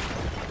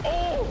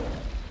 Oh!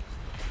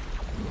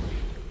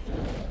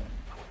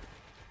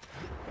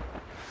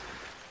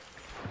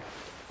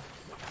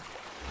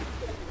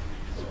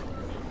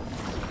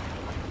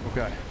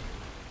 Okay.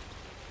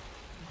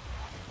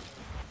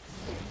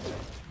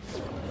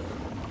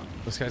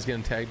 This guy's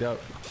getting tagged up.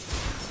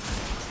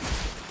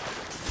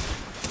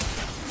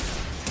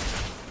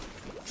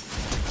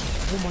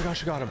 Oh my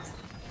gosh, I got him.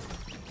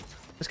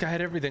 This guy had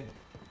everything.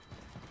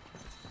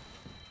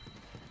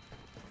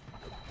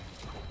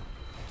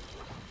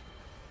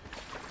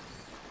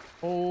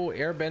 Oh,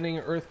 air bending,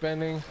 earth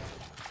bending.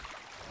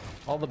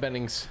 All the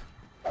bendings.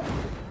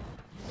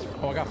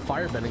 Oh, I got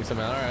fire bending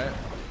somehow. All right.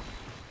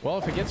 Well,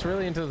 if it gets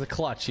really into the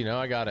clutch, you know,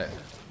 I got it.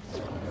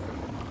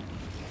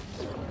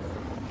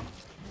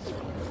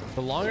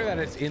 The longer that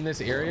it's in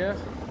this area,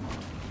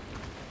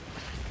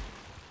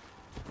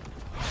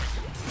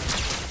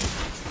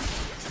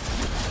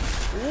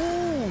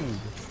 ooh,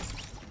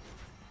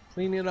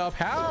 cleaning up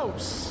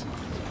house.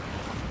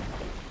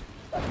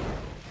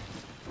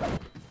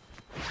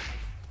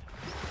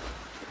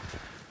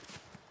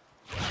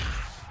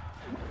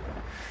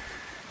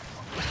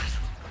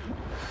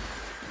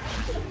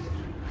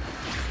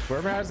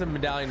 Whoever has the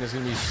medallion is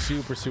gonna be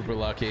super, super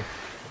lucky.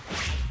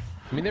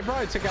 I mean, they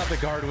probably took out the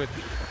guard with,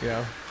 you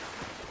know,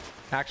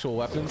 actual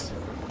weapons.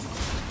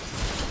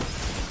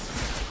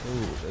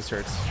 Ooh, this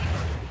hurts.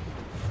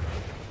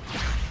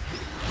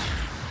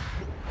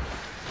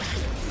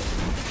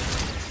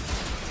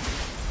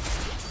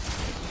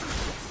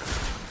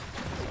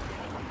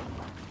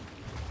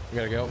 We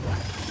gotta go.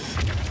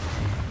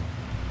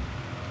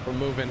 We're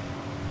moving.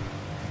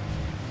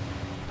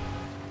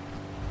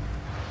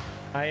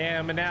 I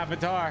am an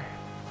avatar.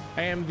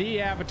 I am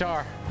the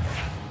avatar.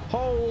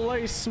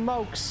 Holy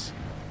smokes.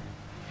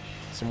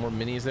 Some more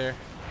minis there.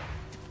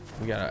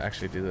 We gotta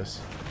actually do this.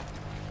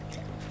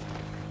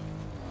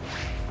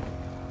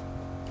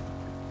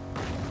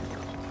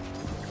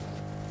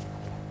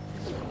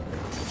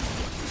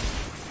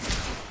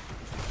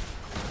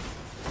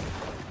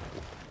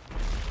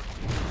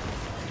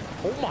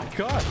 Oh my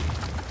god.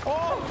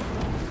 Oh!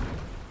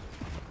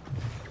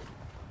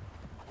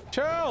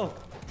 Chill!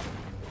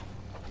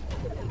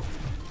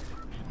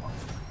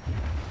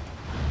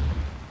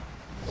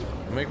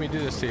 Don't make me do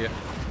this to you.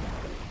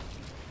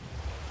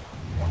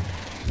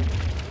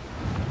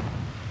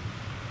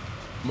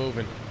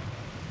 Moving.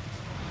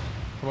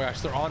 Oh my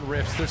gosh, they're on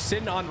rifts. They're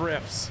sitting on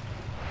rifts.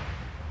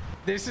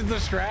 This is the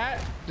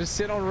strat? Just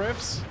sit on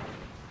rifts?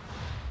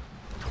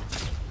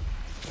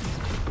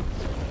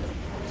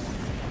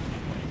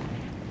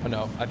 Oh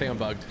no, I think I'm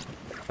bugged.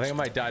 I think I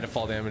might die to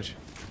fall damage.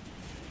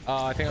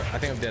 I think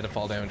I'm dead to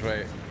fall damage.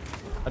 Wait.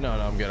 Oh, no,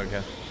 I'm good.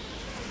 Okay.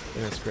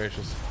 Goodness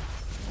gracious.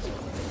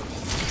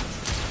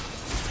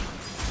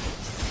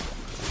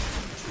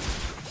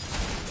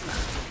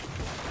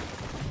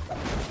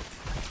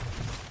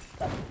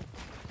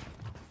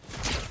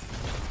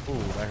 Ooh,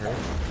 that hurt.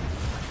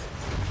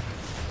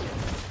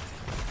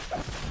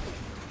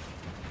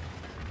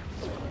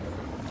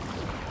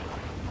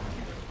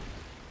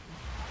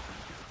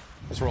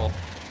 Let's roll.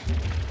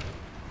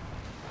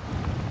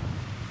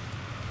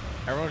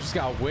 Everyone's just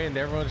got wind.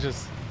 Everyone's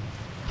just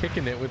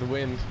kicking it with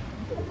wind.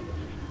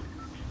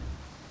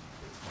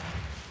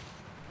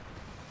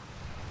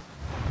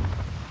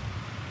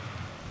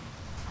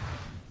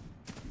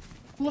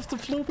 Left the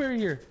flow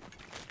barrier.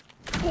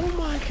 Oh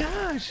my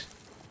gosh.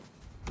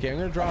 Okay, I'm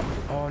gonna drop.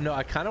 Oh no,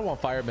 I kind of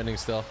want firebending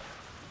still.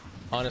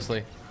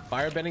 Honestly,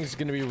 firebending is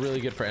gonna be really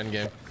good for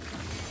endgame.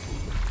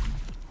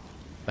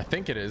 I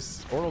think it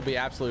is, or it'll be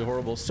absolutely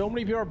horrible. So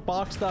many people are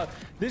boxed up.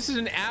 This is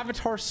an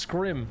avatar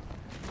scrim.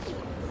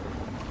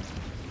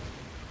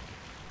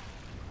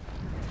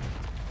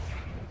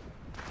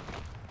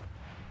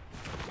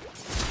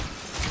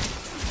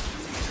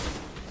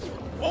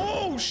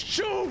 Oh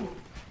shoot!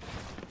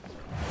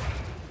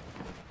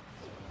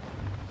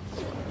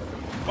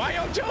 Why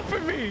y'all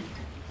jumping me?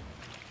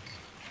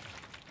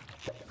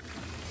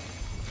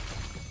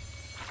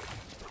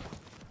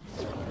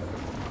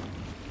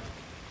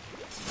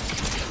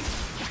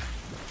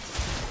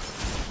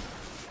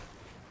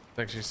 It's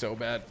actually so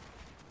bad.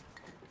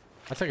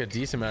 That's like a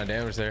decent amount of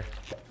damage there.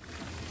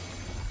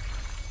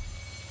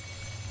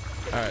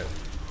 All right.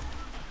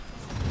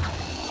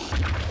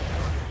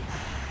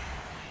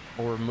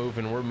 We're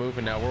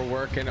moving now. We're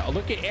working. Oh,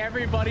 look at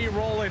everybody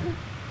rolling.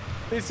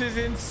 This is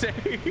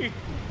insane.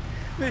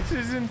 This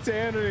is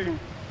insanity.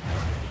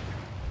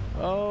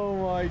 Oh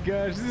my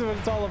gosh, this is what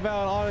it's all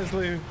about,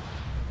 honestly.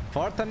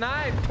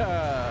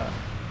 Fortnite.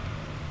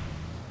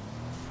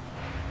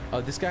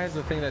 Oh, this guy has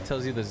the thing that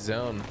tells you the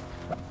zone.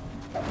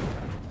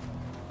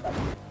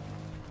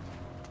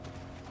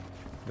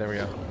 There we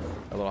go.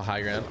 A little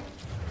high ground.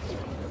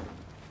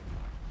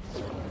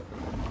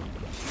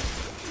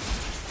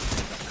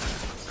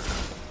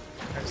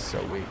 That's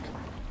so weak.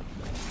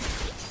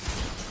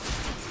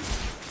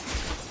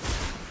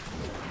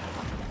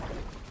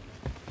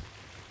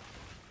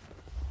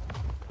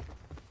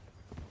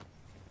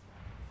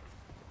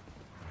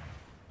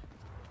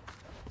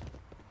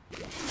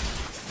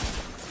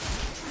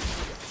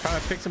 Trying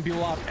to pick some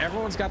people off.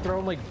 Everyone's got their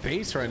own like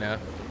base right now.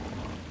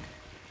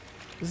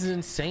 This is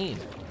insane.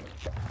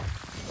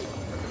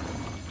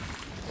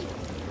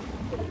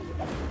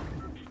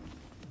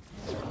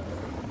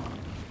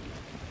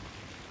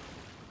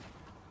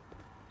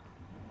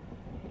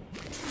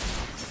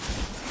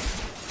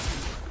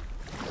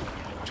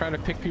 Trying to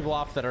pick people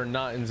off that are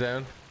not in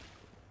zone.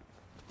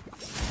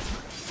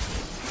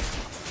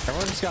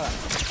 Everyone just got.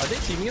 Are they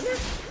teaming in there?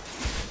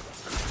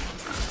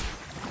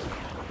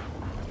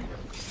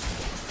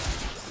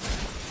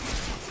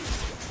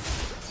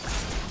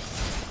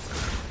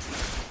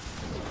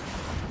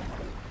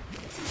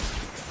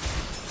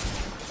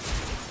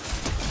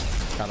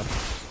 Got him.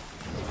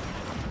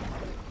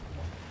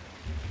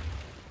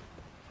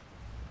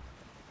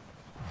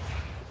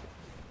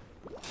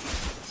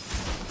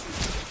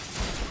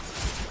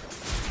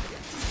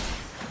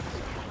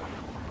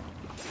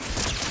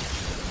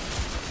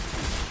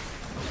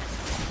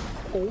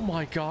 Oh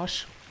my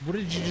gosh, what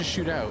did you just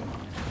shoot out?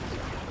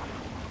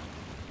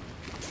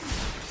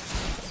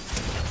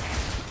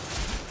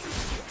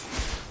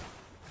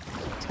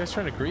 This guy's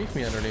trying to grief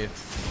me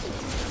underneath.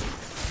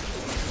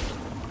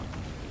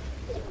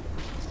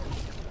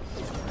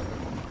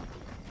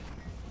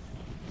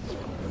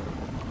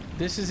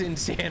 This is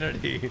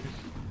insanity.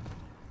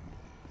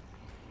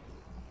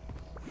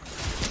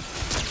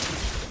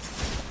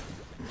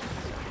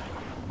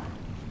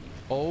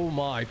 Oh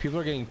my, people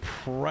are getting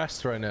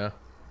pressed right now.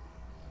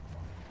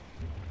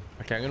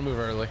 Okay, I'm gonna move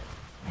early.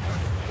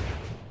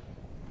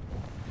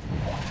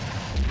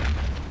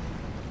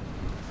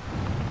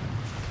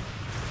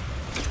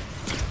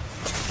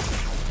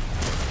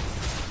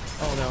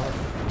 Oh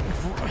no.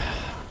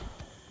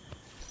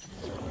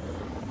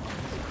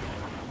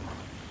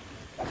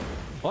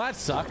 Well, that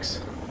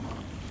sucks.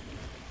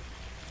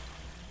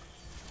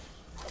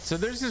 So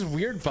there's this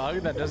weird bug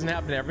that doesn't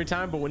happen every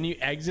time, but when you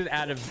exit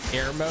out of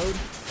air mode,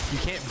 you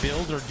can't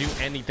build or do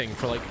anything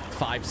for like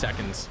 5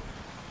 seconds.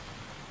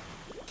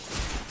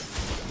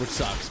 Which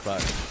sucks,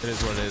 but it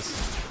is what it is.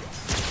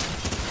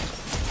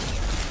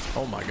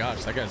 Oh my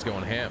gosh, that guy's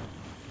going ham.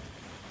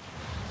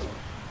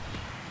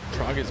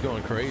 Trog is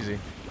going crazy.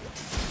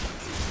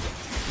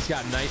 He's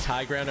got nice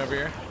high ground over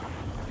here.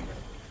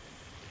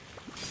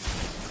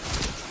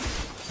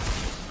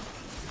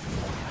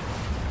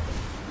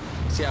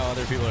 See how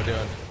other people are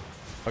doing.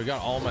 Oh, I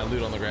got all my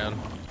loot on the ground.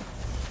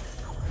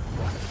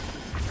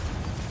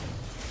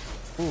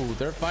 Ooh,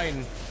 they're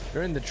fighting.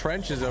 They're in the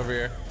trenches over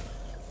here.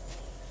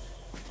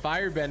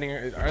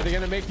 Firebending. Are they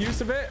gonna make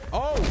use of it?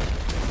 Oh!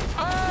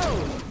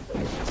 Oh!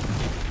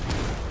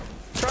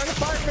 Trying to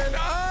firebend.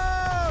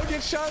 Oh!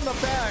 Get shot in the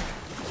back.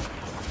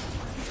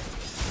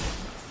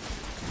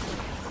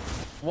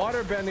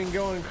 Waterbending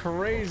going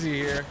crazy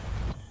here.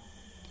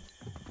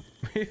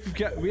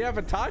 We have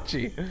a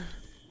Tachi.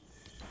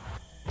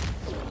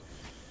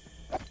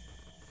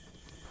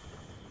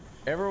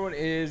 Everyone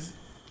is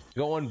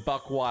going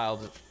buck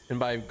wild, and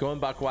by going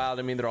buck wild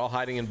I mean they're all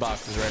hiding in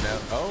boxes right now.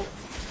 Oh,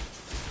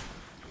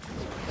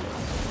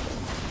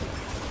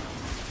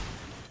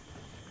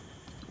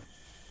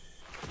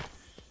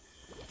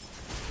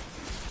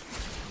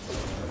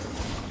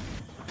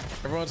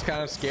 everyone's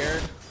kind of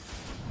scared.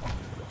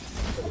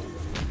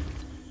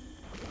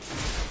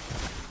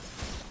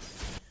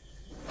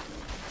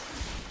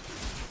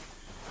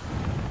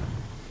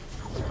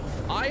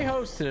 I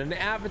hosted an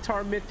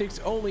Avatar Mythics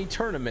only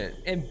tournament,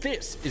 and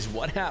this is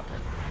what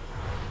happened.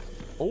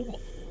 Oh my.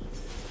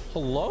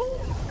 Hello?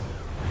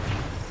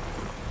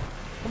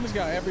 Someone's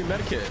got every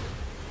medikit.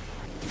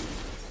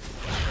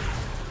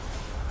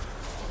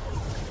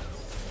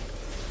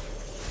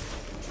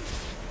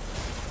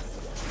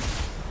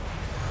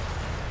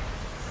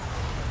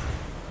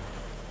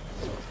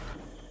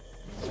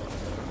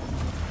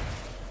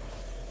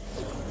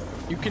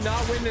 You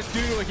cannot win this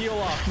due to a heal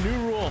off. New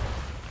rule.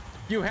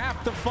 You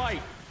have to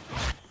fight.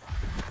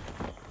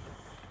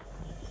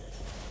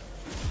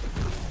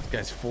 This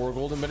guy's 4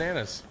 golden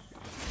bananas.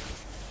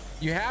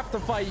 You have to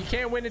fight. You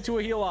can't win it to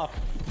a heal off.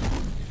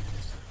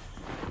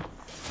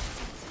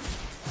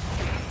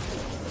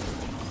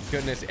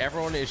 Goodness,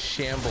 everyone is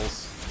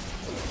shambles.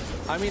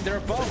 I mean, they're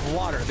above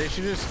water. They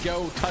should just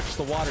go touch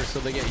the water so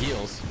they get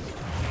heals.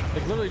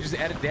 Like, literally just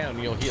edit down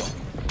and you'll heal.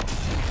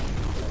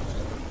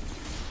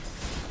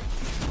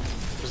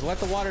 Just let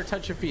the water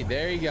touch your feet.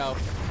 There you go.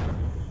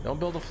 Don't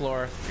build a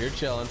floor. You're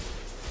chilling.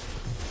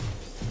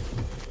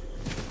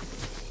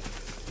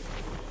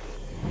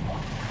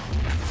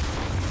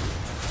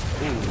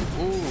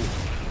 Ooh, ooh.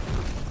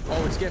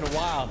 Oh, it's getting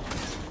wild.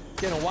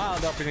 It's getting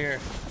wild up in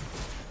here.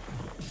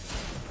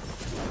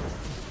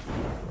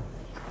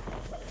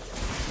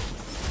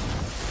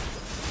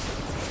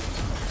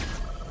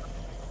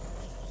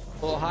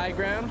 A little high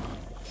ground.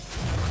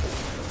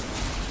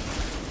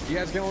 You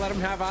guys gonna let him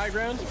have high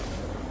ground?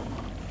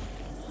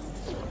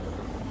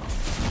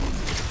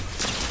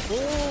 Ooh.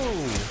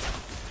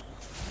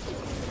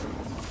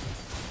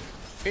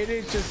 It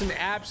is just an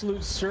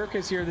absolute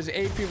circus here. There's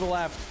 8 people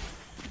left.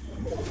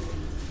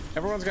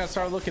 Everyone's got to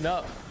start looking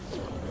up.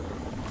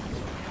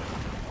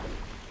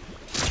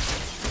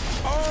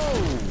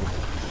 Oh!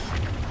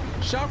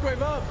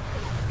 Shockwave up.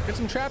 Gets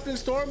him trapped in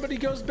storm, but he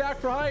goes back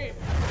for height.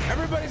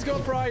 Everybody's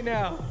going for height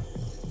now.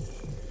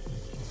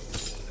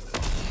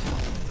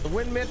 The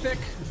wind mythic.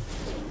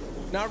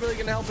 Not really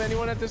going to help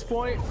anyone at this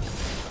point.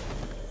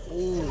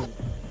 Ooh.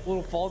 A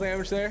little fall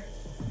damage there.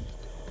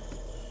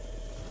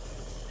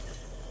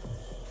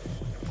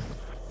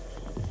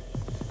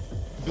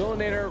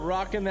 Villainator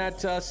rocking that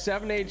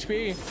 7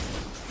 HP.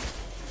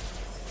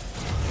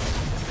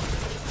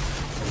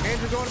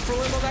 Andrew going for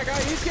limo. That guy,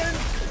 he's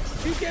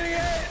getting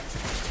it.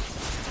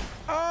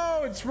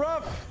 Oh, it's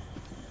rough.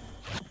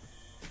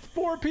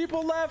 4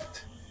 people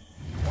left.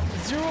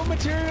 0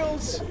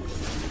 materials.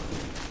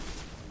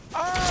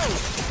 Oh!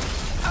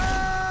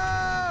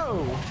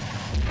 Oh!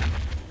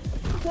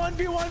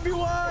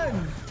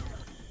 1v1v1.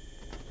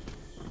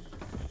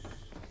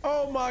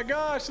 Oh my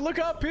gosh, look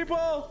up,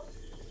 people.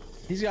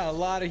 He's got a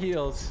lot of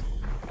heals.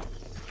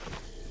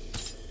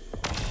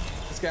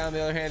 This guy on the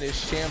other hand is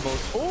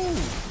shambles. Oh,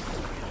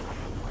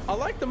 I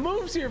like the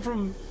moves here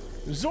from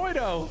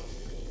Zoido.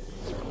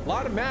 A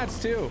lot of mats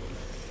too.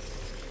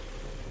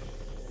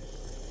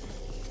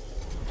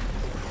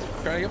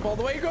 Trying to get up all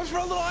the way. He goes for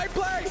a little high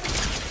play.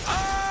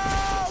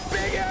 Oh,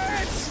 big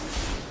hit.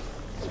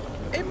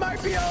 It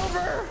might be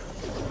over.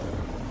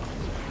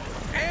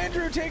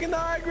 Andrew taking the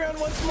high ground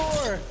once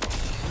more.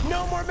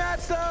 No more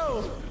mats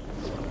though.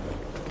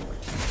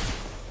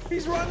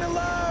 He's running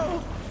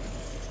low.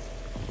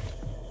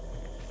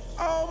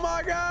 Oh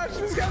my gosh,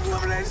 this guy's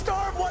eliminated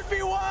Storm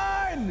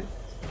 1v1.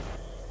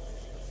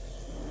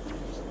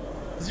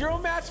 0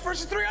 mats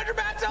versus 300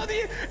 mats. Oh,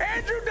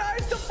 Andrew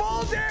dies to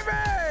fall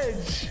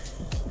damage.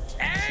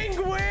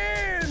 Ang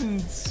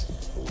wins.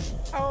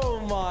 Oh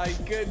my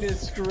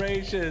goodness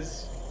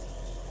gracious.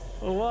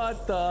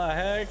 What the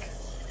heck?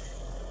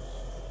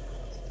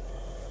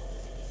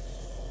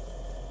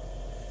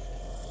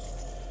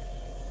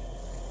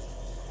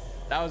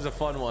 That was a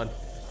fun one.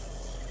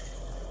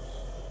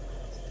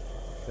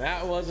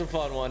 That was a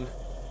fun one.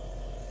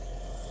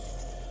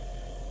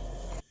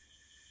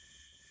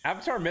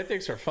 Avatar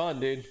mythics are fun,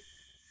 dude.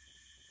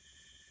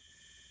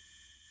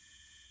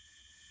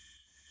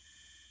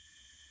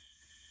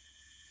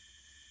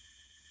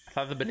 I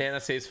thought the banana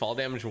saves fall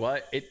damage.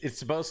 What? It's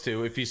supposed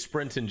to if you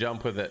sprint and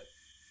jump with it.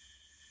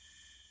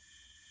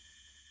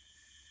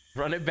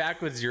 Run it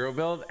back with 0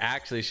 build.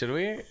 Actually, should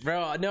we?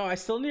 Bro, no, I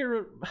still need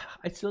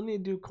to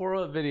do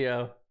Korra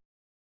video.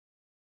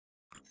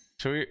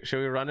 Should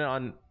we run it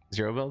on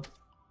 0 build?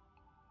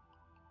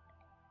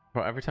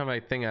 Bro, every time I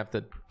think I have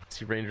to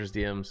see Ranger's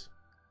DMs.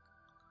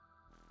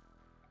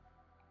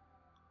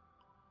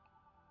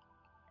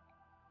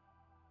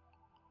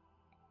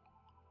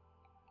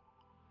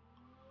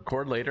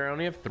 Record later. I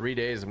only have 3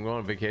 days. I'm going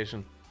on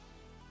vacation.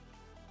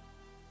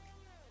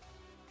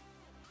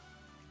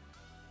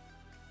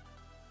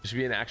 It should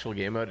be an actual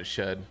game mode. It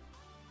should.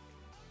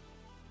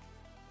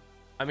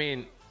 I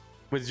mean,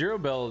 with 0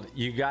 build,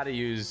 you got to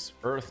use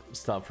Earth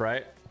stuff,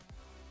 right?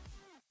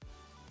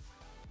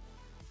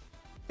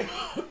 All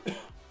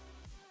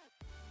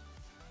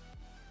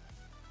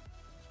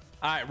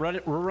right, run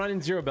it. We're running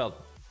 0 build.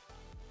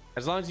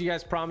 As long as you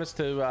guys promise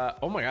to.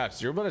 Oh my gosh,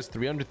 0 build has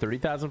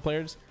 330,000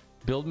 players.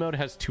 Build mode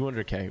has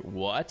 200k.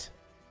 What?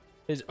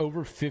 Is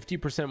over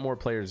 50% more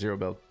players 0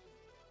 build.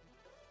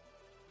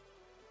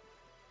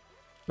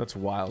 That's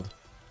wild.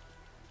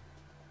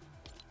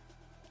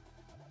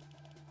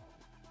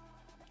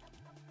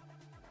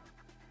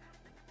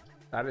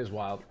 That is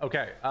wild.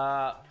 Okay,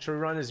 should we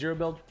run a 0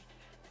 build?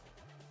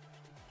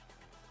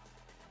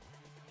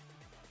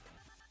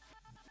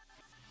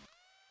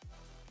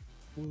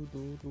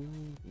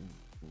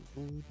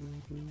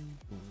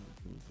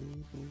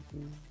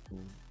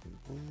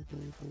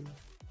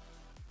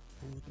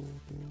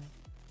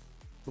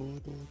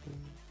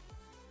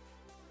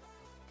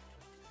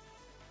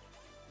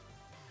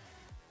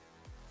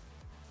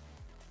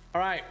 All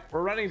right,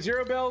 we're running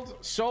 0 build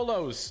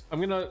solos. I'm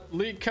gonna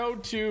leak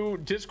code to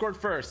Discord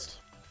first.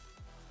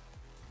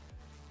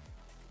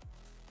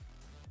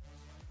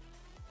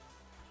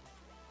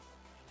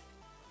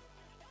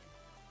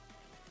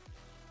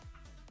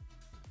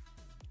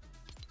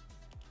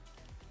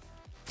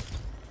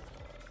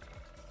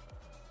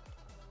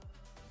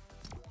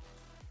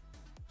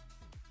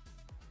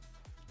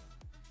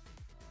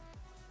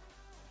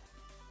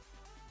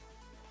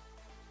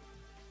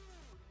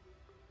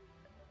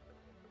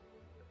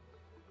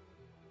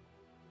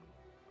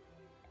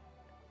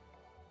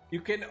 You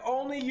can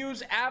only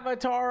use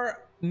avatar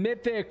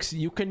mythics.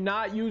 You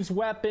cannot use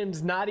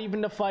weapons, not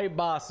even to fight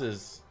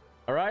bosses.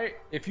 All right?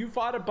 If you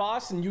fought a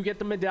boss and you get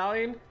the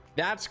medallion,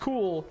 that's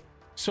cool,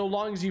 so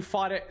long as you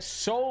fought it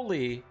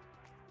solely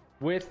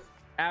with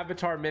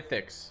avatar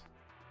mythics.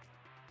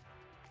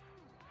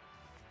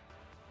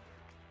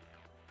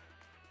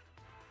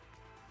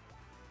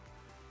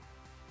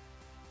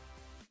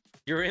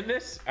 You're in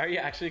this? Are you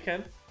actually,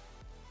 Ken?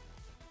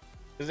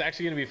 This is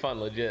actually gonna be fun,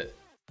 legit.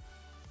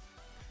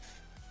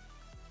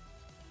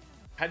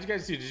 How'd you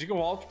guys do? Did you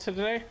go all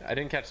today? I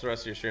didn't catch the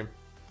rest of your stream.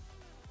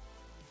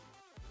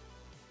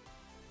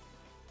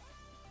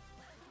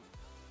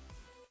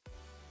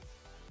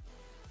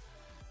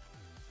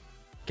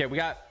 Okay, we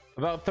got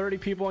about 30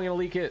 people. I'm gonna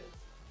leak it.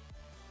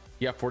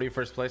 You got 40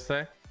 first place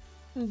today.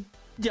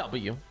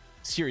 W.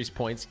 Series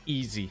points.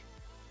 Easy.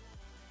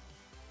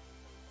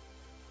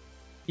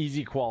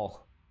 Easy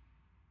qual.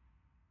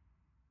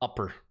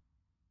 Upper.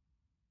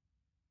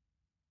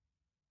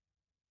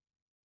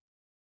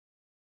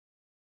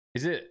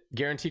 Is it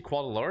guaranteed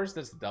qual to lowers?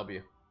 That's the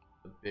W.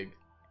 The big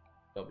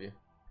W.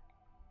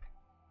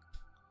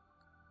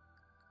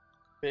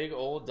 Big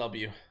old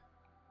W.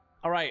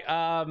 All right,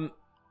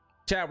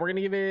 chat, we're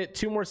gonna give it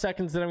 2 more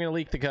seconds, then I'm gonna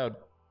leak the code.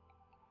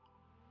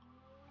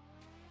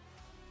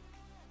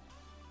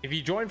 If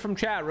you join from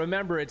chat,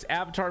 remember it's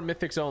avatar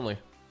mythics only.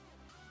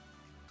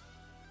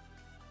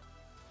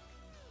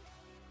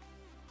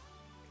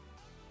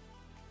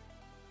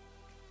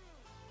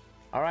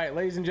 All right,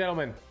 ladies and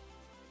gentlemen.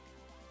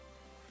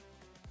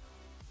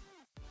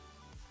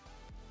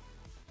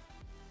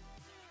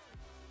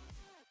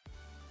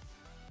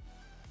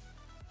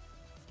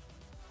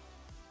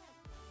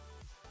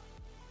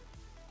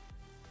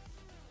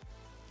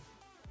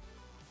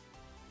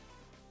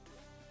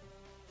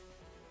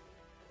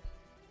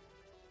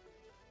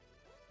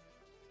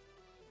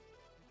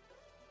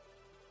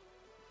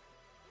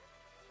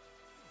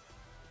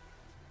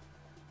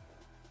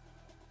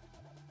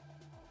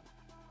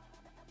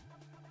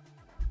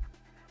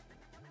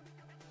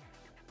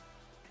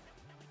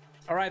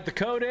 All right, the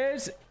code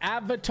is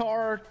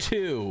Avatar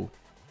 2.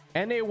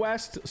 NA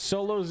West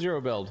solo 0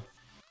 build.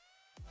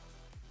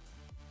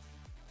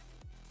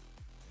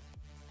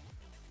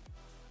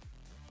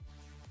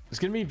 It's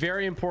going to be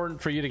very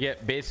important for you to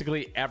get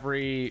basically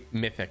every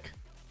mythic.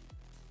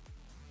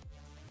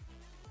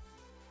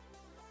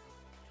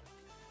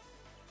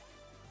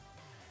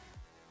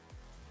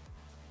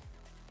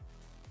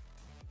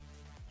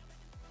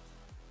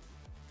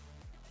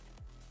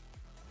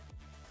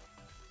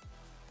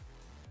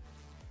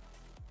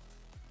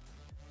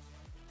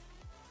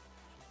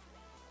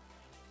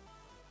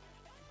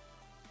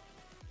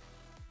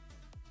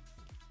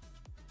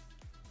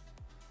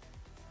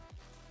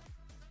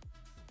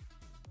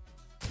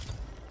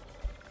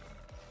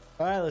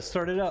 All right, let's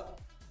start it up.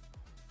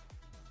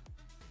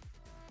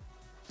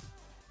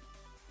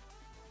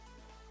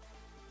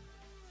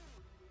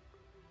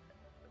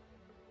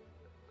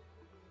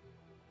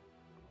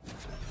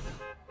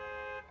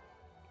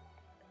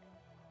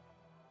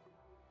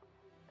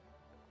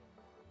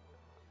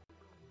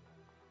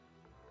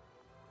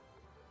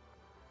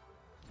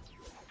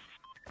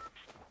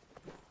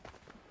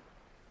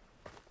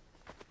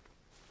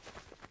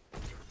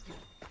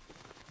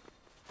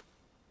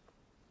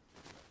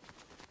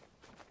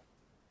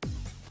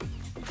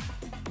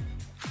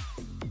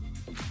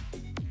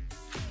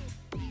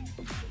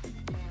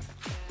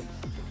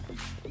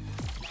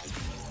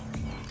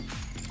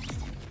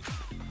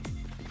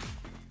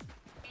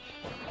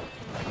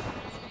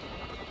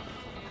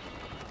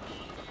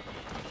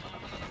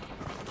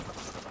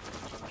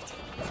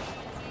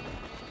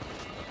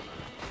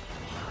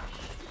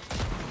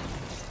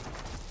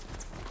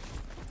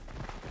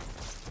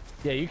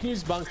 Yeah, you can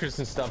use bunkers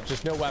and stuff,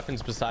 just no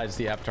weapons besides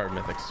the Avatar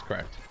mythics,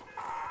 correct?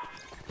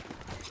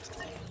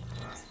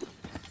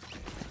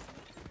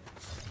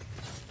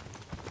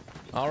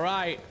 All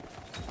right,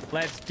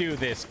 let's do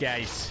this,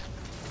 guys.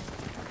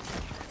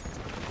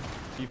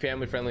 You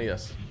family friendly?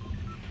 Yes.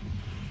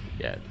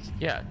 Yes,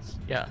 yes,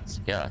 yes,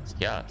 yes,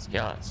 yes,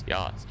 yes,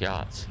 yes,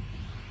 yes.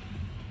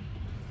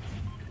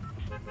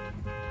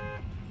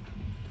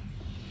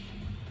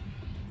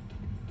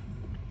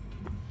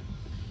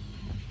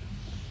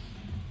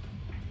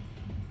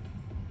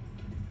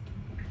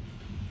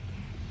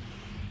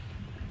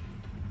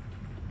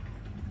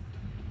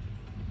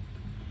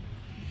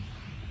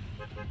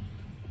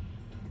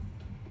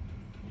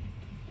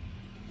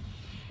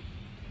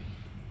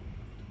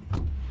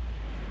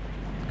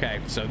 Okay,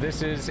 so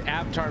this is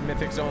Avatar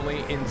mythics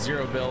only in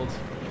 0 build.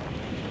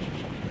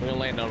 We're gonna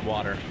land on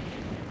water.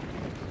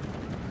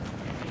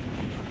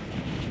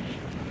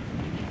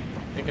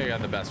 I think I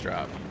got the best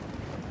drop.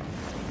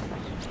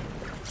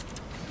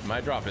 My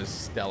drop is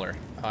stellar.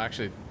 Oh,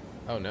 actually,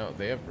 oh no,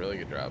 they have really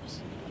good drops.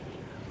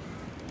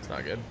 It's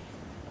not good.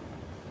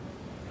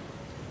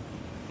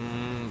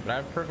 But I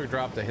have perfect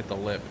drop to hit the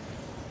lip.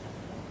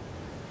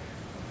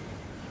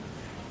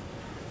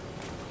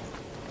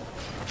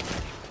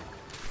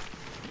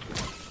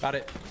 Got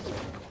it.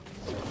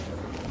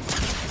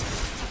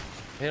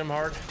 Hit him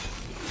hard.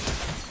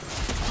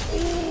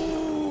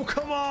 Ooh,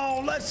 come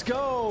on, let's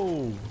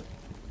go.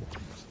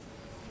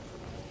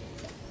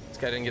 This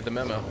guy didn't get the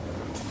memo.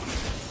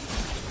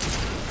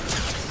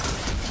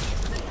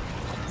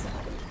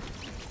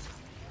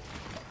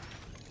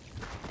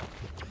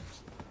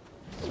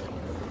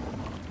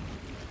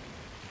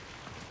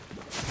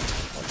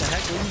 What the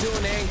heck are you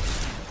doing, Hank?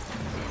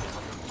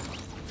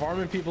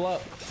 Farming people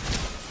up.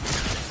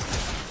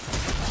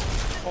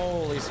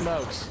 Holy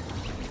smokes.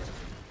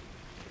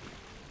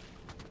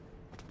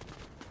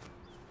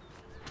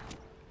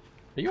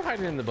 Are you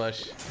hiding in the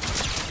bush?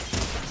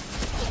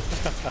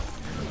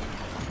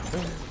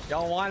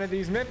 Y'all wanted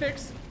these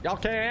mythics? Y'all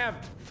can't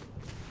have.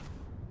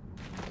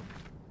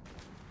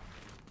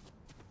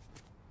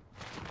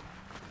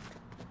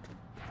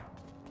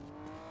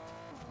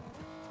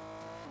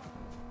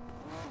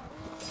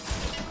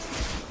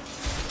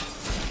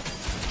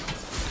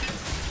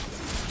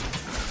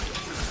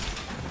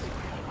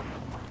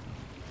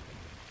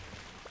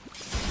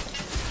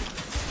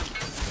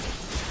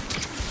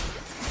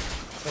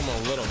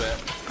 A little bit.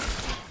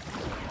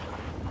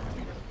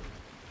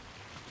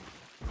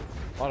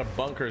 A lot of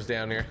bunkers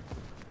down here.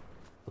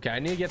 Okay, I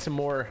need to get some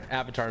more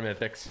Avatar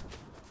mythics.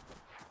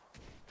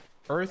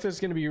 Earth is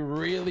going to be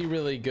really,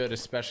 really good,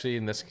 especially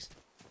in this.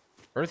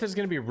 Earth is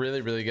going to be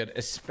really, really good,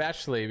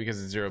 especially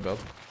because it's 0 build.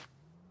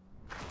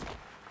 I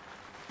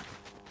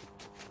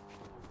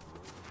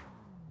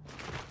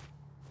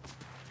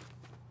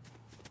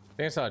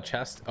think I saw a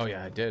chest. Oh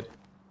yeah, I did.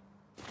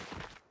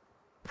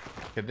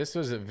 Okay, this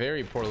was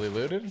very poorly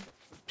looted.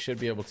 Should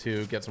be able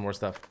to get some more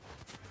stuff.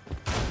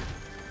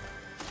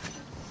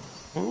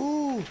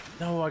 Ooh,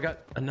 no, I got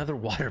another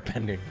water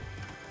pending.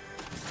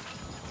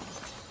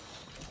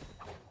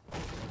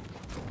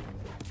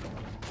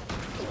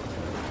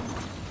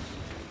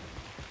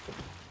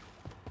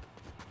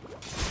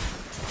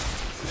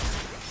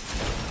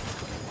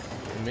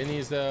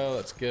 Minis though,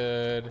 that's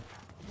good.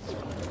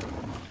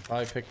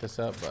 Probably pick this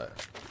up, but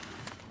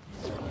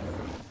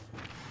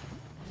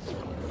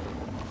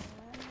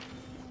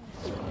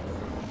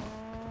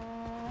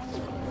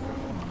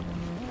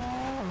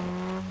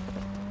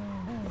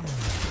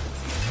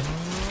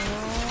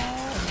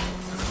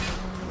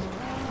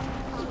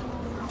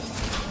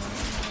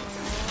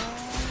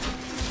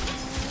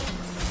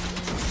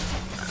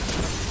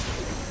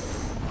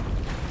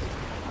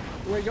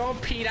you going,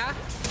 Peter?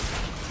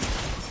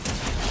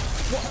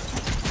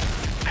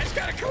 What? I just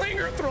got a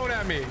clinger thrown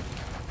at me.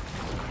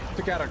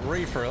 Took out a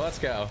reefer. Let's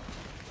go.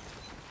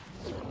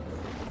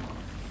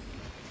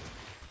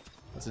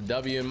 That's a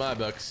W in my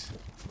books.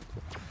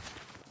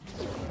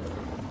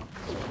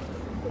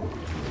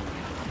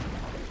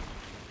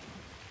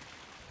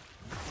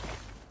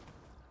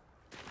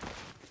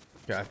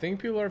 Yeah, I think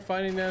people are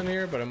fighting down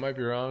here, but I might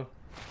be wrong.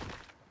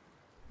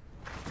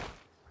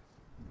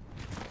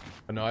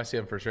 Oh, no, I see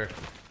them for sure.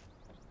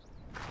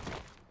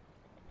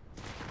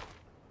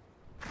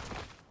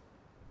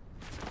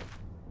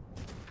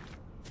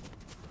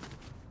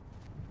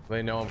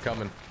 They know I'm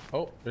coming.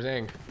 Oh, there's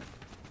Ang.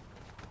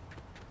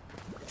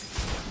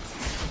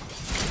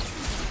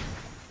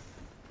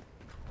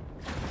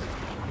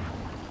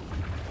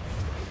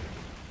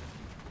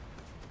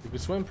 You can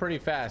swim pretty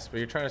fast, but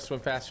you're trying to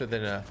swim faster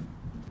than a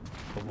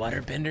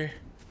waterbender.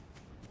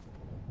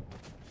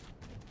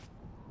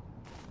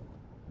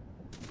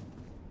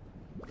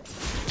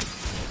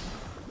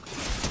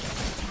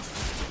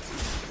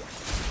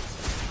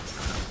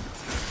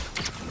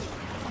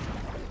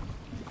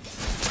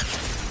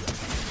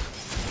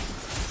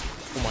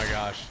 Oh my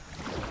gosh.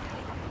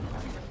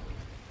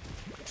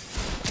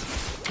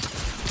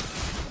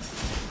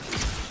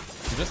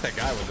 I'm just that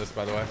guy with this,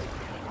 by the way.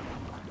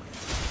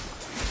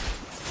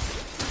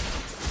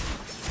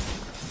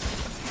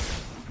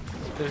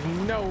 There's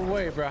no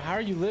way, bro. How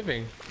are you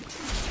living?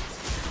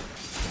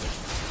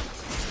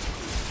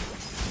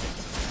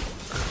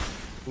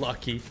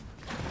 Lucky.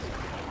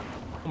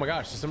 Oh my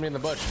gosh, there's somebody in the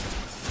bush.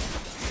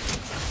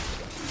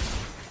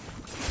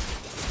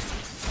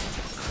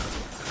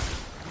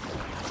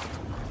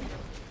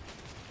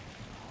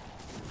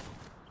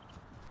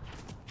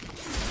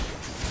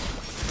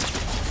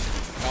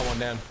 Got one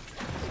down.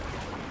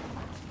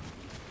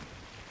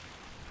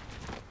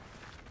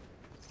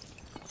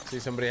 See,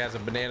 somebody has a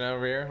banana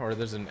over here, or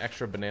there's an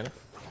extra banana.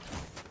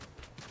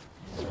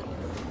 I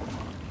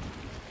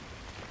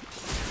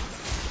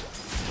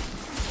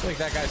feel like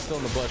that guy's still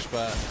in the bush,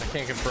 but I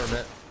can't confirm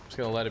it. I'm just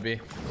gonna let it be.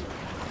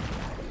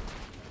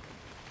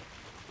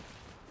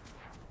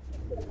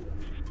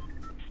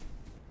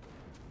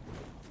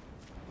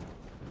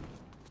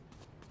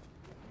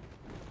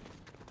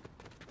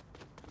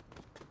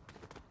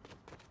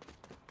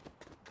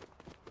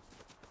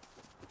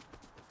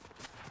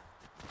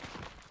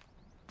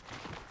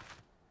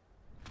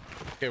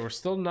 Okay, we're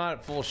still not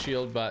at full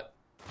shield, but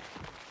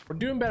we're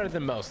doing better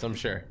than most, I'm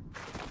sure.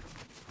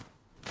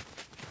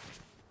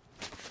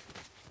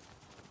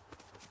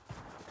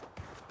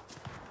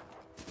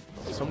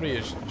 Somebody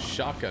is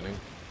shotgunning.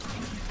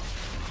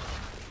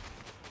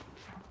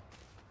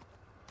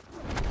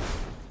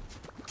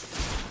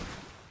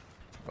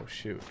 Oh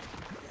shoot.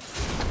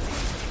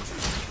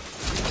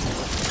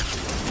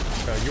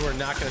 Oh, you are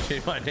not gonna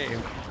change my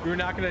name. You are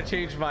not gonna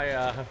change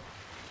my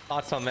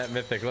thoughts on that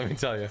mythic, let me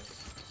tell you.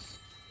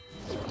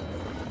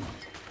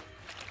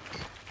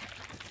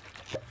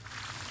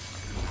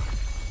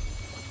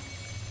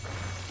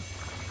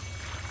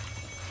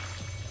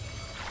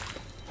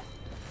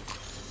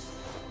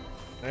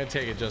 I'm gonna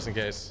take it just in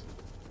case.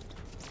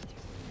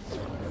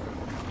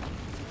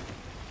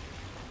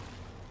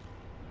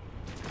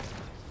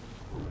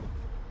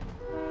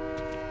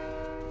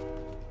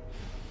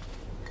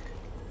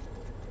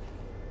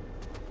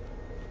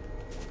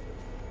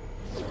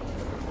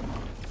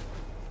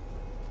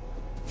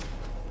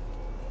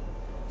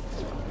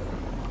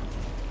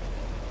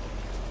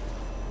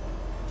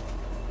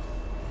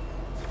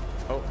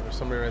 Oh, there's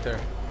somebody right there.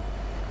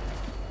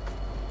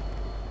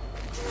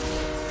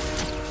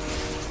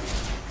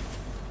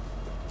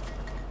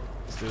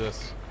 Do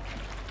this.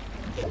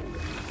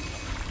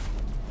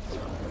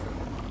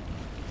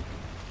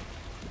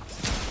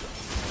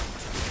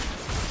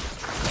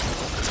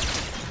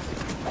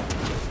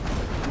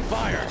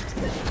 Fire!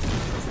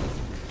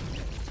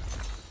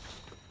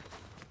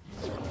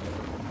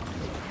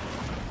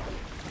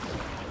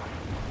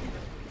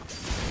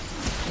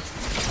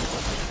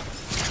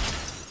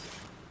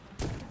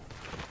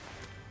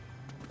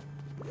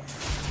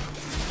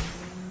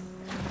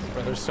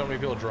 Bro, there's so many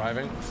people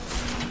driving.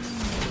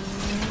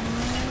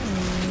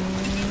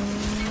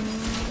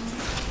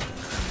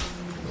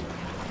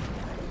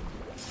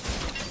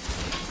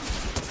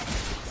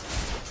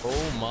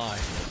 Oh my.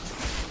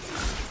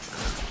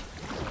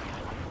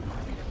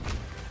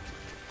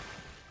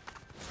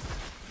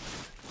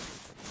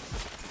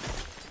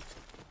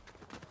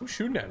 Who's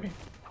shooting at me?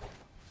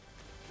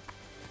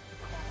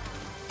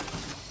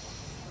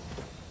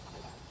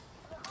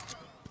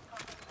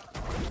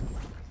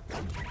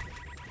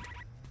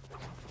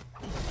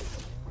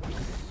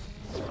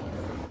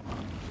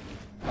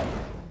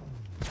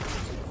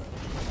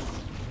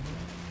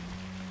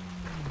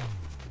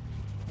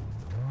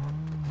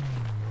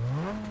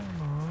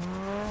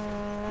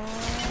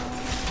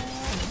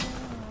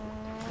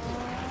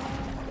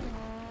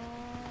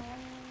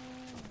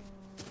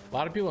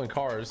 A lot of people in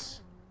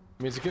cars.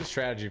 I mean, it's a good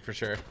strategy for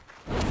sure.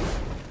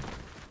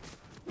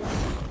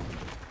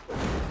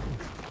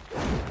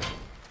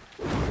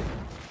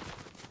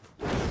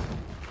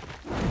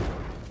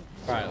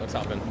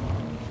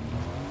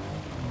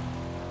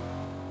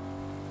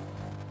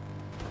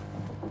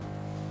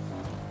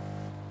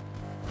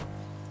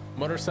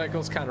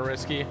 Motorcycles kind of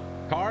risky.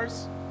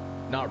 Cars,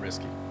 not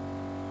risky.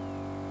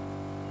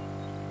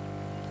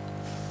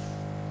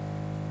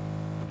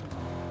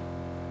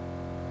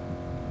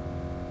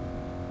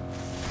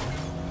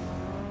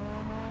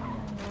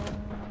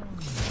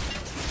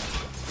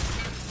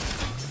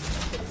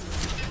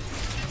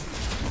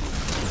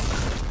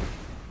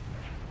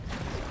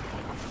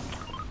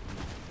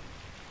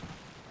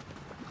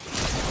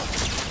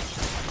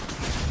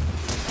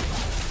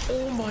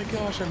 Oh my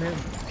gosh, I'm him.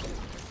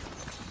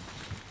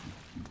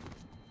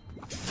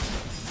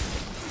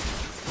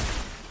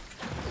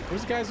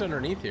 There's guys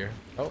underneath here.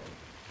 Oh.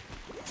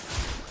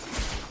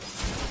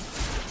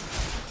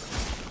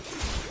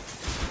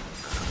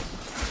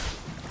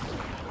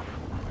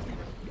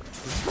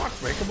 Is this rock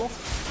breakable?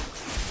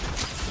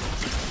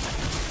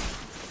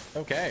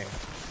 Okay.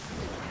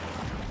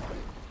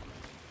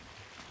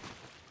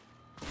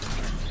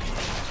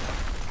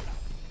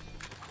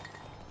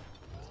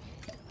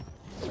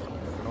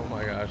 Oh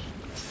my gosh.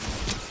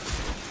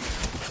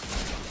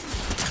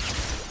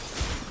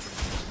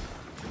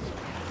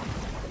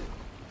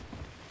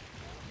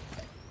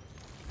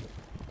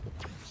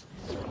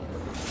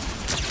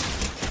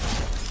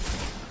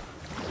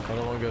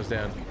 Another one goes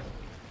down.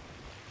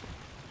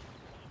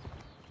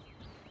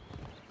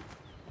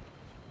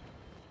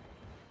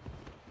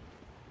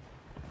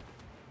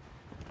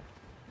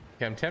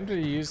 Okay, I'm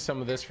tempted to use some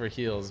of this for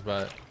heals,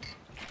 but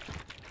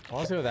I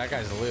want to see what that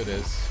guy's loot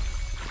is.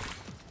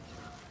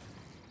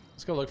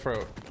 Let's go look for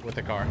it with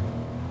the car.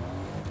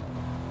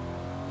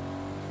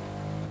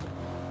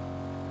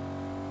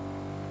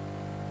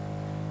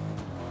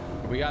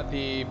 We got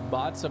the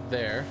bots up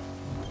there,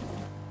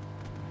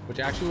 which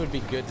actually would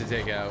be good to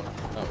take out.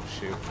 Oh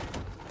shoot.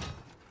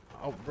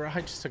 Oh bro,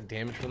 I just took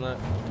damage from that.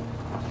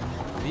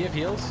 Do you have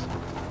heals?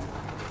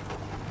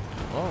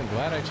 Oh, I'm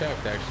glad I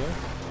checked actually.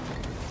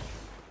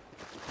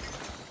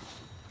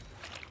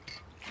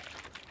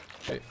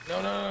 Hey,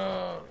 no, no,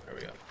 no. There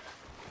we go.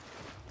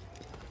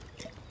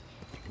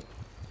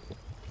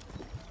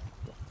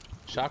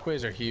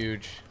 Shockwaves are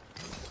huge.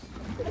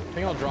 I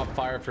think I'll drop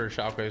fire for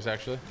shockwaves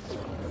actually.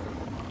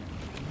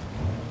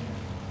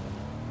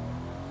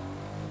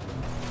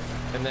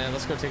 And then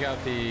let's go take out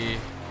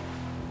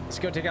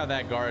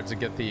that guard to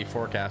get the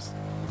forecast.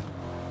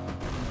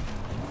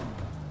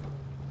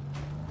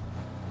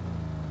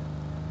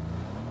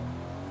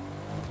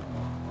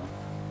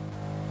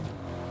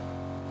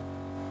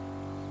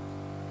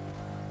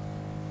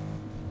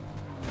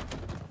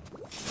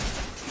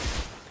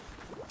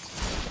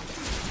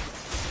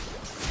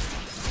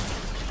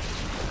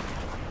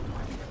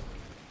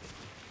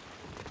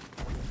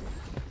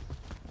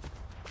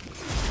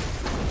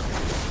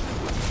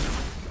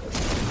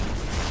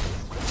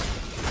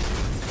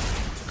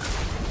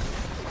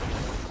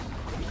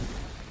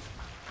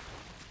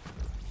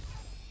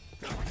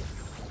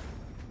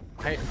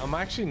 Hey, I'm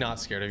actually not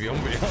scared of you, I'm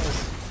gonna be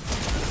honest.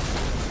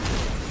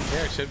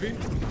 Yeah, it should be.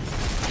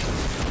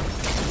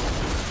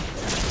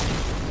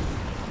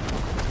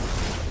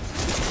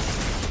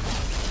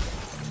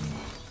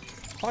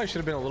 Probably should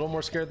have been a little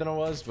more scared than I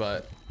was,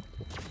 but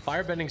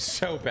firebending's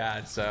so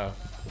bad, so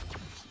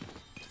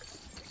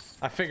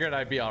I figured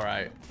I'd be all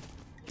right.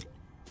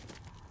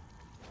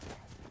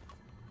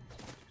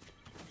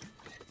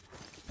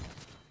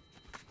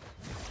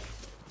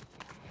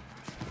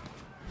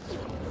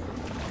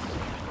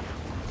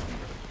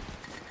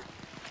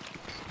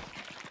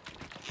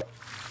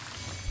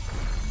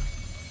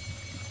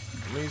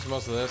 Use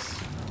most of this.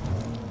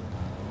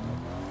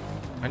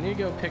 I need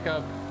to go pick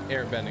up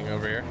airbending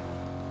over here.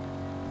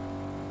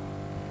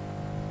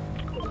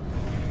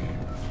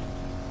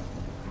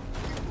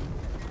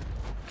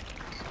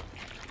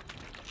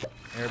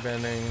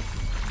 Airbending.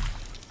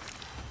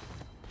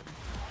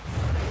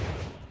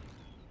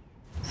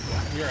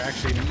 You're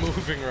actually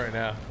moving right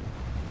now.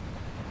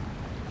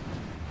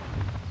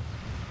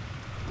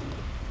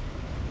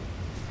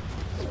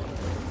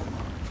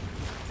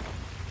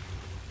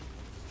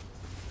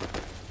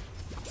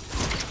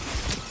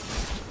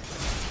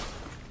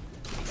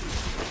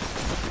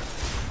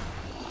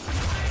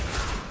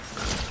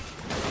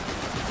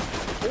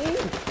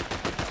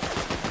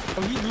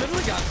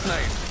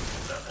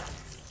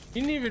 He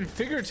didn't even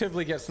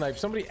figuratively get sniped.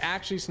 Somebody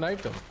actually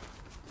sniped him.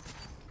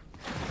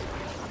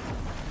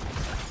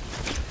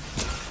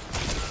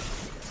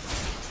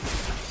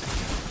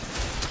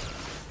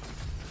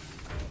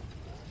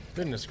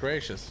 Goodness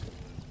gracious.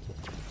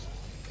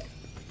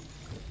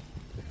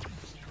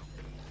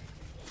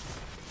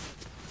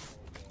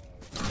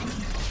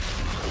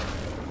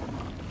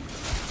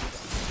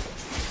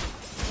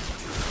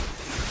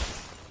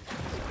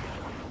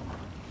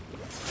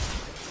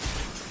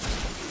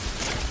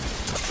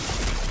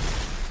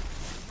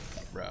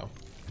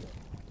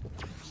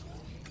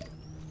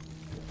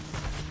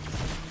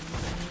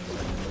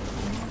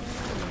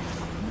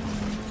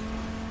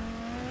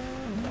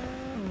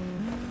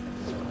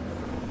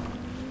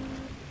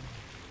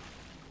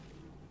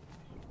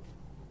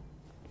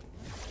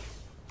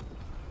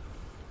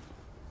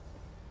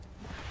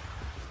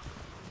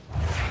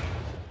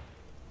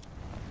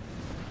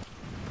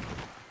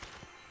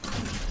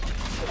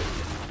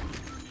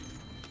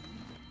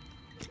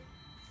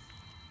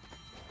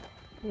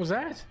 was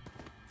that?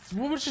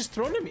 What was just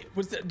thrown at me?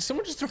 Was that, did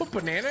someone just throw a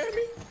banana at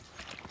me?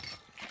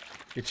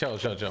 Hey, chill.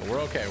 We're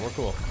okay. We're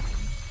cool.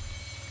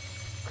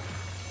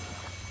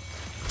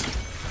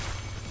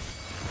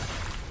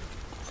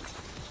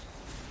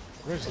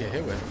 What did I just get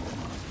hit with?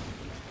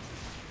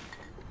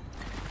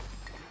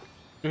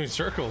 Doing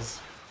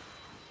circles.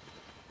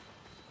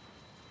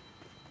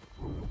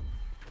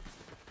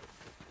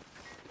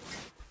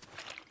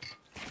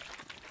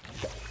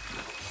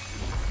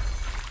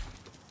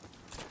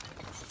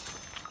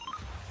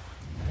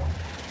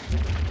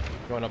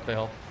 Going up the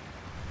hill.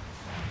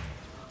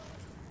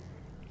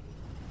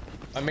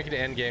 I'm making it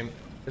end game.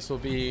 This will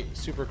be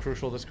super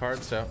crucial, this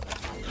card, so.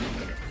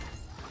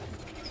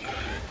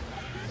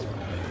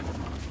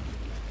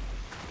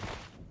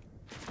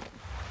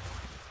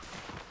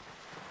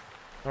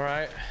 All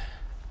right.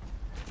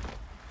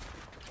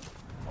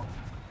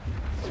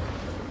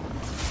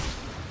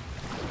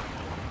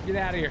 Get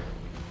out of here.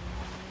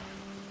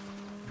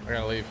 I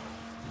gotta leave.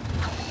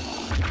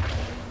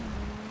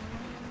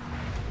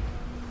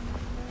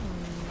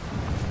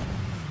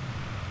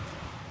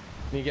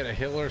 Can you get a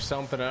hill or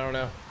something? I don't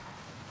know.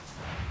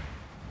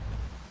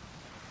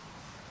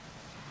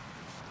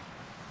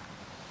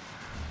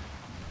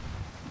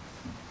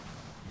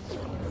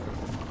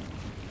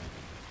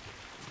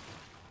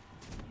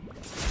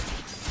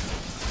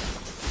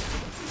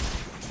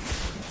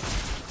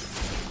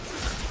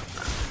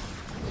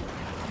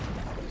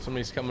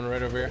 Somebody's coming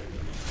right over here.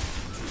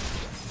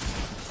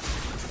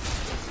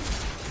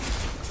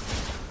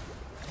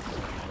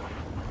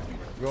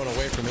 Going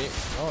away from me.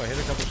 Oh, I hit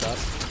a couple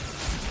shots.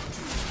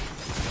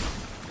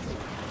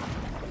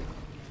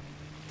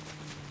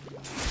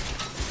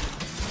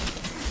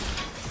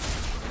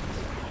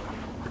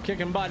 We're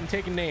kicking butt and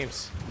taking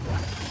names.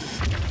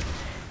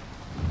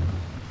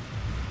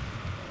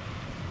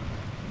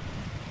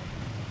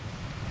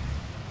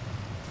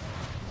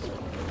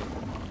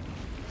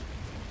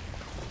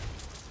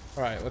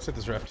 All right, let's hit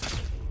this rift.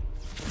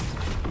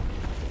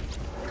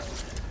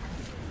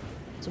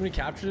 Somebody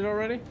captured it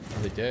already?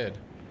 Oh, they did.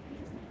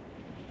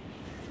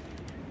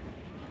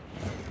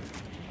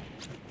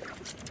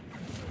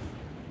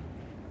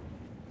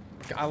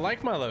 I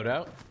like my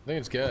loadout. I think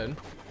it's good.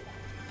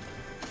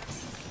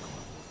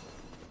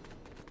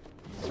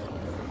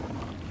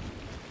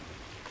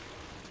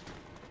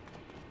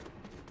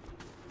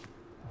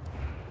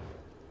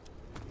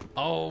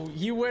 Oh,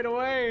 you went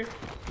away.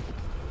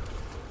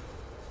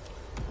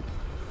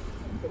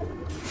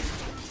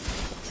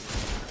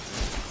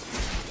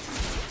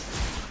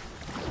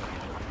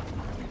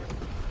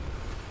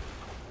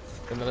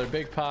 Another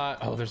big pot.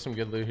 Oh, there's some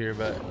good loot here,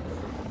 but ooh.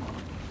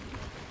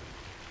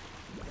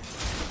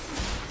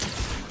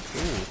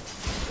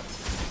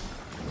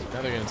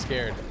 Now they're getting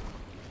scared.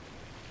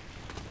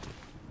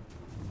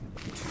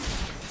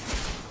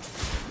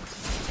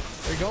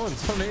 They're going.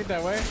 Someone ate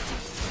that way.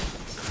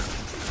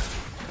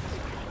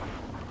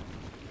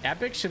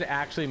 Epic should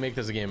actually make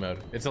this a game mode.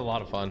 It's a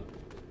lot of fun.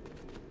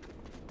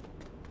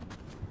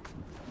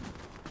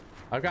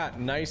 I've got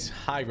nice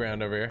high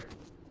ground over here.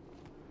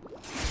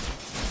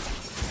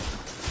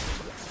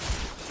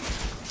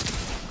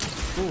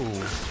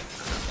 Ooh.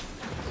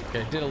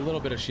 Okay, did a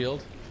little bit of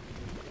shield.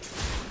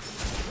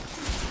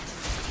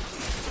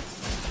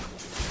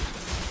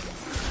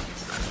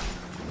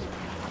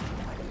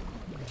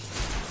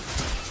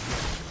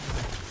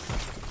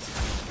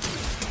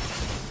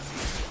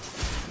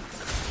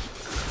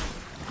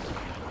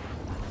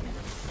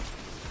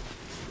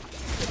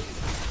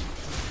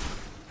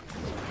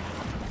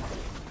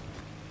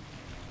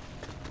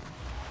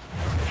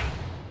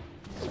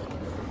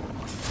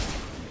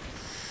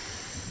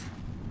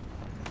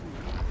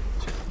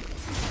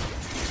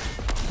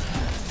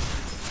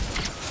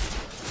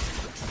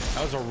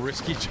 That was a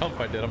risky jump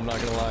I did, I'm not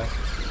gonna lie.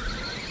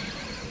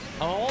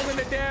 I'm holding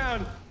it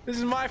down. This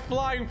is my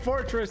flying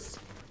fortress.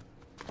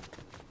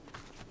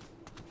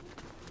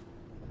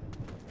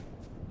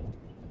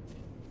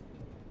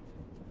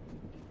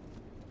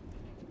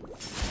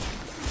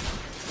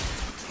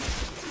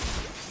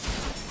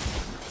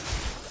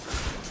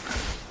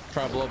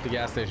 Try to blow up the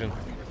gas station.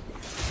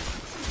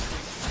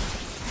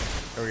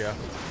 There we go.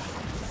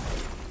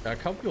 Got a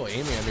couple people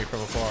aiming at me from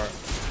afar.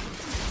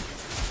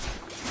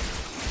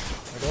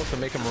 I'd love to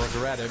make him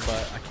regret it,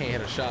 but I can't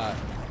hit a shot.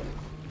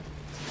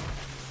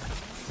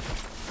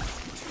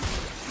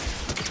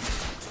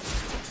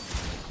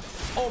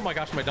 Oh my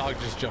gosh, my dog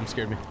just jump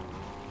scared me.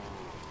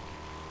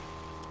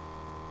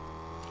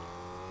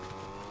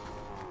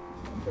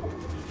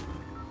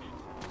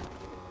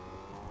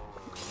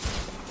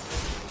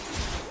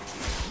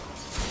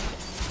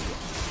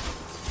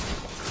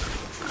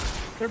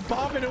 They're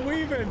bobbing and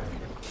weaving.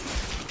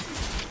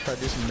 Try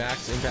to do some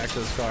max impact to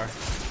this car.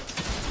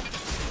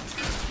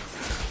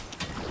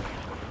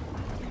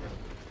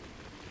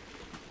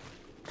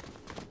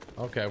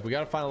 Okay, we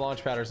gotta find a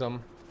launch pad or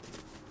something.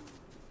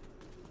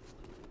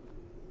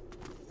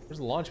 Where's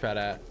the launch pad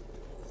at?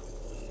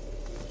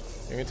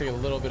 You're gonna take a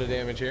little bit of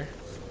damage here.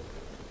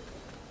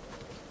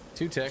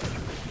 2 tick.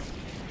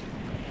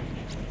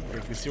 There we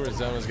we can see where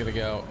zone is gonna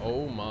go.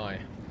 Oh my.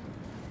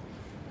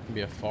 Gonna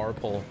be a far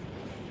pull.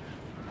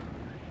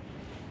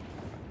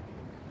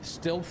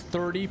 Still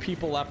 30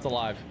 people left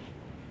alive.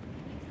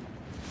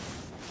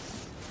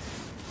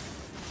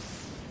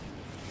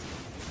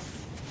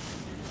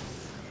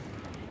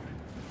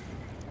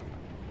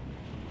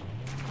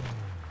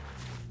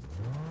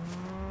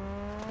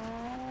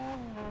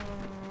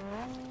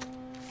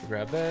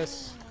 Grab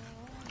this.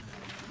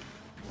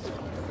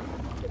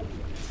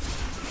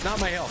 Not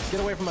my hill.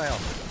 Get away from my hill.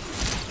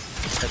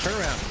 Now turn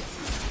around.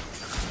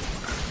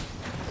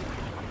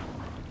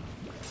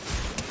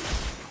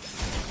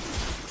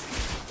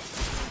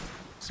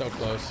 So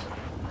close.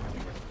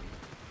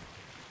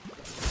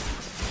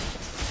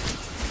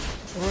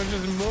 We're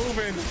just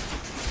moving.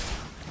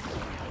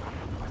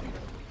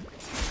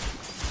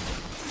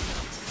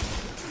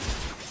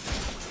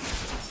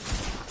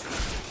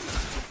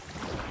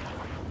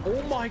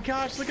 Oh my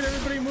gosh, look at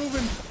everybody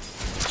moving.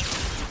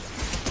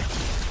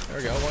 There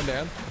we go, one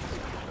down.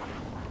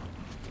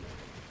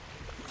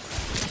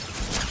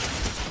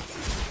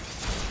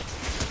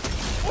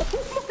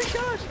 Oh my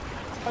gosh,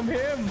 I'm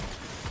him.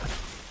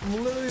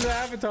 I'm literally the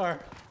avatar.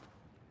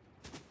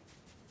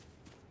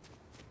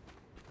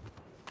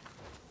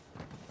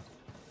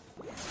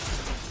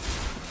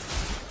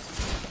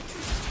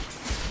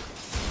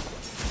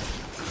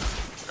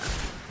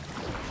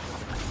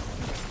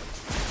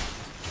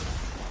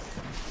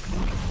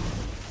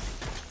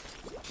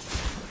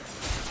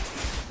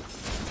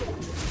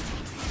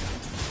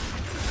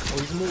 Oh,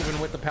 he's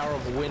moving with the power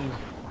of wind.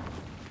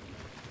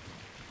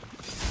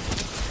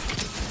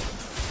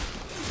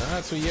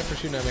 That's what you get for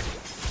shooting at me.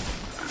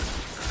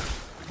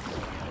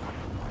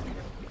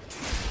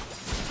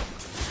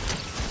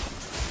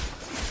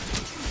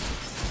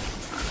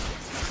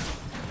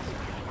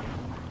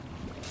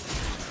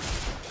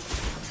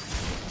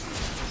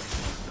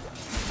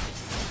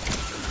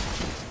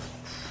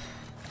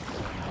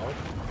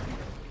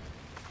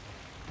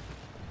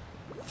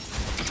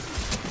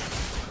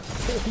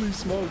 Holy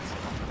smokes.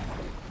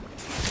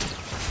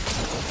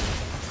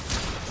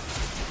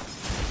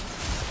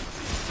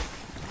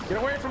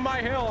 Get away from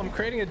my hill. I'm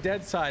creating a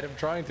dead side. I'm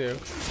trying to.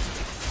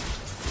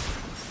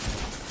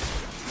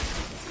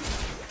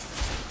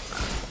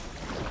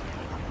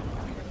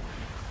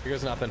 Here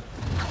goes nothing.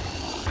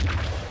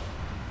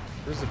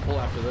 Where's the pull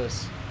after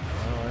this?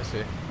 Oh, I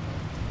see.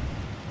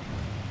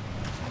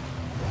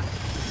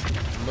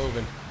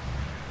 Moving.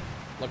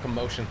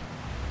 Locomotion.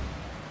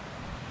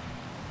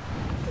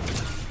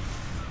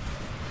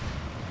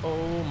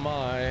 Oh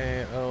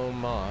my, oh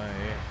my.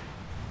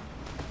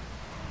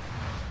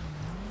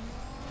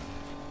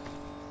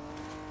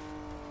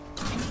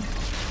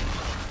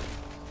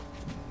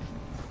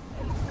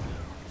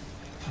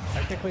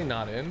 Technically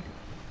not in.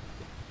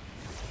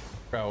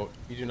 Bro,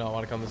 you do not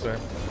want to come this way.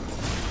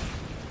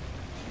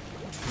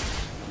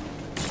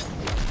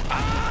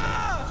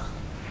 Ah!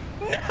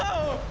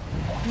 No!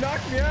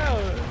 Knock me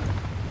out!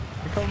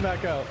 You're coming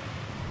back out.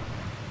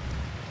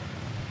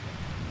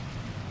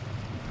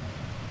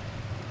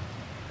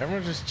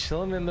 Everyone's just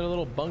chilling in their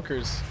little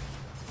bunkers.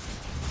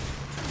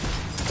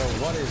 So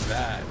what is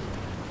that?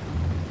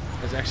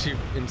 It's actually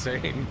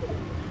insane.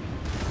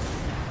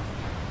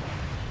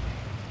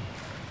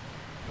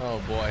 Oh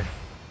boy.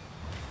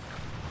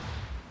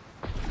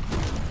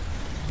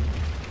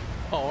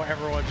 Oh,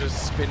 everyone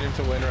just spinning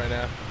to win right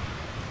now.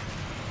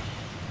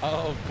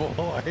 Oh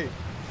boy.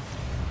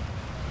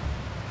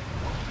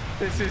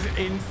 This is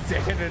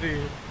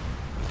insanity.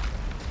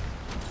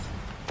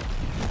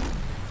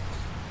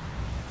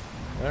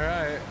 All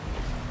right.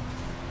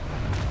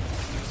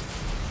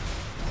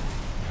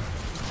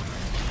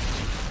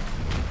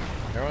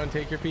 Everyone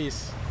take your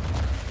piece.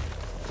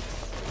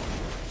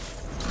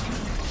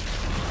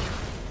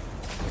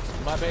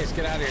 My base,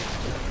 get out of here.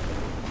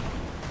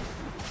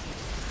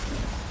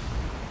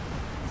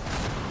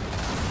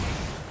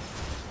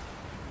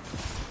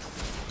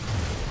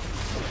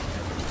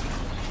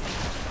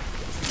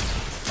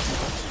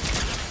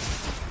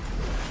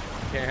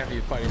 Can't have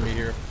you fighting me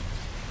here.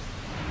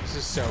 This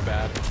is so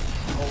bad.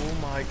 Oh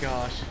my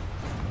gosh.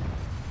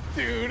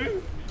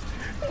 Dude,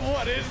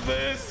 what is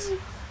this?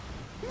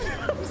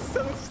 I'm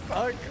so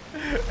stuck.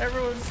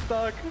 Everyone's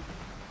stuck.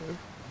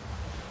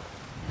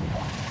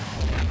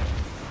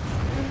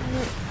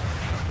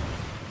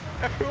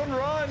 Everyone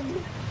run!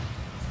 You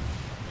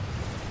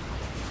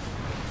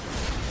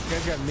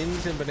guys got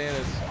minis and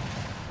bananas.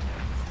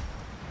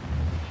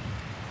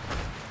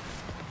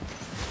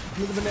 Give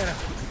me the banana.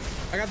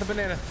 I got the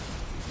banana.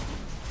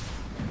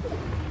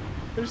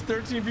 There's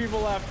 13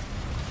 people left.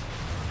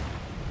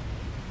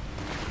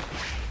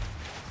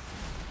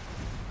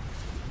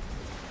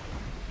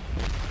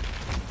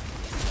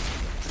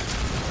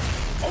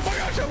 Oh my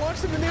gosh, I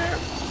launched him in the air!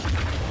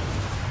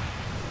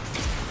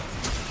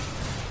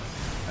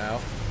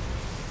 Ow.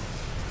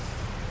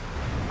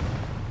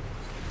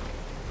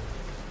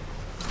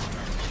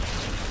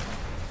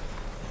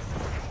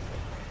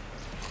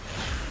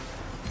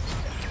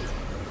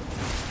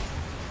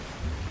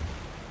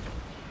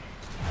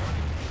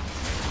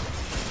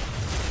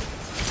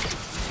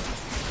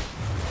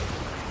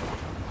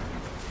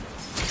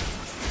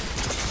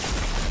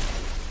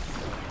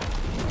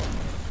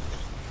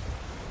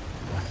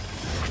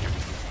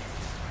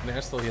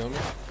 They're still healing me.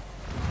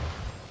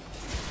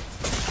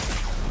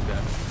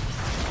 Dead.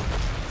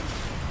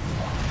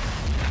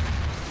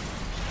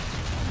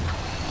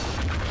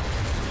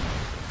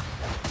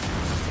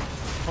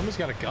 Homie's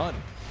got a gun.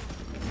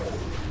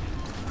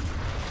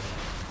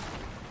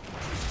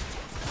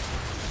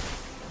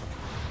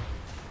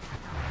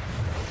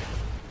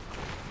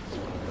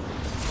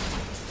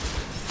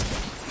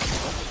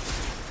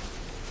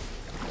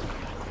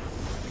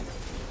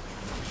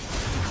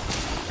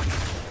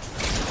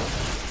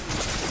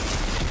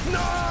 No!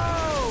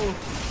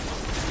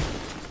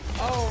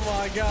 Oh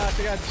my gosh,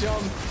 I got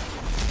jumped.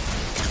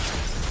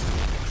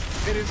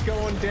 It is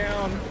going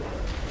down.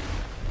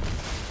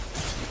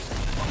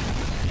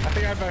 I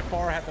think I by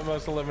far had the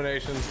most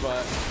eliminations,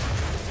 but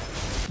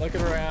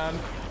looking around,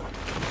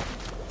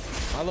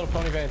 My Little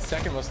Pony Van's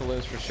second must have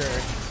lives for sure.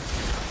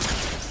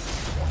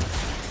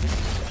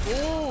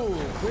 Ooh,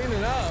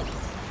 cleaning up.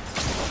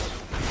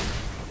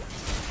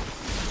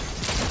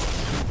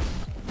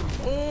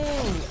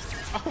 Ooh,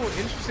 oh,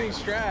 interesting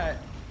strat.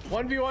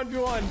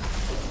 1v1v1.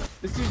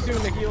 This dude's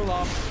doing the heal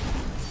off.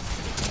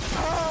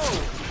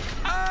 Oh!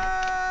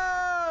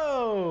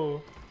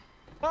 Oh!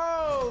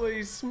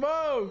 Holy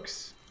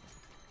smokes!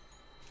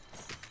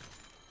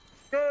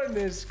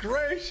 Goodness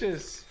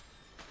gracious!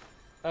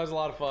 That was a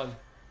lot of fun.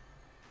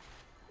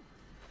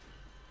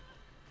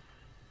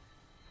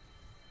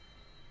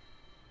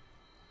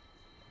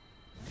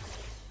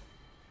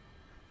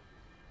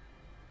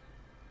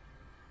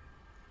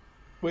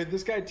 Wait,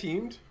 this guy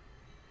teamed?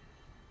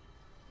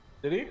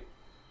 Did he?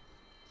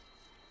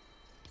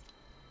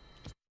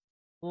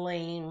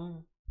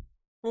 Lame.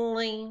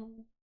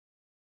 Lame.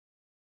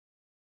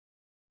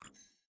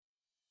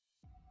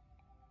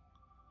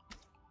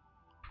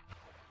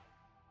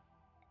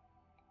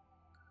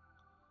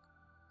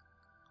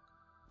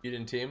 You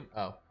didn't team?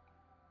 Oh.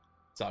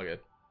 It's all good.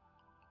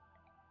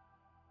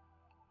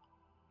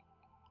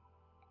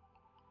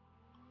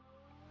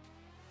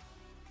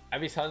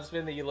 Abby's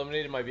husband that you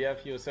eliminated my BF.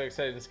 He was so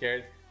excited and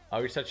scared.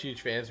 We're such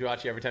huge fans. We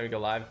watch you every time you go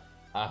live.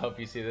 I hope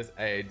you see this.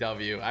 Hey,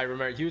 W. I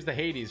remember he was the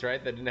Hades,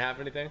 right? That didn't have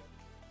anything.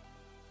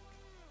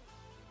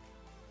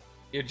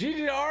 Yo,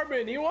 GG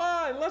Armin, he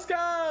won. Let's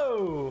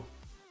go.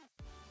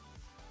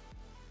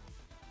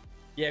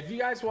 Yeah, if you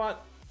guys want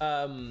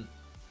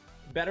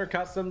better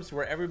customs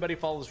where everybody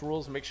follows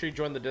rules, make sure you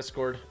join the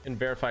Discord and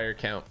verify your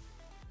account.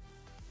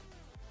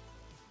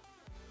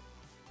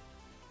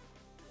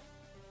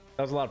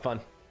 That was a lot of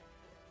fun.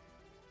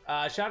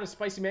 Shout out to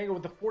Spicy Mango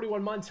with the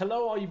 41 months.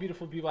 Hello, all you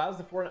beautiful people. How's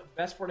the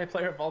best Fortnite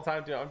player of all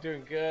time doing? I'm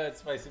doing good,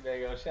 Spicy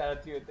Mango. Shout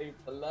out to you. Thank you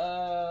for the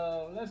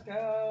love. Let's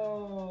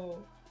go.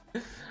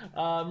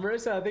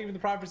 Marissa, thank you for the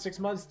prime for 6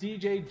 months.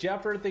 DJ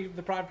Jeffer, thank you for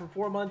the prime for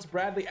 4 months.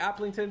 Bradley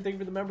Applington, thank you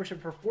for the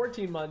membership for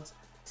 14 months.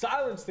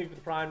 Silence, thank you for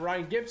the prime.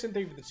 Ryan Gibson,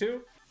 thank you for the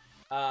 2.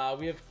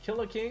 We have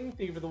Killer King,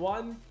 thank you for the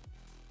 1.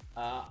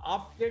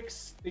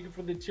 Optics, thank you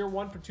for the tier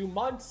 1 for 2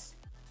 months.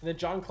 And then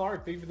John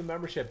Clark, thank you for the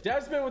membership.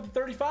 Desmond with the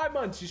 35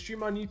 months. You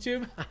stream on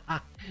YouTube?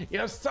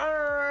 Yes,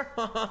 sir.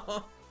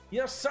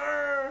 Yes,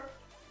 sir.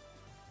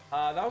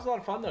 That was a lot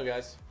of fun, though,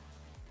 guys.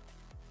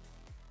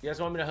 You guys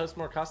want me to host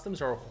more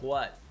customs or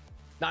what?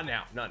 Not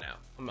now. Not now.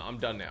 I'm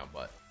done now,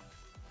 but.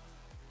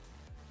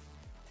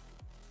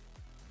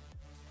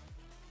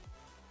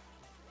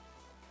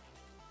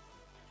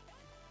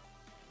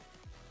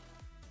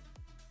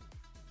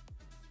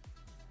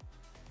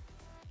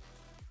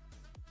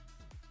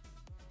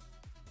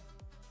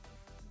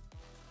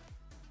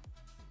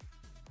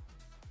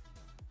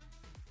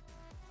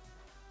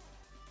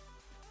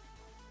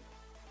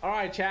 All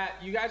right, chat,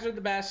 you guys are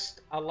the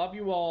best. I love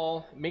you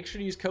all. Make sure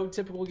to use code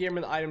TypicalGamer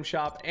in the item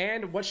shop.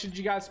 And what should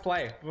you guys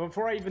play?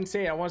 Before I even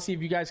say it, I want to see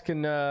if you guys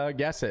can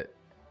guess it.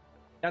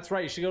 That's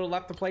right. You should go to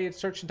left to play it,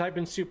 search and type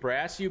in Super,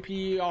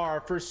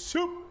 S-U-P-E-R, for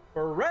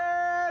Super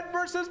Red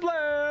versus Blue.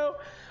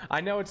 I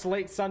know it's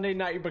late Sunday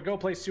night, but go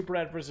play Super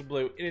Red versus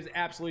Blue. It is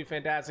absolutely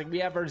fantastic. We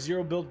have our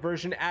zero build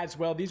version as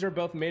well. These are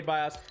both made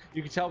by us.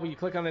 You can tell when you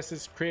click on this,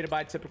 it's created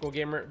by Typical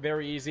Gamer.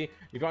 Very easy. If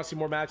you want to see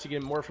more maps, you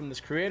get more from this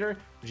creator,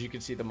 which you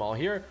can see them all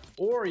here.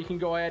 Or you can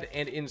go ahead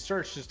and in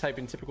search, just type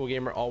in Typical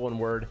Gamer, all one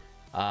word,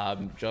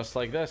 just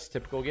like this,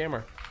 Typical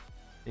Gamer.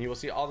 And you will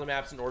see all the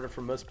maps in order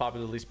from most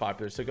popular to least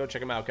popular. So go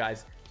check them out,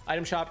 guys.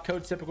 Item shop,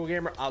 code Typical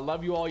Gamer. I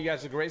love you all. You guys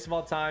are the greatest of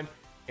all time.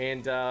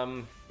 And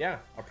yeah,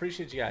 I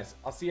appreciate you guys.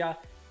 I'll see ya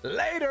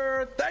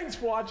later. Thanks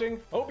for watching.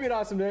 Hope you had an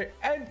awesome day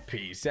and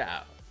peace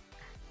out.